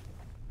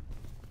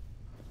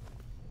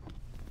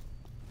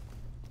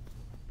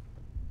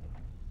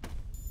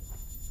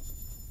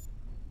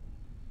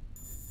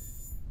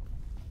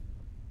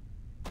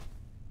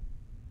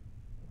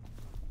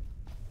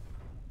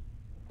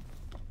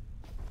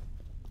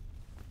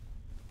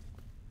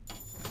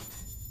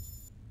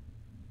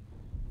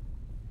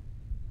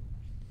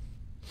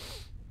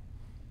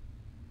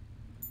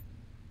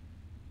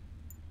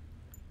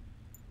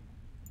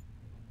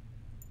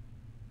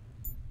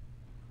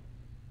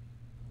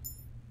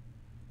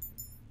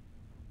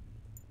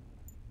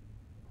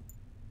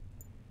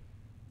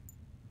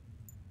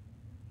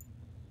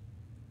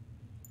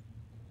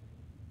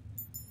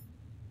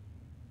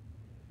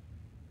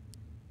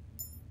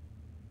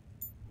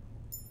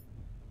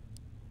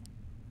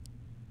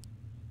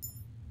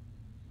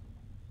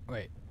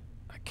 Wait,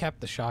 I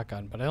kept the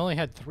shotgun, but I only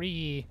had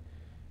 3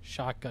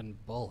 shotgun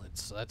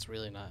bullets, so that's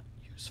really not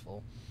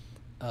useful.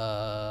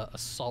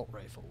 Assault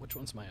rifle. Which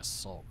one's my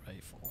assault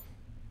rifle?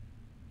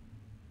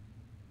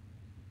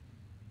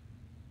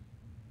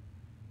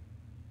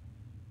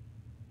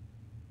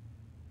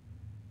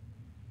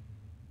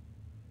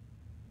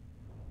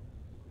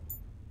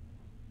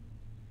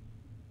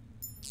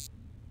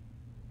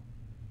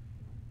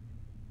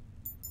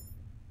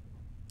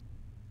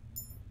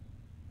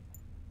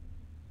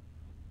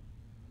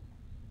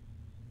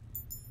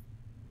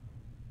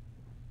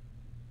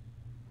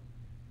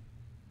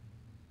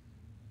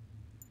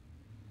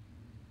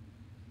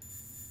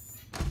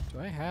 Do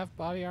I have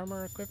body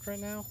armor equipped right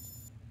now?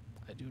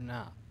 I do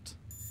not.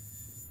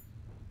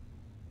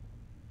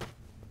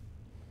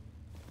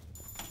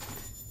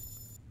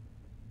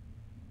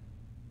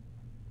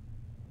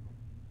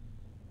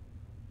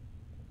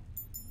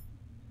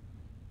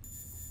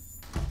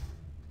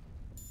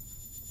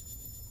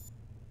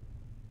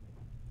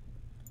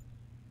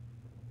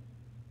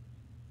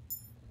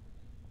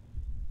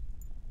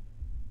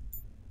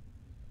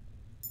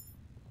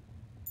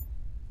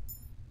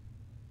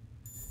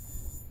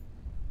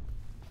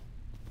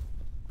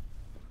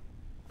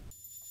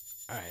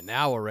 Alright,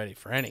 now we're ready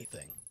for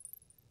anything.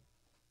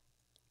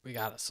 We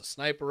got us a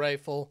sniper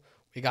rifle.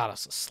 We got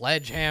us a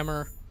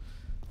sledgehammer.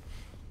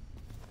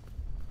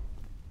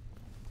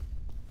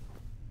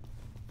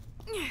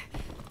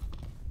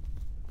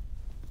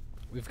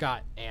 We've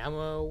got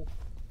ammo.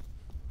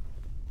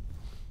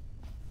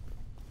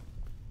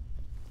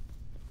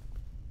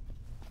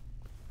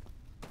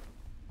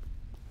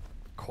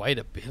 Quite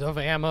a bit of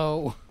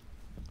ammo.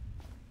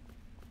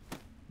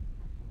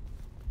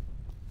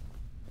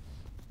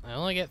 I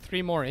only get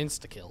 3 more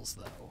insta-kills,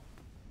 though.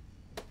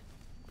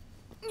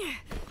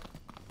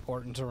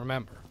 Important to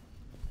remember.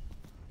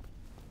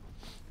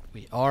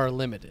 We are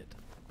limited.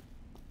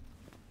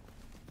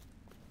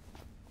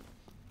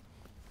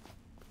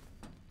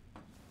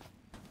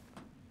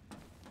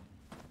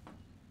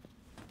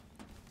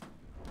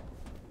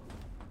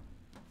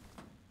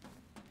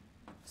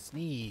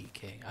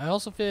 Sneaking. I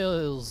also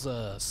feel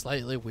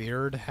slightly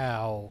weird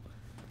how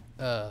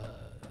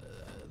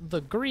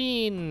the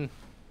green...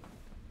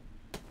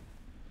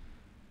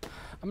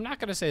 I'm not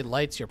going to say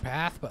lights your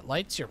path, but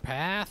lights your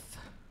path.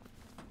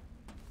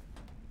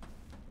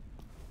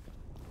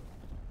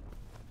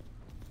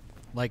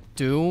 Like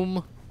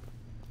Doom.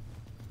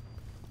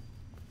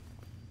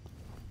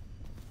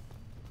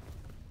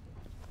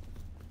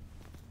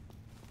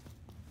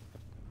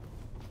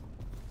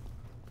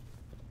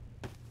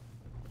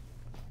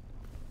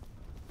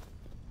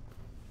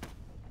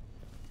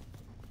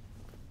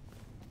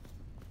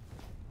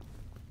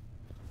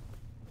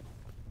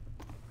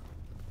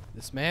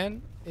 This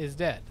man is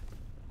dead.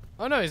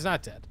 Oh no, he's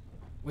not dead.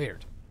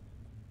 Weird.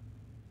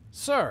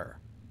 Sir.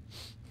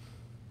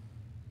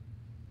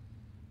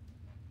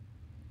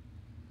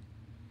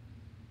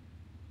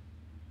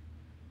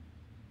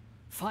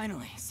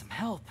 Finally, some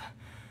help.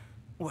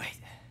 Wait,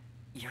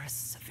 you're a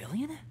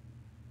civilian?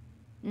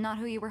 Not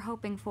who you were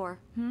hoping for,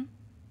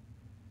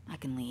 I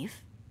can leave.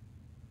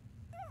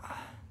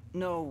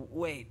 No,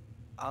 wait.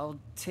 I'll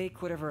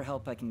take whatever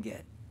help I can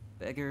get.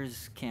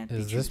 Beggars can't be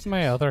choosers. Is this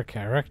my other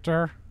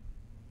character?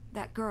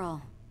 That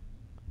girl.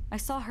 I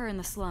saw her in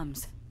the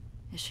slums.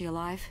 Is she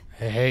alive?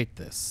 I hate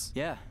this.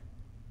 Yeah.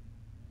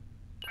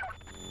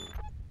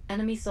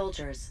 Enemy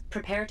soldiers,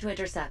 prepare to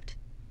intercept.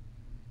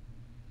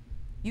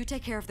 You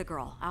take care of the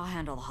girl. I'll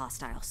handle the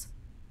hostiles.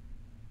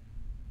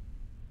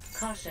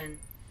 Caution.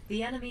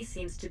 The enemy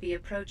seems to be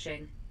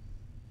approaching.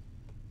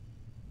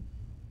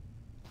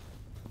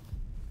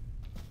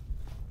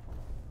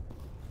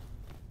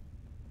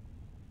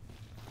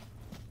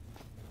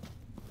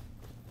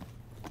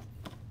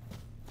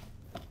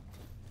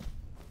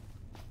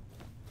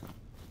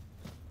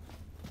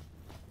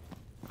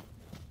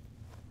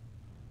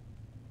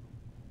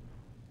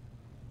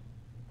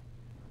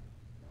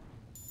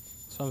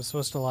 So I'm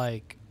supposed to,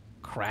 like,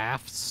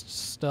 craft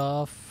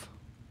stuff.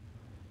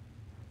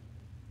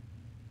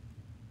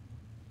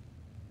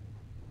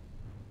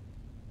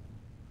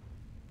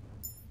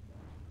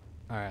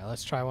 Alright,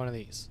 let's try one of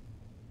these.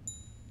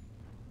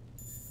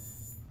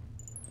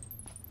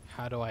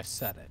 How do I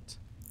set it?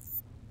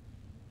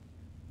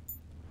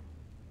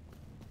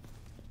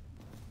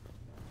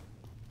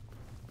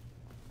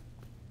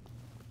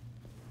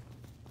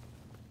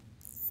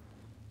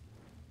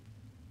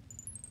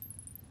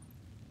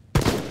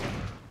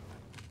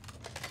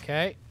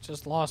 Okay,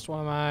 just lost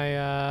one of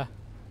my,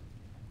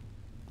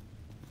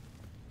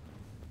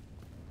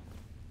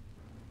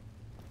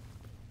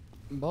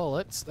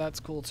 bullets. That's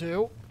cool,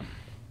 too.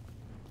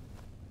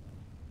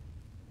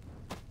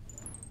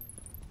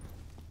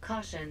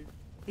 Caution.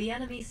 The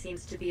enemy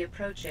seems to be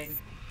approaching.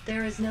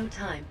 There is no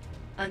time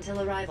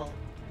until arrival.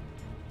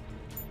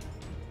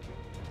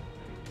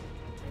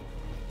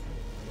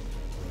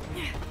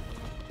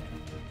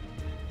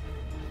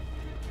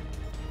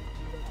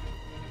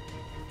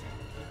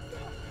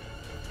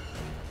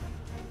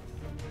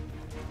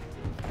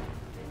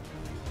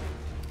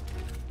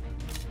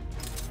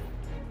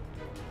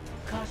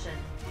 Caution.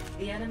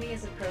 The enemy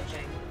is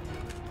approaching.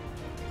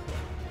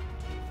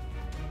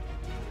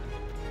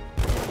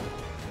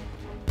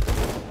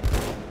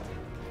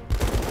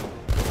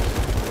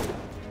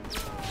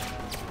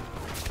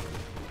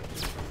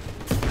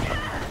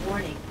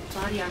 Warning.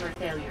 Body armor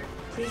failure.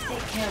 Please take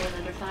care when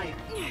under fire.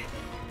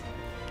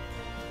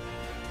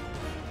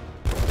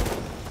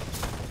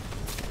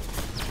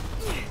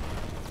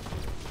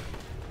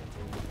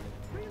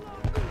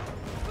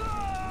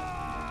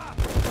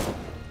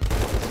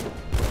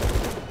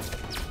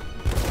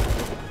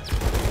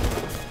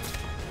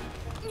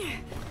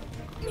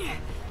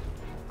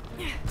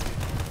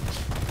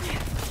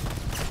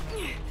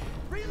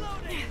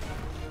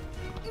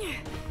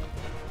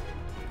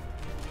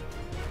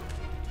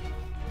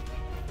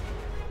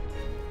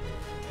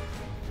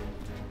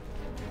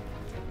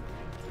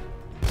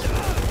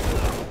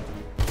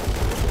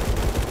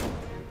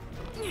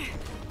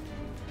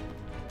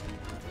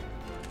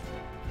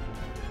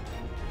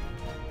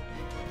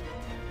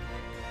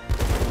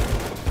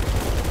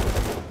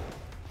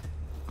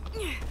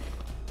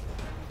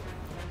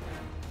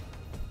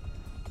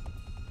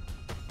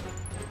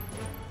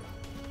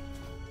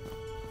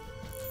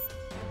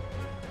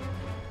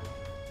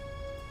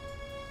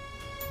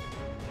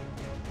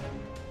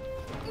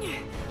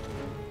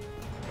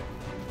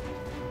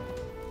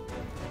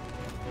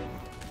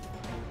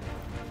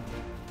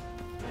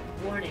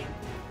 Warning.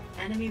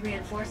 Enemy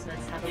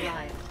reinforcements have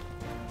arrived.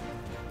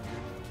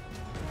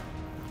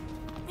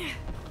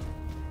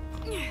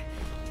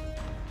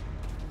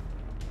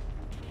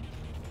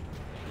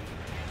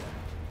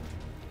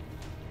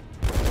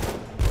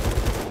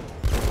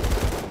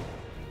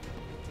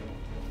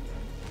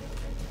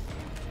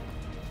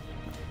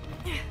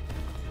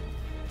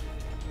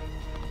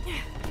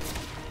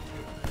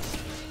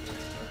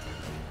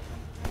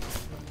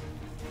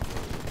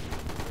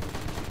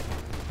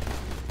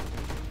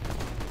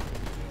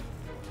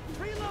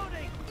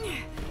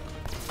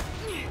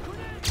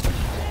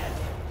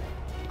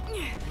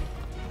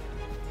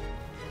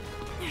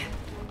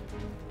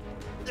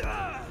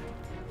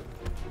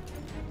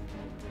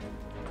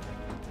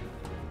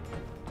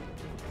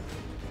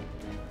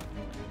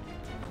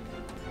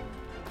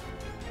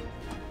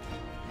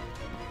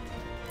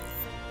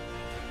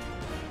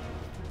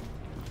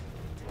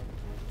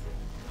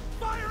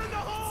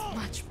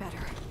 Much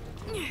better.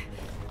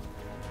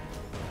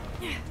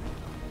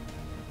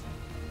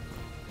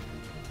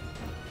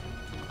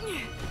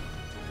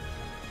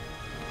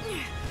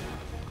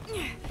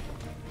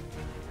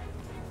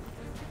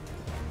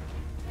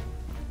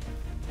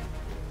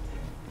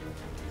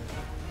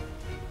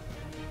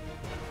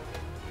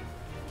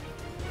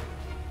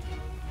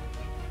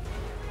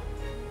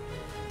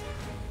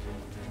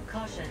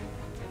 Caution.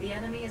 The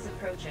enemy is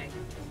approaching.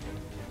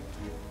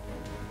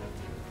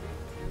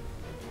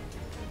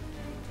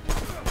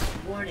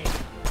 Warning.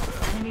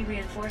 Enemy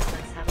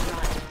reinforcements have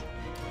arrived.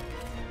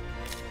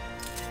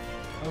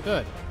 Oh,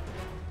 good.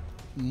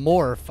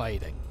 More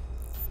fighting.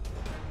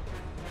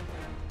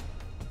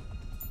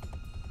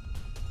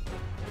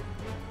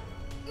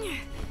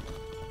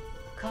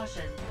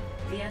 Caution.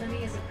 The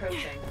enemy is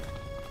approaching.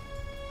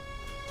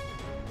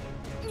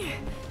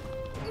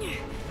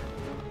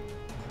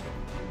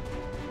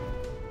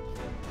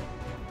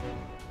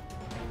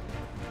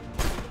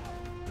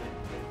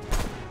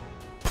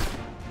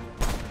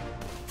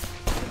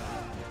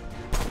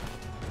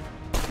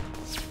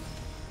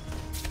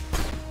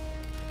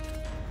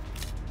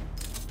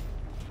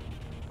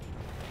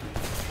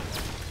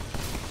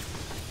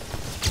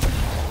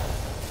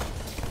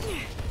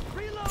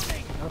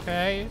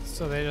 Okay,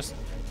 so they just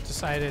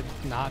decided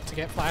not to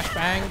get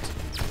flashbanged.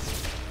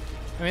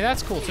 I mean,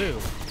 that's cool too.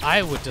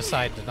 I would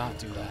decide to not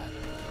do that.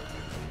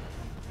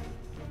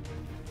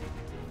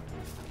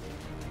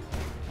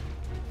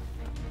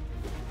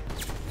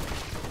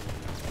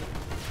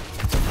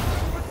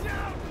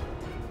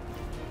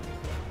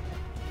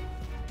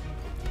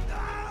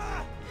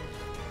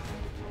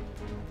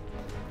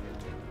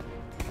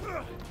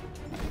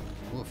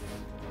 Oof.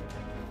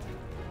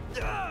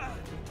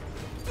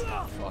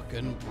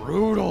 Fucking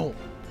brutal.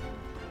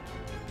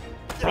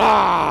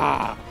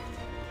 Ah!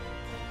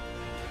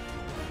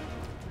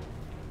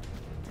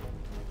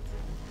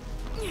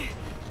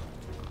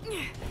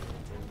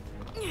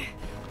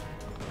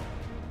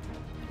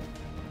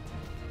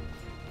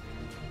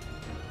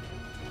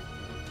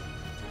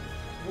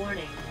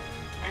 Warning.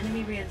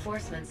 Enemy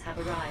reinforcements have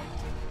arrived.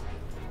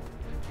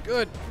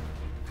 Good.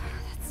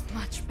 That's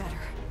much better.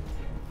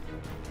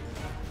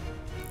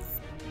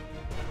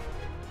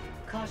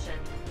 Caution.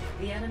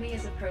 The enemy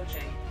is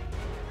approaching.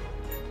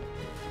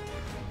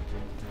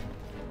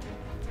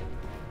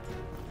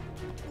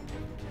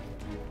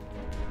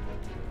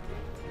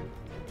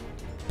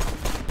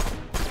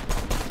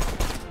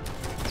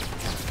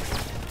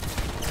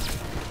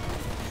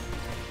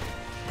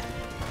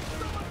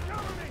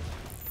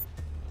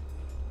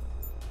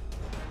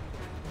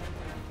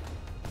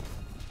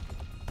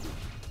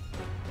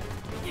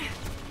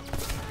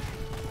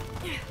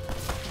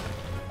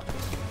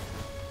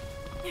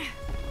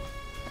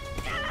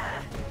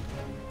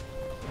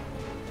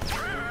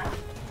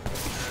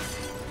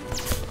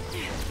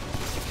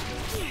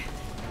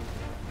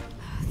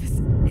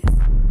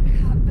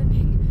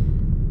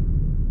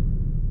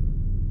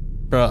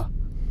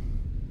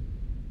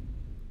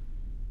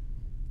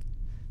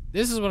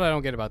 This is what I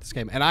don't get about this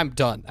game, and I'm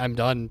done. I'm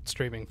done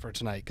streaming for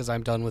tonight because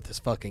I'm done with this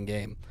fucking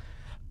game.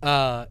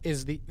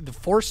 Is the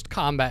forced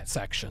combat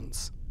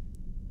sections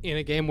in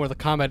a game where the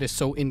combat is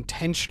so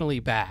intentionally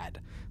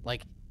bad.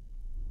 Like,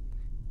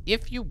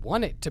 if you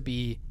want it to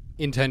be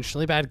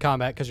intentionally bad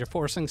combat because you're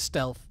forcing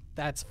stealth,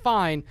 that's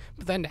fine.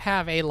 But then to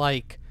have a,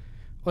 like,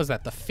 what is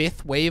that, the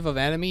 5th wave of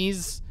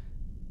enemies?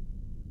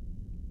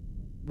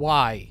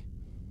 Why?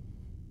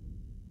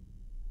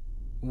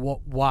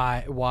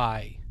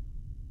 Why?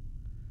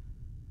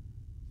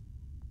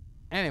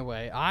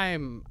 Anyway, I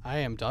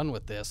am done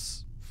with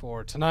this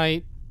for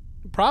tonight.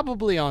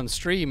 Probably on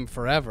stream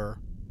forever.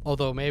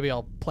 Although maybe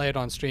I'll play it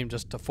on stream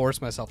just to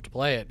force myself to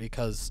play it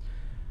because...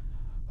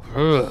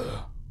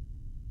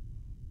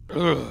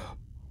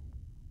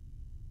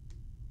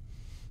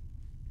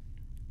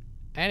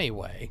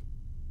 Anyway.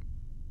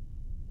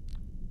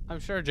 I'm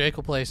sure Jake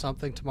will play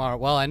something tomorrow.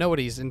 Well, I know what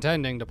he's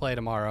intending to play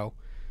tomorrow.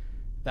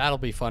 That'll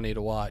be funny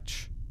to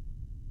watch.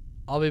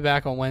 I'll be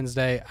back on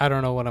Wednesday. I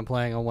don't know what I'm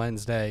playing on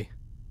Wednesday.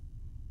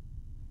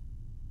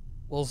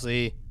 We'll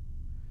see.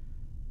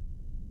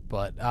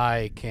 But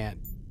I can't.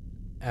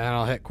 And then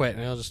I'll hit quit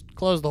and it'll just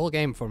close the whole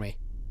game for me.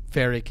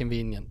 Very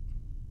convenient.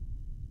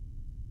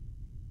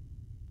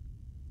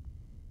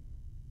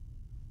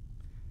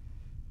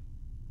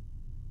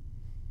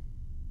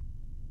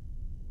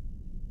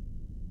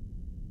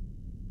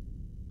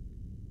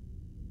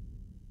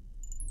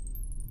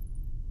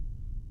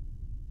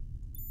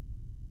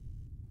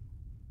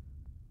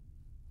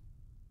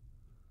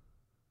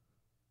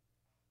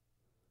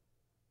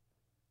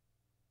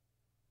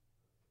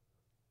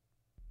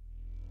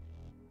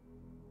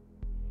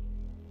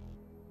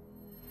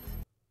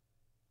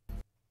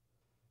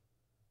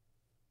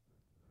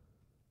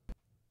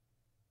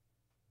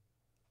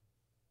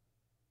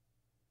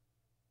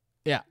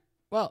 Yeah.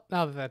 Well,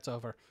 now that that's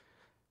over,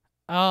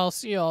 I'll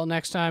see you all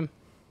next time.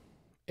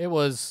 It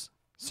was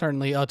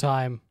certainly a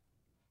time.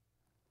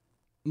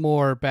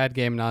 More bad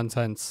game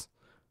nonsense.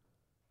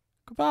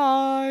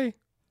 Goodbye.